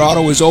 Kaywood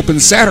Auto is open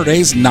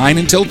Saturdays 9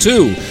 until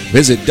 2.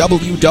 Visit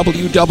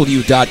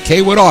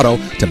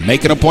www.kaywoodauto to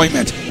make an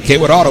appointment.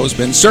 Kaywood Auto has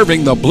been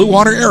serving the Blue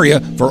Water area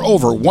for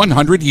over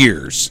 100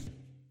 years.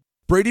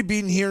 Brady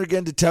Beaton here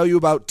again to tell you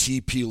about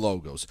TP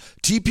Logos.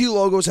 TP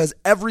Logos has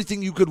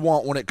everything you could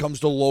want when it comes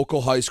to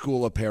local high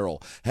school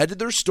apparel. Head to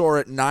their store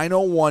at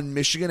 901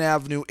 Michigan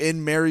Avenue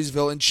in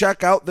Marysville and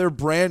check out their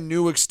brand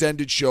new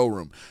extended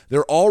showroom.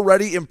 Their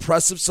already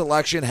impressive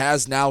selection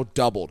has now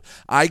doubled.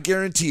 I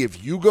guarantee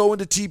if you go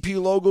into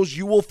TP Logos,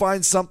 you will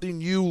find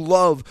something you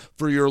love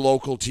for your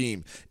local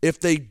team. If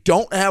they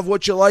don't have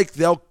what you like,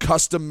 they'll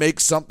custom make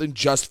something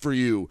just for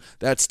you.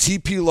 That's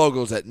TP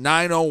Logos at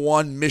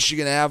 901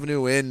 Michigan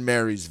Avenue in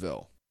Marysville.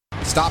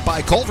 Stop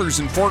by Culver's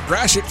in Fort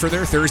Gratiot for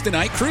their Thursday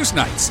night cruise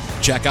nights.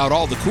 Check out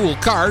all the cool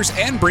cars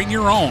and bring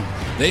your own.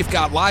 They've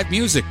got live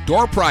music,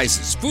 door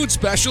prizes, food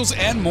specials,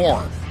 and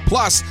more.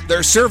 Plus,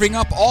 they're serving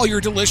up all your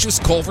delicious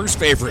Culver's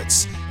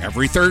favorites.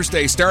 Every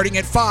Thursday starting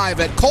at 5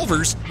 at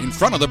Culver's in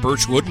front of the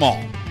Birchwood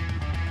Mall.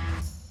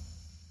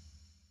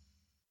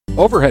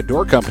 Overhead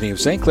Door Company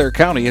of St. Clair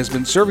County has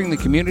been serving the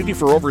community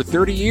for over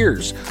 30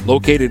 years.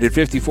 Located at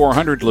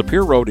 5400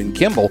 Lapeer Road in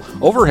Kimball,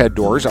 Overhead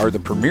Doors are the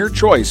premier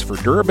choice for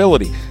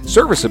durability,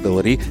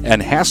 serviceability,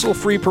 and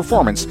hassle-free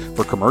performance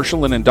for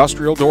commercial and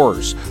industrial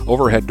doors.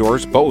 Overhead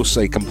Doors boasts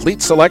a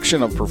complete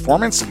selection of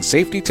performance and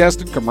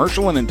safety-tested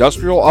commercial and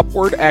industrial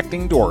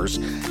upward-acting doors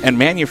and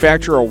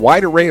manufacture a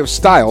wide array of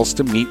styles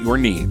to meet your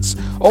needs.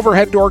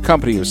 Overhead Door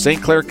Company of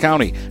St. Clair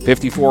County,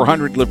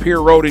 5400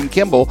 Lapeer Road in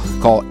Kimball.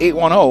 Call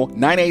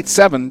 810-987-2185.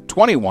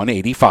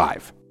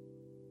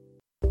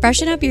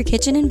 Freshen up your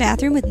kitchen and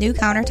bathroom with new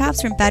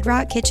countertops from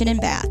Bedrock Kitchen and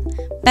Bath.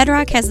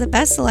 Bedrock has the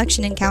best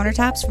selection in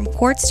countertops from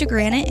quartz to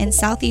granite in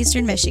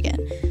southeastern Michigan.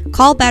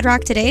 Call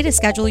Bedrock today to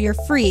schedule your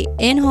free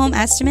in-home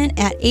estimate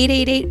at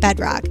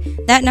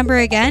 888-BEDROCK. That number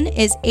again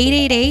is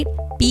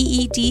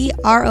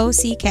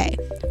 888-BEDROCK.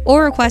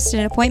 Or request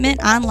an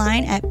appointment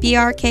online at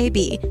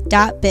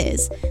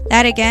brkb.biz.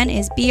 That again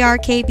is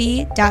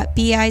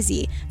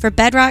brkb.biz for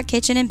Bedrock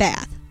Kitchen and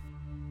Bath.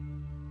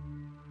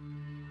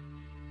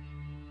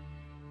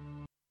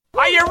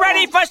 Are you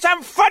ready for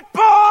some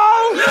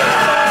football?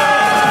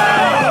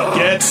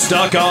 Get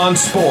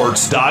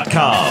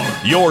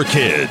GetStuckOnSports.com. Your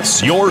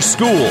kids, your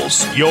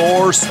schools,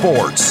 your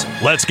sports.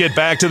 Let's get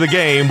back to the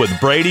game with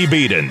Brady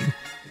Beaton.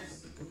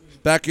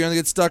 Back here on the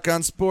Get Stuck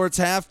on Sports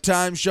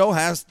halftime show.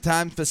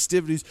 Halftime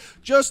festivities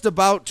just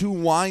about to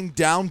wind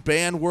down.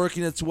 Band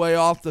working its way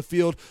off the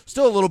field.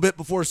 Still a little bit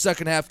before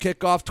second half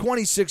kickoff.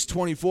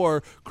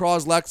 26-24.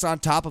 Cros-Lex on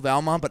top of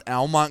Almont, but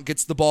Almont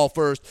gets the ball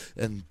first.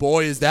 And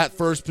boy, is that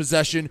first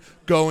possession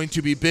going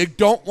to be big.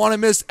 Don't want to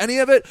miss any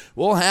of it.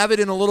 We'll have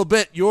it in a little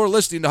bit. You're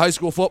listening to High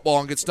School Football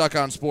on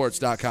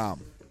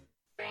GetStuckOnSports.com.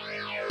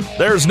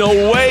 There's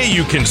no way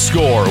you can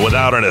score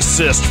without an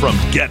assist from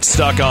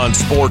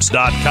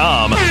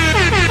GetStuckOnSports.com.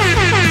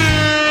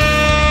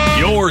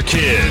 Your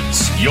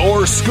kids,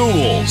 your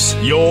schools,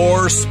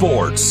 your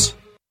sports.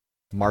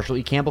 Marshall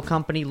E. Campbell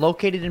Company,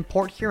 located in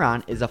Port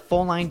Huron, is a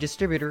full-line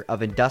distributor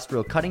of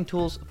industrial cutting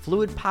tools,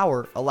 fluid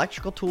power,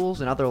 electrical tools,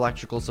 and other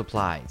electrical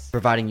supplies,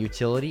 providing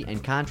utility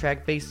and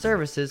contract-based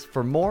services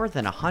for more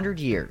than 100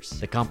 years.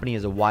 The company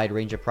has a wide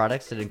range of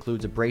products that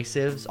includes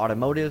abrasives,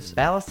 automotives,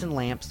 ballast and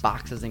lamps,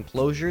 boxes and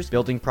closures,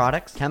 building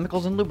products,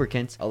 chemicals and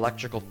lubricants,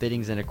 electrical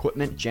fittings and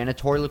equipment,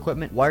 janitorial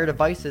equipment, wire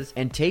devices,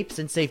 and tapes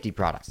and safety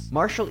products.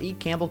 Marshall E.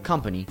 Campbell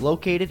Company,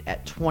 located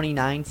at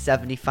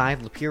 2975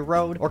 Lapeer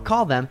Road, or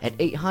call them at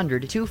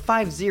 800-250-7520.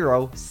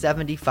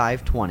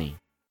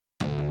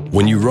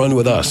 When you run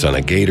with us on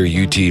a Gator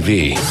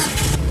UTV,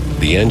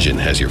 the engine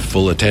has your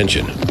full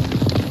attention,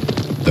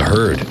 the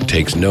herd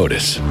takes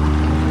notice,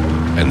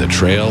 and the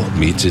trail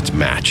meets its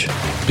match.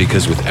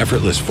 Because with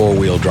effortless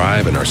four-wheel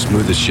drive and our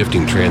smoothest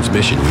shifting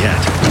transmission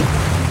yet,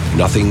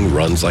 nothing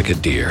runs like a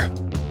deer.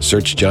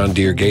 Search John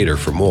Deere Gator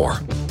for more.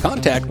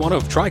 Contact one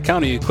of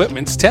Tri-County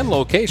Equipment's 10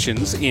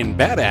 locations in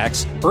Bad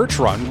Axe, Birch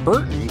Run,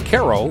 Burton,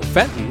 Caro,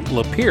 Fenton,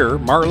 Lapeer,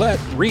 Marlette,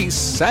 Reese,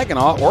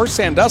 Saginaw, or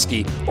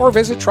Sandusky, or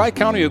visit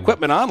Tri-County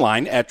Equipment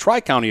online at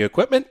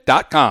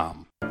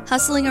tricountyequipment.com.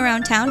 Hustling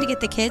around town to get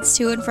the kids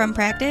to and from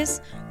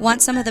practice?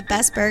 Want some of the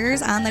best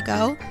burgers on the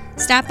go?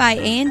 Stop by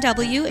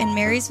A&W in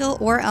Marysville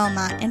or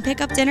Almont and pick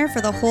up dinner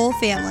for the whole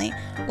family.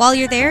 While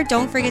you're there,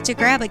 don't forget to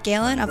grab a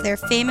gallon of their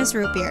famous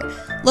root beer.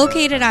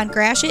 Located on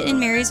Gratiot in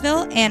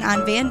Marysville and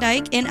on Van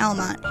Dyke in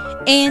Almont.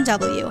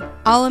 A&W,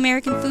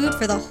 all-American food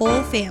for the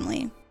whole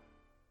family.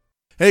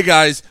 Hey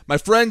guys, my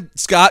friend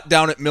Scott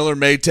down at Miller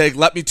Maytag,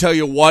 let me tell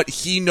you what,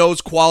 he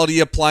knows quality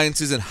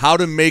appliances and how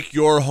to make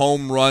your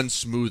home run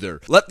smoother.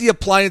 Let the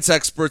appliance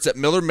experts at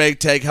Miller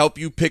Maytag help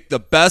you pick the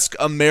best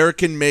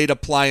American-made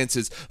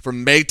appliances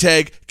from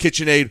Maytag,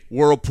 KitchenAid,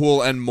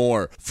 Whirlpool, and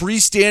more.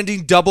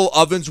 Freestanding double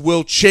ovens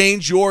will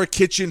change your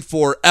kitchen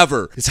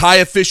forever. His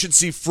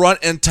high-efficiency front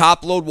and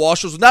top-load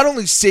washers will not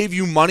only save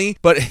you money,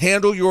 but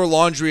handle your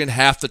laundry in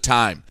half the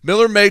time.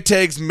 Miller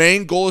Maytag's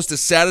main goal is to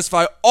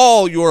satisfy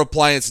all your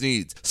appliance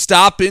needs.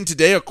 Stop in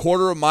today a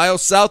quarter of a mile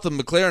south of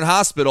McLaren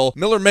Hospital.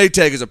 Miller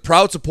Maytag is a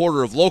proud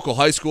supporter of local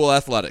high school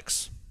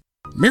athletics.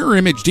 Mirror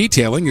Image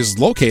Detailing is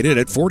located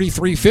at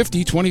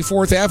 4350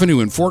 24th Avenue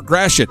in Fort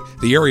Gratiot,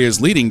 the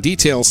area's leading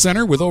detail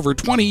center with over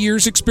 20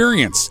 years'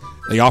 experience.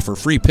 They offer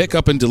free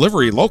pickup and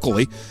delivery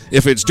locally.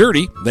 If it's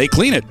dirty, they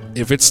clean it.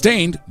 If it's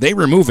stained, they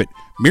remove it.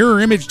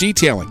 Mirror Image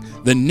Detailing.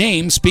 The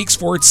name speaks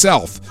for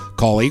itself.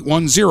 Call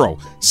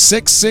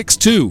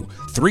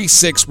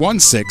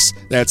 810-662-3616.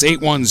 That's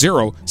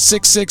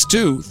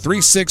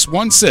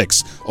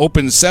 810-662-3616.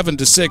 Open 7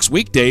 to 6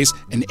 weekdays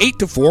and 8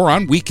 to 4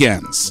 on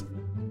weekends.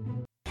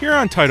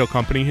 Huron Title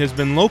Company has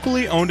been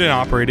locally owned and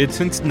operated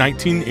since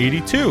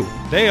 1982.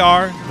 They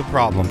are the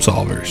problem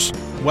solvers.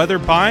 Whether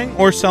buying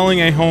or selling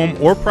a home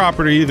or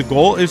property, the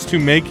goal is to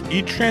make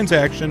each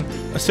transaction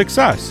a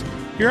success.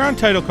 Huron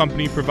Title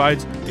Company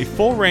provides a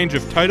full range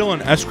of title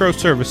and escrow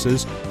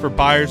services for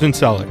buyers and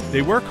sellers.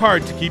 They work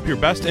hard to keep your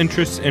best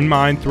interests in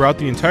mind throughout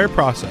the entire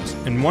process,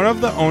 and one of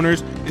the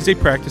owners is a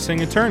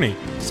practicing attorney,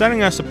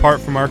 setting us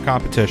apart from our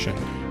competition.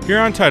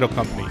 Huron Title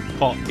Company.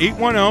 Call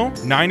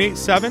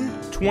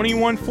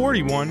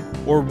 810-987-2141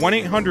 or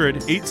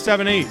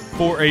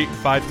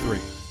 1-800-878-4853.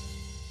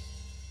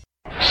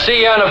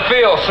 See you on the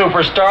field,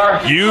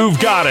 superstar. You've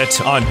got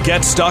it on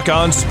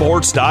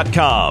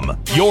GetStuckOnSports.com.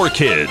 Your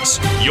kids,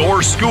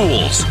 your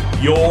schools,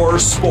 your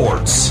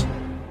sports.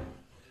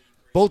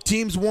 Both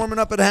teams warming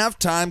up at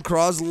halftime.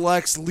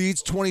 Cros-Lex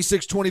leads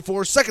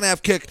 26-24. Second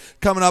half kick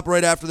coming up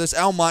right after this.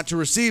 Almont to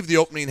receive the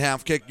opening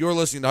half kick. You're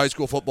listening to High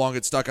School Football on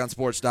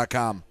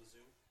GetStuckOnSports.com.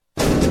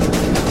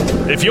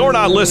 If you're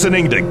not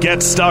listening to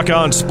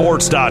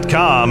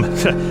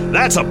GetStuckOnSports.com,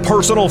 that's a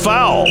personal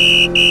foul.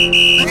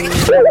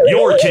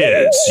 Your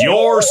kids,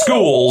 your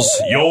schools,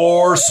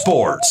 your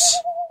sports.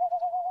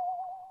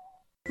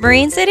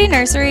 Marine City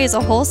Nursery is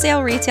a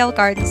wholesale retail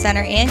garden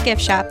center and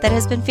gift shop that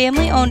has been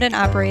family owned and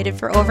operated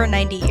for over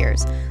 90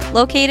 years.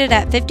 Located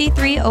at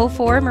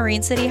 5304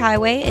 Marine City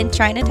Highway in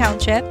China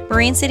Township,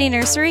 Marine City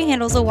Nursery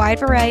handles a wide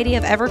variety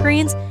of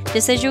evergreens,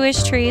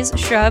 deciduous trees,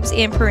 shrubs,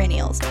 and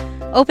perennials.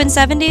 Open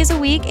 7 days a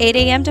week, 8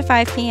 a.m. to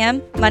 5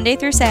 p.m., Monday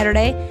through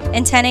Saturday,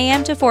 and 10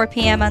 a.m. to 4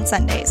 p.m. on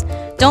Sundays.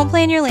 Don't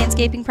plan your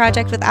landscaping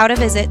project without a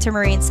visit to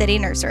Marine City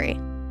Nursery.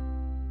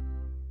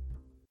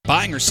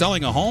 Buying or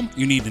selling a home?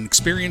 You need an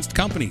experienced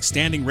company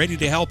standing ready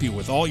to help you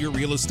with all your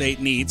real estate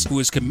needs,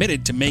 who is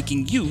committed to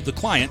making you the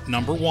client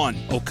number one.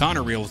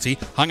 O'Connor Realty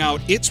hung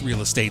out its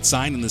real estate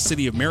sign in the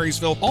city of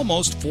Marysville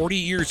almost 40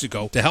 years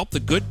ago to help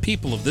the good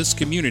people of this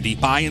community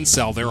buy and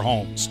sell their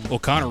homes.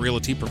 O'Connor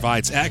Realty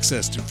provides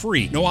access to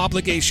free,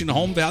 no-obligation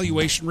home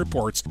valuation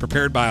reports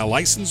prepared by a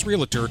licensed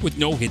realtor with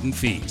no hidden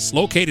fees.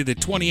 Located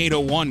at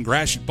 2801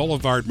 Gratiot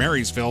Boulevard,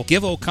 Marysville,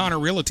 give O'Connor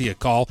Realty a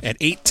call at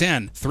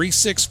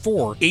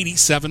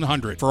 810-364-8700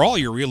 for all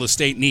your real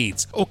estate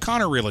needs.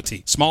 O'Connor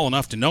Realty, small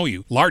enough to know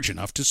you, large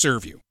enough to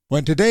serve you.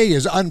 When today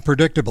is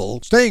unpredictable,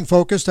 staying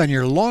focused on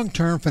your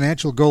long-term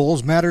financial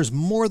goals matters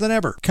more than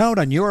ever. Count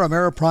on your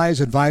Ameriprise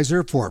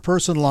advisor for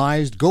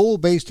personalized,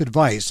 goal-based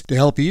advice to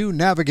help you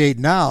navigate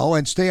now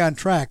and stay on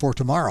track for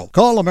tomorrow.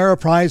 Call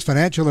Ameriprise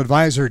financial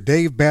advisor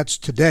Dave Betts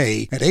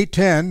today at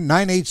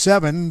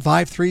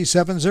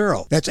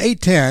 810-987-5370. That's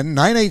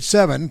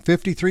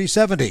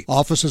 810-987-5370.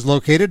 Office is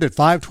located at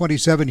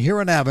 527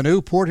 Huron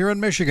Avenue, Port Huron,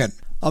 Michigan.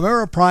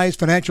 Ameriprise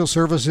Financial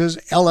Services,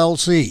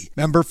 LLC,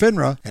 member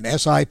FINRA and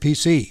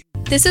SIPC.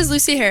 This is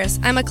Lucy Harris.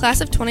 I'm a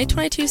class of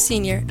 2022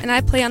 senior, and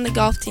I play on the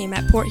golf team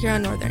at Port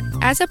Huron Northern.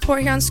 As a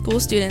Port Huron school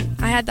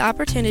student, I had the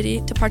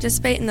opportunity to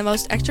participate in the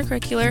most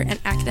extracurricular and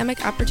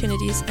academic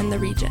opportunities in the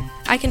region.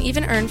 I can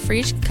even earn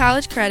free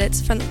college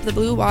credits from the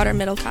Blue Water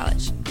Middle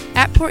College.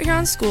 At Port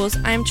Huron Schools,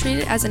 I am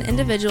treated as an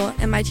individual,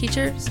 and my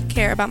teachers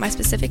care about my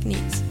specific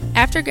needs.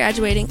 After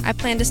graduating, I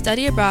plan to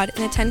study abroad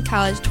and attend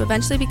college to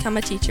eventually become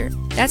a teacher.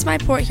 That's my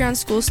Port Huron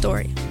School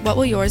story. What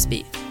will yours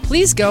be?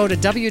 Please go to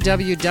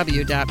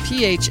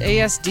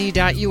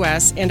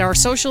www.phasd.us and our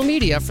social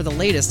media for the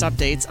latest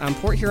updates on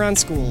Port Huron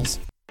Schools.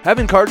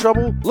 Having car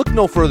trouble? Look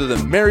no further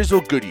than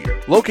Marysville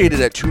Goodyear.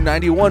 Located at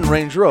 291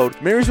 Range Road,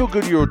 Marysville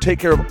Goodyear will take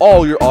care of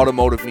all your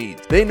automotive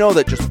needs. They know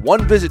that just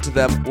one visit to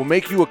them will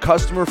make you a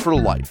customer for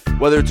life.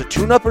 Whether it's a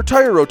tune-up or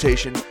tire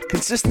rotation,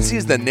 consistency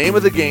is the name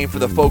of the game for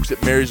the folks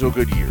at Marysville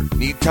Goodyear.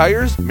 Need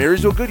tires?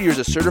 Marysville Goodyear is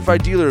a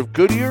certified dealer of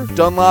Goodyear,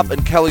 Dunlop,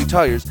 and Kelly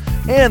tires,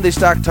 and they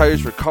stock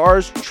tires for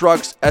cars,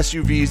 trucks,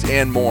 SUVs,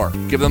 and more.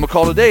 Give them a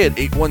call today at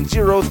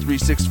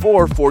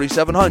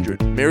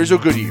 810-364-4700. Marysville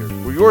Goodyear,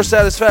 where your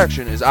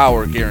satisfaction is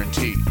our guarantee.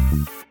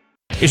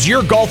 Is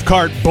your golf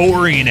cart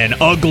boring and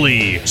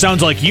ugly?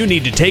 Sounds like you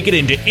need to take it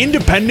into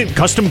Independent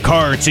Custom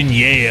Carts in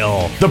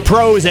Yale. The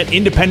pros at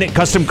Independent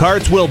Custom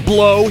Carts will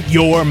blow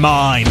your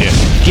mind.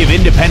 Give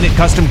Independent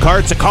Custom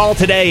Carts a call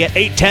today at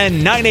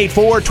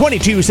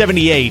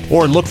 810-984-2278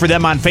 or look for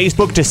them on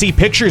Facebook to see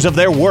pictures of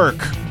their work.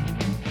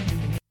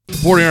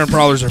 Port Huron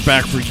Prowlers are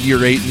back for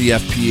Year 8 in the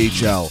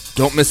FPHL.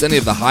 Don't miss any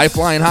of the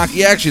high-flying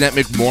hockey action at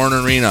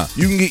McMorran Arena.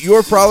 You can get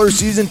your Prowlers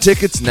season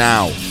tickets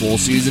now. Full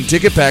season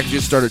ticket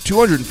packages start at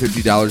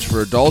 $250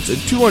 for adults and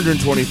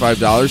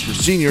 $225 for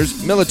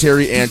seniors,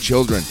 military, and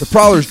children. The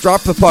Prowlers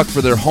drop the puck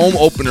for their home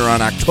opener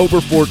on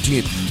October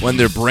 14th when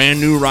their brand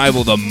new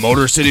rival, the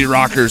Motor City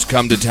Rockers,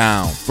 come to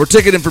town. For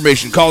ticket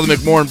information, call the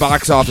McMorran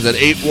box office at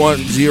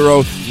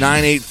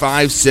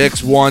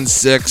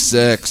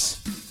 810-985-6166.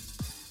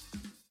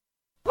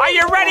 Are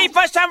you ready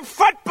for some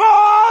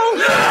football?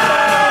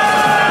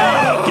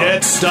 Yeah!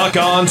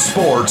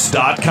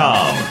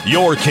 GetStuckOnSports.com.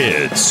 Your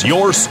kids,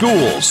 your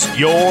schools,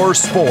 your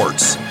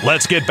sports.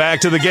 Let's get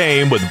back to the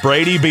game with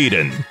Brady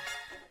Beaton.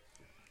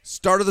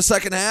 Start of the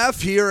second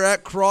half here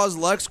at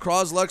Cros-Lex.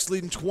 Cros-Lex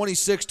leading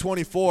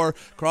 26-24.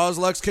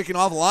 Cros-Lex kicking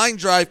off, line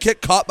drive kick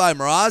caught by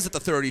Mraz at the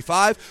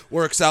 35.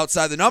 Works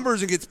outside the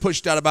numbers and gets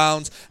pushed out of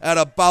bounds at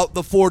about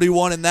the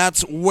 41. And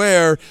that's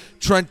where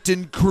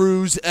Trenton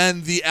Cruz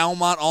and the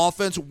Almont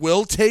offense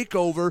will take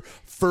over.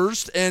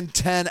 1st and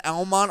 10,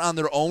 Almont on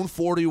their own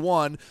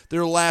 41.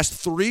 Their last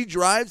 3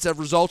 drives have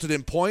resulted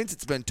in points.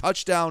 It's been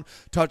touchdown,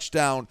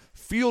 touchdown,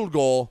 field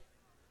goal.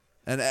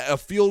 And a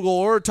field goal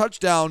or a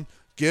touchdown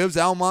gives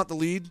Almont the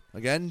lead,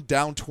 again,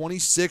 down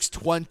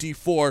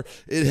 26-24.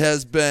 It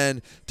has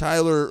been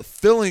Tyler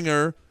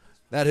Fillinger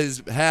that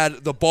has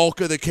had the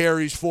bulk of the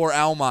carries for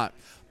Almont.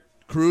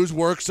 Cruz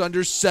works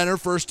under center,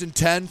 1st and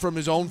 10 from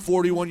his own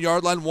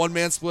 41-yard line. One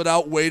man split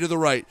out way to the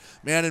right.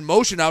 Man in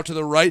motion out to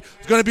the right.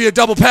 It's going to be a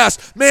double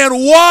pass. Man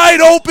wide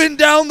open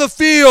down the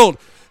field.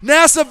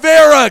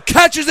 Nasavera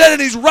catches it,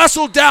 and he's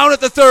wrestled down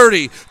at the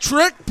 30.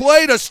 Trick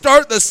play to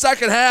start the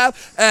second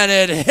half, and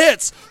it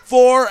hits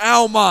for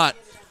Almont.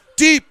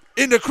 Deep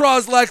into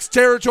Cros-Lex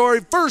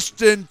territory,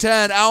 1st and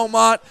 10,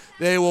 Almont.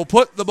 They will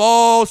put the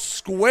ball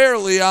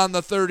squarely on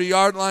the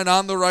 30-yard line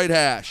on the right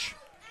hash.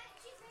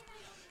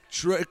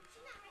 Trick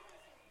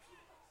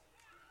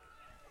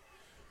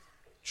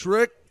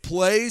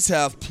plays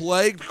have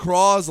plagued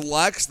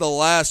Cros-Lex the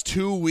last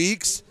 2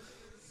 weeks,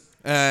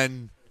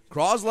 and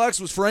Cros-Lex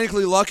was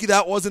frankly lucky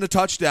that wasn't a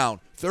touchdown.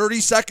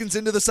 30 seconds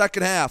into the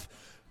second half.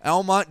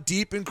 Almont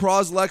deep in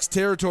Cros-Lex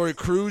territory.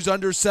 Cruz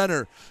under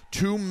center.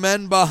 2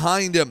 men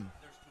behind him.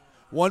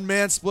 1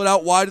 man split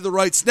out wide to the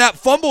right. Snap,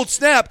 fumbled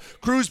snap.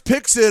 Cruz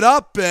picks it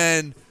up,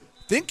 and I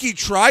think he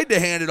tried to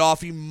hand it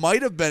off. He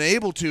might have been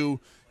able to.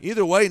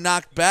 Either way,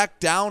 knocked back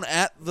down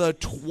at the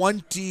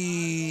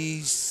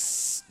 20.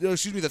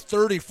 the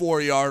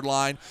 34-yard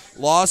line.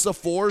 Loss of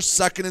 4,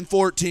 2nd and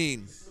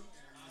 14.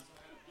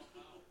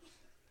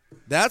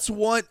 That's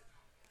what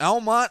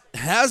Almont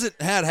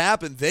hasn't had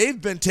happen. They've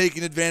been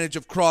taking advantage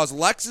of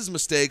Cros-Lex's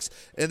mistakes,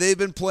 and they've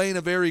been playing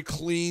a very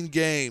clean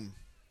game.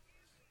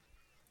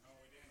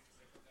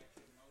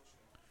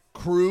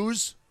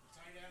 Cruz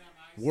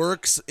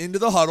works into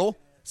the huddle.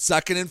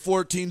 2nd and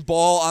 14,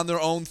 ball on their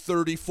own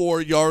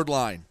 34-yard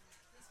line.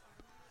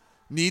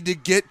 Need to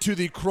get to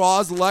the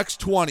Cros-Lex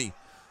 20.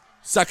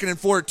 2nd and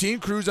 14,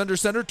 Cruz under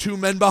center, 2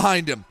 men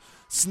behind him.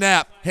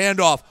 Snap,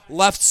 handoff,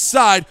 left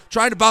side,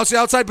 trying to bounce the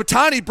outside.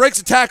 Batani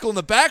breaks a tackle in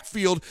the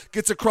backfield,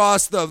 gets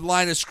across the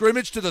line of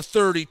scrimmage to the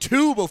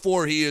 32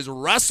 before he is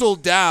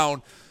wrestled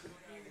down.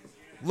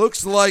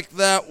 Looks like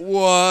that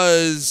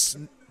was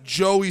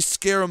Joey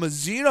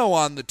Scaramazzino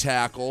on the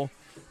tackle.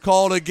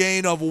 Called a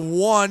gain of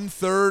 1,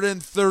 3rd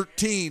and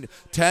 13.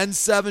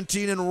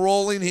 10-17 and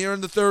rolling here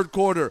in the third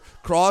quarter.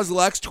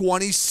 Cros-Lex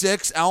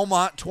 26,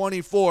 Almont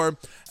 24.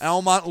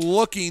 Almont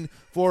looking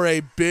for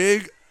a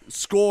big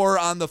score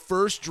on the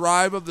first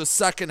drive of the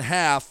second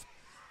half.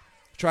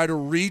 Try to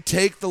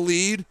retake the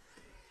lead.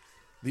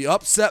 The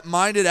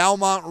upset-minded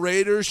Almont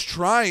Raiders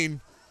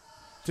trying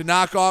to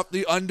knock off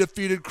the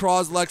undefeated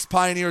Cros-Lex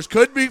Pioneers.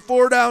 Could be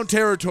 4-down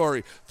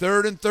territory.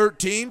 3rd and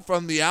 13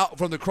 from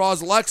the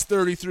Cros-Lex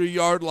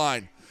 33-yard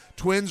line.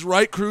 Twins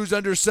right, Cruz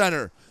under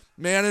center.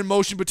 Man in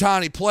motion,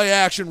 Batani. Play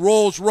action,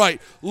 rolls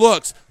right.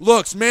 Looks.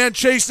 Man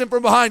chasing him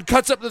from behind.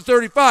 Cuts up to the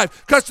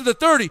 35. Cuts to the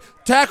 30.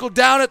 Tackled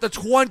down at the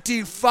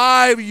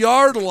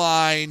 25-yard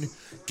line.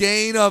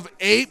 Gain of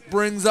 8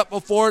 brings up a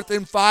 4th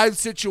and 5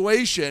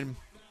 situation.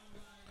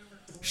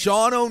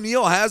 Sean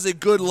O'Neill has a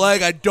good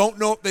leg. I don't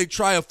know if they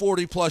try a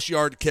 40-plus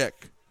yard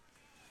kick.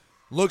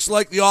 Looks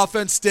like the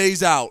offense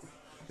stays out.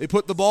 They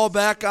put the ball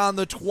back on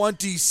the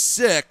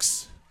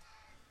 26.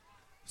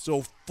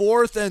 So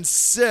 4th and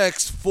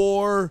 6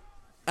 for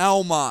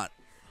Almont.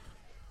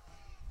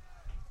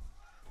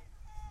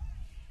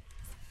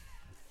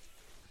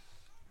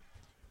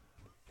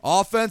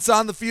 Offense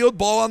on the field,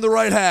 ball on the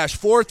right hash.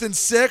 4th and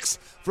 6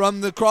 from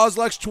the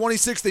Cros-Lex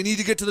 26. They need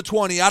to get to the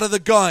 20. Out of the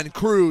gun,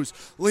 Cruz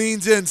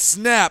leans in,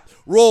 snap,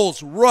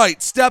 rolls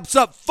right, steps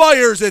up,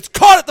 fires. It's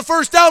caught at the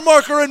first down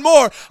marker and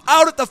more.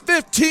 Out at the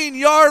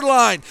 15-yard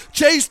line.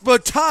 Chase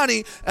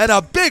Batani, and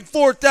a big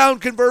 4th down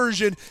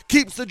conversion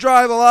keeps the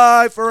drive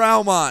alive for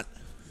Almont.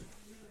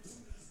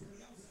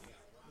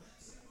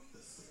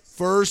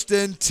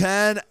 1st and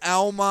 10,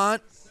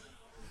 Almont.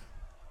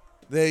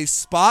 They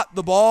spot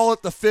the ball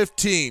at the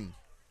 15.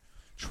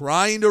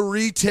 Trying to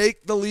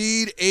retake the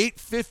lead,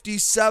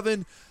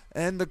 8:57,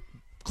 and the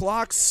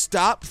clock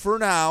stopped for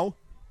now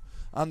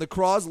on the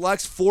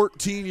Cros-Lex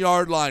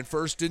 14-yard line.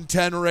 1st and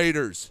 10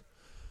 Raiders.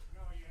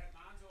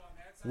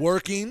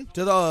 Working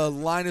to the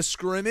line of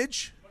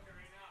scrimmage.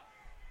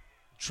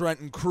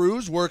 Trenton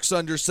Cruz works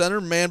under center.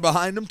 Man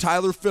behind him,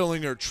 Tyler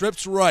Fillinger.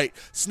 Trips right.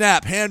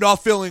 Snap,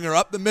 handoff Fillinger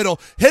up the middle.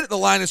 Hit at the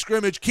line of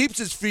scrimmage. Keeps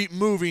his feet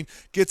moving.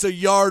 Gets a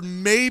yard,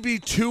 maybe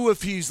 2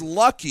 if he's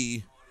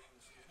lucky.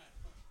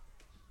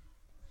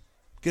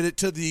 Get it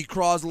to the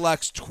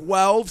Cros-Lex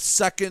 12.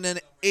 2nd and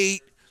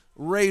 8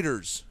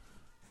 Raiders.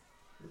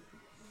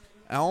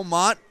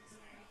 Almont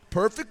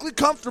perfectly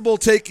comfortable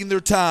taking their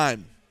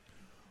time.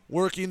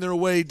 Working their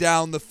way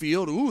down the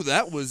field. Ooh,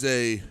 that was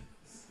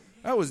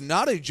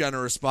not a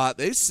generous spot.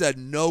 They said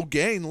no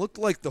gain. Looked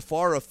like the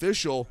far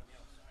official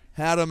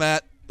had him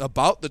at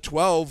about the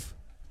 12.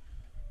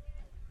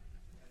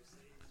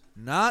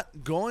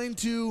 Not going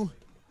to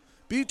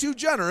be too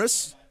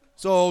generous.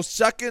 So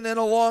 2nd and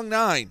a long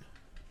 9.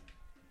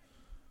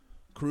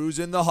 Cruz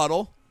in the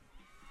huddle.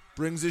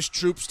 Brings his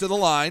troops to the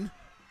line.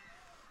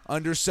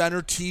 Under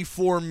center, T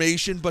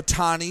formation.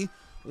 Batani,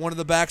 one of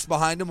the backs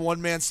behind him.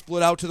 One man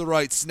split out to the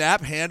right.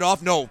 Snap,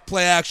 handoff, no,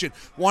 play action.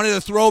 Wanted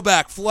a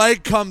throwback.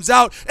 Flag comes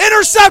out.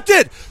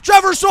 Intercepted!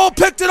 Trevor Soule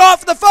picked it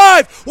off at the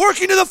 5.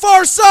 Working to the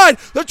far side.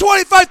 The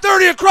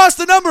 25-30 across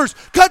the numbers.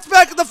 Cuts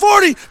back at the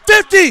 40,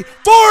 50,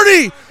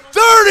 40,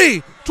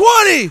 30,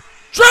 20.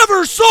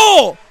 Trevor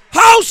Soule,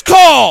 house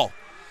call.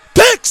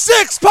 Pick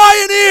 6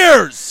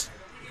 Pioneers.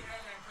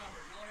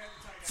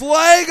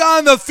 Flag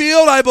on the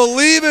field. I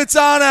believe it's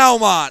on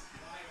Almont.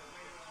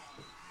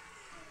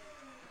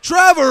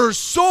 Trevor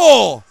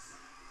Soule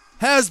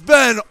has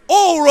been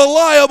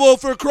reliable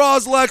for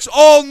Cros-Lex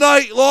all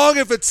night long.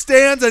 If it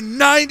stands, a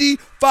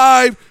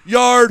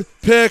 95-yard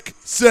pick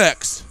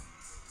 6.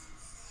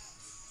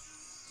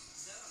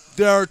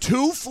 There are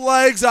 2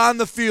 flags on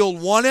the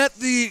field, one at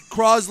the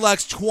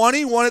Cros-Lex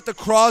 20, one at the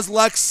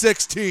Cros-Lex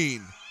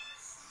 16.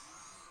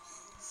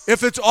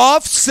 If it's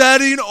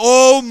offsetting,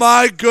 oh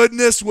my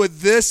goodness, would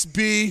this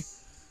be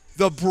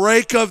the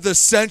break of the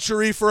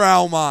century for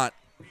Almont?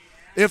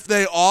 If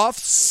they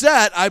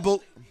offset,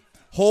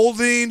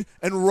 holding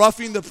and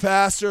roughing the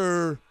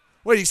passer.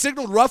 Wait, he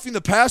signaled roughing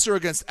the passer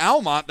against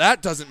Almont.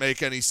 That doesn't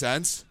make any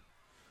sense.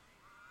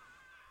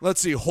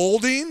 Let's see,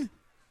 holding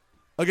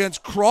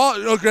against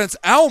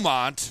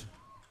Almont.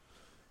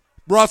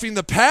 Roughing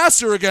the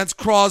passer against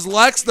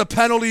Cros-Lex. The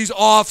penalties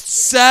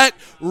offset.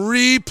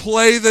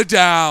 Replay the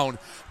down.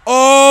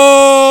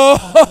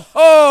 Oh,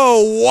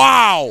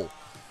 wow.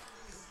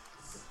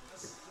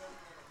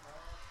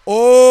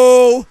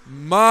 Oh,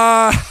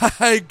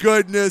 my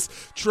goodness.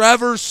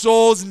 Trevor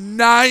Soules,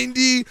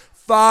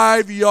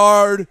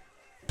 95-yard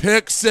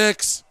pick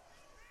six.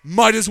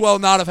 Might as well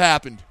not have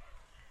happened.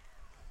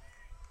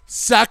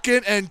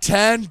 2nd and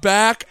 10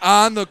 back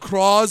on the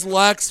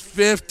Cros-Lex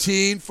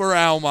 15 for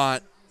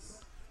Almont.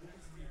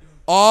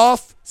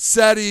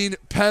 Offsetting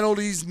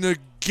penalties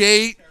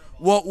negate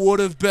what would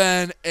have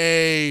been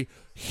a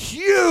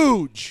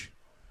huge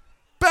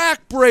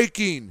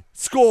back-breaking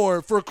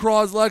score for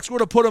Cros-Lex.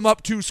 Would have put them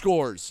up 2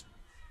 scores.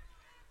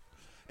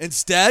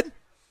 Instead,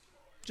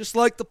 just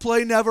like the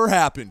play never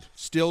happened,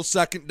 still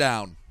 2nd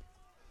down.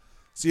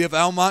 See if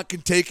Almont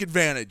can take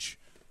advantage.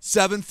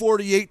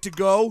 7:48 to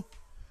go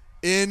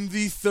in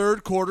the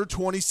 3rd quarter,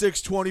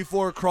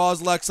 26-24,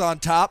 Cros-Lex on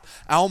top.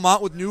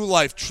 Almont with new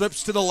life.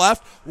 Trips to the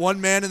left. One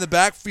man in the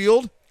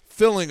backfield.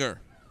 Fillinger.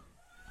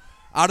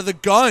 Out of the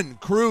gun.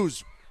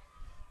 Cruz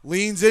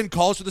leans in,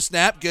 calls for the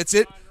snap, gets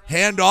it.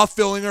 Hand off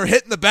Fillinger.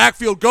 Hit in the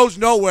backfield. Goes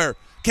nowhere.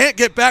 Can't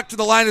get back to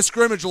the line of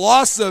scrimmage.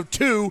 Loss of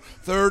 2.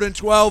 3rd and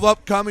 12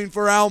 upcoming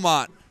for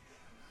Almont.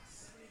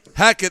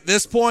 Heck, at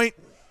this point,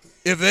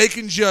 if they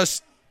can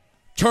just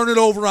turn it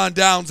over on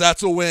downs,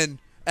 that's a win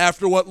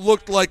after what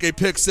looked like a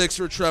pick six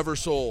for Trevor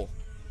Soules.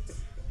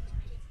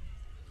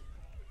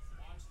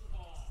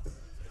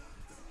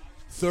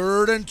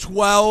 3rd and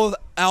 12,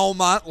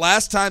 Almont.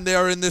 Last time they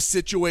were in this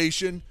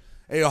situation,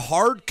 a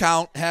hard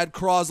count had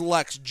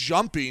Cros-Lex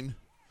jumping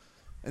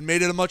and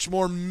made it a much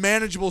more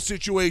manageable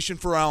situation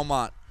for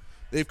Almont.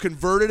 They've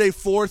converted a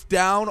 4th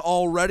down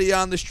already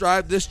on this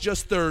drive. This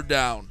just 3rd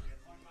down.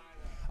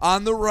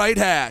 On the right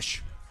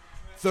hash.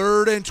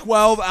 3rd and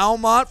 12,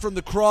 Almont from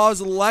the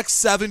Cros-Lex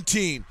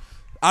 17.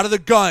 Out of the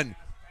gun.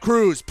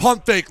 Cruz,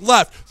 pump fake,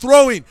 left,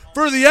 throwing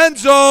for the end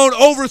zone,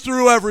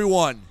 overthrew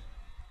everyone.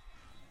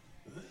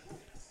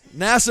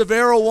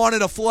 Nasavero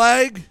wanted a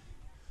flag.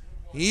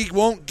 He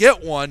won't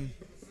get one.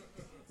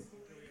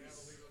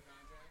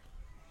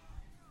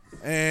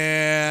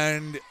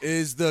 And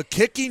is the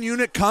kicking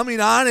unit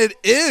coming on? It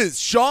is.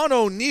 Sean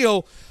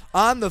O'Neill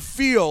on the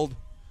field.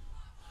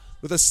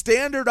 With a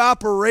standard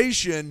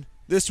operation,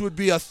 this would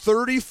be a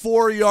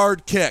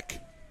 34-yard kick.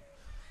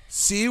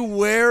 See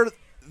where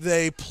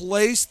they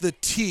place the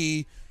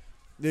tee.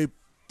 They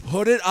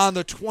put it on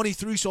the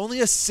 23, so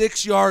only a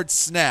 6-yard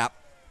snap.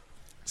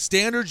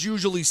 Standard's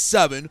usually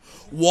 7.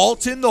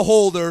 Walton, the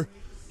holder.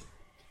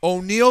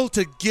 O'Neill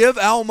to give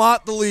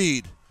Almont the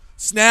lead.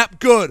 Snap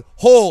good.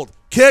 Hold.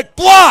 Kick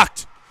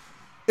blocked.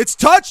 It's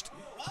touched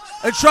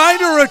and trying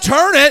to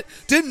return it.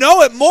 Didn't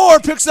know it. Moore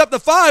picks up the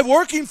 5,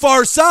 working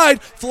far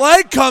side.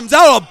 Flag comes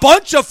out. A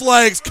bunch of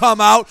flags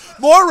come out.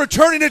 Moore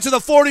returning it to the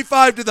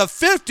 45 to the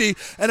 50.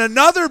 And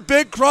another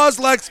big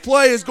Cros-Lex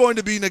play is going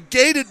to be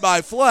negated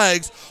by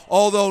flags,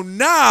 although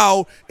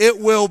now it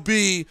will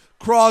be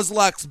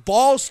Cros-Lex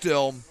ball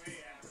still.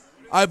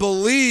 I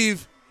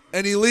believe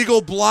an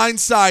illegal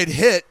blindside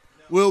hit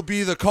will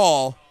be the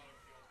call.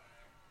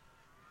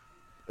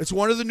 It's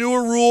one of the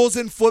newer rules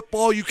in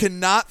football. You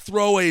cannot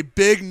throw a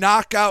big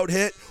knockout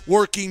hit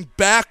working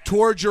back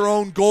towards your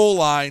own goal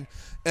line.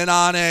 And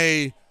on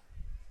a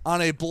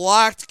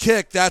blocked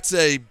kick, that's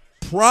a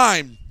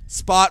prime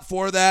spot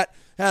for that.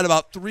 Had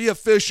about 3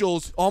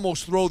 officials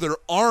almost throw their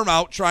arm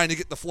out trying to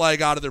get the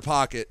flag out of their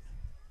pocket.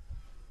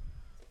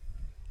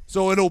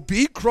 So it'll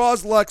be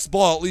Cros-Lex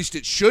ball. At least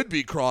it should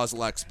be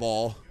Cros-Lex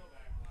ball.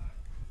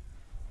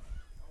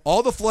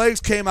 All the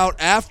flags came out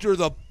after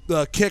the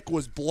kick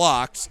was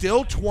blocked.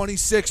 Still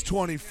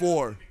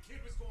 26-24.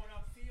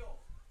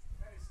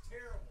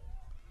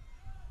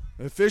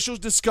 Officials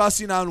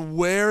discussing on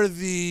where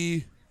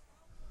the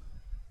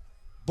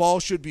ball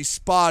should be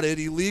spotted.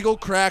 Illegal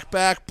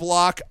crackback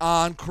block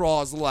on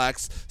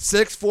Cros-Lex.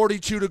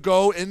 6:42 to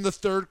go in the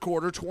 3rd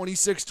quarter.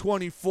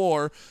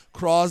 26-24.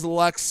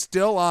 Cros-Lex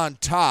still on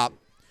top.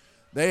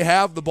 They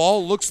have the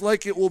ball. Looks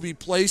like it will be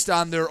placed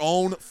on their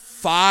own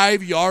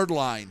 5-yard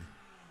line.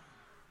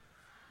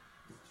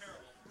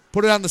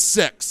 Put it on the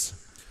 6.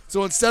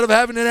 So instead of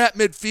having it at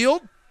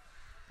midfield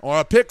or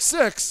a pick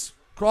 6,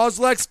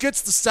 Cros-Lex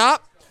gets the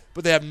stop,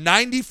 but they have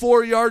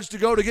 94 yards to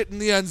go to get in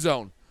the end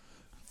zone.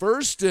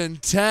 1st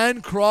and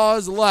 10,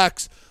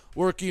 Cros-Lex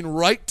working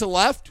right to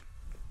left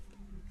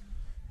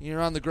here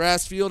on the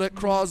grass field at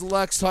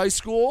Cros-Lex High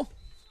School.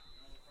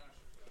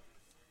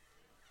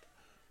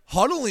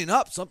 Huddling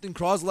up, something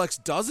Cros-Lex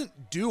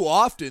doesn't do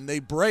often. They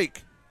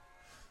break.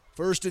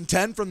 1st and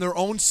 10 from their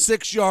own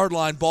 6-yard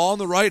line. Ball on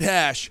the right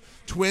hash.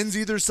 Twins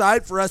either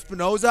side for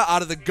Espinoza.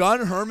 Out of the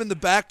gun, Herman the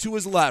back to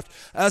his left.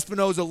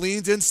 Espinoza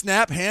leans in,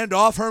 snap, hand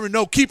off. Herman,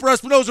 no, keeper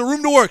Espinoza,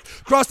 room to work.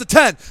 Across the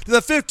 10 to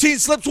the 15,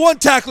 slips one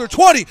tackler,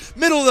 20.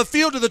 Middle of the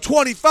field to the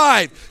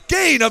 25.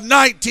 Gain of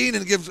 19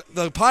 and gives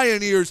the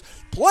Pioneers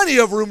plenty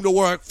of room to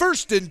work.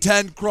 1st and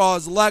 10,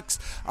 Cros-Lex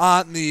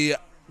on the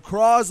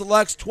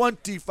Cros-Lex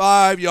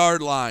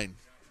 25-yard line.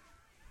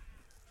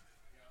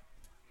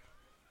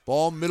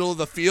 Ball middle of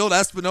the field.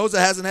 Espinoza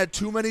hasn't had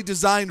too many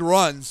designed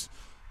runs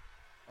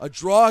a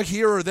draw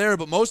here or there,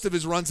 but most of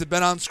his runs have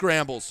been on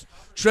scrambles.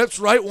 Trips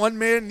right, one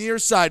man near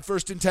side.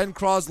 1st and 10,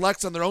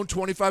 Cros-Lex on their own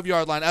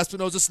 25-yard line.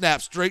 Espinoza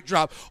snaps, straight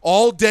drop,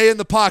 all day in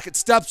the pocket,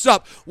 steps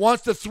up,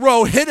 wants to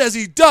throw, hit as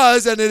he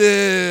does, and it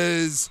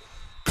is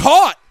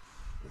caught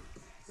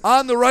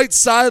on the right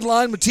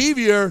sideline.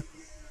 Mativier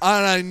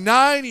on a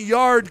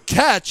 9-yard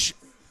catch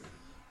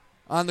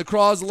on the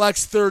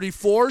Cros-Lex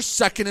 34.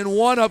 2nd and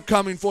 1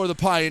 upcoming for the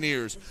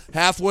Pioneers.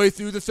 Halfway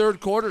through the third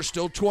quarter,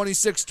 still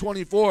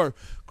 26-24.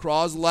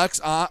 Cros-Lex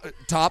on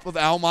top of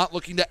Almont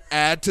looking to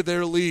add to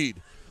their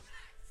lead.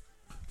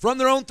 From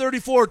their own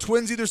 34,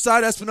 Twins either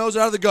side, Espinoza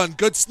out of the gun.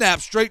 Good snap,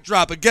 straight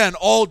drop, again,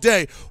 all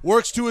day.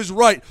 Works to his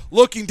right,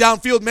 looking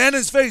downfield, man in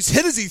his face,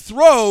 hit as he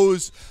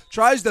throws.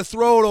 Tries to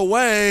throw it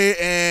away,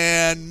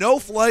 and no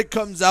flag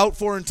comes out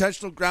for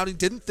intentional grounding.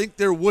 Didn't think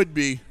there would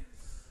be.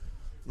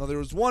 Now, there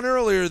was one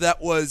earlier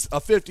that was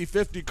a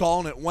 50-50 call,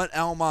 and it went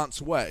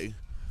Almont's way.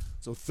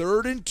 So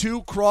 3rd and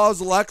 2,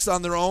 Cros-Lex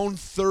on their own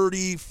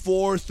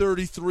 34,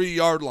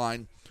 33-yard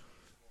line.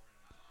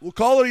 We'll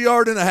call it 1.5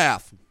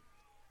 yards.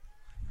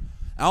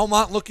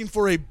 Almont looking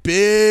for a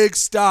big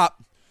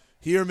stop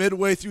here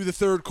midway through the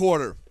third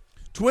quarter.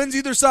 Twins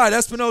either side.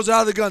 Espinoza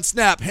out of the gun.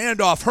 Snap.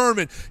 Handoff.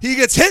 Herman. He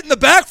gets hit in the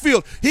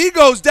backfield. He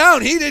goes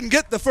down. He didn't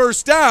get the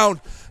first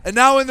down. And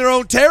now in their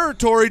own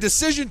territory,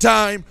 decision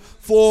time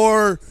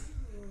for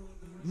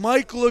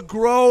Mike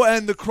LeGros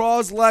and the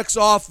Cros-Lex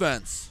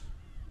offense.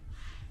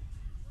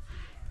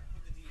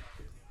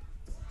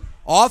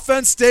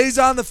 Offense stays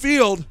on the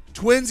field.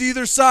 Twins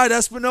either side.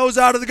 Espinoza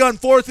out of the gun.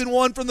 4th and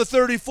 1 from the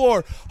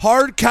 34.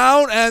 Hard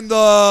count, and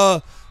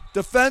the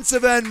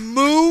defensive end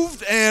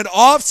moved, and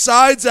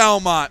offsides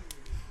Almont.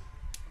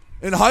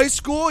 In high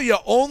school, you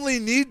only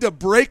need to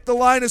break the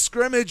line of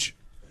scrimmage.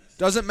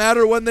 Doesn't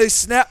matter when they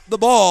snap the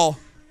ball.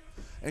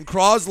 And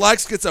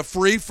Cros-Lex gets a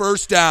free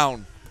first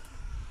down.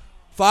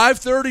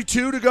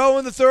 5:32 to go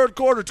in the third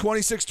quarter.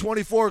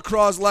 26-24,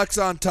 Cros-Lex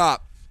on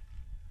top.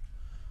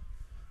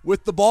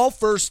 With the ball,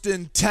 1st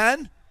and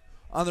 10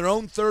 on their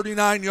own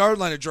 39-yard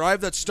line. A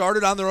drive that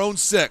started on their own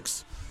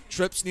 6.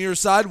 Trips near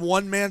side,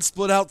 one man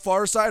split out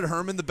far side.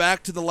 Herman the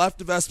back to the left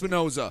of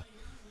Espinoza.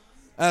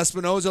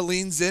 Espinoza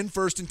leans in,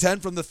 1st and 10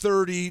 from the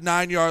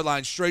 39-yard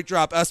line. Straight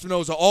drop,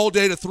 Espinoza all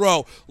day to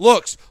throw.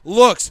 Looks,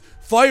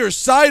 fires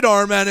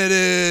sidearm, and it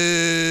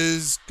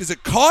is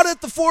it caught at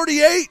the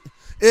 48?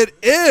 It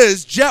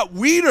is. Jet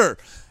Weeder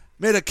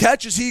made a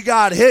catch as he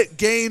got hit,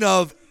 gain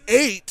of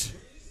 8.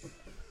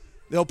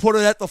 They'll put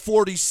it at the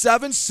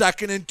 47,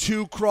 2nd and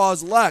 2,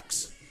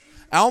 Cros-Lex.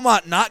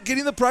 Almont not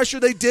getting the pressure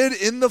they did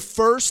in the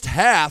first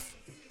half.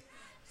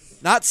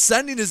 Not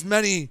sending as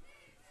many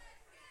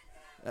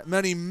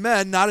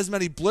men, not as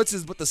many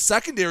blitzes, but the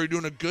secondary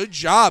doing a good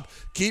job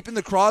keeping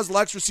the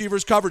Cros-Lex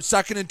receivers covered.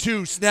 2nd and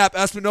 2, snap,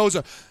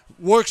 Espinoza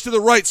works to the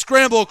right,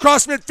 scramble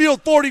across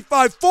midfield,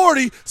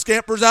 45-40,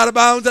 scampers out of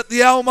bounds at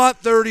the Almont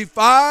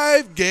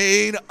 35,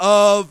 gain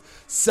of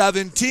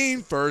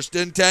 17, 1st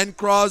and 10,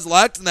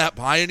 Cros-Lex, and that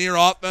Pioneer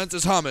offense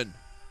is humming.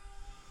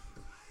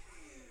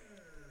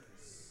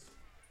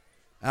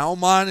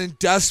 Almont in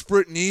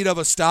desperate need of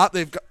a stop.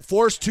 They've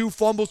forced 2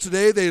 fumbles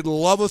today. They'd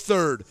love a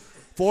third.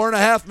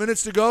 4.5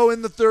 minutes to go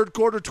in the third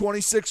quarter,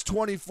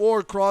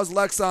 26-24,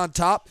 Cros-Lex on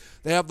top.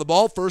 They have the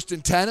ball, 1st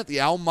and 10 at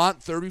the Almont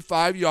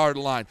 35-yard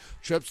line.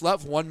 Trips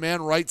left, one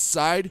man right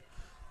side.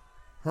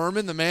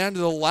 Herman, the man to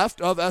the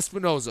left of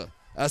Espinoza.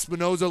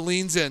 Espinoza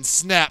leans in,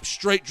 snap,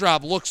 straight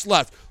drop, looks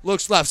left,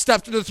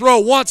 steps to the throw,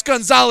 wants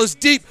Gonzalez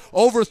deep,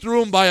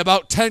 overthrew him by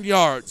about 10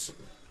 yards.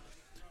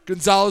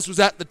 Gonzalez was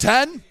at the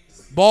 10,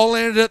 ball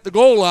landed at the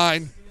goal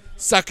line,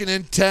 2nd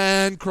and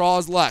 10,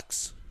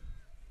 Cros-Lex.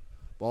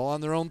 Ball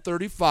on their own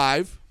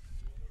 35.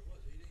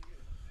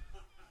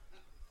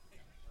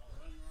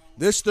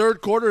 This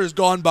third quarter has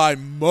gone by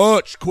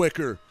much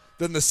quicker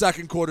than the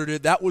second quarter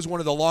did. That was one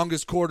of the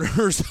longest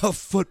quarters of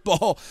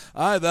football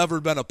I've ever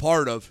been a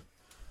part of.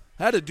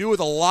 Had to do with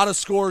a lot of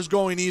scores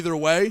going either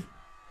way,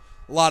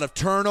 a lot of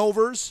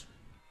turnovers,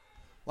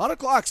 a lot of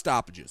clock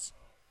stoppages.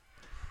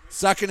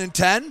 2nd and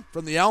 10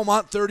 from the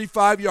Almont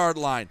 35-yard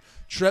line.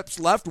 Trips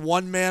left,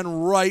 one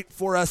man right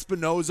for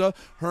Espinoza.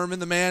 Herman,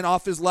 the man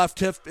off his left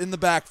hip in the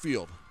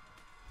backfield.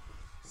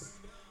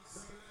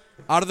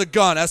 Out of the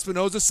gun,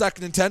 Espinoza,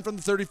 2nd and 10 from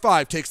the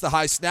 35. Takes the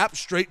high snap,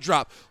 straight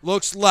drop.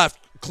 Looks left,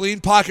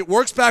 clean pocket,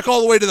 works back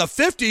all the way to the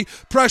 50.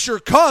 Pressure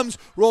comes,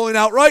 rolling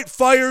out right,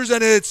 fires,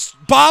 and it's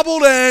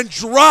bobbled and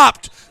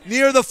dropped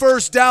near the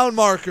first down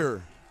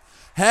marker.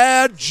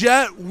 Had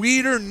Jet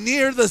Weeder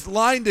near the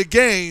line to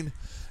gain,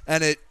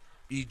 and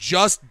he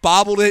just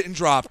bobbled it and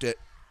dropped it.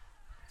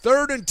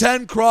 3rd and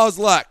 10,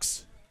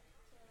 Cros-Lex.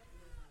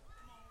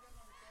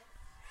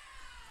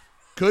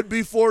 Could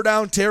be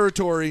 4-down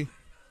territory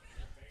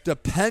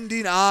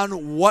depending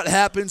on what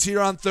happens here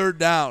on 3rd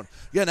down.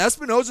 Again,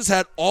 Espinoza's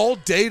had all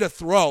day to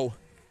throw.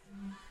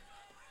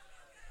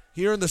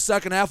 Here in the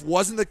second half,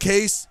 wasn't the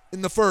case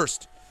in the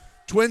first.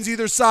 Twins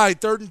either side,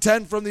 3rd and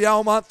 10 from the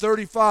Almont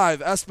 35.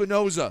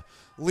 Espinoza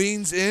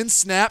leans in,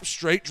 snap,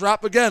 straight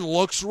drop again,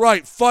 looks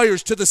right,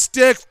 fires to the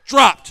stick,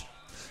 dropped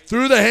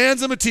through the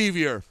hands of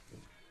Mativier.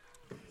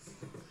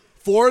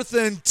 4th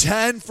and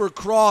 10 for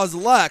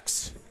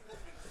Cros-Lex.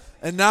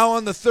 And now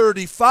on the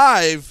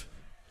 35,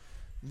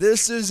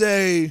 this is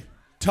a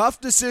tough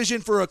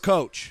decision for a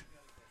coach.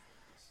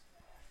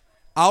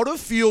 Out of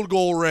field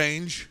goal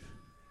range,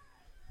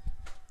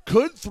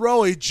 could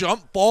throw a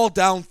jump ball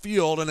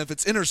downfield, and if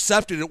it's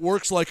intercepted, it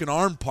works like an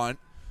arm punt.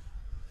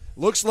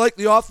 Looks like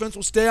the offense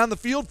will stay on the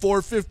field.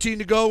 4:15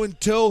 to go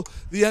until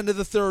the end of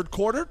the third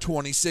quarter.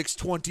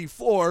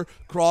 26-24.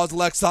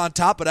 Cros-Lex on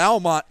top, but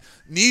Almont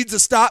needs a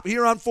stop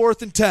here on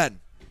 4th and 10.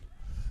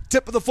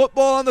 Tip of the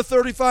football on the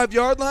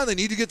 35-yard line. They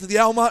need to get to the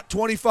Almont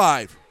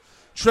 25.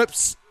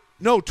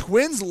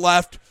 Twins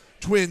left.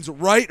 Twins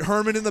right,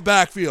 Herman in the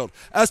backfield.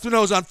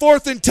 Espinoza on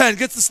 4th and 10,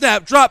 gets the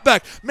snap, drop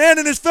back, man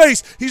in his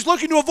face. He's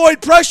looking to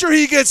avoid pressure.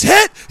 He gets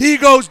hit, he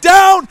goes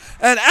down,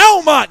 and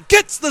Almont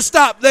gets the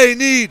stop they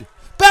need.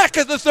 Back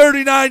at the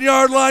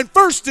 39-yard line,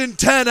 1st and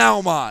 10,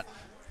 Almont.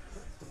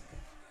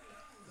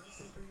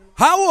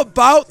 How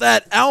about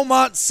that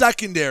Almont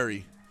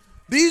secondary?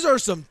 These are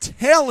some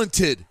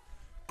talented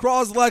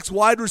Cros-Lex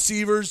wide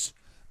receivers,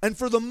 and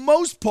for the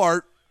most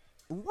part,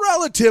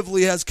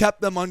 relatively has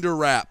kept them under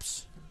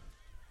wraps.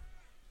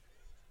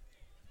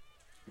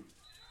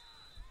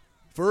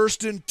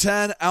 1st and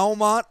 10,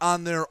 Almont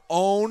on their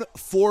own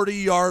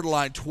 40-yard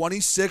line,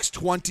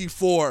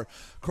 26-24.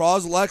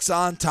 Cros-Lex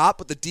on top,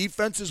 but the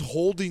defense is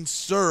holding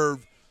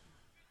serve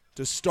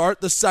to start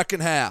the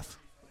second half.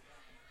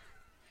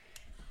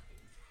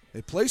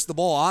 They place the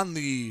ball on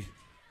the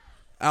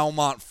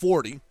Almont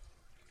 40.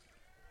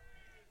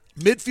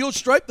 Midfield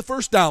stripe, the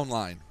first down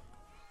line.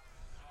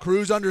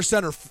 Cruz under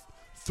center,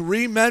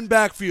 3 men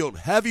backfield,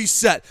 heavy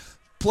set.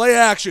 Play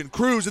action,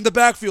 Cruz in the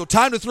backfield,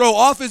 time to throw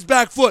off his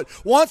back foot.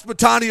 Once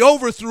Batani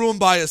overthrew him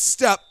by a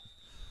step.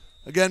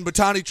 Again,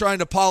 Batani trying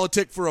to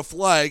politic for a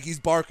flag. He's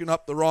barking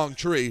up the wrong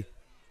tree.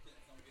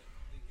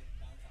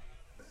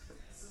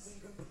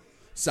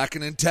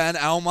 2nd and 10,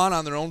 Almont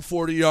on their own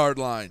 40-yard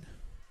line.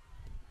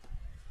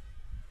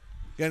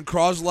 Again,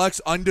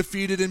 Cros-Lex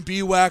undefeated in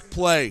BWAC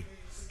play.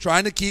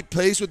 Trying to keep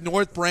pace with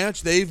North Branch.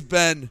 They've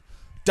been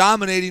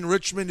dominating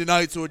Richmond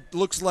tonight, so it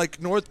looks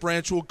like North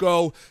Branch will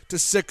go to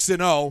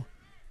 6-0.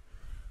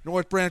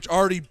 North Branch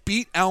already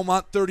beat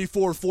Almont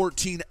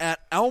 34-14 at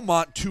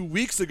Almont 2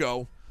 weeks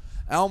ago.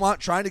 Almont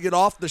trying to get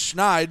off the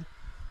schneid.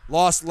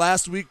 Lost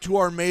last week to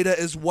Armada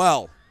as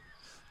well.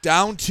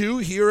 Down 2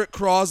 here at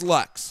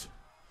Cros-Lex.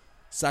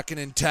 2nd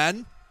and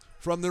 10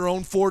 from their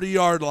own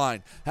 40-yard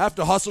line. Have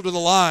to hustle to the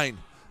line.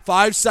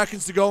 5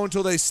 seconds to go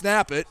until they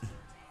snap it.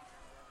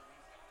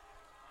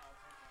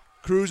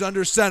 Cruz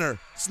under center.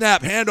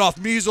 Snap, handoff,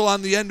 Measle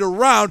on the end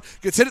around.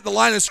 Gets hit at the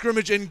line of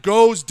scrimmage and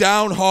goes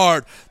down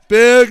hard.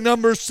 Big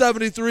number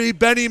 73,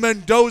 Benny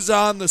Mendoza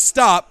on the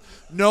stop.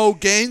 No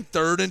gain,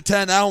 3rd and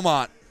 10,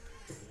 Almont.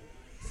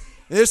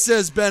 This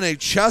has been a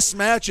chess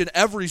match in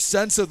every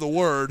sense of the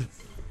word.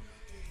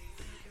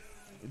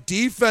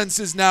 Defense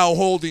is now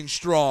holding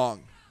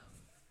strong.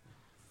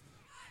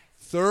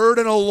 3rd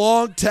and a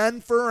long 10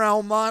 for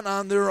Almont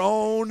on their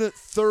own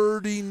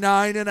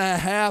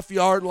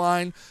 39.5-yard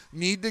line.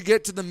 Need to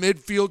get to the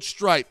midfield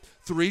stripe.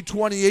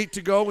 3:28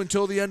 to go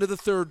until the end of the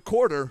third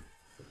quarter.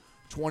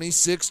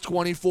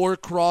 26-24,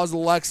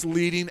 Cros-Lex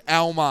leading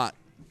Almont.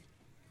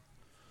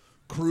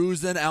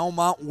 Cruz and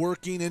Almont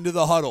working into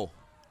the huddle.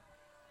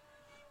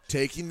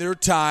 Taking their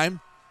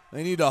time.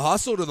 They need to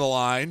hustle to the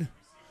line.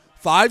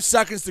 5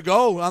 seconds to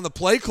go on the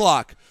play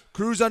clock.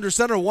 Cruz under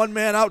center, 1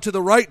 man out to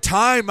the right.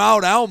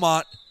 Timeout,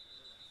 Almont.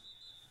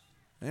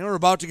 And we're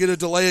about to get a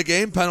delay of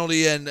game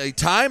penalty and a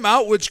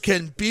timeout, which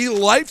can be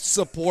life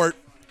support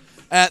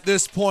at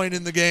this point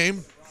in the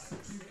game.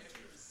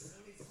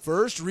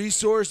 First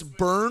resource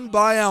burned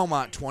by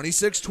Almont,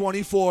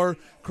 26-24.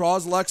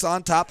 Cros-Lex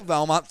on top of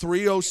Almont,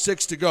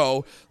 3:06 to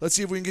go. Let's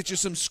see if we can get you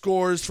some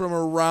scores from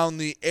around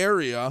the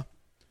area.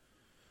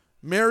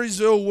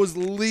 Marysville was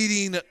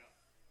leading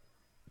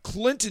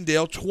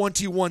Clintondale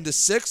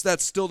 21-6.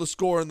 That's still the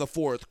score in the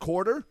fourth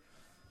quarter.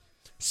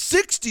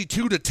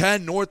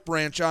 62-10 North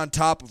Branch on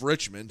top of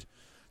Richmond.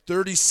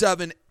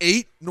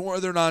 37-8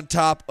 Northern on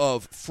top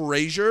of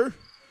Fraser.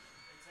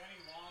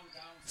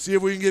 See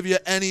if we can give you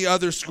any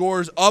other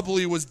scores.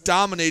 Ubley was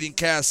dominating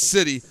Cass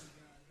City.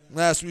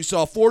 Last we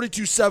saw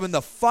 42-7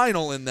 the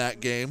final in that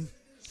game.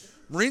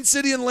 Marine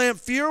City and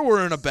Lamphere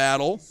were in a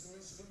battle.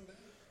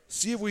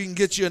 See if we can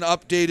get you an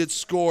updated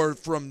score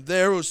from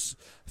there. It was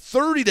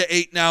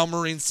 30-8 now,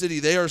 Marine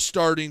City. They are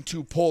starting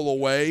to pull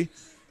away.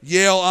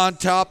 Yale on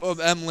top of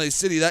Emily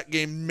City. That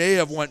game may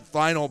have went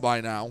final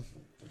by now.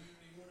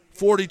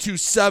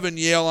 42-7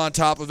 Yale on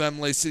top of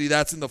Emily City.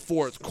 That's in the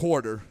fourth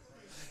quarter.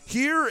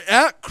 Here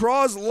at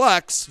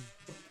Cros-Lex,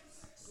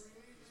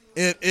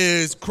 it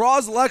is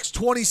Cros-Lex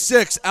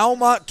 26,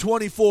 Almont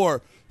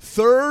 24.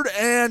 3rd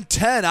and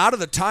 10 out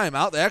of the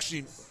timeout. They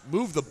actually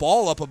moved the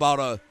ball up about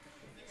a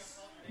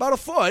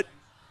foot.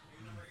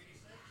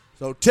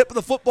 So tip of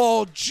the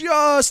football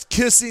just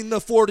kissing the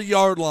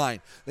 40-yard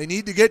line. They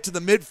need to get to the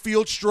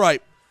midfield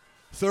stripe.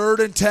 3rd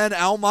and 10,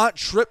 Almont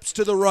trips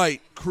to the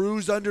right.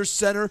 Cruz under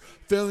center,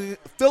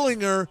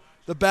 Fillinger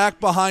the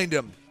back behind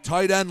him.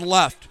 Tight end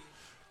left.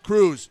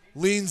 Cruz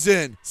leans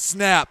in,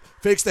 snap,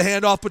 fakes the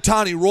handoff.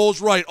 Batani rolls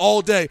right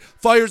all day,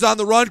 fires on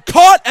the run,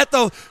 caught at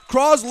the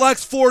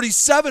Cros-Lex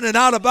 47 and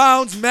out of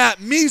bounds. Matt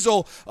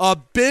Measle, a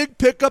big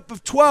pickup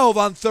of 12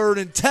 on 3rd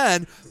and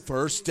 10.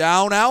 First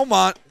down,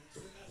 Almont.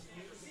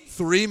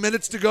 3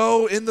 minutes to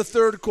go in the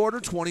third quarter,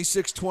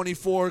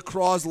 26-24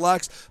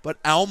 Cros-Lex, but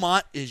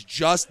Almont is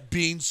just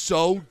being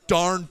so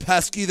darn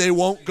pesky they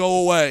won't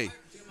go away.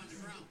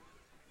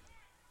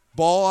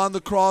 Ball on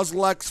the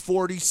Cros-Lex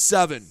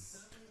 47.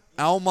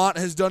 Almont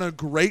has done a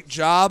great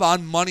job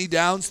on money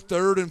downs,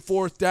 3rd and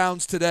 4th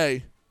downs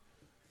today.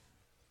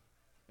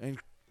 And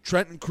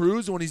Trenton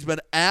Cruz, when he's been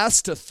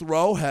asked to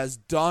throw, has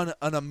done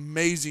an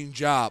amazing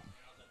job.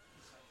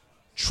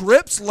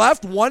 Trips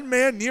left, one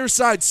man near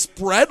side,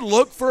 spread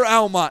look for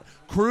Almont.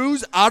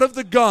 Cruz out of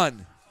the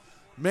gun.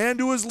 Man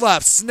to his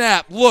left,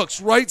 snap, looks,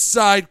 right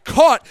side,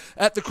 caught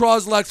at the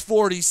Cros-Lex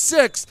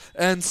 46,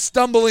 and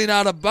stumbling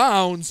out of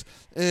bounds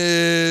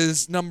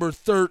is number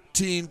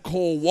 13,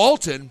 Cole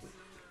Walton.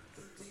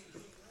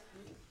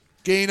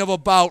 Gain of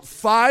about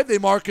 5. They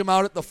mark him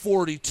out at the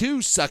 42.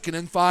 2nd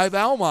and 5,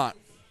 Almont.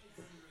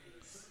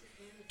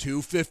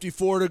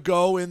 2:54 to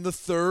go in the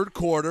third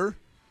quarter.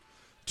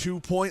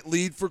 2-point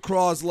lead for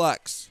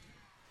Cros-Lex.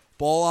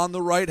 Ball on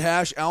the right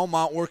hash.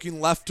 Almont working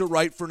left to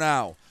right for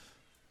now.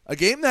 A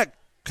game that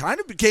kind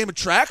of became a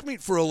track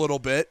meet for a little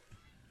bit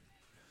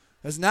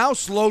has now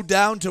slowed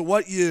down to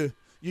what you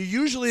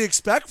usually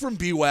expect from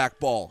BWAC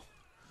ball.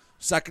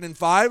 2nd and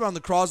 5 on the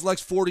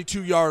Cros-Lex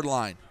 42-yard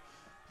line.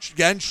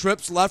 Again,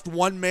 trips left,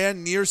 one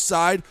man near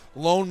side,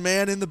 lone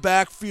man in the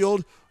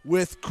backfield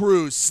with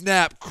Cruz.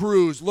 Snap,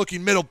 Cruz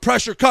looking middle,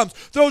 pressure comes,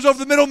 throws over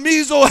the middle,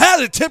 Measle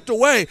had it tipped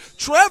away.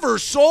 Trevor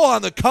Soule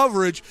on the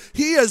coverage.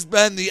 He has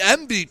been the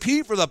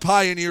MVP for the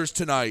Pioneers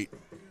tonight.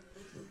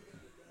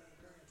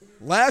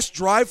 Last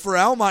drive for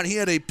Almont, he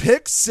had a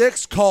pick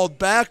 6 called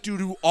back due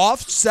to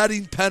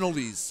offsetting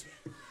penalties.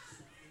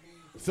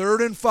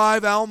 3rd and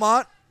 5,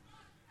 Almont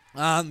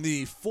on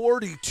the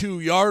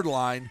 42-yard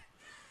line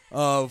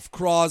of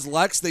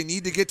Cros-Lex. They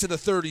need to get to the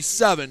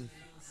 37.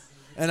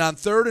 And on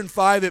 3rd and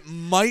 5, it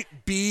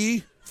might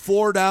be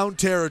 4-down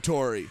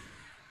territory.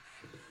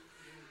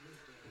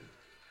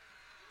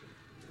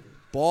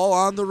 Ball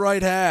on the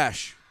right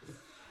hash.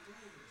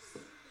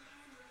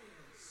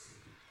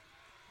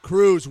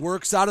 Cruz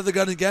works out of the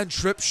gun again.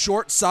 Trips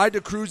short side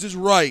to Cruz's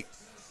right.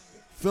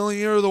 Filling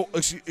here,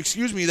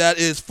 that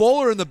is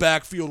Fuller in the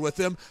backfield with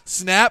him.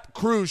 Snap,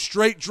 Cruz,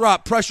 straight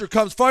drop. Pressure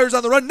comes, fires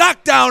on the run.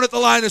 Knocked down at the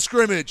line of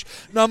scrimmage.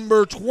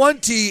 Number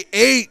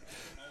 28,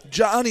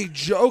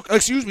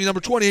 number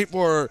 28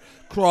 for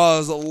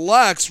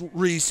Cros-Lex,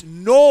 Reese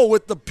Knoll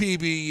with the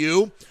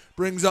PBU.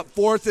 Brings up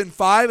 4th and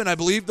 5, and I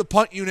believe the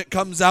punt unit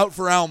comes out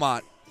for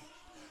Almont.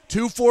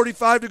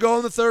 2:45 to go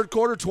in the third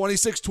quarter,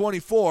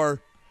 26-24.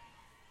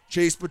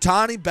 Chase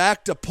Batani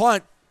back to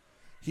punt.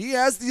 He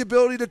has the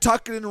ability to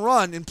tuck it and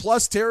run in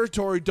plus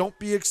territory. Don't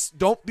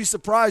be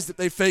surprised if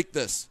they fake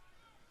this.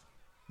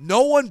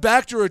 No one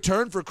back to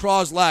return for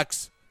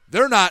Cros-Lex.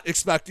 They're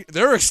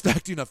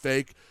expecting a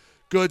fake.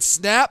 Good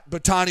snap.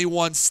 Batani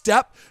one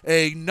step.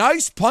 A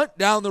nice punt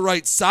down the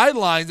right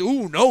sideline.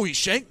 Ooh, no, he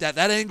shanked that.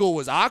 That angle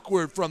was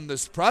awkward from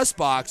this press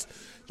box.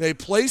 They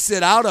place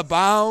it out of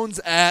bounds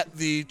at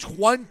the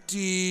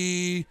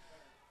 20.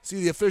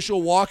 See the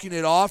official walking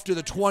it off to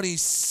the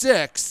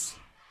 26.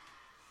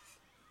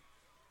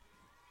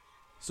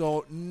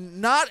 So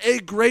not a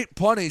great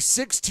punt, a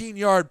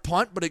 16-yard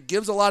punt, but it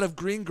gives a lot of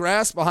green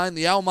grass behind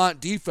the Almont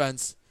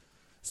defense.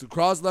 So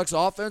Cros-Lex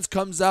offense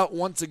comes out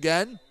once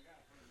again.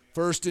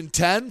 1st and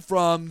 10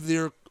 from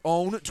their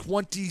own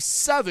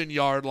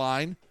 27-yard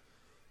line.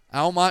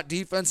 Almont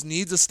defense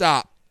needs a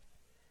stop.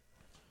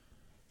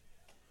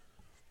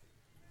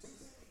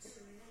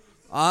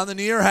 On the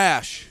near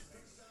hash.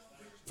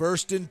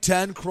 1st and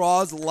 10,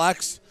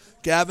 Cros-Lex.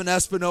 Gavin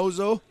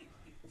Espinoza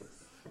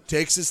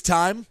takes his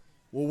time.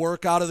 Will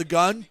work out of the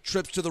gun.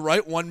 Trips to the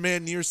right. One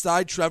man near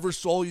side. Trevor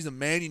Soule. He's a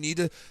man you need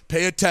to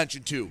pay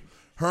attention to.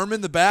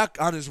 Herman the back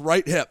on his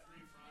right hip.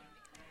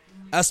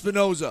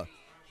 Espinoza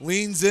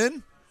leans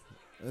in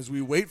as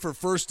we wait for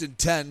 1st and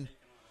 10.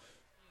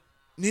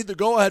 Need the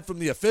go-ahead from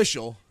the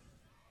official.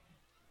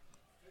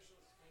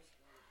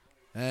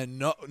 And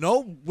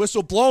no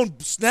whistle blown.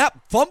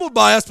 Snap fumbled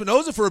by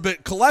Espinoza for a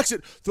bit. Collects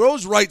it.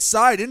 Throws right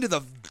side into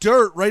the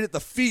dirt right at the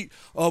feet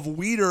of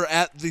Weeder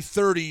at the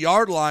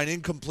 30-yard line.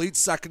 Incomplete.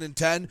 2nd and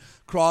 10.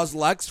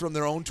 Cros-Lex from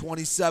their own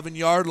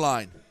 27-yard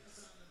line.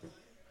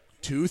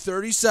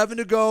 2:37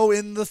 to go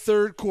in the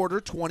third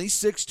quarter.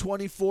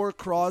 26-24.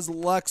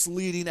 Cros-Lex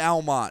leading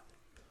Almont.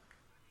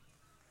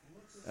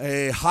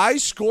 A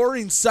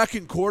high-scoring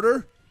second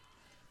quarter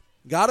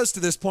got us to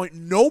this point.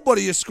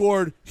 Nobody has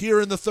scored here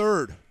in the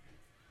third.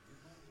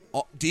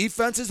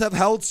 Defenses have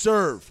held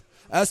serve.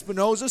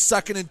 Espinoza,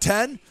 2nd and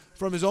 10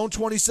 from his own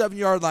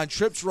 27-yard line.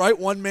 Trips right,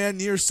 one man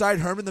near side.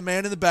 Herman, the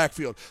man in the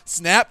backfield.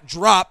 Snap,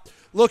 drop,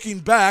 looking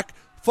back,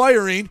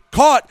 firing,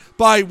 caught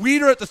by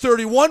Weeder at the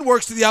 31,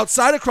 works to the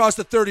outside across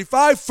the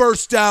 35,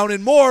 1st down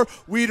and more.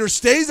 Weeder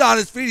stays on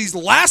his feet. He's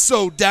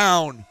lassoed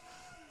down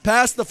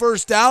past the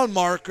first down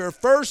marker.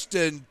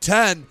 1st and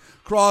 10.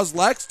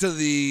 Cros-Lex to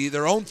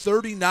their own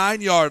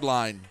 39-yard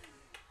line.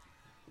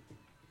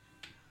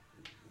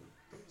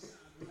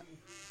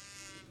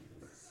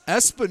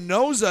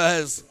 Espinoza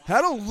has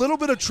had a little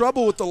bit of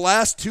trouble with the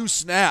last 2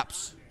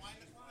 snaps.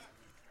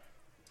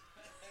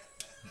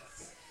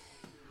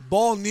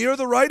 Ball near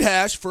the right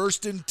hash,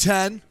 1st and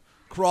 10,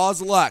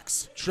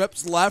 Cros-Lex.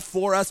 Trips left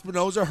for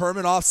Espinoza.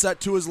 Herman offset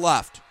to his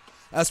left.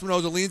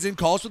 Espinoza leans in,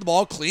 calls for the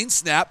ball, clean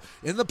snap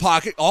in the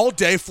pocket all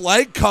day.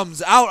 Flag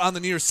comes out on the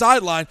near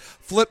sideline.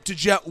 Flip to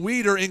Jet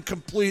Weeder,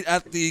 incomplete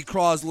at the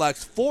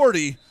Cros-Lex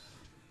 40.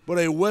 But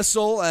a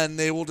whistle, and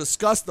they will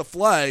discuss the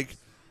flag.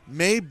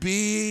 May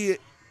be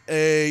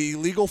a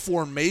illegal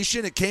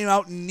formation. It came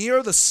out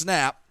near the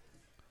snap.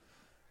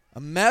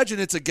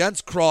 Imagine it's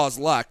against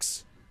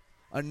Cros-Lex.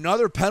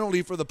 Another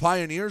penalty for the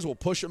Pioneers will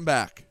push them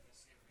back.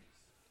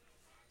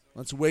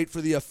 Let's wait for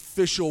the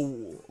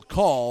official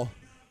call.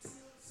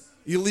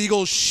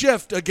 Illegal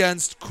shift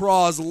against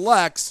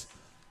Cros-Lex.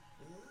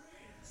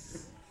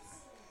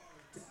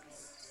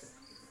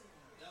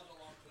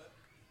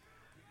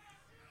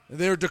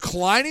 They're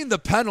declining the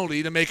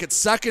penalty to make it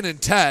 2nd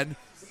and 10.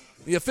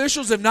 The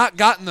officials have not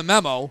gotten the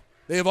memo.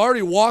 They have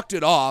already walked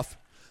it off.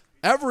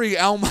 Every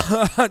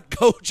Almont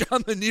coach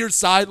on the near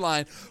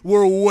sideline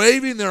were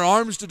waving their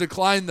arms to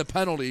decline the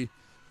penalty.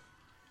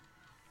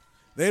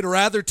 They'd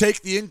rather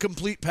take the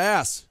incomplete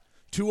pass.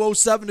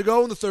 2:07 to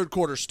go in the third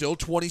quarter. Still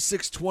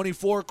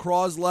 26-24.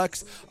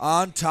 Cros-Lex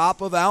on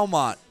top of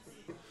Almont.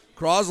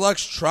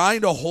 Cros-Lex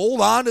trying to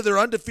hold on to their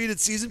undefeated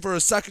season for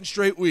a 2nd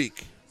straight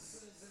week.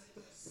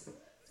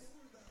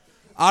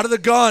 Out of the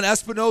gun,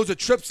 Espinoza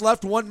trips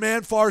left, 1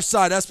 man far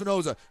side.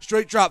 Espinoza,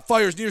 straight drop,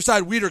 fires near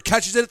side. Weeder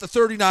catches it at the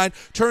 39,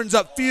 turns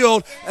up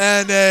field,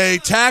 and a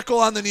tackle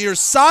on the near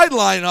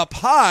sideline up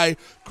high.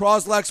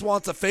 Cros-Lex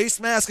wants a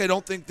face mask. I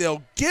don't think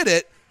they'll get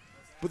it,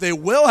 but they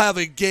will have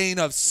a gain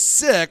of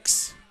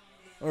 6,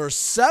 or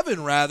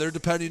 7 rather,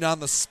 depending on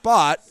the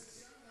spot.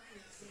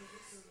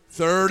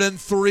 3rd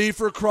and 3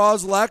 for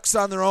Cros-Lex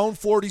on their own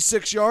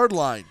 46-yard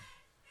line.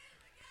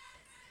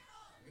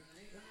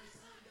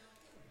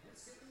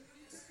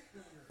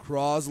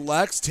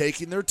 Cros-Lex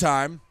taking their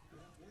time.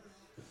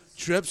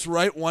 Trips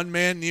right, 1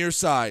 man near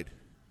side.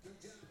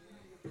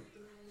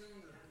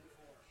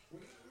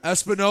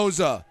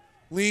 Espinoza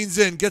leans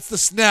in, gets the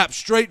snap,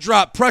 straight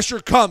drop, pressure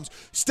comes,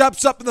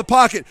 steps up in the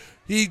pocket.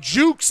 He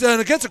jukes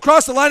and it gets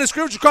across the line of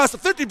scrimmage, across the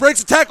 50,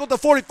 breaks a tackle at the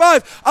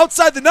 45,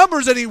 outside the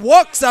numbers, and he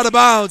walks out of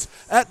bounds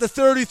at the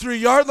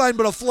 33-yard line,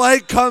 but a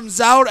flag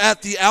comes out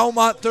at the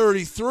Almont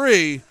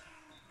 33.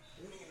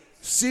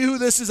 See who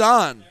this is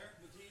on.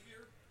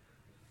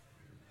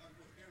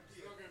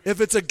 If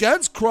it's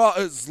against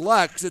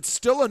Cros-Lex, it's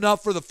still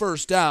enough for the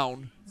first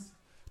down,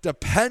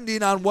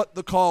 depending on what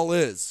the call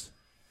is.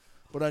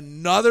 But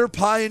another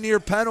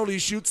Pioneer penalty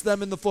shoots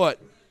them in the foot.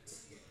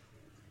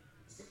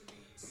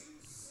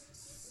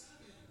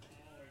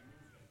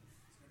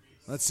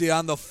 Let's see,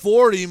 on the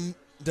 40,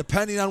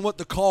 depending on what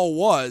the call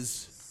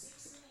was,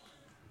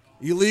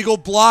 illegal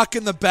block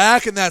in the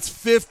back, and that's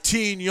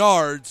 15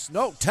 yards.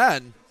 No,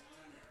 10.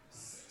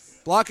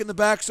 Block in the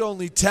back's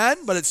only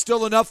 10, but it's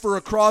still enough for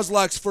a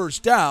Cros-Lex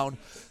first down.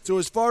 So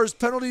as far as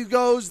penalty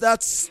goes,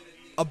 that's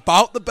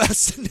about the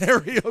best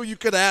scenario you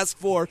could ask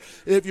for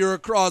if you're a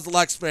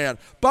Cros-Lex fan.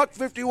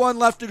 $1:51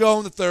 left to go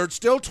in the third.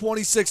 Still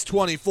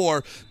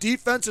 26-24.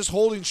 Defense is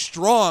holding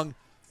strong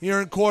here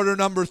in quarter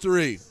number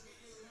 3.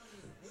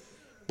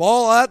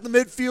 Ball at the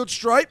midfield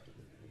stripe.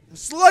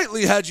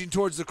 Slightly hedging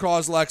towards the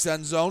Cros-Lex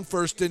end zone.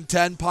 1st and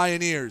 10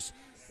 Pioneers.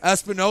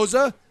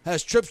 Espinoza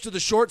has trips to the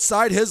short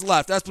side, his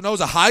left.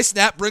 Espinoza, high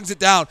snap, brings it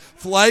down.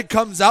 Flag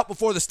comes out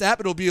before the snap.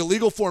 It'll be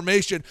illegal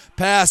formation.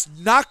 Pass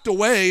knocked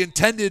away,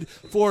 intended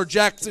for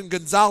Jackson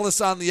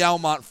Gonzalez on the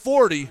Almont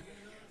 40.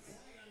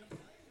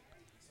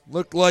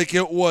 Looked like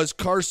it was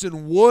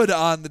Carson Wood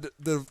on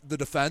the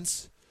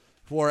defense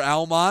for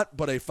Almont,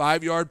 but a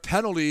 5-yard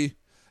penalty,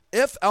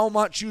 if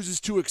Almont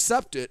chooses to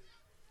accept it,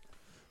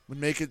 would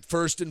make it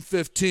 1st and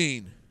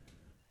 15.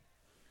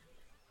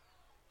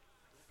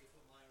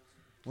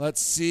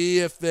 Let's see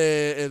if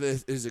it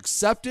is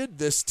accepted.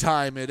 This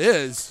time it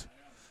is.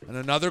 And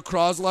another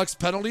Cros-Lex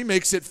penalty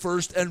makes it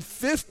 1st and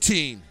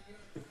 15.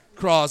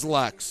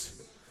 Cros-Lex.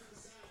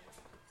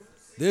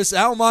 This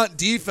Almont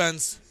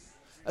defense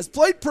has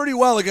played pretty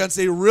well against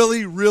a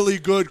really, really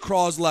good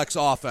Cros-Lex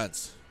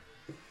offense.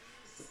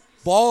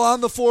 Ball on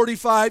the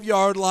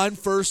 45-yard line,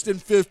 1st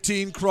and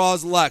 15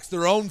 Cros-Lex,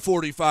 their own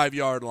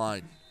 45-yard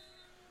line.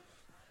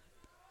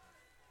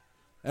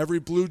 Every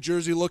blue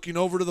jersey looking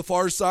over to the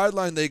far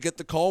sideline. They get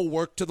the call,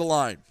 work to the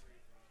line.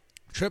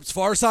 Trips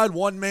far side,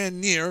 1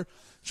 man near.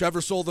 Trevor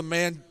Soule, the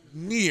man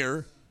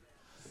near.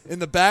 In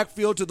the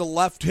backfield to the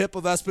left hip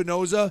of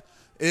Espinoza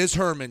is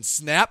Herman.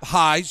 Snap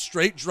high,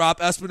 straight drop.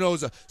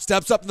 Espinoza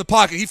steps up in the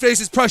pocket. He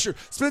faces pressure.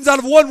 Spins out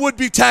of one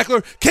would-be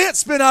tackler. Can't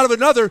spin out of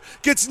another.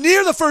 Gets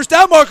near the first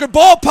down marker.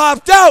 Ball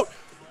popped out.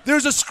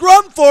 There's a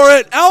scrum for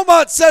it.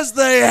 Almont says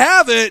they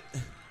have it.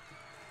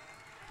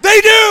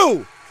 They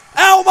do!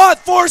 Almont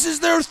forces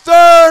their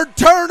third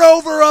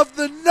turnover of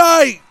the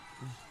night.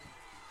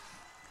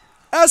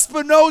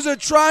 Espinoza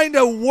trying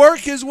to work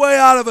his way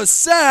out of a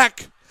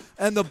sack,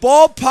 and the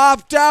ball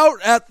popped out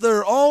at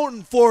their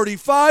own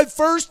 45.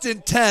 1st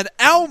and 10.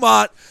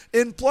 Almont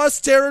in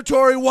plus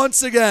territory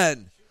once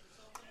again.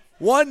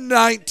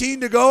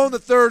 1:19 to go in the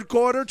third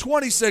quarter.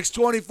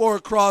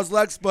 26-24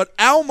 Cros-Lex, but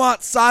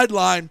Almont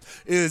sideline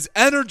is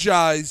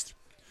energized,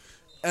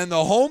 and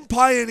the home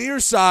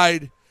Pioneer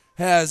side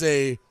has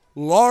a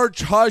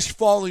large hush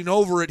falling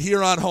over it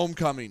here on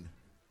homecoming.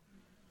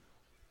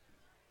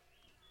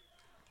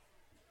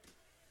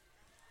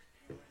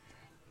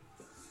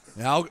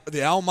 Now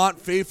the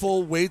Almont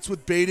faithful waits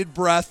with bated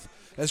breath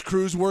as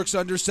Cruz works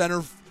under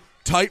center.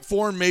 Tight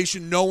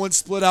formation, no one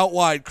split out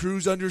wide.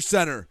 Cruz under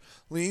center.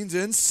 Leans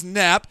in,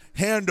 snap,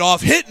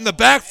 handoff, hit in the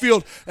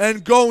backfield,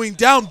 and going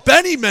down.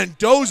 Benny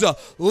Mendoza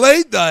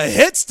laid the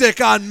hit stick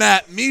on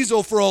Matt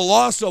Measle for a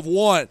loss of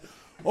 1.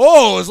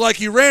 Oh, it was like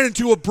he ran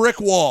into a brick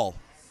wall.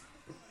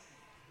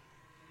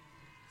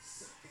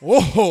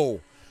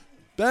 Whoa.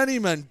 Benny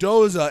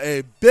Mendoza,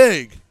 a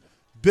big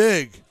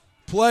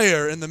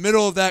player in the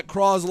middle of that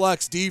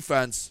Cros-Lex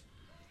defense.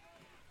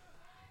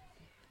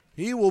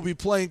 He will be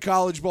playing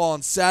college ball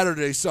on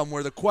Saturday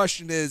somewhere. The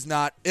question is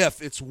not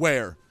if, it's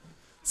where.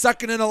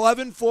 2nd and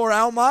 11 for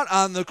Almont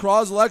on the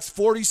Cros-Lex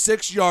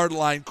 46-yard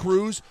line.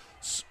 Cruz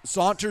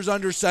saunters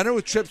under center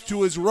with trips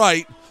to his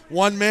right.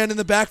 One man in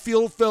the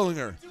backfield,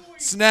 Fillinger.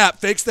 Snap,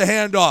 fakes the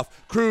handoff.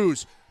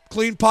 Cruz,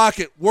 clean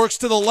pocket, works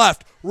to the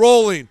left.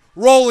 Rolling,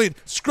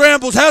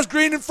 scrambles, has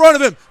Green in front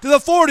of him. To the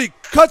 40,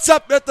 cuts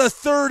up at the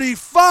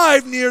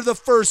 35 near the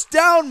first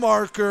down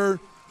marker.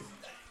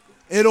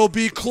 It'll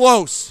be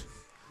close.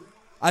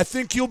 I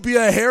think he'll be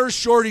a hair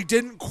short. He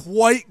didn't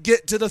quite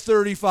get to the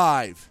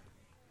 35.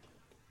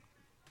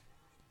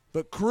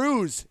 But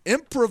Cruz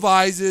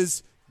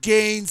improvises,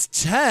 gains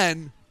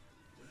 10.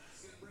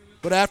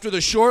 But after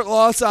the short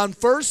loss on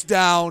first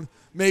down,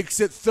 makes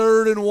it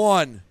 3rd and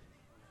 1.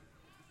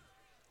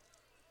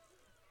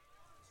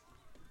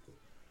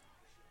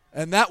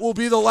 And that will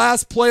be the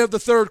last play of the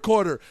third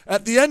quarter.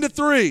 At the end of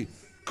 3,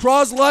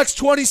 Cros-Lex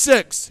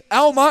 26,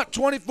 Almont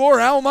 24,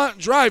 Almont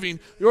driving.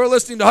 You're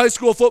listening to High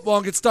School Football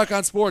and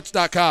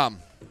GetStuckOnSports.com.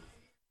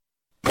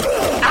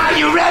 Are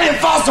you ready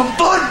for some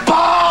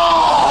football?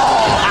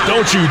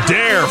 Don't you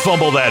dare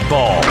fumble that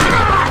ball.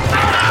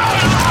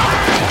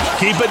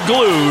 Keep it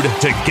glued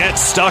to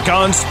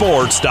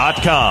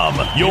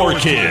GetStuckOnSports.com. Your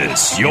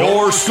kids,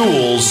 your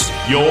schools,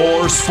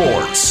 your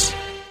sports.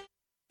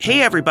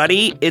 Hey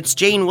everybody, it's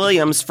Jane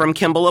Williams from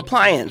Kimball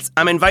Appliance.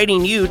 I'm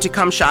inviting you to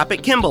come shop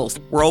at Kimball's.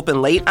 We're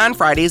open late on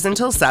Fridays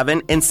until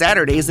 7 and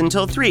Saturdays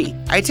until 3.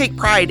 I take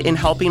pride in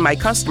helping my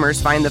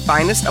customers find the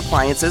finest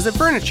appliances and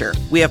furniture.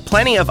 We have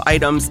plenty of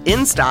items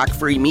in stock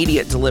for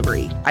immediate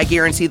delivery. I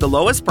guarantee the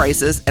lowest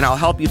prices and I'll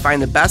help you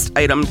find the best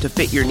item to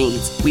fit your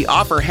needs. We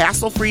offer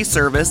hassle-free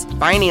service,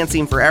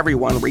 financing for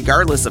everyone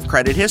regardless of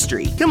credit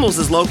history. Kimball's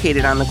is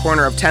located on the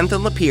corner of 10th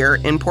and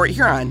Lapeer in Port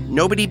Huron.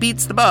 Nobody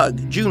beats the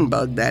bug,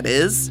 Junebug that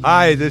is.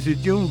 Hi, this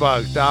is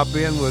Junebug. Stop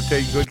in, we'll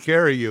take good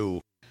care of you.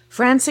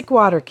 Frantic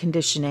Water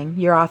Conditioning,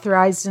 your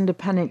authorized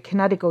independent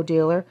Connecticut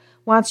dealer,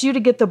 wants you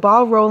to get the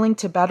ball rolling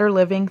to better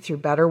living through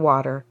better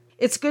water.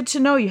 It's good to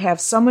know you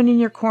have someone in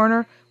your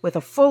corner with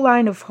a full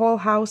line of whole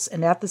house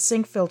and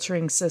at-the-sink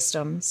filtering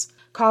systems.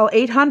 Call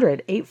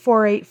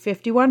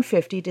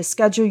 800-848-5150 to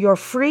schedule your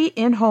free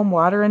in-home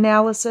water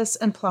analysis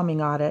and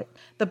plumbing audit.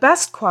 The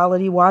best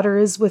quality water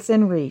is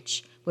within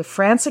reach with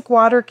Frantic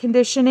Water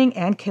Conditioning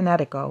and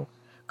Connecticut.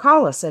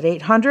 Call us at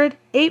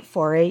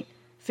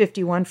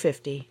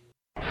 800-848-5150.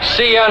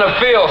 See you on the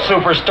field,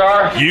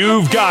 superstar.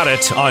 You've got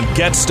it on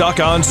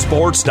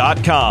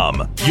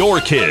GetStuckOnSports.com. Your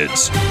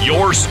kids,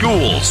 your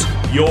schools,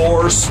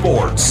 your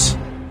sports.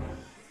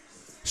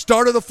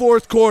 Start of the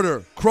fourth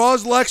quarter.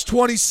 Cros-Lex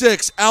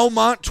 26,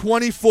 Almont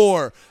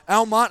 24.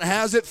 Almont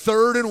has it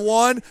 3rd and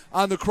 1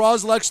 on the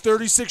Cros-Lex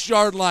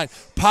 36-yard line.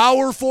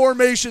 Power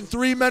formation,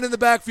 3 men in the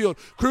backfield.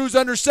 Cruz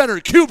under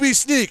center, QB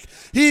sneak.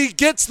 He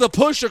gets the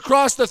push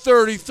across the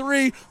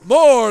 33.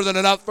 More than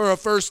enough for a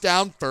first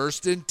down.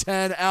 1st and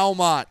 10,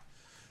 Almont.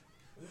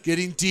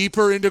 Getting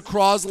deeper into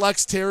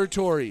Cros-Lex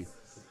territory.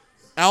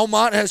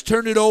 Almont has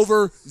turned it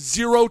over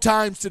 0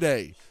 times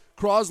today.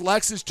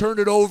 Cros-Lex has turned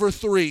it over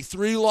 3.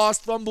 3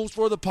 lost fumbles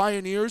for the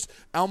Pioneers.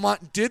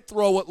 Almont did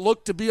throw what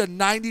looked to be a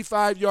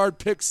 95-yard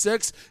pick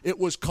six. It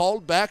was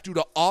called back due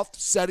to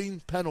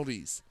offsetting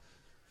penalties.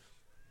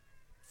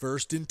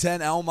 1st and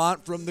 10,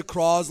 Almont from the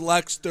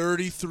Cros-Lex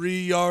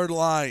 33-yard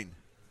line.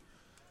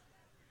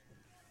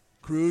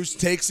 Cruz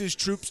takes his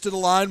troops to the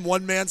line.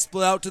 1 man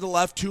split out to the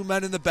left. 2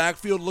 men in the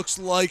backfield. Looks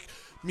like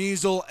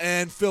Measle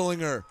and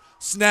Fillinger.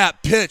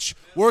 Snap, pitch,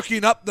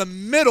 working up the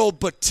middle.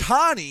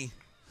 Batani.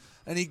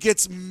 And he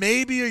gets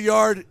maybe a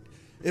yard.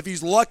 If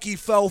he's lucky,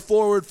 fell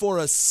forward for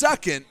a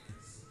second.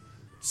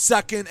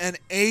 2nd and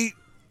 8,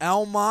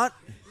 Almont.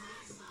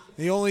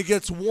 He only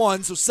gets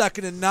 1, so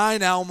 2nd and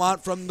 9,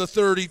 Almont from the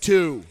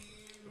 32.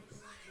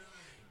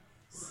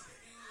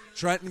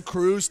 Trenton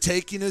Cruz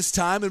taking his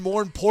time, and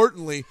more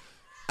importantly,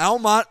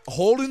 Almont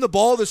holding the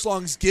ball this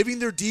long is giving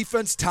their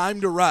defense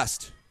time to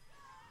rest.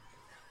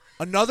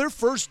 Another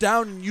first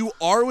down, and you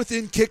are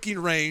within kicking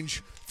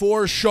range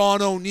for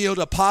Sean O'Neill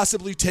to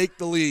possibly take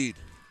the lead.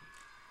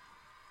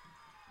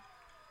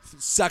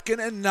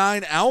 2nd and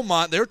 9,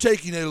 Almont. They're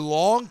taking a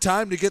long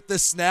time to get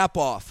this snap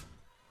off.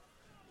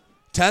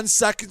 10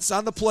 seconds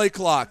on the play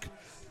clock.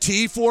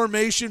 T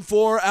formation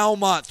for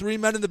Almont. 3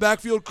 men in the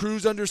backfield,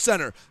 Cruz under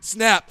center.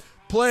 Snap,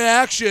 play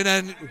action,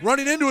 and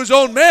running into his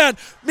own man.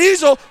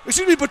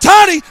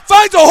 Batani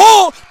finds a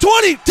hole.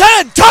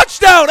 20-10,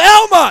 touchdown,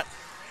 Almont.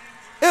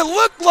 It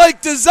looked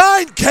like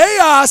designed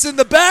chaos in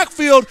the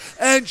backfield,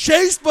 and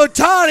Chase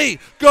Batani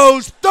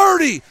goes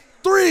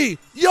 33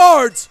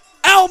 yards.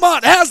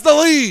 Almont has the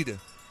lead.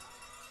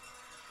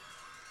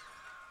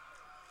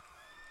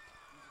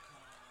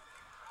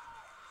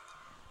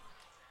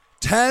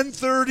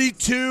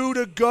 $10:32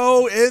 to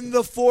go in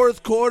the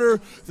fourth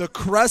quarter. The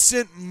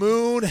crescent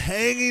moon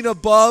hanging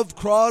above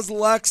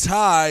Cros-Lex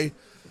High.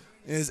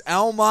 Is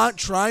Almont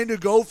trying to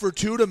go for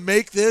 2 to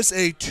make this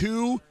make it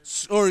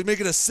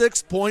a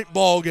 6-point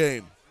ball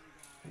game?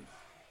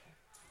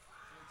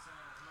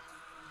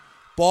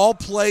 Ball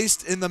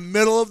placed in the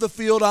middle of the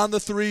field on the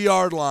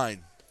 3-yard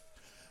line.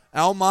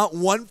 Almont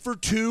 1 for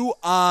 2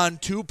 on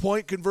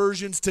 2-point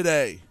conversions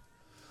today.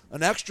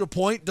 An extra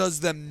point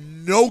does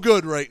them no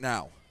good right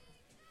now.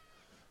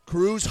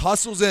 Cruz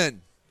hustles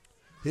in.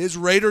 His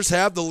Raiders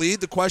have the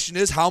lead. The question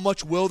is, how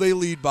much will they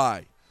lead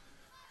by?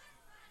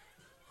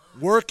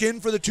 Work in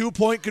for the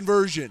 2-point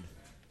conversion.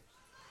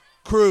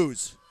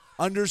 Cruz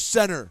under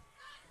center.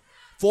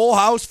 Full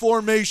house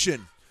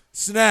formation.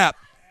 Snap.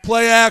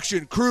 Play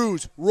action.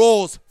 Cruz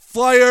rolls.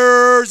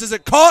 Fires. Is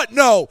it caught?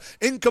 No.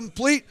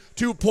 Incomplete.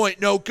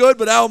 2-point. No good,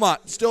 but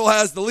Almont still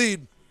has the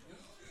lead.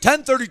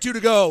 10:32 to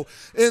go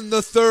in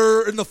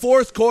the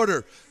fourth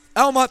quarter.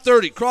 Almont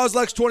 30,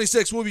 Cros-Lex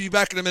 26. We'll be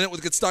back in a minute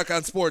with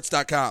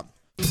GetStuckOnSports.com.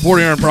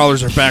 Port Huron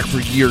Prowlers are back for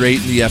year 8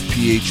 in the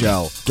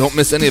FPHL. Don't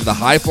miss any of the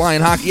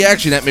high-flying hockey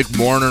action at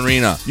McMorran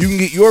Arena. You can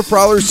get your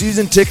Prowlers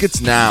season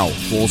tickets now.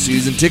 Full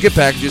season ticket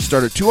packages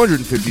start at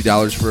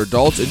 $250 for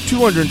adults and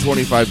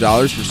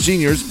 $225 for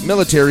seniors,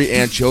 military,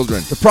 and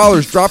children. The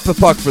Prowlers drop the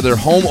puck for their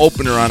home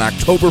opener on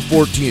October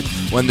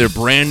 14th when their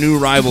brand new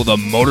rival, the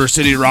Motor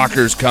City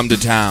Rockers, come to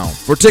town.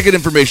 For ticket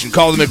information,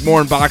 call the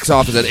McMorran box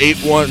office at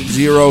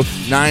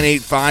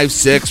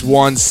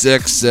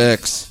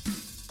 810-985-6166.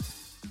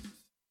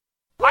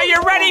 Are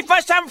you ready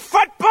for some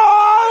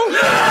football?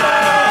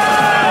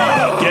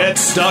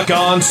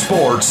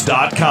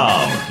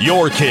 GetStuckOnSports.com.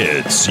 Your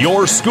kids,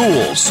 your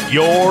schools,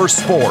 your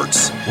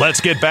sports.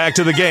 Let's get back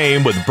to the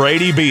game with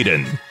Brady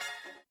Beaton.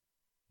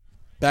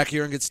 Back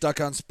here and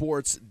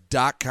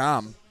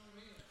GetStuckOnSports.com.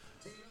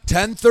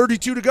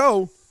 10:32 to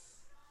go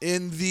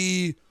in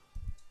the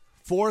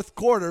fourth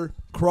quarter.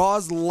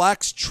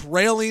 Cros-Lex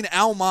trailing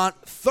Almont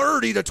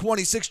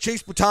 30-26.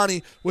 Chase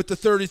Batani with the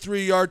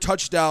 33-yard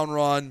touchdown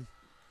run.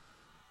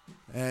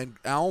 And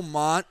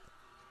Almont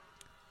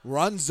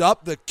runs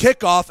up the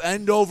kickoff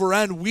end over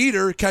end.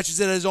 Weeder catches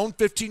it at his own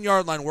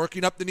 15-yard line,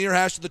 working up the near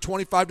hash to the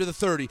 25 to the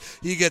 30.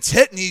 He gets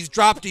hit, and he's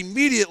dropped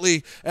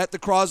immediately at the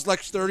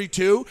Cros-Lex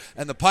 32.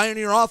 And the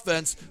Pioneer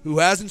offense, who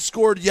hasn't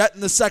scored yet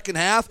in the second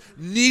half,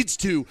 needs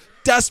to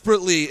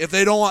desperately, if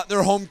they don't want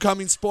their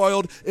homecoming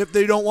spoiled, if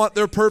they don't want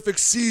their perfect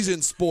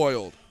season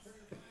spoiled.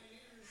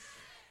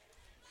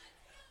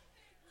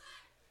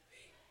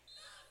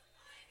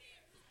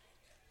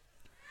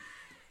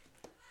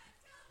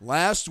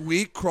 Last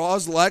week,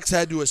 Cros-Lex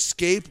had to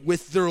escape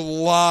with their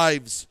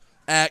lives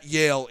at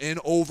Yale in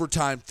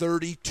overtime,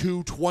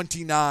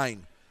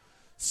 32-29.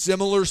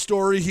 Similar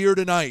story here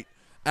tonight.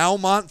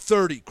 Almont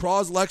 30,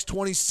 Cros-Lex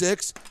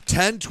 26,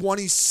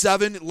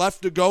 10:27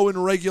 left to go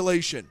in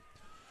regulation.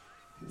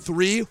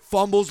 3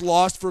 fumbles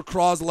lost for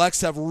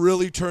Cros-Lex have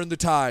really turned the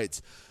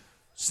tides.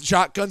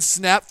 Shotgun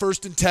snap,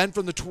 1st and 10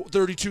 from the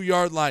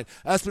 32-yard line.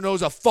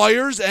 Espinoza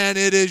fires, and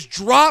it is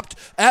dropped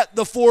at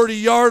the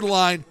 40-yard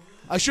line.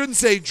 I shouldn't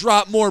say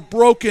drop, more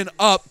broken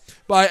up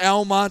by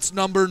Almont's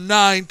number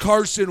 9,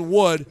 Carson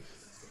Wood.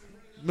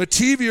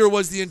 Mativier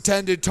was the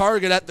intended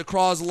target at the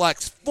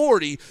Cros-Lex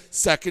 40.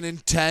 2nd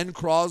and 10,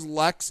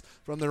 Cros-Lex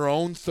from their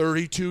own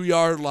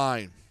 32-yard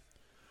line.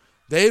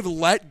 They've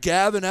let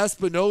Gavin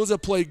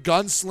Espinoza play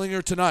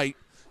gunslinger tonight.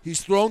 He's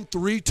thrown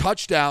 3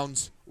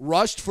 touchdowns,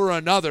 rushed for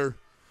another.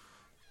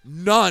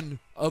 None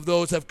of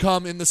those have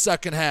come in the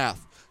second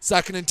half.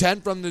 2nd and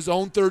 10 from his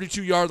own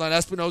 32-yard line.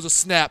 Espinoza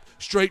snap,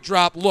 straight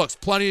drop, looks,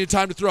 plenty of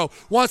time to throw.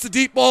 Wants the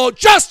deep ball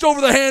just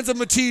over the hands of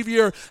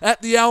Mativier at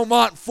the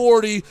Almont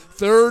 40.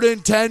 3rd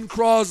and 10,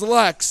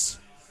 Cros-Lex.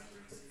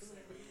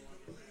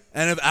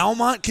 And if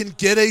Almont can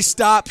get a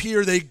stop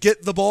here, they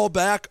get the ball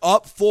back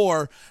up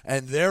 4,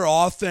 and their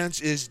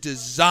offense is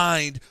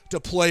designed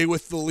to play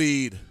with the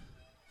lead.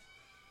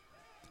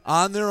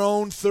 On their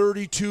own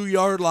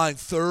 32-yard line,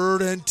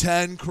 3rd and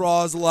 10,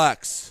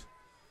 Cros-Lex.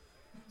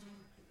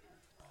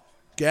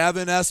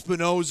 Gavin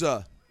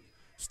Espinoza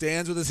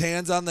stands with his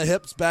hands on the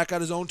hips, back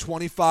at his own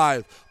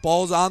 25.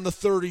 Ball's on the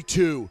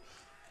 32.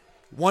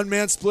 One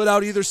man split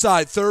out either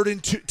side. 3rd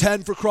and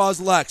 10 for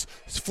Cros-Lex.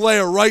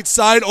 Flair right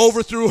side,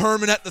 overthrew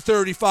Herman at the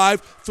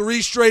 35.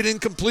 3 straight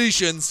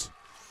incompletions.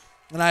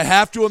 And I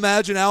have to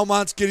imagine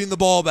Almont's getting the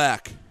ball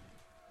back.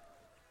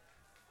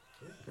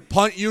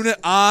 Punt unit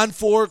on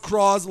for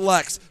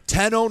Cros-Lex.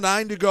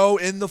 10:09 to go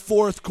in the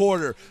fourth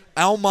quarter.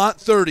 Almont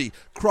 30,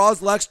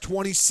 Cros-Lex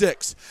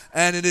 26.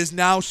 And it is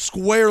now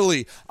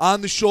squarely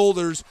on the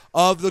shoulders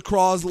of the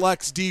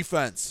Cros-Lex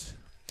defense.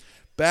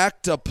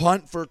 Back to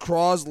punt for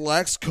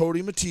Cros-Lex,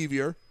 Cody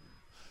Mativier.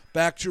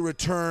 Back to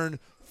return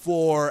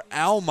for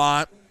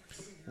Almont.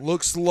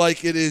 Looks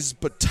like it is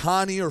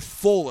Batani or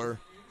Fuller.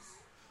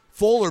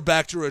 Fuller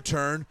back to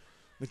return.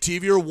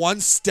 Mativier,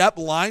 one-step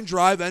line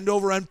drive,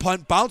 end-over-end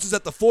punt, bounces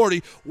at the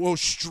 40,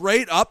 goes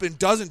straight up and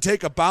doesn't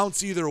take a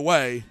bounce either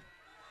way.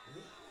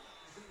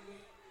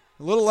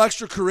 A little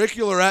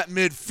extracurricular at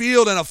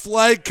midfield, and a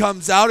flag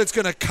comes out. It's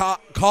going to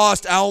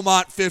cost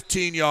Almont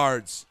 15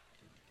 yards.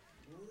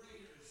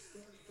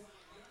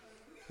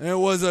 And it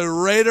was a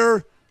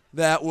Raider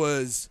that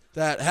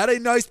had a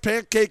nice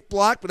pancake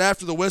block, but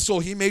after the whistle,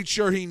 he made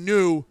sure he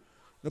knew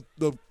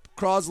the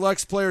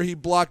Cros-Lex player he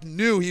blocked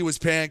knew he was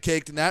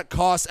pancaked, and that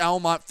cost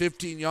Almont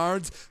 15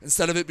 yards.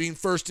 Instead of it being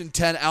 1st and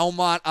 10,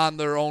 Almont on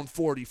their own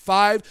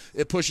 45,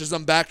 it pushes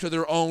them back to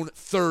their own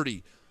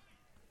 30.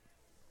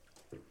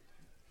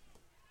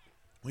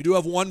 We do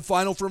have one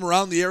final from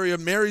around the area.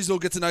 Marysville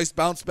gets a nice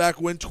bounce-back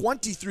win,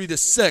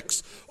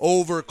 23-6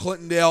 over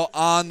Clintondale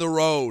on the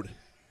road.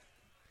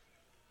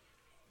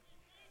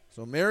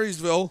 So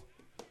Marysville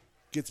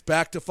gets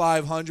back to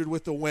 500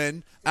 with the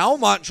win.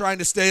 Almont trying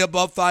to stay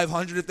above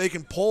 500 if they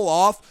can pull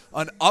off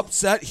an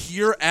upset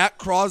here at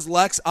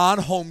Cros-Lex on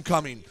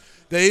homecoming.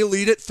 They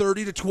lead it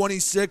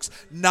 30-26,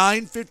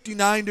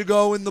 9:59 to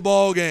go in the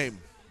ball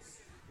game.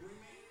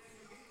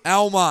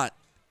 Almont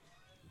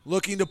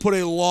looking to put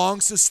a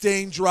long,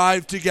 sustained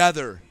drive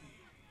together.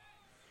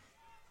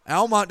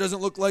 Almont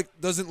doesn't look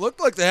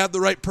like they have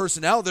the right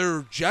personnel.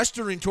 They're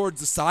gesturing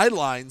towards the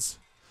sidelines.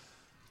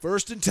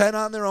 1st and 10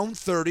 on their own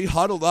 30,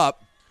 huddled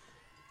up.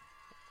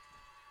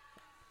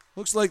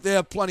 Looks like they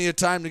have plenty of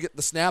time to get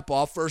the snap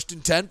off. 1st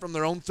and 10 from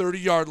their own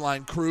 30-yard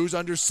line. Cruz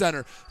under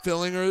center.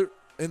 Fillinger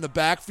in the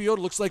backfield.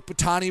 Looks like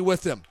Batani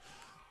with him.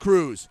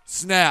 Cruz,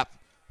 snap,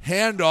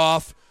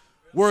 handoff.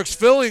 Works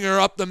Fillinger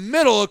up the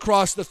middle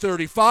across the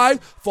 35.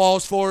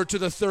 Falls forward to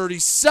the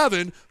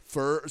 37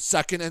 for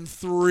 2nd and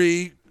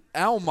 3,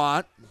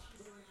 Almont.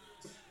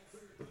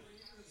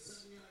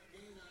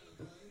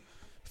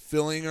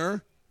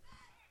 Fillinger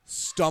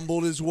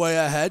stumbled his way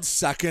ahead.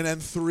 2nd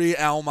and 3,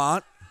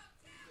 Almont.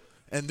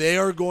 And they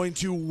are going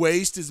to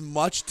waste as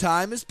much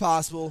time as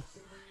possible.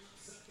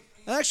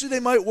 Actually, they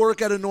might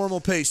work at a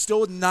normal pace. Still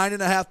with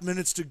 9.5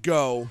 minutes to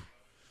go.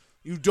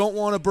 You don't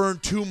want to burn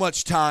too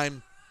much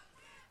time.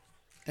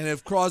 And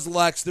if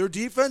Cros-Lex, their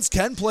defense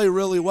can play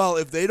really well.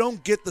 If they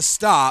don't get the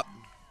stop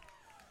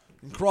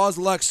and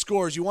Cros-Lex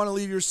scores, you want to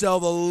leave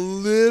yourself a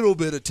little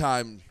bit of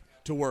time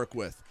to work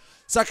with.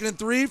 2nd and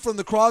 3 from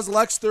the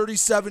Cros-Lex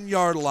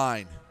 37-yard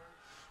line.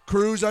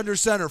 Cruz under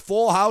center,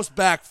 full house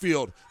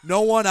backfield.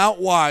 No one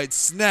out wide.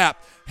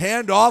 Snap.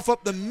 Hand off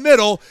up the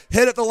middle.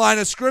 Hit at the line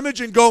of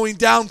scrimmage and going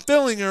down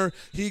Fillinger.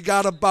 He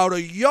got about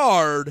a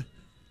yard.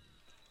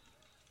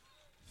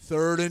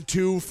 3rd and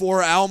 2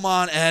 for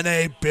Almont and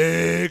a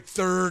big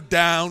 3rd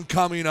down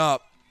coming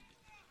up.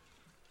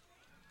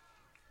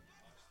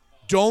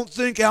 Don't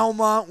think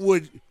Almont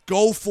would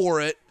go for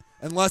it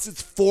unless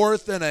it's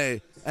 4th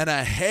and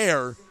a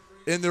hair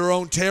in their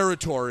own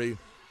territory.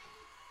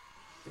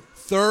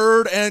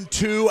 3rd and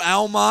 2,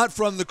 Almont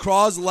from the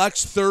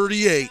Cros-Lex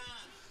 38.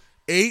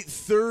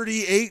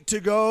 8:38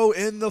 to go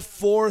in the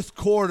fourth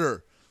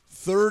quarter.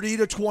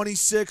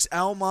 30-26,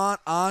 Almont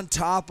on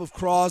top of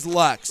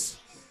Cros-Lex.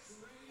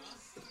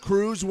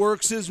 Cruz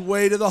works his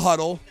way to the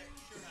huddle.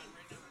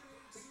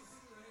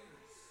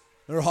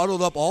 They're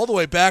huddled up all the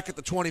way back at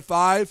the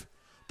 25.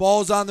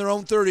 Ball's on their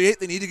own 38.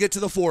 They need to get to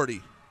the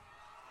 40.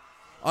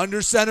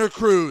 Under center,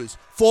 Cruz.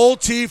 Full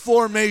T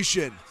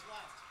formation.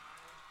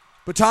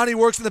 Batani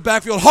works in the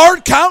backfield.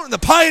 Hard count, and the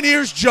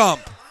Pioneers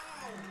jump.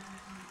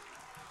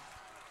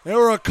 There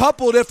were a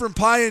couple different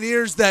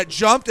Pioneers that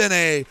jumped, and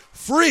a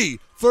free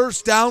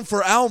first down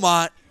for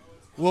Almont.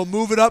 We'll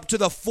move it up to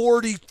the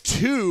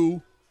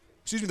 43.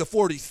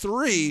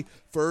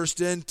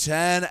 1st and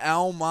 10,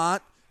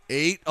 Almont.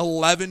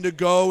 8:11 to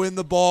go in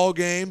the ball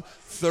game.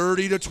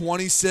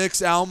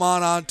 30-26,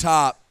 Almont on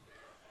top.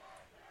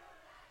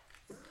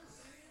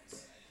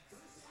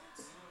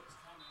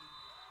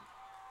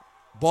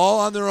 Ball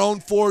on their own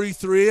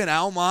 43, and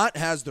Almont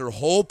has their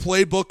whole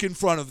playbook in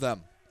front of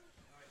them.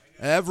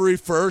 Every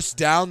first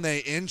down, they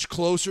inch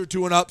closer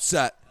to an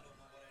upset.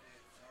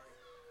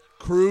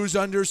 Cruz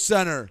under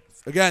center.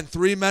 Again,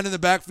 3 men in the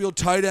backfield,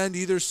 tight end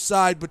either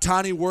side.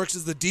 Batani works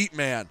as the deep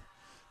man.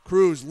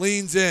 Cruz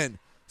leans in.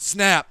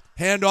 Snap.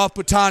 Hand off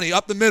Batani.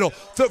 Up the middle.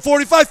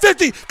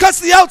 45-50. Cuts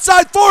the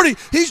outside 40.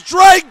 He's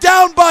dragged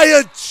down by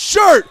a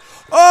shirt.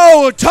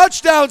 Oh, a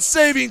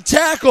touchdown-saving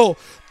tackle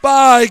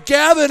by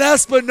Gavin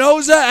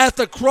Espinoza at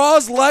the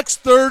Cros-Lex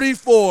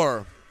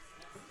 34.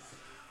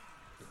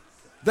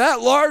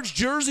 That large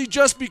jersey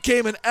just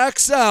became an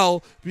XL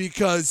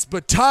because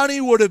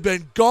Batani would have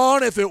been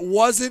gone if it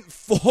wasn't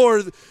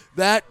for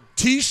that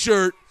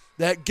T-shirt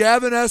that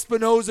Gavin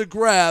Espinoza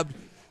grabbed.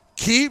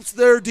 Keeps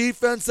their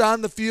defense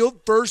on the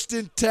field. 1st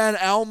and 10,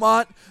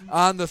 Almont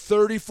on the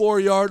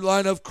 34-yard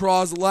line of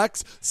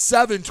Cros-Lex.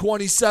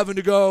 7:27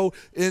 to go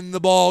in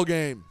the ball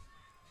game.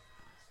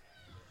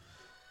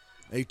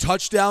 A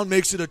touchdown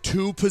makes it a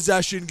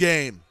 2-possession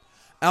game.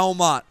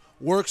 Almont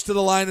works to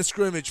the line of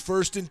scrimmage.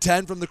 1st and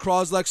 10 from the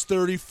Cros-Lex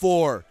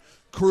 34.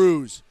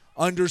 Cruz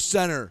under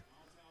center.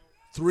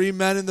 3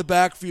 men in the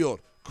backfield.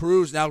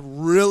 Cruz now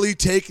really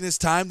taking his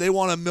time. They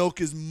want to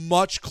milk as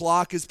much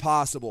clock as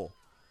possible.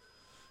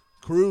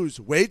 Cruz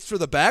waits for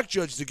the back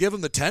judge to give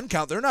him the 10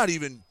 count. They're not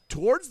even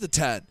towards the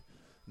 10.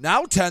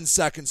 Now 10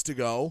 seconds to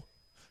go.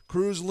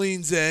 Cruz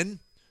leans in.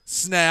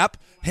 Snap.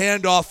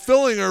 Handoff.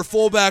 Fillinger,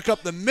 fullback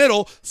up the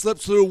middle.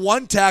 Slips through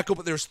 1 tackle,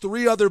 but there's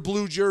 3 other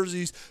blue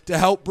jerseys to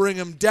help bring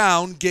him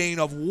down. Gain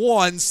of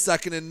 1.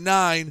 2nd and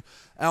 9.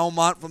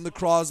 Almont from the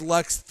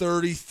Cros-Lex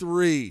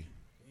 33.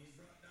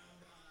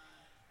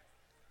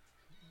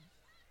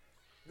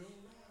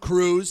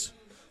 Cruz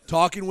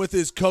talking with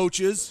his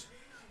coaches.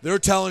 They're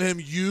telling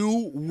him,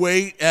 you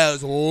wait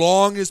as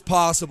long as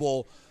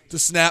possible to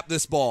snap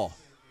this ball.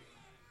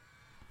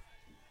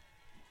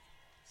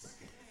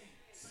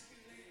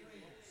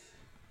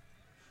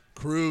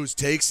 Cruz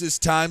takes his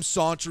time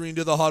sauntering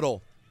to the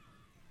huddle.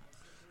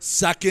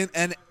 2nd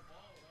and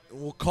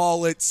we'll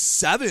call it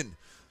 7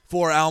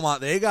 for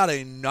Almont. They got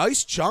a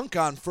nice chunk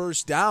on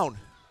 1st down.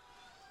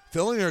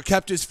 Fillinger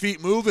kept his feet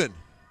moving.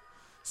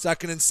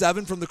 2nd and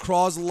 7 from the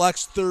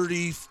Cros-Lex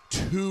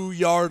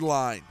 32-yard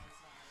line.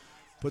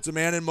 Puts a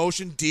man in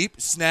motion, deep,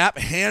 snap,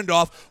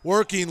 handoff,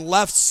 working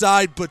left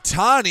side.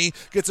 Batani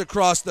gets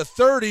across the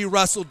 30,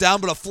 wrestled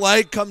down, but a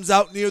flag comes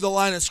out near the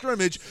line of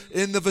scrimmage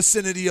in the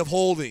vicinity of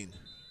holding.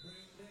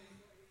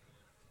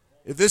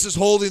 If this is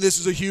holding, this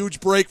is a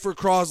huge break for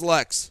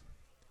Cros-Lex.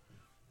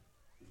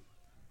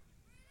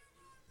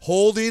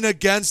 Holding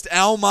against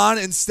Almont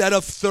instead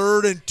of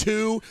 3rd and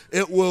 2,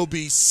 it will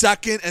be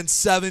 2nd and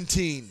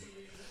 17.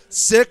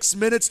 6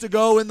 minutes to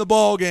go in the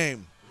ball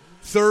game.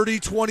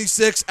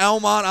 30-26,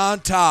 Almont on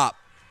top.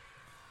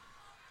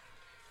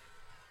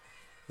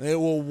 They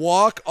will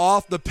walk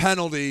off the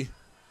penalty.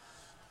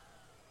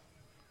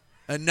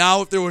 And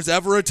now if there was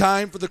ever a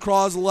time for the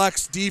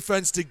Cros-Lex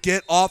defense to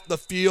get off the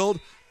field,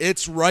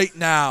 it's right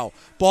now.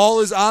 Ball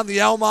is on the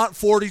Almont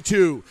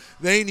 42.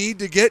 They need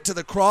to get to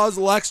the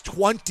Cros-Lex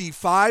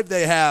 25.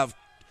 They have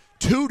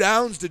 2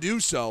 downs to do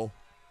so.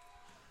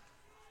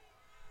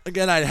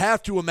 Again, I'd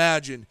have to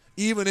imagine,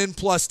 even in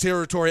plus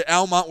territory,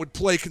 Almont would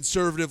play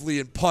conservatively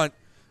and punt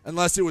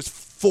unless it was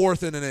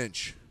 4th and an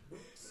inch.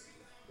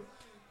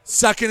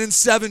 2nd and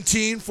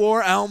 17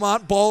 for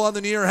Almont. Ball on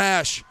the near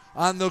hash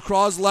on the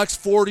Cros-Lex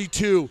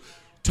 42.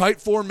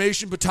 Tight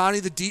formation,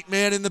 Batani, the deep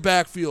man in the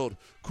backfield.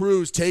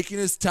 Cruz taking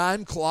his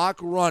time, clock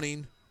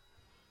running.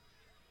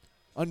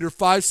 Under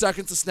 5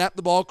 seconds to snap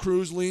the ball.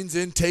 Cruz leans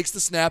in, takes the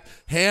snap,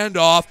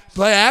 handoff,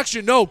 play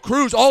action. No,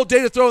 Cruz all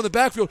day to throw in the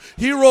backfield.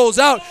 He rolls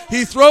out.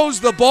 He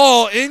throws the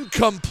ball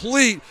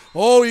incomplete.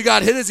 Oh, he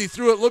got hit as he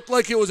threw it. Looked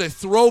like it was a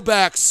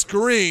throwback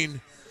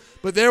screen.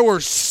 But there were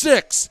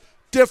 6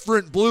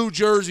 different blue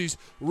jerseys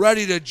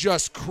ready to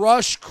just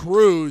crush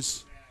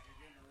Cruz.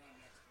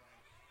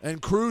 And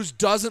Cruz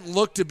doesn't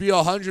look to be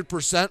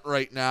 100%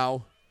 right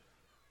now.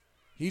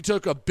 He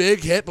took a big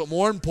hit, but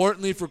more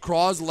importantly for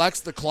Cros-Lex,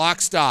 the clock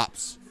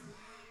stops.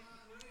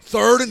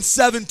 3rd and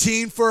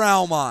 17 for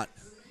Almont.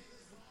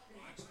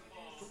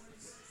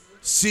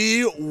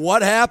 See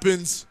what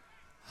happens,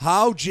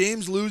 how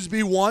James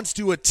Lusby wants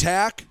to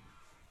attack.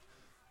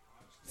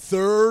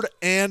 3rd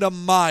and a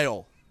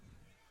mile.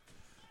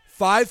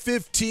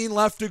 5:15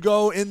 left to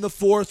go in the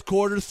 4th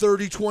quarter,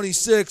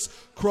 30-26.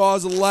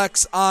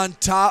 Cros-Lex on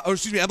top,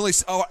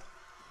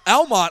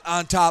 Almont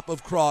on top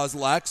of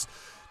Cros-Lex.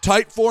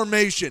 Tight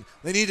formation.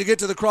 They need to get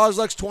to the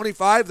Cros-Lex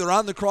 25. They're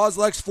on the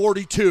Cros-Lex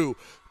 42.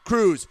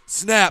 Cruz,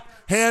 snap,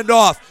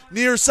 handoff,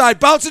 near side,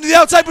 bouncing to the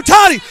outside.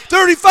 Batani,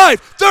 35,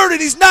 30,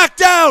 and he's knocked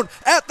down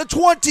at the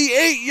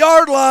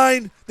 28-yard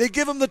line. They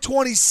give him the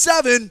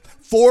 27.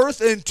 4th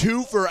and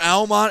 2 for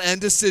Almont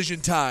and decision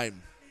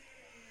time.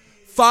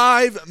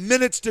 5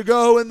 minutes to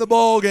go in the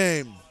ball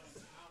game.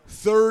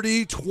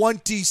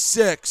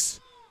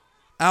 30-26.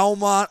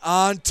 Almont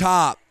on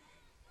top.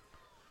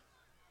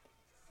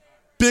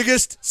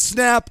 Biggest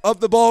snap of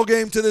the ball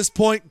game to this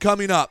point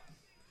coming up.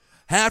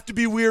 Have to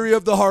be weary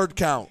of the hard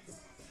count.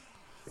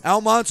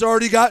 Almont's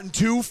already gotten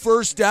 2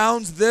 first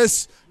downs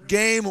this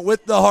game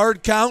with the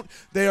hard count.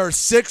 They are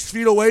 6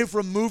 feet away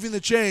from moving the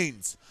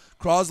chains.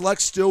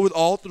 Cros-Lex still with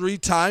all 3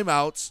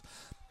 timeouts.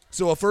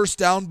 So a first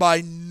down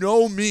by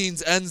no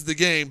means ends the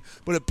game,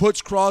 but it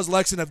puts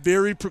Cros-Lex in a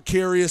very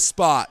precarious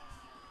spot.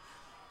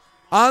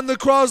 On the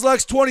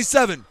Cros-Lex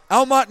 27,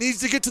 Almont needs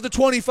to get to the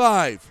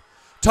 25.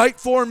 Tight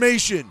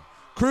formation.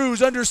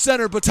 Cruz under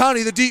center,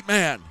 Batani the deep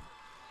man.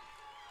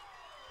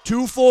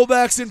 2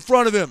 fullbacks in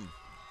front of him.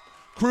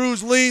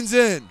 Cruz leans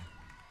in.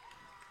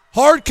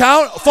 Hard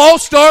count,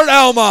 false start,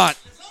 Almont.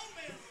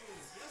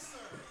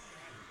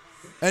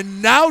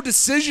 And now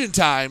decision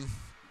time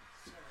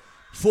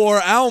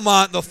for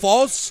Almont. The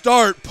false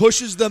start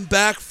pushes them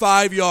back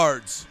 5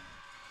 yards.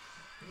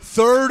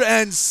 3rd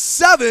and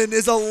 7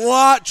 is a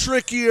lot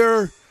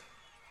trickier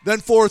than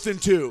 4th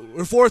and 2.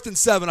 Or 4th and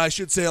 7, I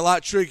should say, a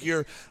lot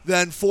trickier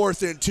than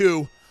 4th and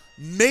 2.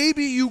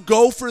 Maybe you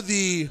go for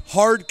the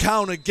hard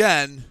count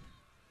again.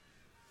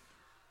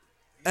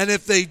 And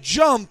if they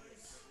jump,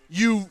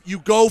 you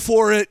go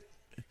for it.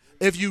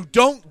 If you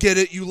don't get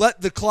it, you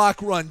let the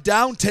clock run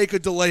down, take a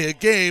delay of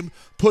game,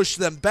 push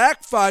them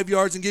back 5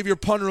 yards, and give your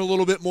punter a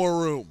little bit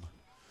more room.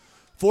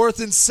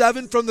 4th and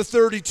 7 from the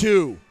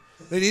 32.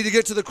 They need to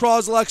get to the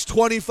Cros-Lex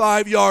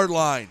 25-yard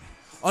line.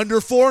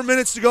 Under 4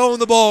 minutes to go in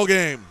the ball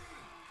game.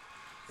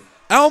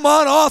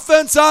 Almont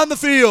offense on the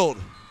field.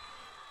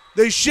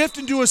 They shift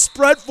into a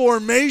spread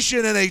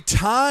formation and a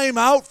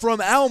timeout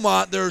from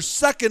Almont, their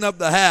second of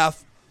the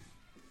half.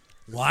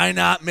 Why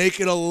not make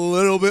it a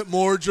little bit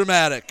more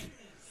dramatic?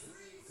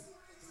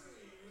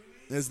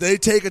 As they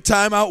take a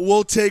timeout,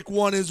 we'll take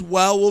one as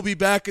well. We'll be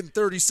back in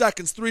 30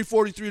 seconds.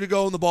 3:43 to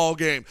go in the ball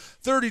game.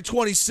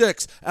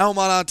 30-26.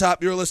 Almont on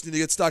top. You're listening to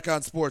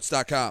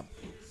GetStuckOnSports.com.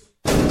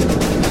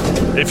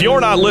 If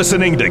you're not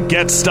listening to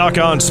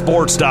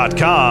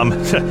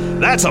GetStuckOnSports.com,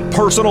 that's a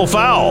personal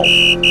foul.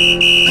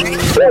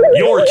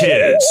 Your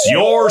kids,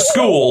 your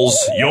schools,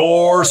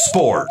 your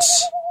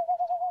sports.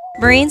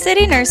 Marine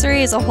City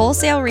Nursery is a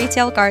wholesale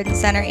retail garden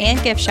center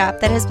and gift shop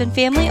that has been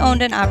family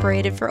owned and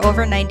operated for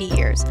over 90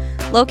 years.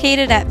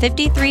 Located at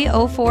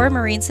 5304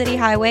 Marine City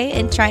Highway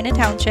in China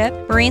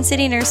Township, Marine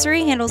City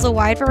Nursery handles a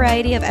wide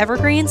variety of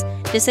evergreens,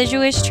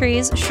 deciduous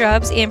trees,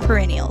 shrubs, and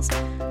perennials.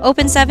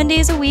 Open 7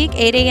 days a week,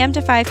 8 a.m.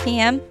 to 5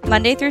 p.m.,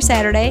 Monday through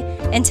Saturday,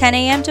 and 10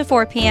 a.m. to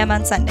 4 p.m.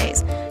 on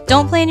Sundays.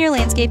 Don't plan your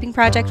landscaping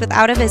project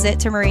without a visit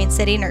to Marine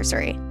City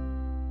Nursery.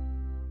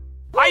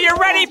 Are you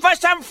ready for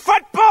some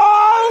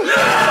football?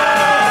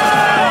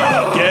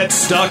 Yeah!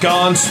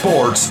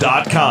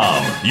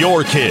 GetStuckOnSports.com.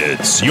 Your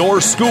kids,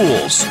 your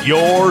schools,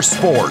 your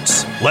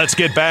sports. Let's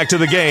get back to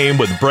the game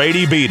with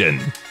Brady Beaton.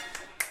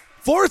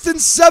 4th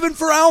and 7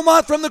 for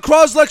Almont from the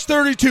Cros-Lex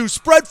 32.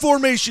 Spread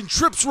formation,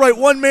 trips right,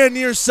 one man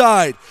near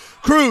side.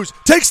 Cruz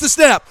takes the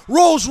snap,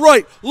 rolls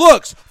right,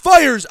 looks,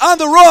 fires on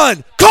the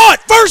run.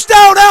 Caught! First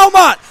down,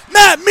 Almont!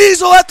 Matt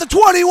Measle at the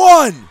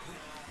 21.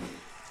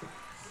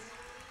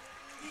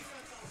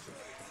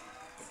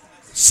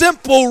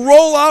 Simple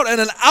rollout and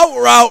an out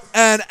route,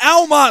 and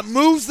Almont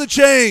moves the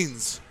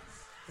chains.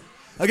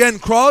 Again,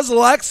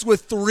 Cros-Lex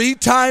with 3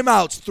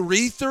 timeouts,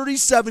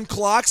 3:37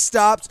 clock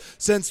stops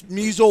since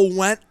Measle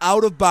went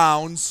out of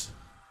bounds.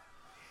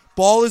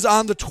 Ball is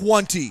on the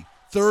 20,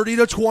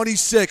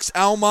 30-26,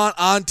 Almont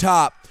on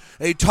top.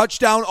 A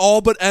touchdown all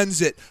but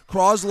ends it.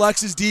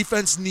 Cros-Lex's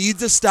defense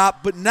needs a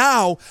stop, but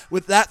now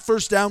with that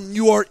first down,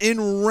 you are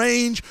in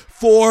range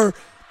for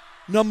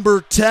number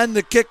 10,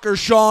 the kicker,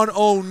 Sean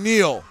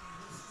O'Neill.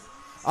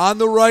 On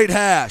the right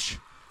hash.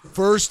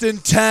 1st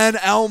and 10,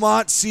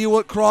 Almont. See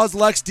what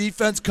Cros-Lex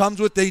defense comes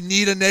with. They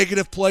need a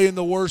negative play in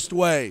the worst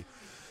way.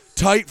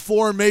 Tight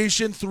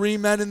formation, 3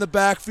 men in the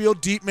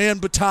backfield. Deep man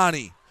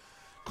Batani.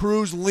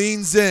 Cruz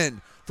leans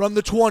in from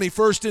the 20.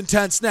 1st and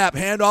 10, snap.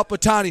 Hand off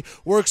Batani.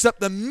 Works up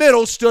the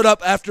middle. Stood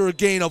up after a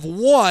gain of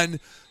 1.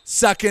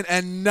 2nd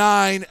and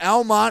 9.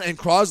 Almont and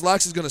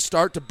Cros-Lex is going to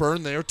start to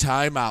burn their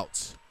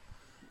timeouts.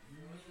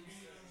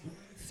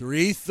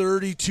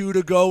 3:32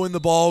 to go in the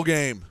ball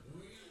game.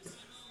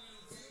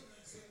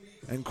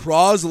 And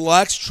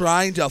Cros-Lex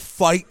trying to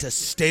fight to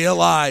stay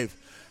alive.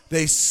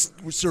 They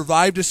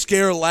survived a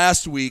scare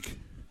last week.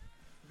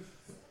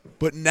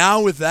 But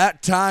now with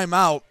that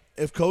timeout,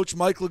 if Coach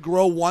Mike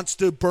LeGros wants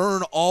to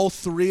burn all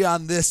 3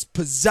 on this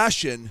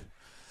possession,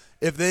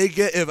 if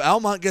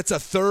Almont gets a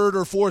 3rd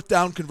or 4th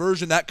down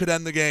conversion, that could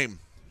end the game.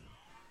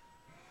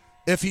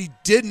 If he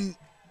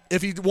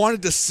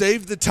wanted to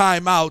save the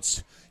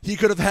timeouts, he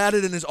could have had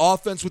it in his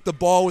offense with the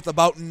ball with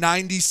about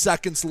 90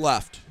 seconds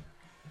left.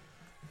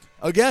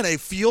 Again, a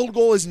field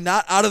goal is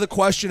not out of the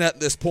question at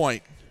this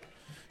point.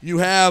 You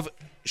have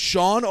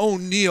Sean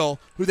O'Neill,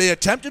 who they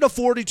attempted a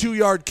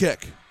 42-yard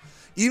kick.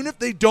 Even if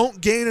they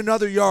don't gain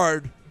another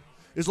yard,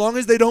 as long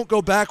as they don't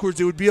go backwards,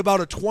 it would be about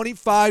a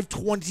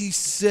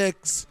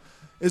 25-26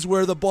 is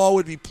where the ball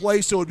would be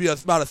placed, so it would be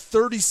about a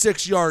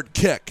 36-yard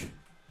kick.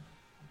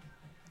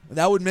 And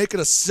that would make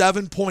it a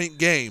 7-point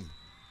game.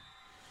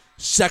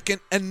 2nd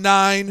and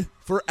 9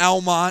 for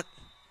Almont.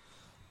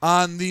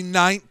 On the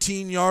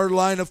 19-yard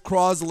line of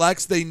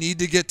Cros-Lex, they need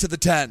to get to the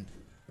 10.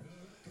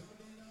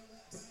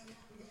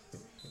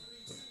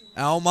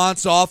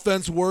 Almont's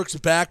offense works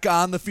back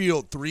on the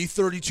field.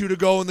 3:32 to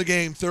go in the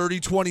game.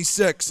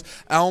 30-26.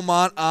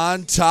 Almont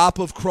on top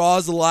of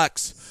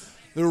Cros-Lex.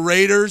 The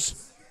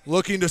Raiders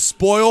looking to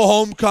spoil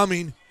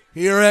homecoming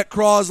here at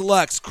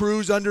Cros-Lex.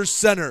 Cruz under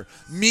center.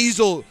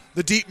 Measle,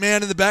 the deep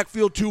man in the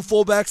backfield. 2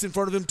 fullbacks in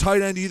front of him,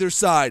 tight end either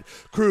side.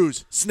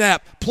 Cruz,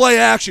 snap, play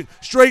action,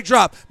 straight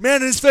drop.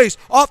 Man in his face,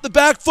 off the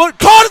back foot.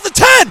 Caught at the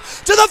 10,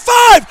 to the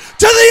 5,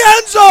 to the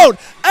end zone.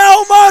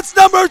 Almont's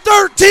number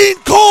 13,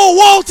 Cole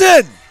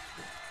Walton.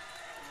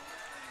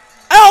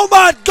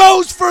 Almont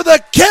goes for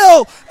the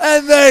kill,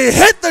 and they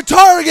hit the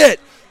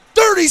target.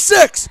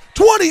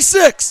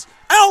 36-26.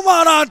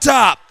 Almont on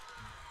top.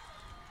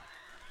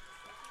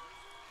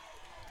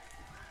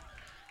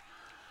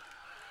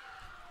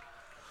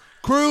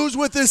 Cruz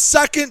with his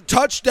second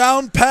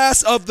touchdown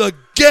pass of the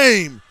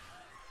game.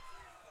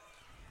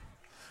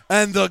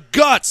 And the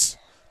guts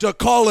to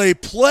call a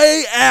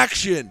play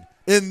action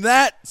in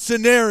that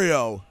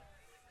scenario.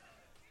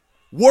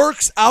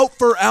 Works out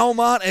for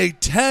Almont, a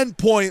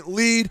 10-point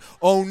lead.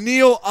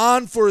 O'Neal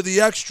on for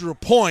the extra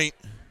point.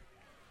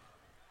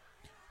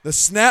 The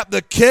snap,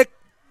 the kick,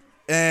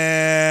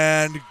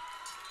 and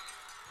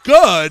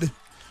good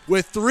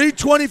with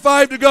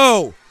 3:25 to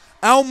go.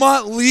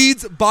 Almont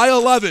leads by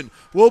 11.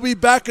 We'll be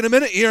back in a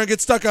minute here and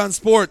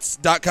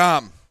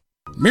GetStuckOnSports.com.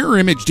 Mirror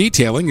Image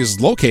Detailing is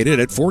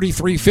located at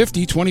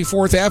 4350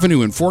 24th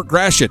Avenue in Fort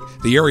Gratiot,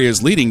 the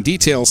area's leading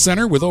detail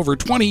center with over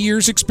 20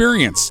 years'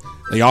 experience.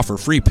 They offer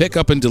free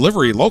pickup and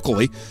delivery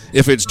locally.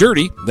 If it's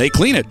dirty, they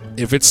clean it.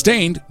 If it's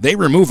stained, they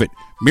remove it.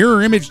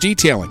 Mirror Image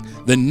Detailing.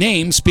 The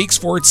name speaks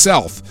for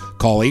itself.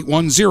 Call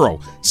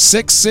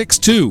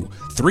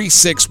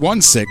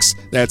 810-662-3616.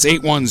 That's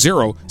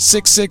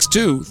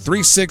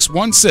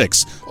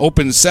 810-662-3616.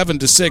 Open 7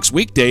 to 6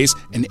 weekdays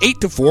and 8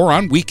 to 4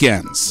 on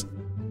weekends.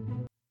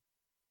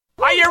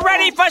 Are you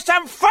ready for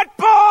some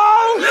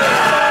football?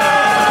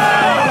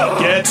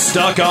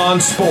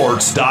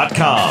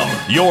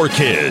 GetStuckOnSports.com. Your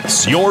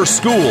kids, your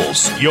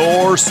schools,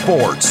 your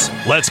sports.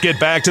 Let's get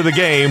back to the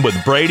game with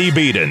Brady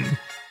Beaton.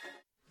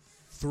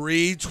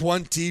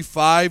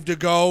 3:25 to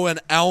go, and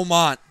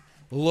Almont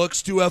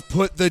looks to have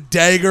put the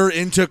dagger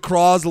into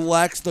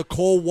Cros-Lex. The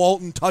Cole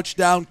Walton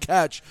touchdown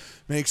catch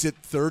makes it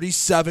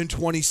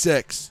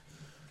 37-26.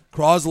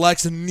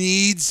 Cros-Lex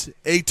needs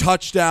a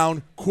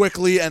touchdown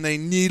quickly, and they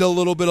need a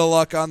little bit of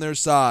luck on their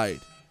side.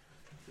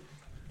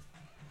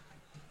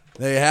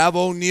 They have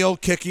O'Neal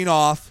kicking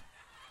off.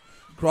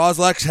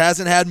 Cros-Lex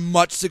hasn't had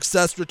much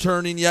success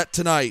returning yet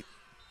tonight.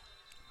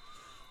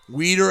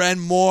 Weeder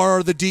and Moore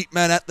are the deep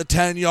men at the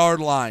 10-yard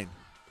line.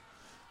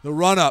 The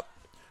run-up.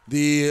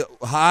 The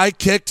high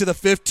kick to the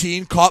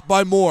 15, caught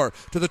by Moore.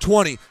 To the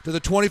 20, to the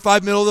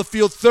 25, middle of the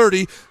field,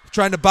 30.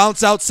 Trying to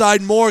bounce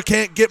outside. Moore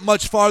can't get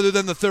much farther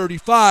than the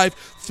 35.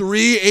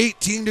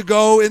 3:18 to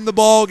go in the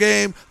ball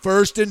game.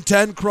 1st and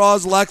 10,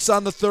 Cros-Lex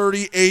on the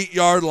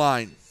 38-yard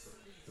line.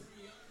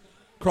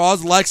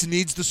 Cros-Lex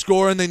needs to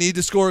score, and they need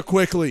to score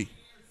quickly.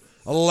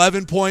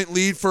 11-point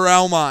lead for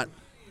Almont.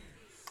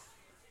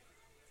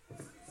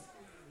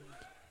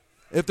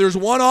 If there's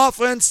one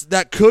offense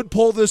that could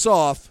pull this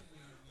off,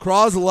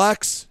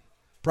 Cros-Lex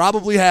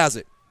probably has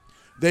it.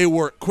 They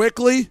work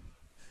quickly,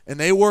 and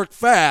they work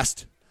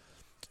fast.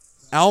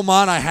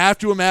 Almont, I have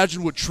to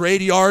imagine, would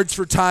trade yards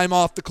for time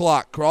off the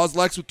clock.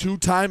 Cros-Lex with 2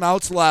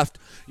 timeouts left.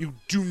 You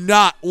do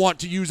not want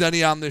to use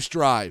any on this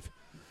drive.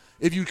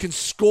 If you can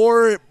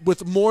score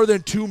with more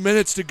than 2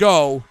 minutes to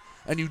go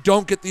and you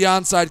don't get the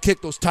onside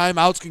kick, those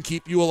timeouts can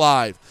keep you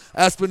alive.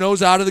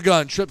 Espinoza out of the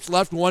gun. Trips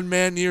left, one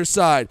man near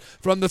side.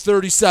 From the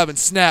 37,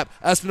 snap.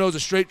 Espinoza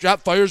straight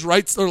drop, fires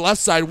right or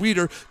left side.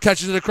 Weeder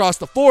catches it across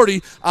the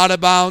 40, out of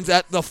bounds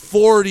at the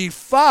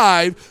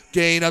 45.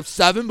 Gain of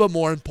 7, but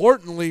more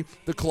importantly,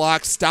 the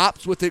clock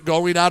stops with it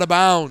going out of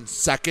bounds.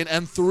 2nd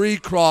and 3,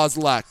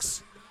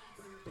 Cros-Lex.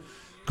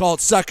 Called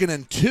 2nd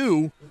and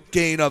 2,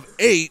 gain of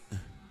 8.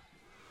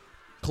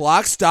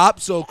 Clock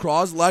stops so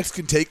Cros-Lex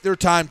can take their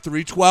time.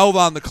 3:12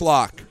 on the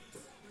clock.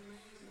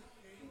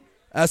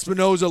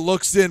 Espinoza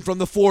looks in from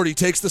the 40,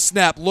 takes the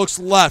snap, looks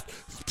left.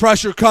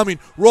 Pressure coming,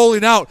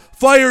 rolling out,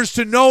 fires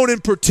to Known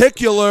in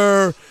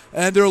particular,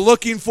 and they're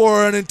looking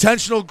for an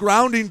intentional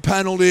grounding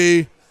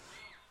penalty.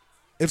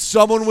 If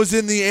someone was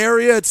in the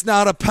area, it's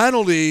not a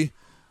penalty.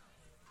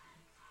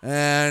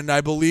 And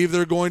I believe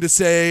they're going to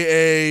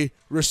say a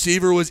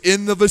receiver was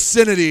in the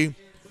vicinity.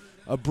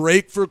 A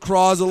break for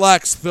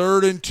Cros-Lex.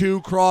 3rd and 2,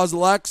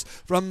 Cros-Lex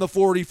from the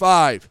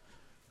 45.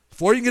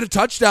 Before you can get a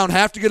touchdown,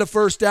 have to get a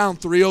first down.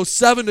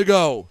 3:07 to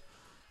go.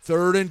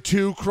 3rd and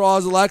 2,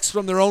 Cros-Lex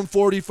from their own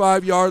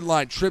 45-yard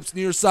line. Trips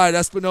near side.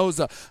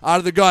 Espinoza out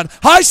of the gun.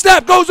 High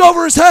snap goes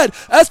over his head.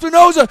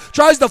 Espinoza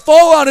tries to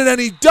fall on it,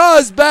 and he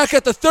does back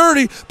at the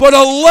 30. But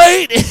a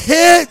late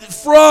hit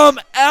from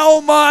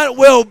Almont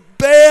will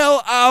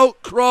bail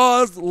out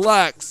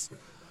Cros-Lex.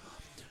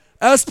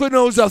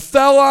 Espinoza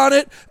fell on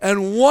it,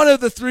 and one of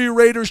the 3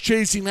 Raiders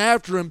chasing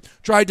after him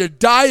tried to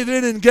dive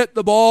in and get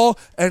the ball,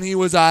 and he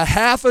was a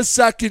half a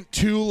second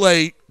too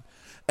late.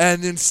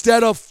 And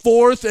instead of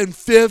 4th and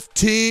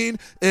 15,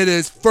 it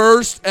is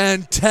 1st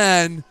and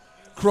 10,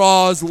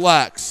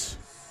 Cros-Lex.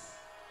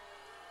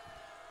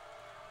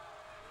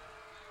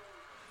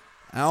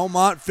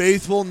 Almont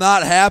faithful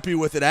not happy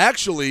with it.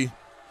 Actually,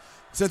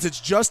 since it's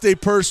just a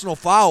personal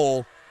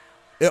foul,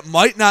 it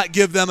might not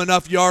give them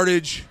enough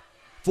yardage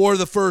for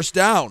the first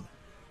down.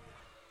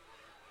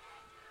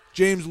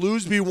 James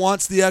Loosby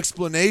wants the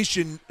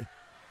explanation.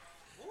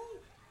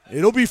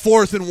 It'll be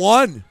 4th and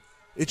 1.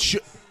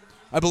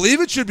 I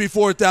believe it should be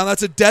 4th down.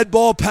 That's a dead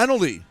ball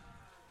penalty.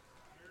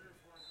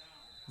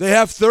 They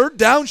have third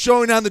down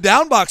showing on the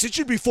down box. It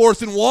should be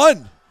 4th and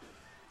 1.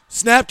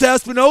 Snap to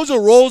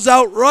Espinoza, rolls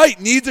out right,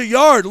 needs a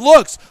yard,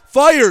 looks,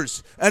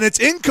 fires, and it's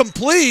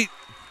incomplete.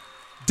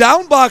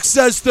 Down box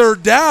says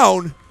third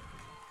down.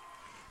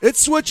 It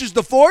switches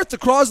to 4th. The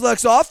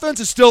Cros-Lex offense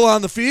is still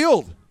on the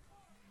field.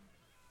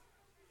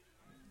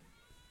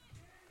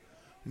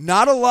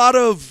 Not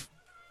a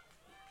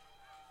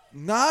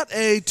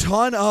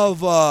ton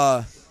of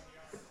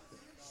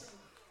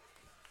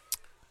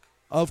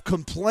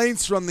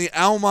complaints from the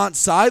Almont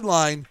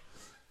sideline.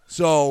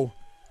 So,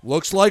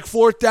 looks like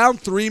 4th down,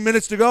 3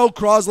 minutes to go.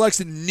 Cros-Lex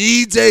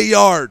needs a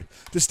yard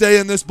to stay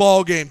in this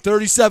ball game.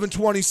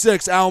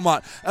 37-26,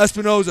 Almont.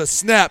 Espinoza,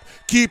 snap,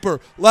 keeper,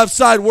 left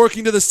side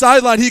working to the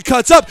sideline. He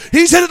cuts up.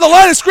 He's hit at the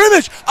line of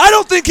scrimmage. I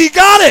don't think he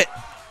got it.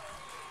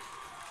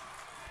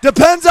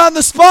 Depends on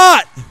the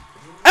spot.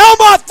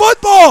 Almont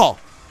football.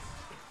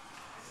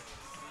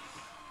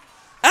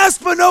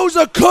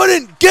 Espinoza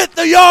couldn't get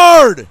the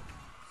yard.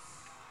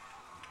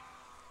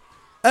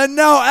 And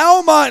now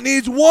Almont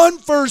needs 1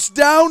 first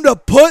down to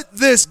put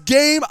this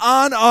game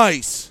on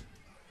ice.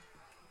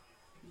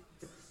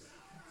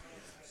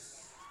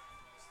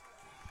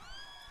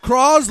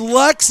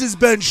 Cros-Lex has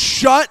been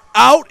shut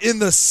out in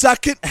the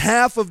second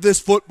half of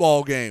this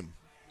football game.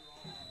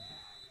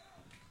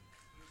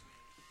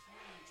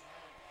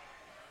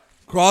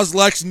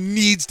 Cros-Lex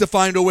needs to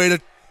find a way to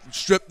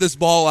strip this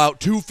ball out.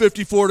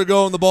 2:54 to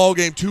go in the ball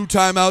game. 2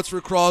 timeouts for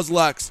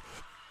Cros-Lex.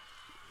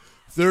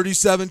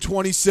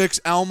 37-26,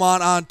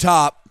 Almont on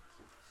top.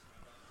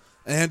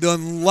 And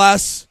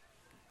unless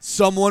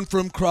someone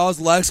from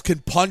Cros-Lex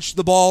can punch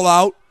the ball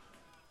out,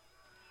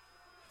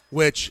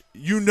 which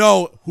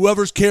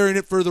whoever's carrying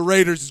it for the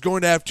Raiders is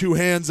going to have 2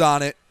 hands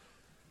on it,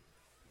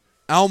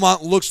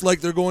 Almont looks like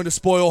they're going to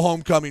spoil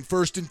homecoming.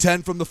 1st and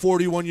 10 from the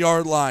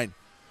 41-yard line.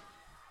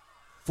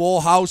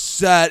 Full house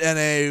set and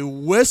a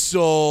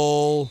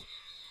whistle.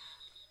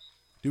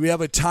 Do we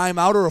have a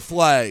timeout or a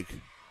flag?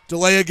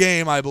 Delay a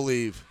game, I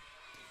believe.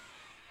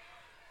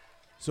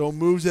 So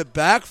moves it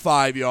back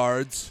 5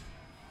 yards.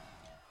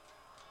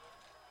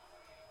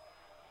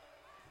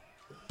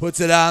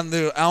 Puts it on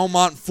the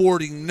Almont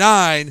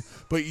 49,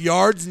 but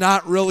yards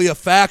not really a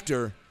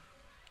factor.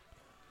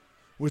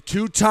 With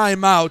 2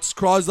 timeouts,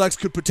 Cros-Lex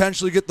could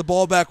potentially get the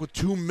ball back with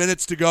 2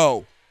 minutes to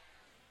go.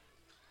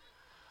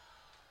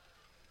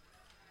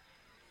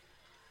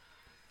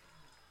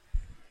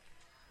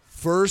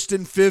 First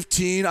and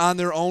 15 on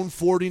their own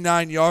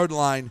 49-yard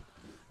line.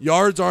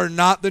 Yards are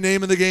not the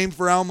name of the game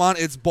for Almont.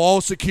 It's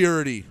ball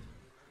security.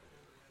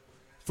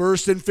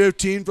 1st and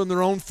 15 from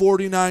their own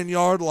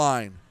 49-yard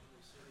line.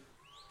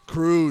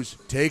 Cruz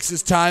takes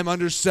his time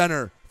under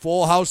center.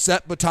 Full house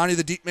set. Batani,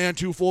 the deep man,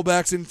 2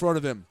 fullbacks in front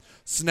of him.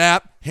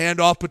 Snap,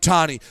 handoff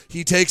Batani.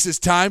 He takes his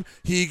time.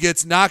 He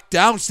gets knocked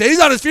down. Stays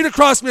on his feet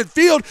across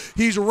midfield.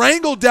 He's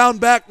wrangled down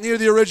back near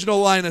the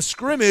original line of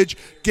scrimmage.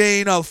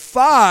 Gain of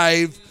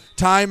 5.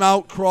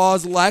 Timeout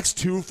Cros-Lex.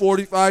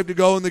 2:45 to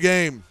go in the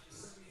game.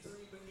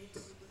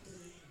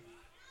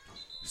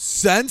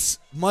 Since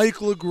Mike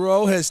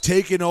LeGros has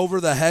taken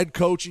over the head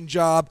coaching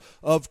job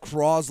of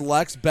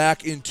Cros-Lex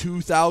back in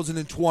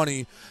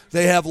 2020,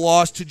 they have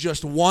lost to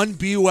just one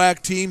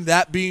BWAC team,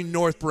 that being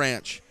North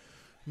Branch.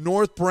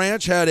 North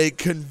Branch had a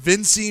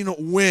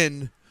convincing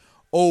win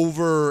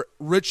over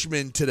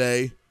Richmond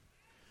today.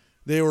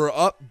 They were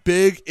up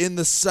big in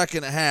the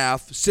second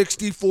half.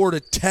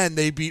 64-10,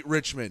 they beat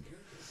Richmond.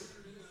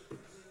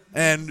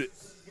 And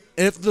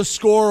if the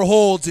score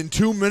holds in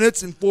 2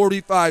 minutes and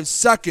 45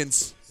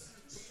 seconds,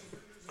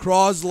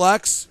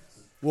 Cros-Lex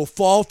will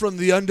fall from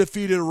the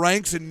undefeated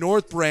ranks, and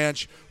North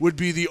Branch would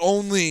be the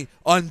only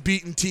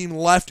unbeaten team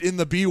left in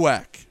the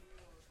BWAC.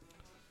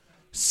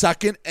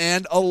 2nd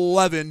and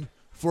 11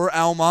 for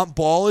Almont.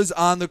 Ball is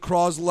on the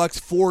Cros-Lex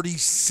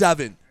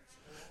 47.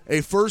 A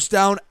first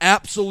down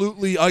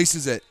absolutely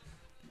ices it.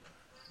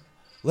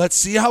 Let's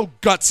see how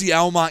gutsy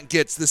Almont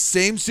gets. The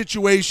same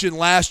situation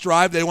last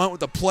drive. They went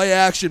with a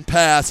play-action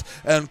pass,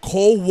 and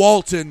Cole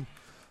Walton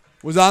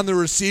was on the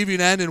receiving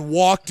end and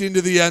walked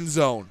into the end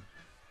zone.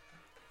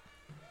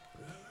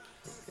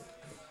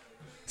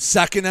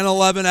 2nd and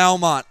 11,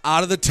 Almont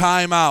out of the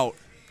timeout.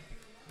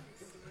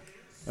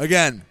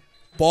 Again,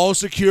 ball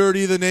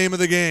security, the name of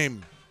the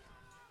game.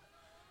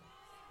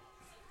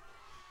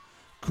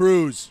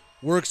 Cruz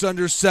works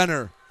under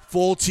center.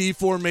 Full T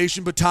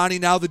formation. Batani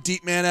now the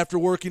deep man after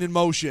working in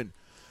motion.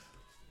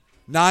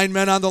 9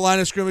 men on the line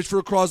of scrimmage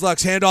for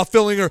Cros-Lex. Handoff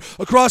Fillinger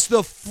across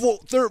the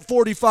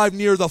 45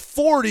 near the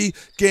 40.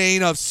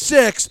 Gain of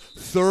 6.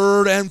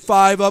 3rd and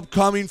 5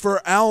 upcoming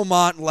for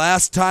Almont.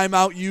 Last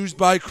timeout used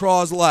by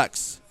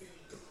Cros-Lex.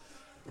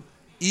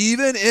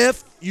 Even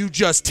if you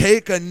just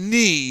take a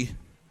knee,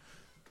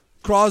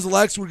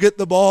 Cros-Lex would get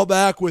the ball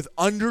back with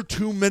under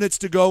 2 minutes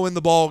to go in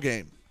the ball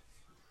game.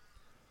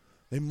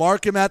 They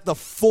mark him at the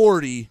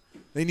 40.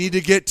 They need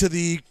to get to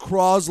the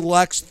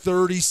Cros-Lex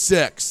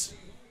 36.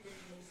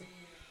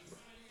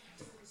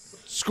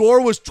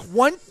 Score was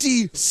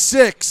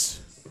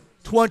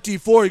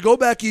 26-24. You go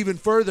back even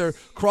further.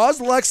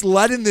 Cros-Lex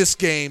led in this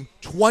game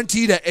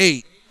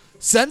 20-8.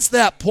 Since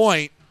that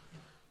point,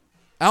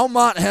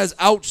 Almont has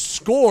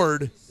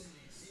outscored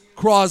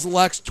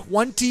Cros-Lex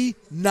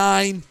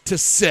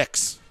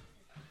 29-6.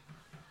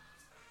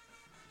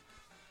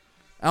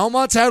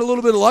 Almont's had a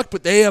little bit of luck,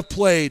 but they have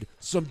played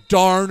some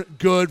darn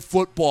good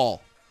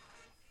football.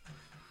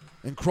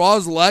 And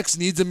Cros-Lex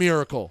needs a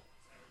miracle.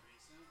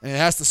 And it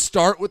has to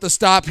start with the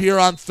stop here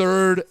on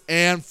 3rd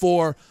and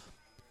 4.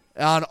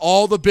 On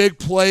all the big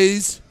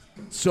plays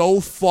so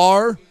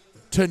far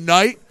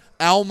tonight,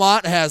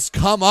 Almont has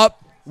come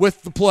up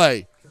with the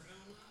play.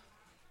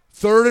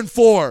 3rd and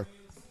 4.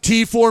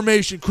 T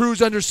formation.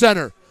 Cruz under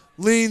center.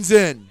 Leans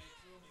in.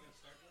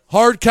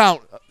 Hard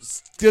count.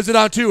 Gives it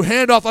on 2.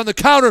 Handoff on the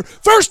counter.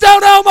 First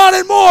down, Almont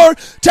and more.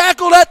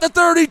 Tackled at the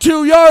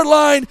 32-yard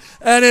line.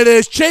 And it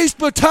is Chase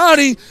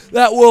Batani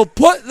that will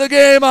put the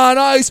game on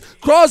ice.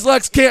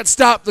 Cros-Lex can't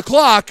stop the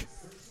clock.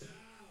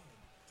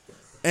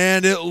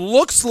 And it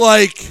looks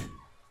like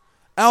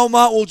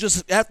Almont will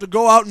just have to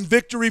go out in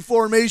victory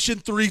formation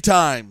 3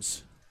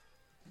 times.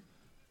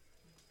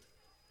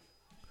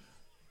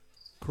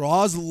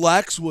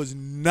 Cros-Lex was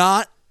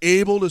not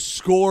able to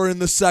score in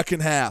the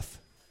second half.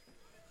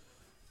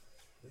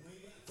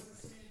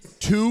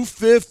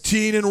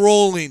 2:15 and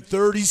rolling,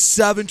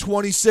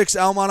 37-26.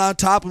 Almont on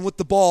top, and with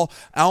the ball,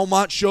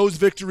 Almont shows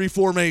victory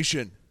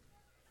formation.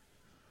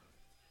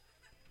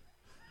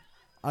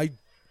 I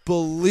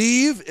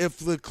believe if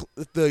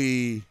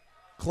the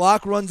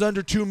clock runs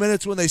under 2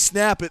 minutes when they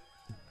snap it,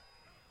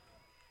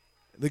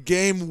 the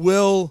game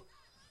will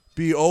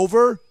be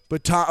over.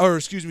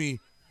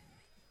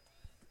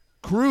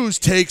 Cruz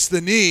takes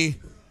the knee.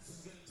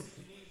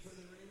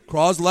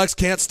 Cros-Lex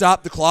can't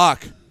stop the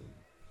clock.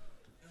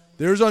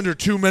 There's under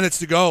 2 minutes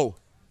to go.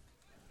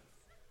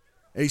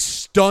 A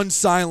stunned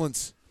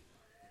silence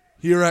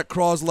here at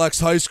Cros-Lex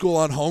High School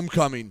on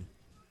homecoming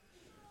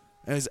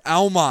as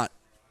Almont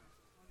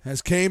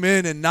has came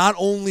in and not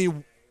only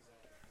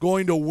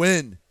going to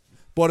win,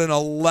 but an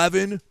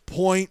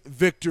 11-point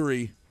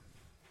victory.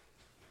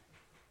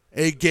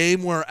 A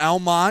game where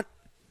Almont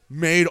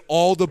made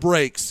all the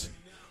breaks.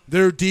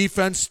 Their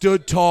defense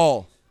stood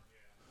tall.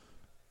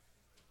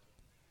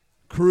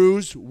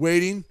 Cruz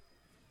waiting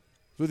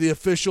for the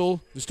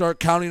official to start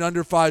counting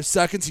under 5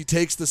 seconds. He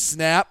takes the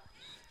snap,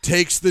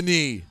 takes the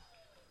knee.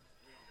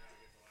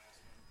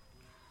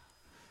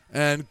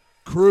 And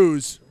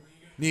Cruz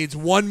needs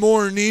one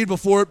more knee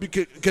before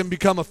it can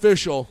become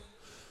official.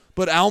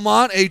 But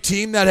Almont, a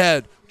team that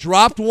had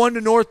dropped one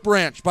to North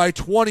Branch by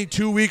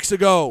 22 weeks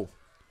ago.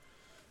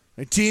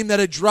 A team that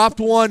had dropped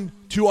one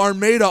to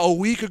Armada a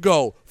week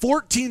ago,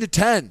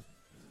 14-10.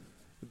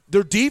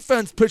 Their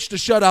defense pitched a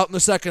shutout in the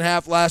second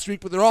half last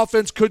week, but their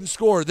offense couldn't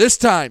score. This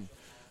time,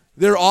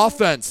 their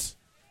offense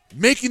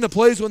making the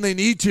plays when they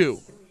need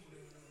to.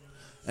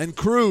 And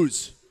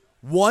Cruz,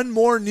 one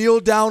more kneel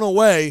down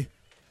away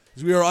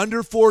as we are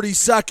under 40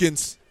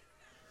 seconds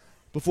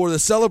before the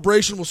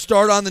celebration will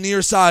start on the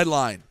near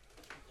sideline.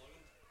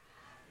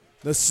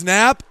 The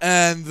snap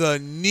and the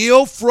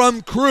kneel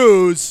from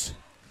Cruz.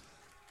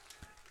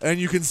 And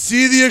you can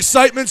see the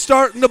excitement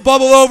starting to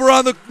bubble over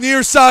on the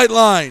near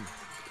sideline.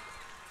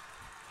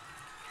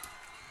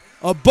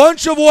 A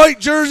bunch of white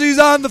jerseys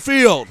on the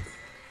field.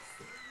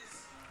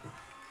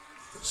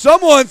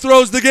 Someone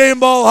throws the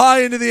game ball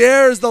high into the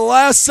air as the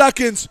last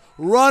seconds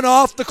run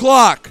off the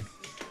clock.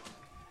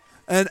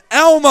 And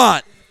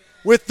Almont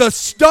with the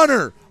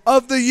stunner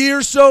of the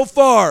year so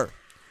far.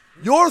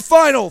 Your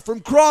final from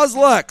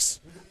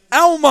Cros-Lex.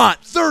 Almont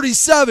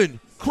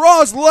 37,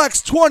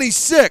 Cros-Lex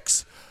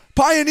 26.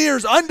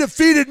 Pioneers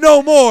undefeated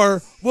no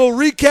more. We'll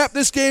recap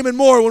this game and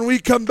more when we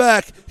come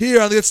back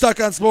here on the Get Stuck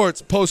on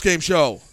Sports postgame show.